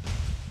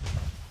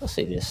 We'll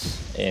see this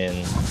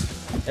in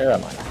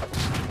Aramada.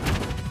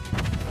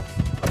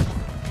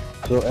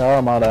 So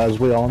Aramada, as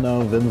we all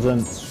know,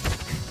 VinZent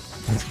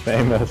is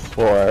famous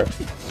for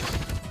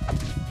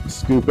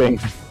scooping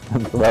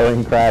and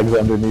throwing crags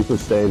underneath the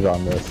stage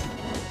on this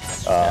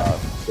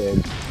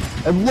stage.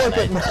 And look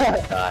at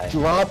that!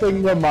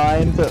 Dropping the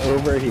mine to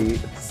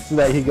overheat so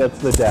that he gets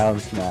the down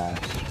smash.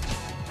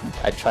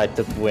 I tried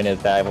to win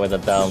it back with a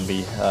down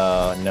B.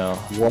 No.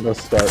 What a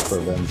start for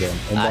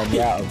VinZent. And then,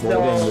 yeah,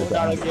 avoiding the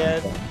down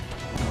again.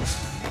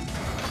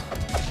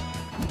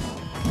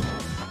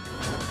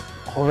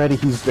 Already,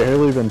 he's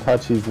barely been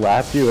touched. He's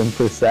lapped you in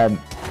percent.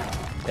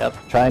 Yep.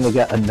 Trying to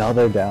get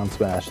another down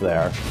smash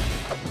there.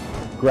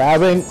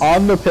 Grabbing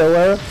on the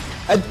pillar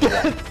and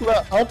gets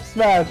the up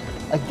smash.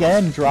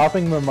 Again,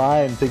 dropping the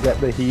mine to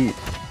get the heat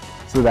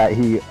so that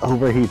he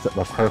overheats at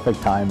the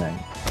perfect timing.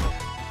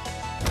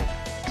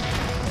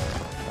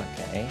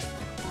 Okay.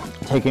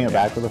 Taking it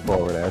back with a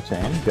forward air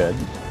chain. Good.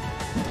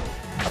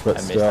 But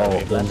still,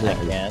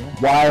 again.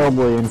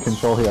 Wildly in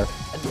control here.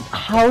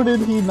 How did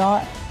he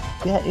not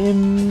get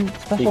in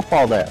special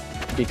fall there?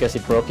 Because he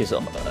broke his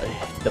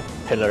the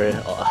pillar.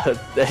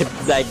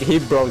 Like he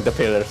broke the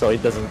pillar, so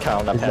it doesn't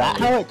count. Is that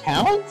how it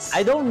counts?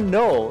 I don't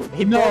know.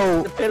 He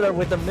broke the pillar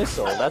with a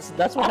missile.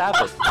 That's what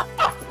happened.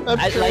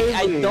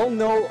 I don't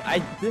know. I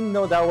didn't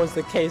know that was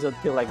the case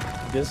until like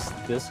this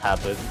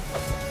happened.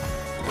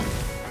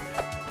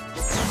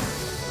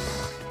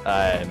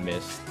 I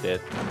missed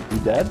it. You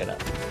dead?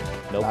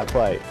 Nope. Not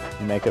quite.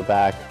 You make it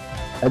back.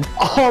 And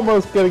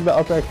almost getting the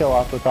up air kill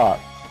off the top.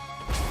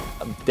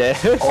 I'm dead.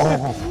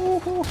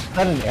 Oh. Is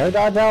that an air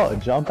dodge out? A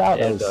jump out?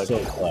 Air that was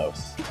dodge. so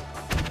close.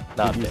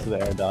 Not Used dead. to the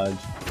air dodge.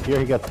 Here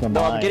he gets the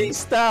No, mine. I'm getting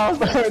stunned.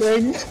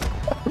 Starting.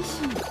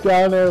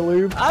 Down air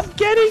loop. I'm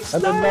getting And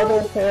stunned.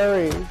 another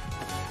parry.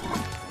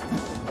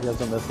 He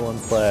has a missile in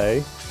play.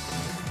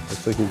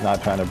 Looks like he's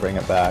not trying to bring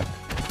it back.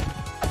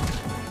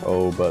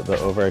 Oh, but the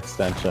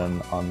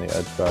overextension on the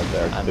edge guard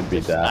there could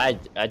be death.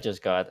 I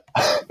just got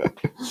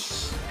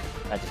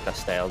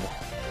styled.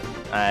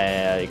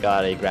 I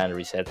got a grand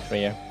reset for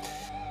here.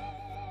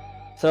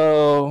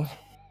 So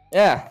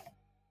yeah,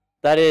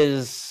 that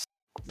is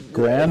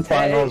Grand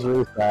finals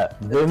reset.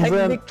 VinZent.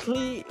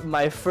 Technically,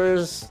 my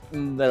first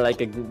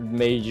like a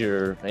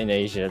major in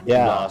Asia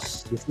Yeah,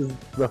 loss. this is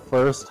the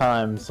first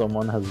time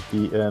someone has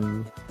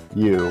beaten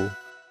you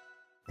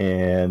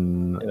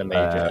in In the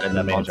major, in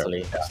the major.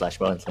 monthly /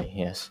 monthly,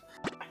 yes.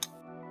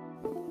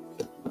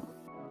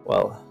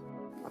 Well,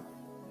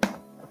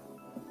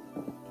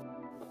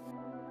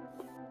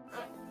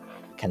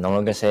 can no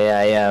longer say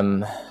I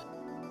am.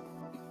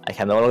 I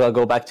can no longer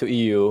go back to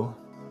EU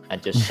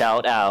and just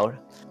shout out.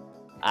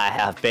 I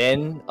have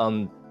been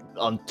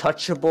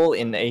untouchable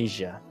in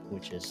Asia,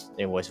 which is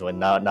it was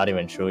not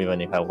even true, even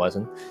if I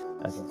wasn't.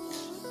 Okay.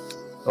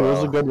 It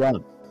was a good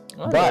run,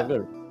 Oh, but yeah,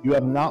 good. you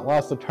have not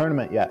lost the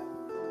tournament yet.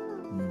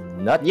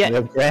 Not yet. You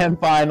have grand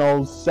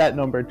finals set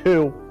number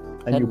 2,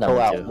 and Set you pull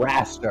number out 2.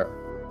 Raster.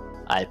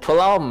 I pull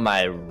out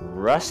my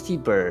rusty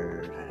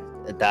bird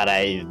that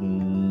I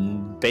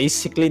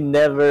basically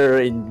never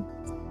in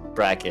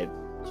bracket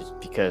just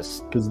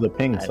because Because the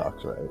ping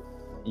sucks, right?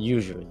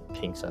 usually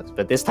ping sucks,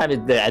 but this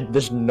time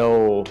there's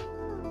no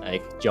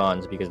like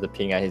John's because the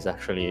ping is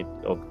actually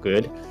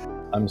good.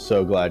 I'm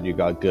so glad you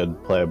got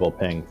good playable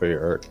ping for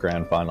your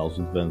grand finals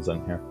with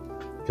VinZent here,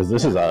 because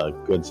this is a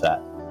good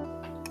set.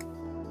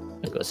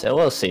 Because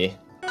we'll see.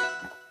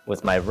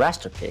 With my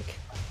raster pick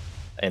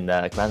in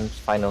the grand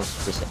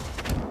finals recent,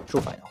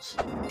 true finals.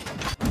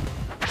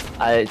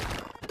 I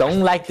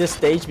don't like this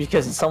stage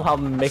because it somehow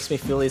makes me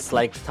feel it's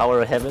like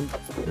Tower of Heaven.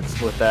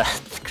 It's with the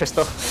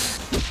crystal.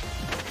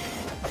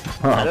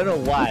 I don't know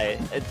why.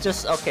 It's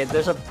just okay.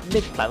 There's a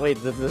mid plan. Wait,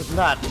 there's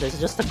not. There's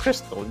just a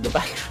crystal in the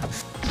background.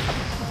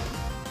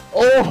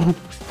 Oh!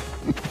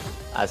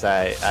 As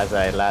I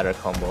ladder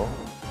combo.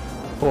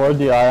 Forward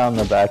the eye on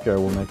the back air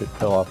will make it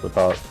kill off the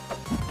top.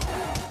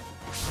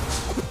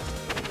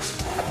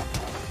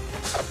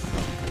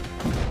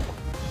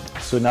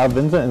 So now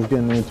VinZent is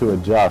going to need to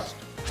adjust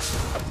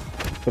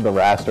for the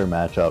raster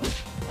matchup.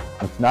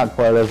 It's not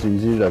quite as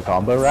easy to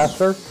combo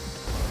raster,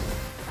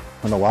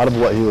 and a lot of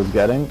what he was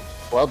getting.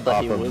 Well,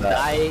 but he will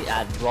die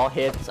at draw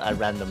hits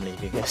randomly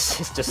because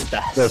it's just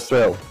that. That's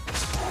true.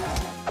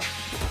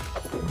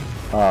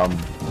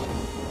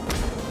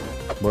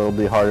 But it'll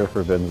be harder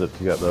for VinZent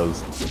to get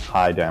those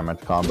high damage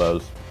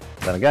combos.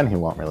 Then again, he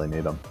won't really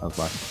need them as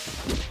much.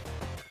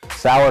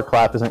 Sour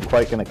Clap isn't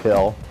quite going to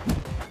kill,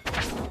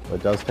 but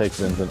it does take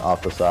VinZent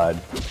off the side.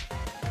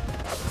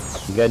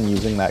 Again,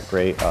 using that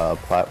great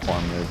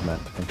platform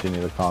movement to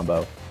continue the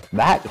combo.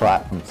 That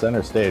clap from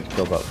center stage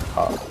kills up the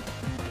top.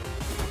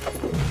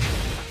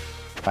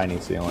 Tiny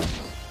ceilings.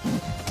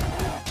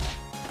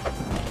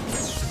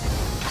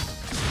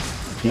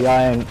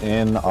 PIing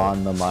in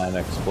on the mine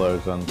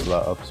explosions, the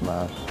up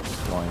smash is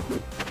going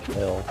to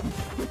kill.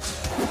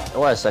 It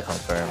was a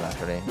confirm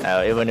actually.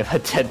 Even if I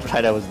dead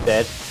right, I was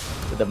dead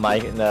with the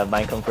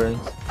mine confirms.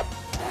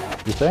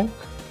 You think?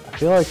 I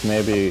feel like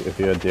maybe if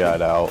you had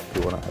DI'd out, he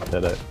wouldn't have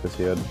hit it because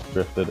he had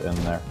drifted in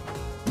there.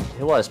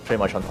 He was pretty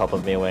much on top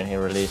of me when he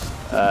released.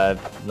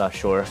 Not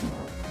sure.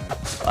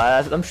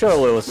 I'm sure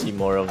we will see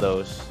more of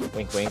those.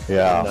 Wink, wink.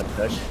 Yeah.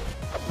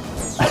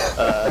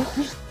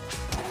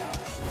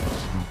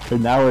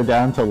 And now we're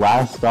down to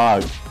last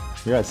stock.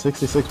 You're at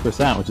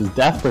 66%, which is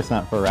death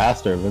percent for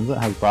Raster.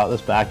 VinZent has brought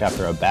this back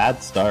after a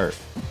bad start.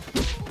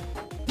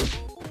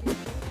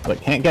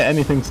 But can't get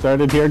anything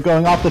started here.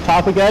 Going off the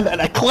top again, and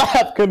a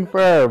clap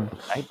confirmed!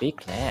 I be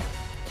clap.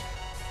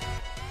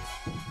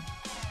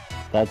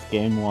 That's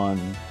game one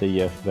to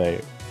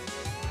Yiffbait.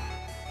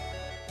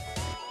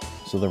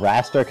 So the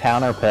Raster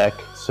counter pick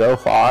so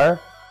far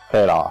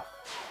paid off.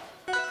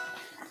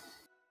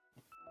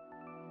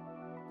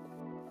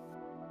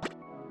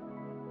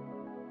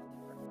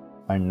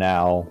 And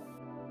now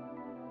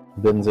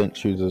VinZent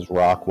chooses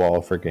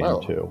Rockwall for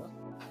game two.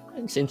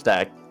 It seems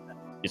that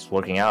it's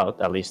working out,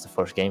 at least the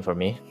first game for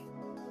me.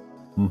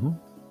 Mm-hmm.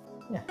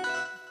 Yeah.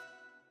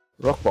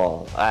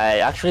 Rockwall. I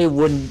actually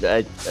wouldn't.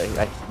 I'd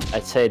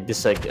say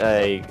this like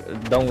I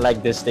don't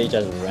like this stage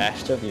as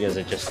Raster because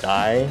I just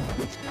die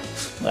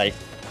like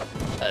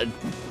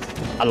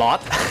a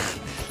lot.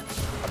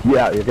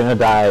 Yeah, you're gonna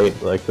die.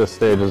 Like this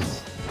stage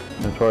is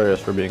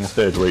notorious for being a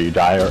stage where you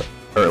die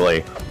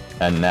early,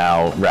 and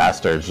now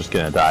Raster is just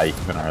gonna die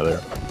even earlier.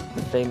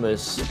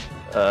 Famous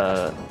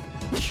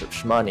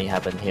shmoney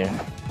happened here.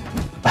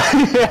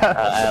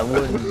 Yeah, I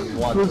wouldn't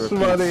want to repeat.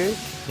 money.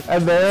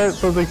 And there,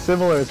 something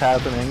similar is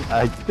happening.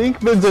 I think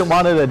VinZent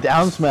wanted a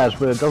down smash,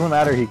 but it doesn't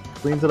matter. He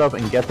cleans it up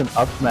and gets an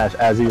up smash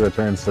as he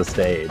returns to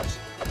stage.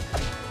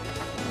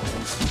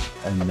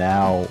 And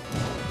now,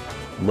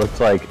 looks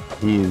like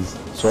he's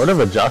sort of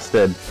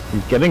adjusted.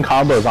 He's getting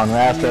combos on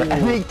Raster,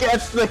 and he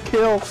gets the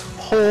kill,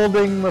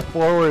 holding the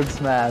forward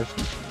smash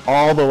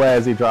all the way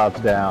as he drops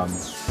down.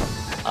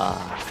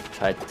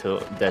 Tried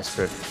to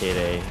desperate hit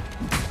a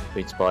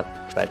sweet spot,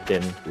 but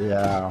didn't.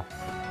 Yeah.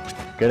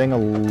 Getting a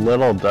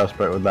little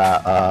desperate with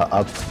that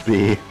up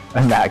B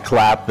and that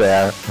clap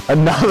there.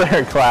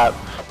 Another clap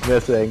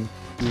missing.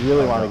 You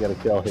really want to get a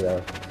kill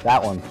here.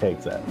 That one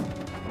takes it.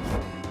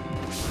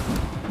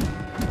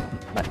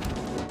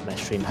 My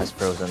stream has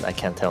frozen. I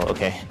can't tell.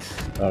 Okay.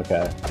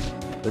 Okay.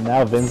 But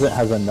now VinZent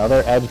has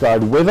another edge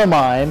guard with a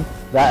mine.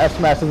 That F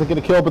smash isn't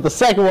going to kill, but the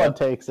second one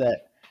takes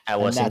it. I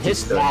was and in that's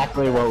history.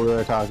 exactly what we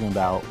were talking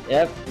about.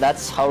 Yep,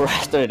 that's how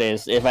Raster it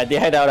is. If I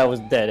died out, I was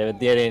dead. If I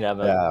didn't, I'm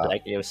Yeah.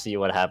 like, you'll see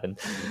what happened.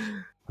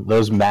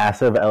 Those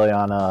massive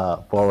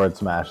Eliana forward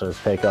smashers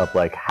take up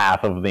like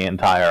half of the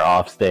entire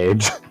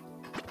offstage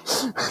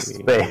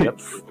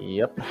space.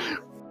 Yep.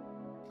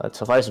 But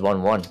so far it's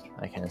 1-1.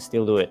 I can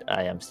still do it.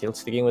 I am still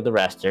sticking with the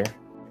Raster.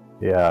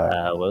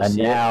 Yeah. We'll and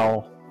see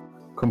now,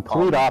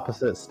 complete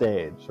opposite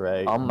stage,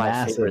 right? On my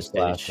Massive favorite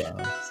splash stage.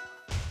 zones.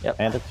 Yep.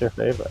 And it's your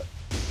favorite.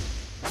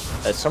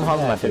 It's somehow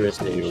my favorite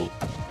stage. You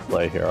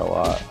play here a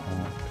lot.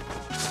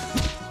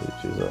 So you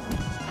choose it.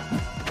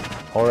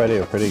 Already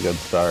a pretty good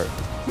start.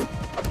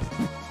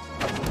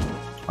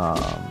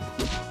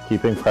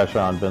 Keeping pressure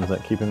on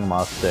VinZent, keeping him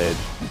off stage.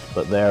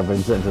 But there,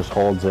 VinZent just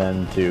holds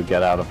in to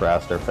get out of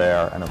Raster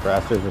fair. And if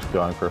Raster's just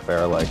going for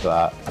fair like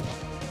that,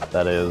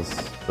 that is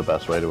the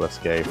best way to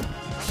escape.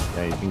 You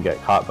know, you can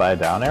get caught by a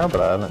down air,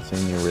 but I haven't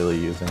seen you really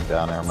using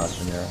down air much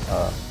in your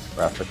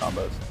Raster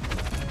combos.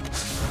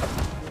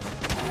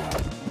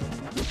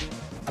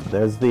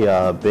 There's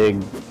the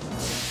big...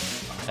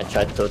 I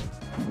tried to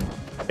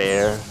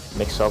bear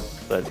mix up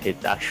but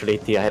it actually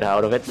TI'd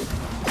out of it.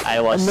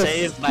 I was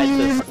saved by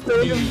the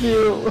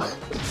steam,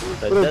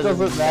 but it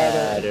doesn't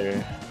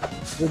matter.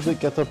 VinZent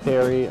gets a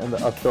parry and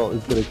the up tilt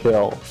is gonna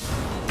kill.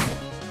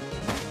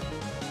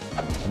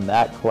 And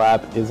that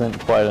clap isn't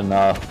quite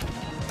enough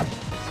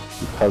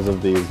because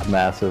of these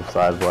massive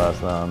side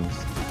blast zones.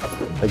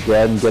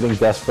 Again, getting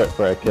desperate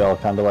for a kill,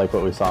 kind of like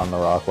what we saw in the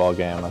Rockwall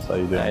game. I saw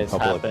you doing a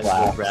couple of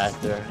claps.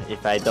 Raptor.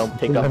 If I don't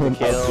pick up the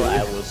kill,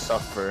 I will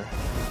suffer.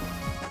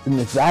 And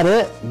is that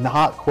it?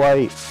 Not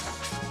quite.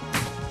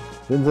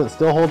 VinZent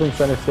still holding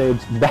center stage.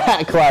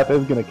 That clap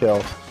is gonna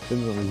kill.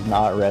 VinZent is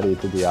not ready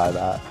to DI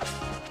that.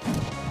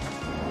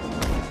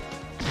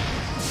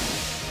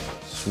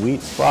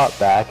 Sweet spot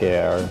back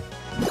air.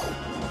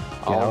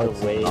 All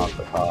the way. Not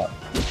the top.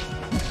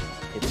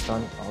 It's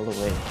done all the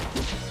way.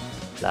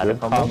 Good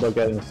combo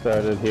getting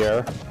started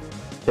here.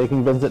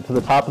 Taking VinZent to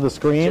the top of the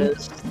screen.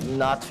 Just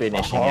not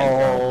finishing it,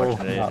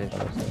 unfortunately. Not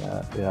finishing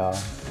it, yeah.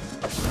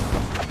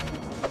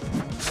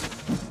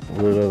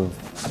 Would have,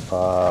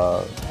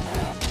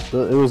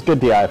 it was good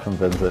DI from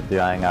VinZent,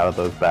 DIing out of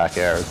those back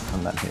airs,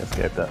 and then he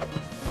escaped it.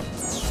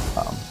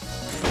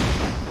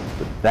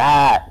 But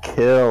that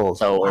kills!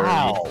 So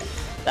wow!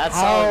 That's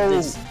how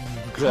this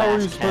How are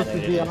you supposed to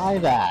DI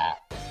that?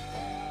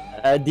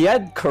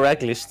 DI'd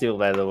correctly still,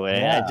 by the way.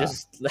 Yeah.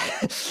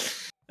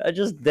 I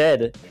just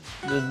dead.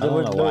 There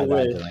was no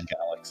way.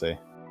 Galaxy.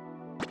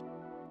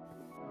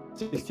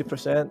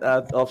 60%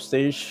 off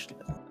stage.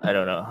 I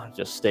don't know,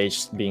 just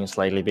stage being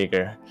slightly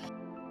bigger.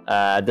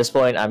 At this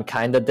point, I'm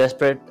kind of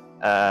desperate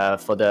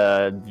for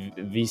the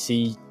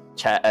VC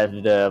chat.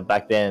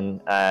 Back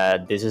then,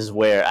 this is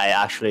where I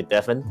actually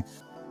deafened.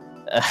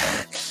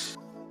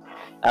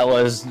 I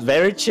was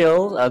very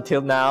chill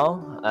until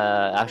now.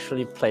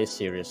 Actually play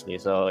seriously.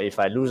 So if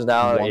I lose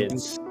now,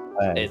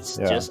 it's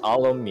just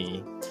all on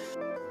me.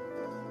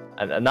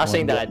 I'm not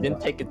saying that I didn't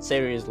take it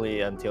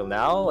seriously until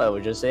now. I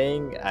was just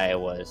saying I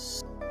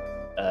was,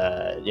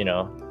 you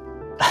know,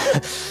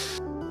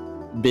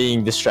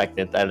 being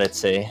distracted, let's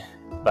say,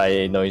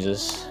 by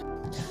noises.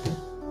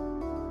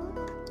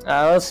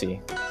 We'll see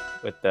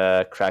with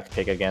the crack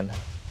pick again.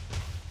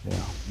 Yeah,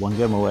 one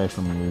game away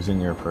from losing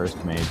your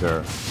first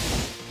major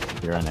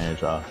here in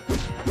Asia.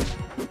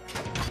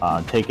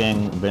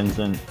 Taking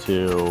VinZent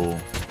to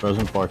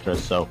Frozen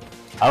Fortress. So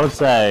I would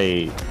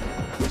say,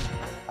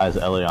 as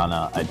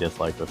Eliana, I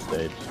dislike this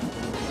stage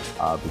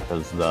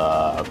because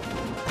the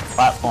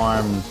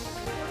platforms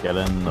get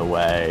in the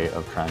way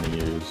of trying to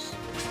use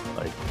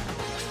like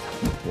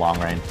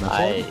long-range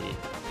missiles.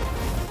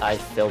 I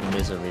felt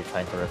misery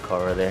trying to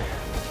recover there.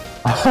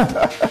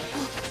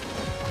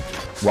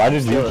 Why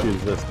did you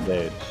choose this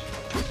stage?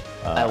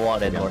 I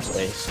wanted more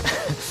space.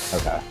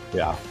 Okay,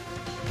 yeah.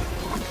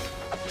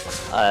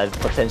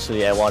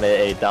 Potentially, I wanted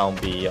a down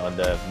B on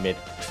the mid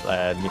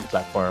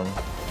platform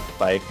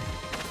bike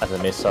as a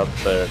miss-up,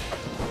 but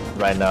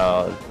right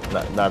now,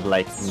 not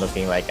like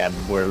looking like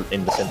we're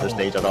in the center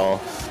stage at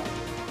all.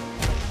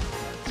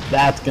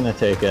 That's gonna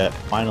take it.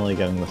 Finally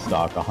getting the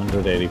stock,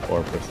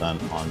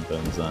 184% on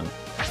VinZent.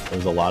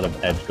 There's a lot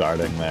of edge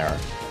guarding there.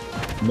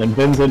 And then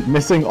VinZent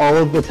missing all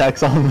of the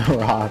techs on the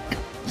rock.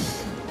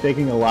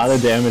 Taking a lot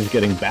of damage,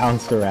 getting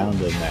bounced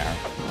around in there.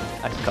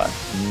 I got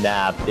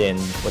nabbed in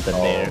with a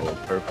nair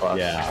purpose.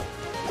 Yeah.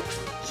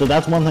 So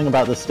that's one thing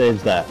about this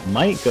stage that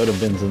might go to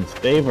VinZent's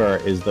favor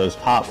is those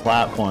top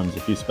platforms.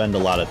 If you spend a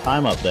lot of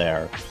time up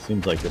there,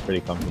 seems like you're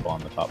pretty comfortable on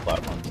the top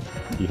platforms,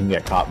 you can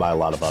get caught by a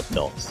lot of up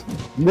tilts.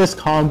 This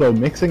combo,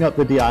 mixing up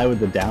the DI with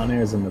the down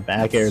airs and the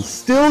back airs,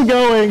 still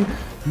going,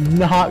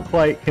 not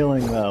quite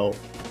killing though.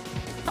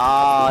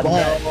 Ah,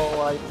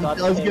 no, I got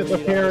does get the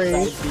parry.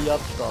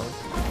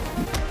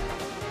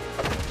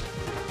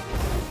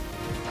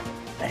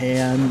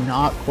 And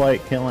not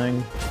quite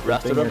killing.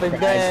 Raptor up in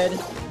bed.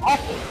 Oh,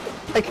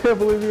 I can't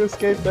believe you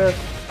escaped there.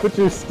 But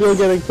you're still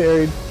getting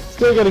parried,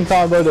 still getting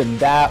comboed, and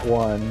that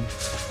one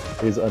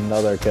is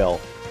another kill.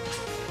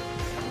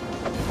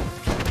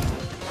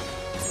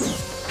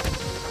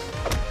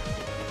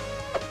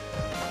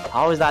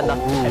 How is that not?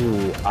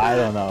 Ooh, I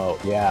don't know.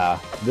 Yeah,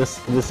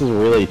 this is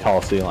really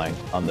tall ceiling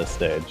on this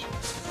stage.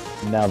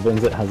 Now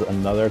VinZent has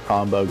another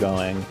combo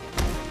going.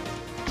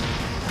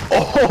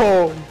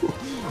 Oh,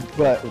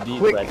 but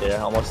quick right there,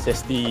 almost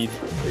SD'd.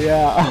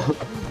 Yeah,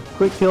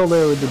 quick kill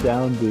there with the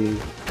down B.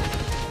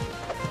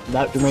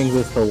 That brings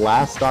us to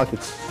last stock. It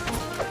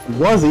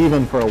was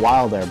even for a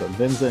while there, but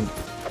VinZent,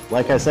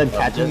 like I said,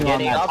 catching you on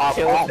that top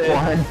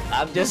platform.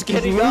 I'm just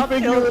getting up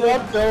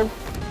tilt.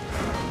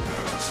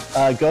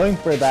 Going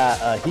for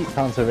that heat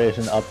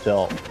conservation up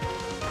tilt,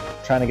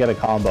 trying to get a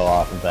combo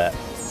off of it.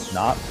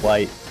 Not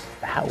quite.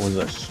 That was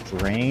a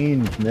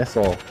strange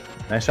missile.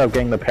 Nice job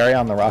getting the parry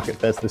on the rocket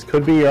fist. This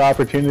could be your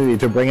opportunity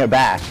to bring it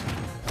back.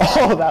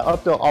 Oh, that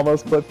up tilt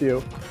almost flipped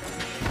you.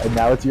 And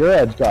now it's your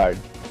edge guard.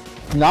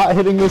 Not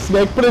hitting the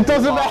snake, but it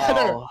doesn't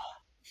matter!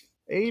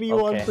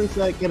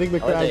 81% getting the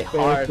crash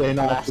face, staying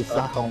off the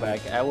stock. Comeback.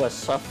 I was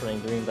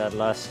suffering during that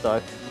last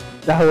stock.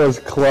 That was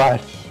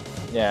clutch.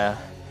 Yeah.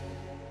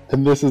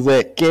 And this is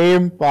it.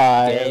 Game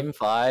 5. Game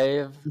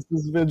 5. This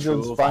is VinZent's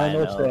True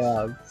final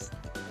finals. chance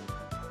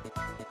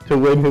to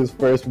win his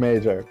first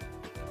major.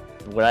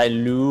 Will I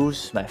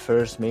lose my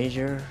first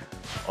major?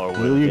 Or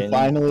Will you Vin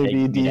finally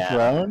take be me down?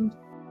 dethroned?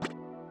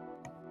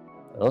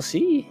 We'll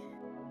see.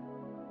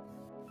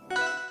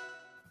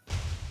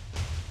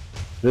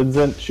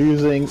 VinZent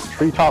choosing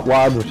Treetop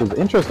Lodge, which is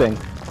interesting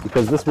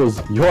because this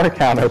was your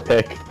counter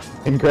pick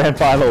in Grand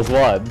Finals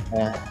 1.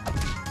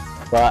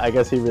 But I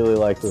guess he really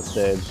liked this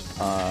stage.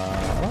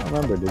 I don't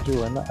remember, did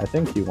you win that? I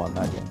think you won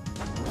that game.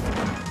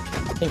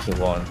 I think he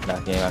won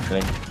that game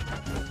actually.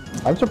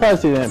 I'm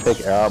surprised he didn't pick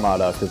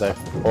Aramata, because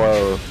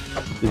or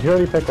did you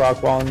already pick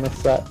Rockwall in this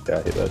set?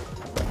 Yeah, he did.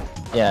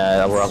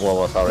 Yeah, Rockwall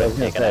was I already was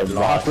gonna taken. say,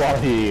 Rockwall,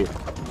 he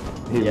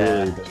Yeah.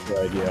 really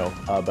destroyed you.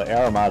 But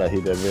Aramata,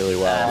 he did really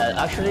well.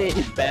 Actually,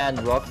 he banned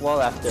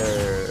Rockwall after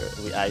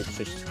I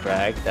switched to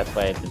Crag. That's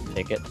why I didn't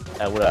pick it.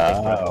 I would have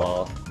picked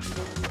Rockwall.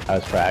 I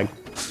was Frag?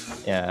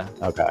 Yeah.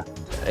 Okay.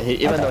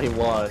 Even though he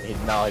won,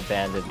 now he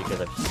banned it because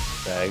of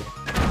Crag.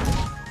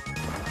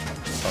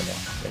 Oh no,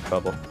 in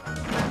trouble.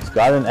 He's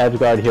got an edge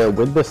guard here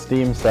with the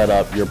steam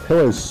setup. Your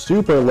pillar's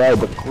super low,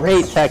 but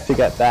great tech to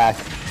get back.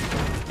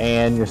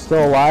 And you're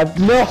still alive.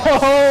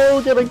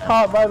 No! Getting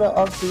caught by the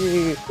up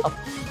B.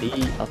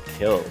 Up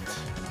tilt.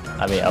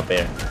 I mean up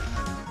air.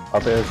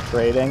 Up air is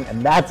trading,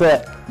 and that's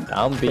it.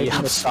 Down B, Taking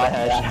up the top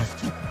smash.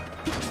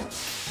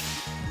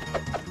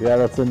 Yeah,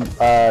 that's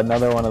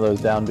another one of those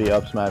down B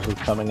up smashes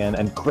coming in,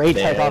 and great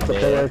tech off the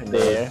pillar.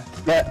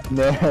 Get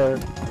Nair,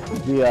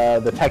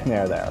 the tech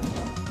Nair there.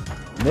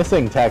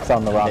 Missing techs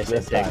on the rock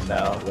this time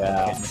though.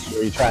 Yeah.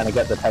 Were you trying to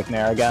get the tech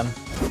Nair again?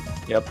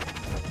 Yep.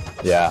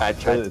 Yeah. I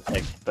tried to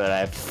take, but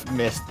I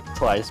missed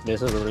twice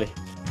miserably.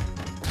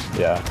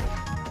 Yeah.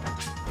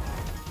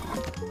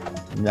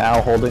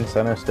 Now holding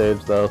center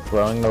stage though,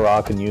 throwing the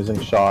rock and using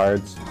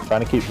shards,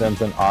 trying to keep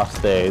VinZent off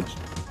stage.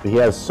 But he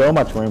has so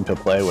much room to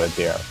play with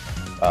here,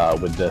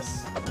 with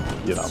this,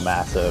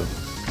 massive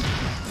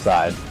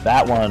side.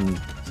 That one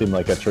seemed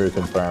like a true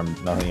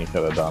confirmed, nothing he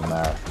could have done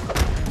there.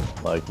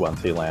 Like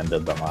once he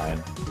landed the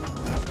mine.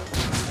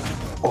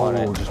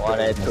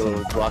 Wanted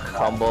to rock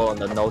combo on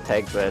the no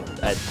tech, but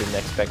I didn't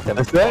expect them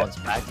to bounce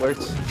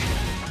backwards.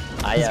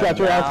 He's got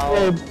your ass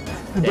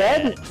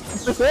dead?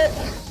 Is this it?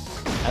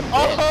 I'm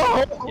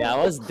dead. Yeah, I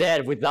was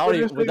dead. Without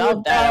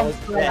that, I was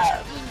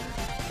dead.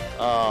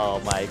 Oh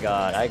my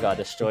god, I got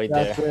destroyed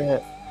there.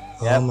 It.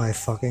 Oh my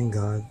fucking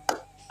god.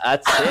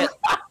 That's it.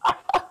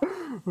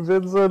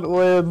 VinZent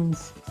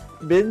wins.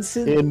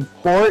 Vincent In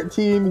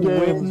 14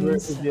 games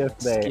versus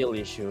Yiffbait. Skill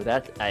issue.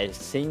 I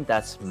think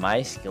that's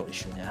my skill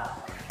issue now.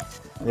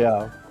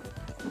 Yeah.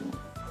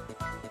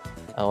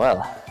 Oh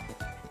well.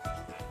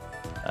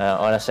 I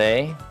wanna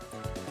say,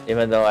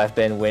 even though I've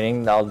been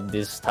winning all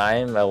this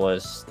time, I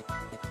was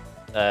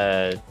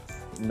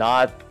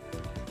not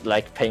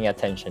like paying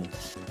attention.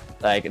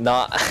 Like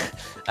not,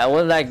 I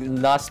was like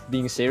not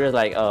being serious.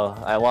 Like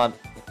I want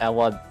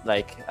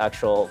like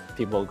actual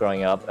people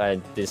growing up.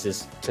 This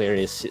is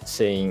clearly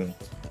seeing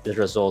the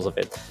results of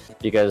it,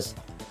 because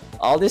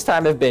all this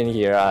time I've been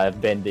here,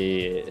 I've been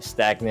the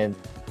stagnant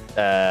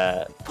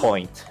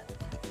point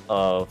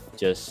of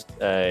just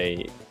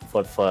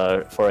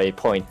for a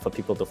point for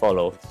people to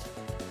follow.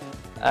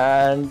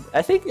 And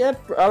I think a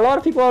lot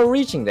of people are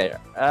reaching there.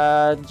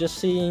 Just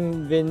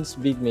seeing Vince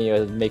beat me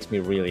makes me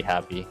really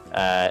happy.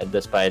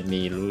 Despite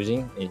me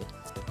losing, it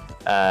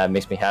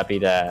makes me happy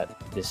that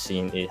this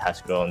scene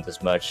has grown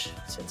this much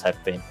since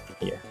I've been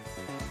here.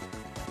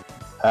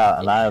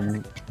 And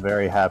I'm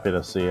very happy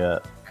to see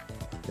it.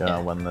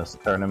 When this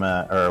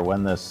tournament or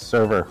when this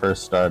server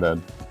first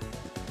started,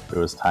 it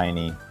was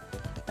tiny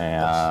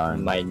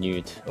and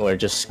minute. We're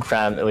just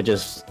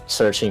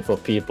searching for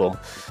people.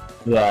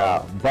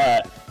 Yeah,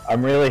 but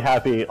I'm really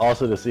happy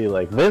also to see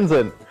like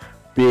VinZent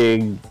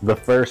being the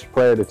first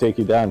player to take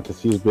you down, because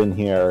he's been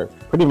here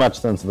pretty much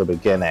since the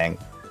beginning,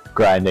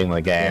 grinding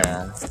the game.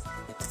 Yeah.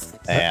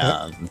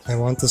 And I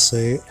want to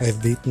say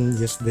I've beaten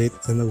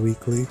Yiffbait in a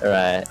weekly.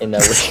 Right, in a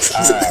week.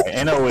 Alright,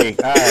 in a week.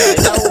 Alright.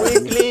 In a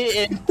weekly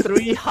in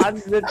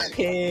 300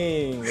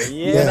 ping.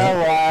 You know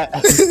what?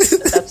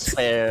 That's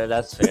fair.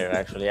 That's fair.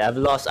 Actually, I've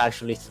lost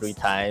 3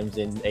 times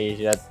in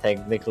Asia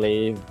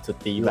technically to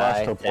You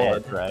lost to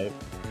Ted. Pork, right?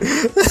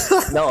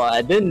 No,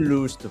 I didn't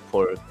lose to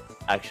Pork.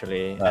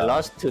 Actually, I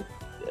lost to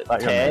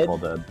Ted.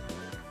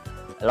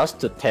 I lost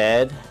to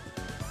Ted,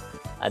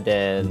 and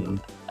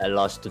then I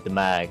lost to the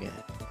Mag.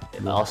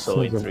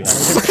 Also in 300.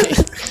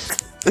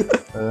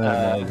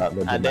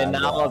 And then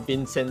now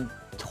VinZent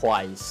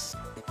twice.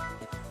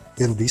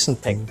 Indecent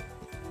thing.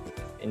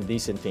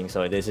 Indecent thing.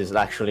 So this is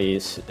actually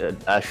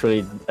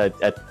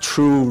a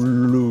true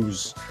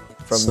lose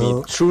from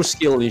me. True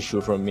skill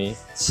issue from me.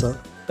 So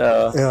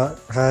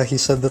yeah, he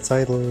said the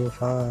title.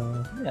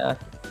 Yeah.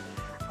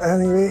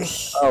 Anyway.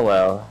 Oh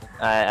well.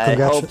 I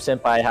hope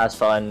Sempai has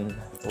fun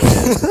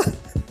with,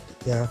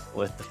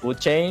 with the food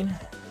chain.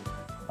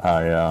 Oh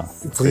yeah.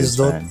 Please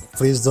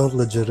don't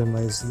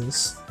legitimize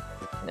this.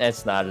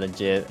 It's not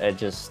legit. I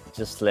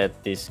just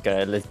let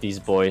these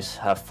boys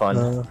have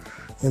fun.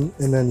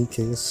 In any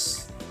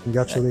case,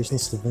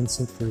 congratulations to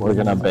VinZent for We're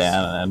gonna winning this.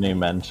 ban any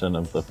mention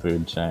of the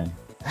food chain.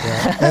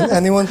 Yeah. And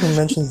anyone who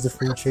mentions the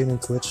food chain in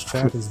Twitch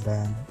chat is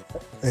banned.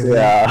 I mean,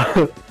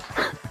 Yeah.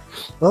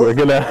 well, We're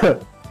gonna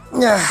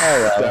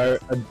yeah.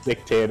 start a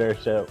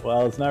dictatorship.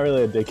 Well, it's not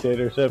really a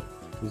dictatorship.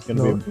 It's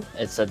gonna No. be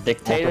It's a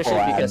dictatorship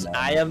Multiple because admin.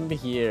 I am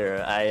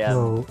here.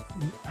 No.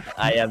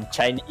 I am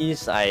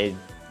Chinese. I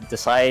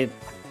decide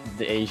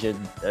the Asian,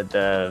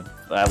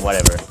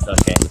 whatever.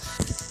 Okay.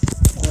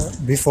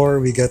 Before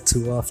we get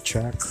too off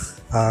track,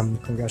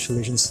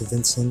 congratulations to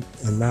VinZent.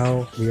 And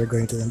now we are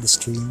going to end the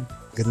stream.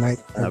 Good night,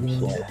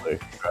 everyone. absolutely.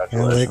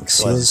 And like, Congratulations.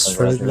 see us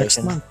for the next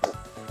Congratulations.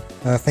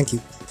 month. Thank you.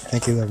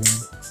 Thank you,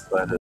 everyone.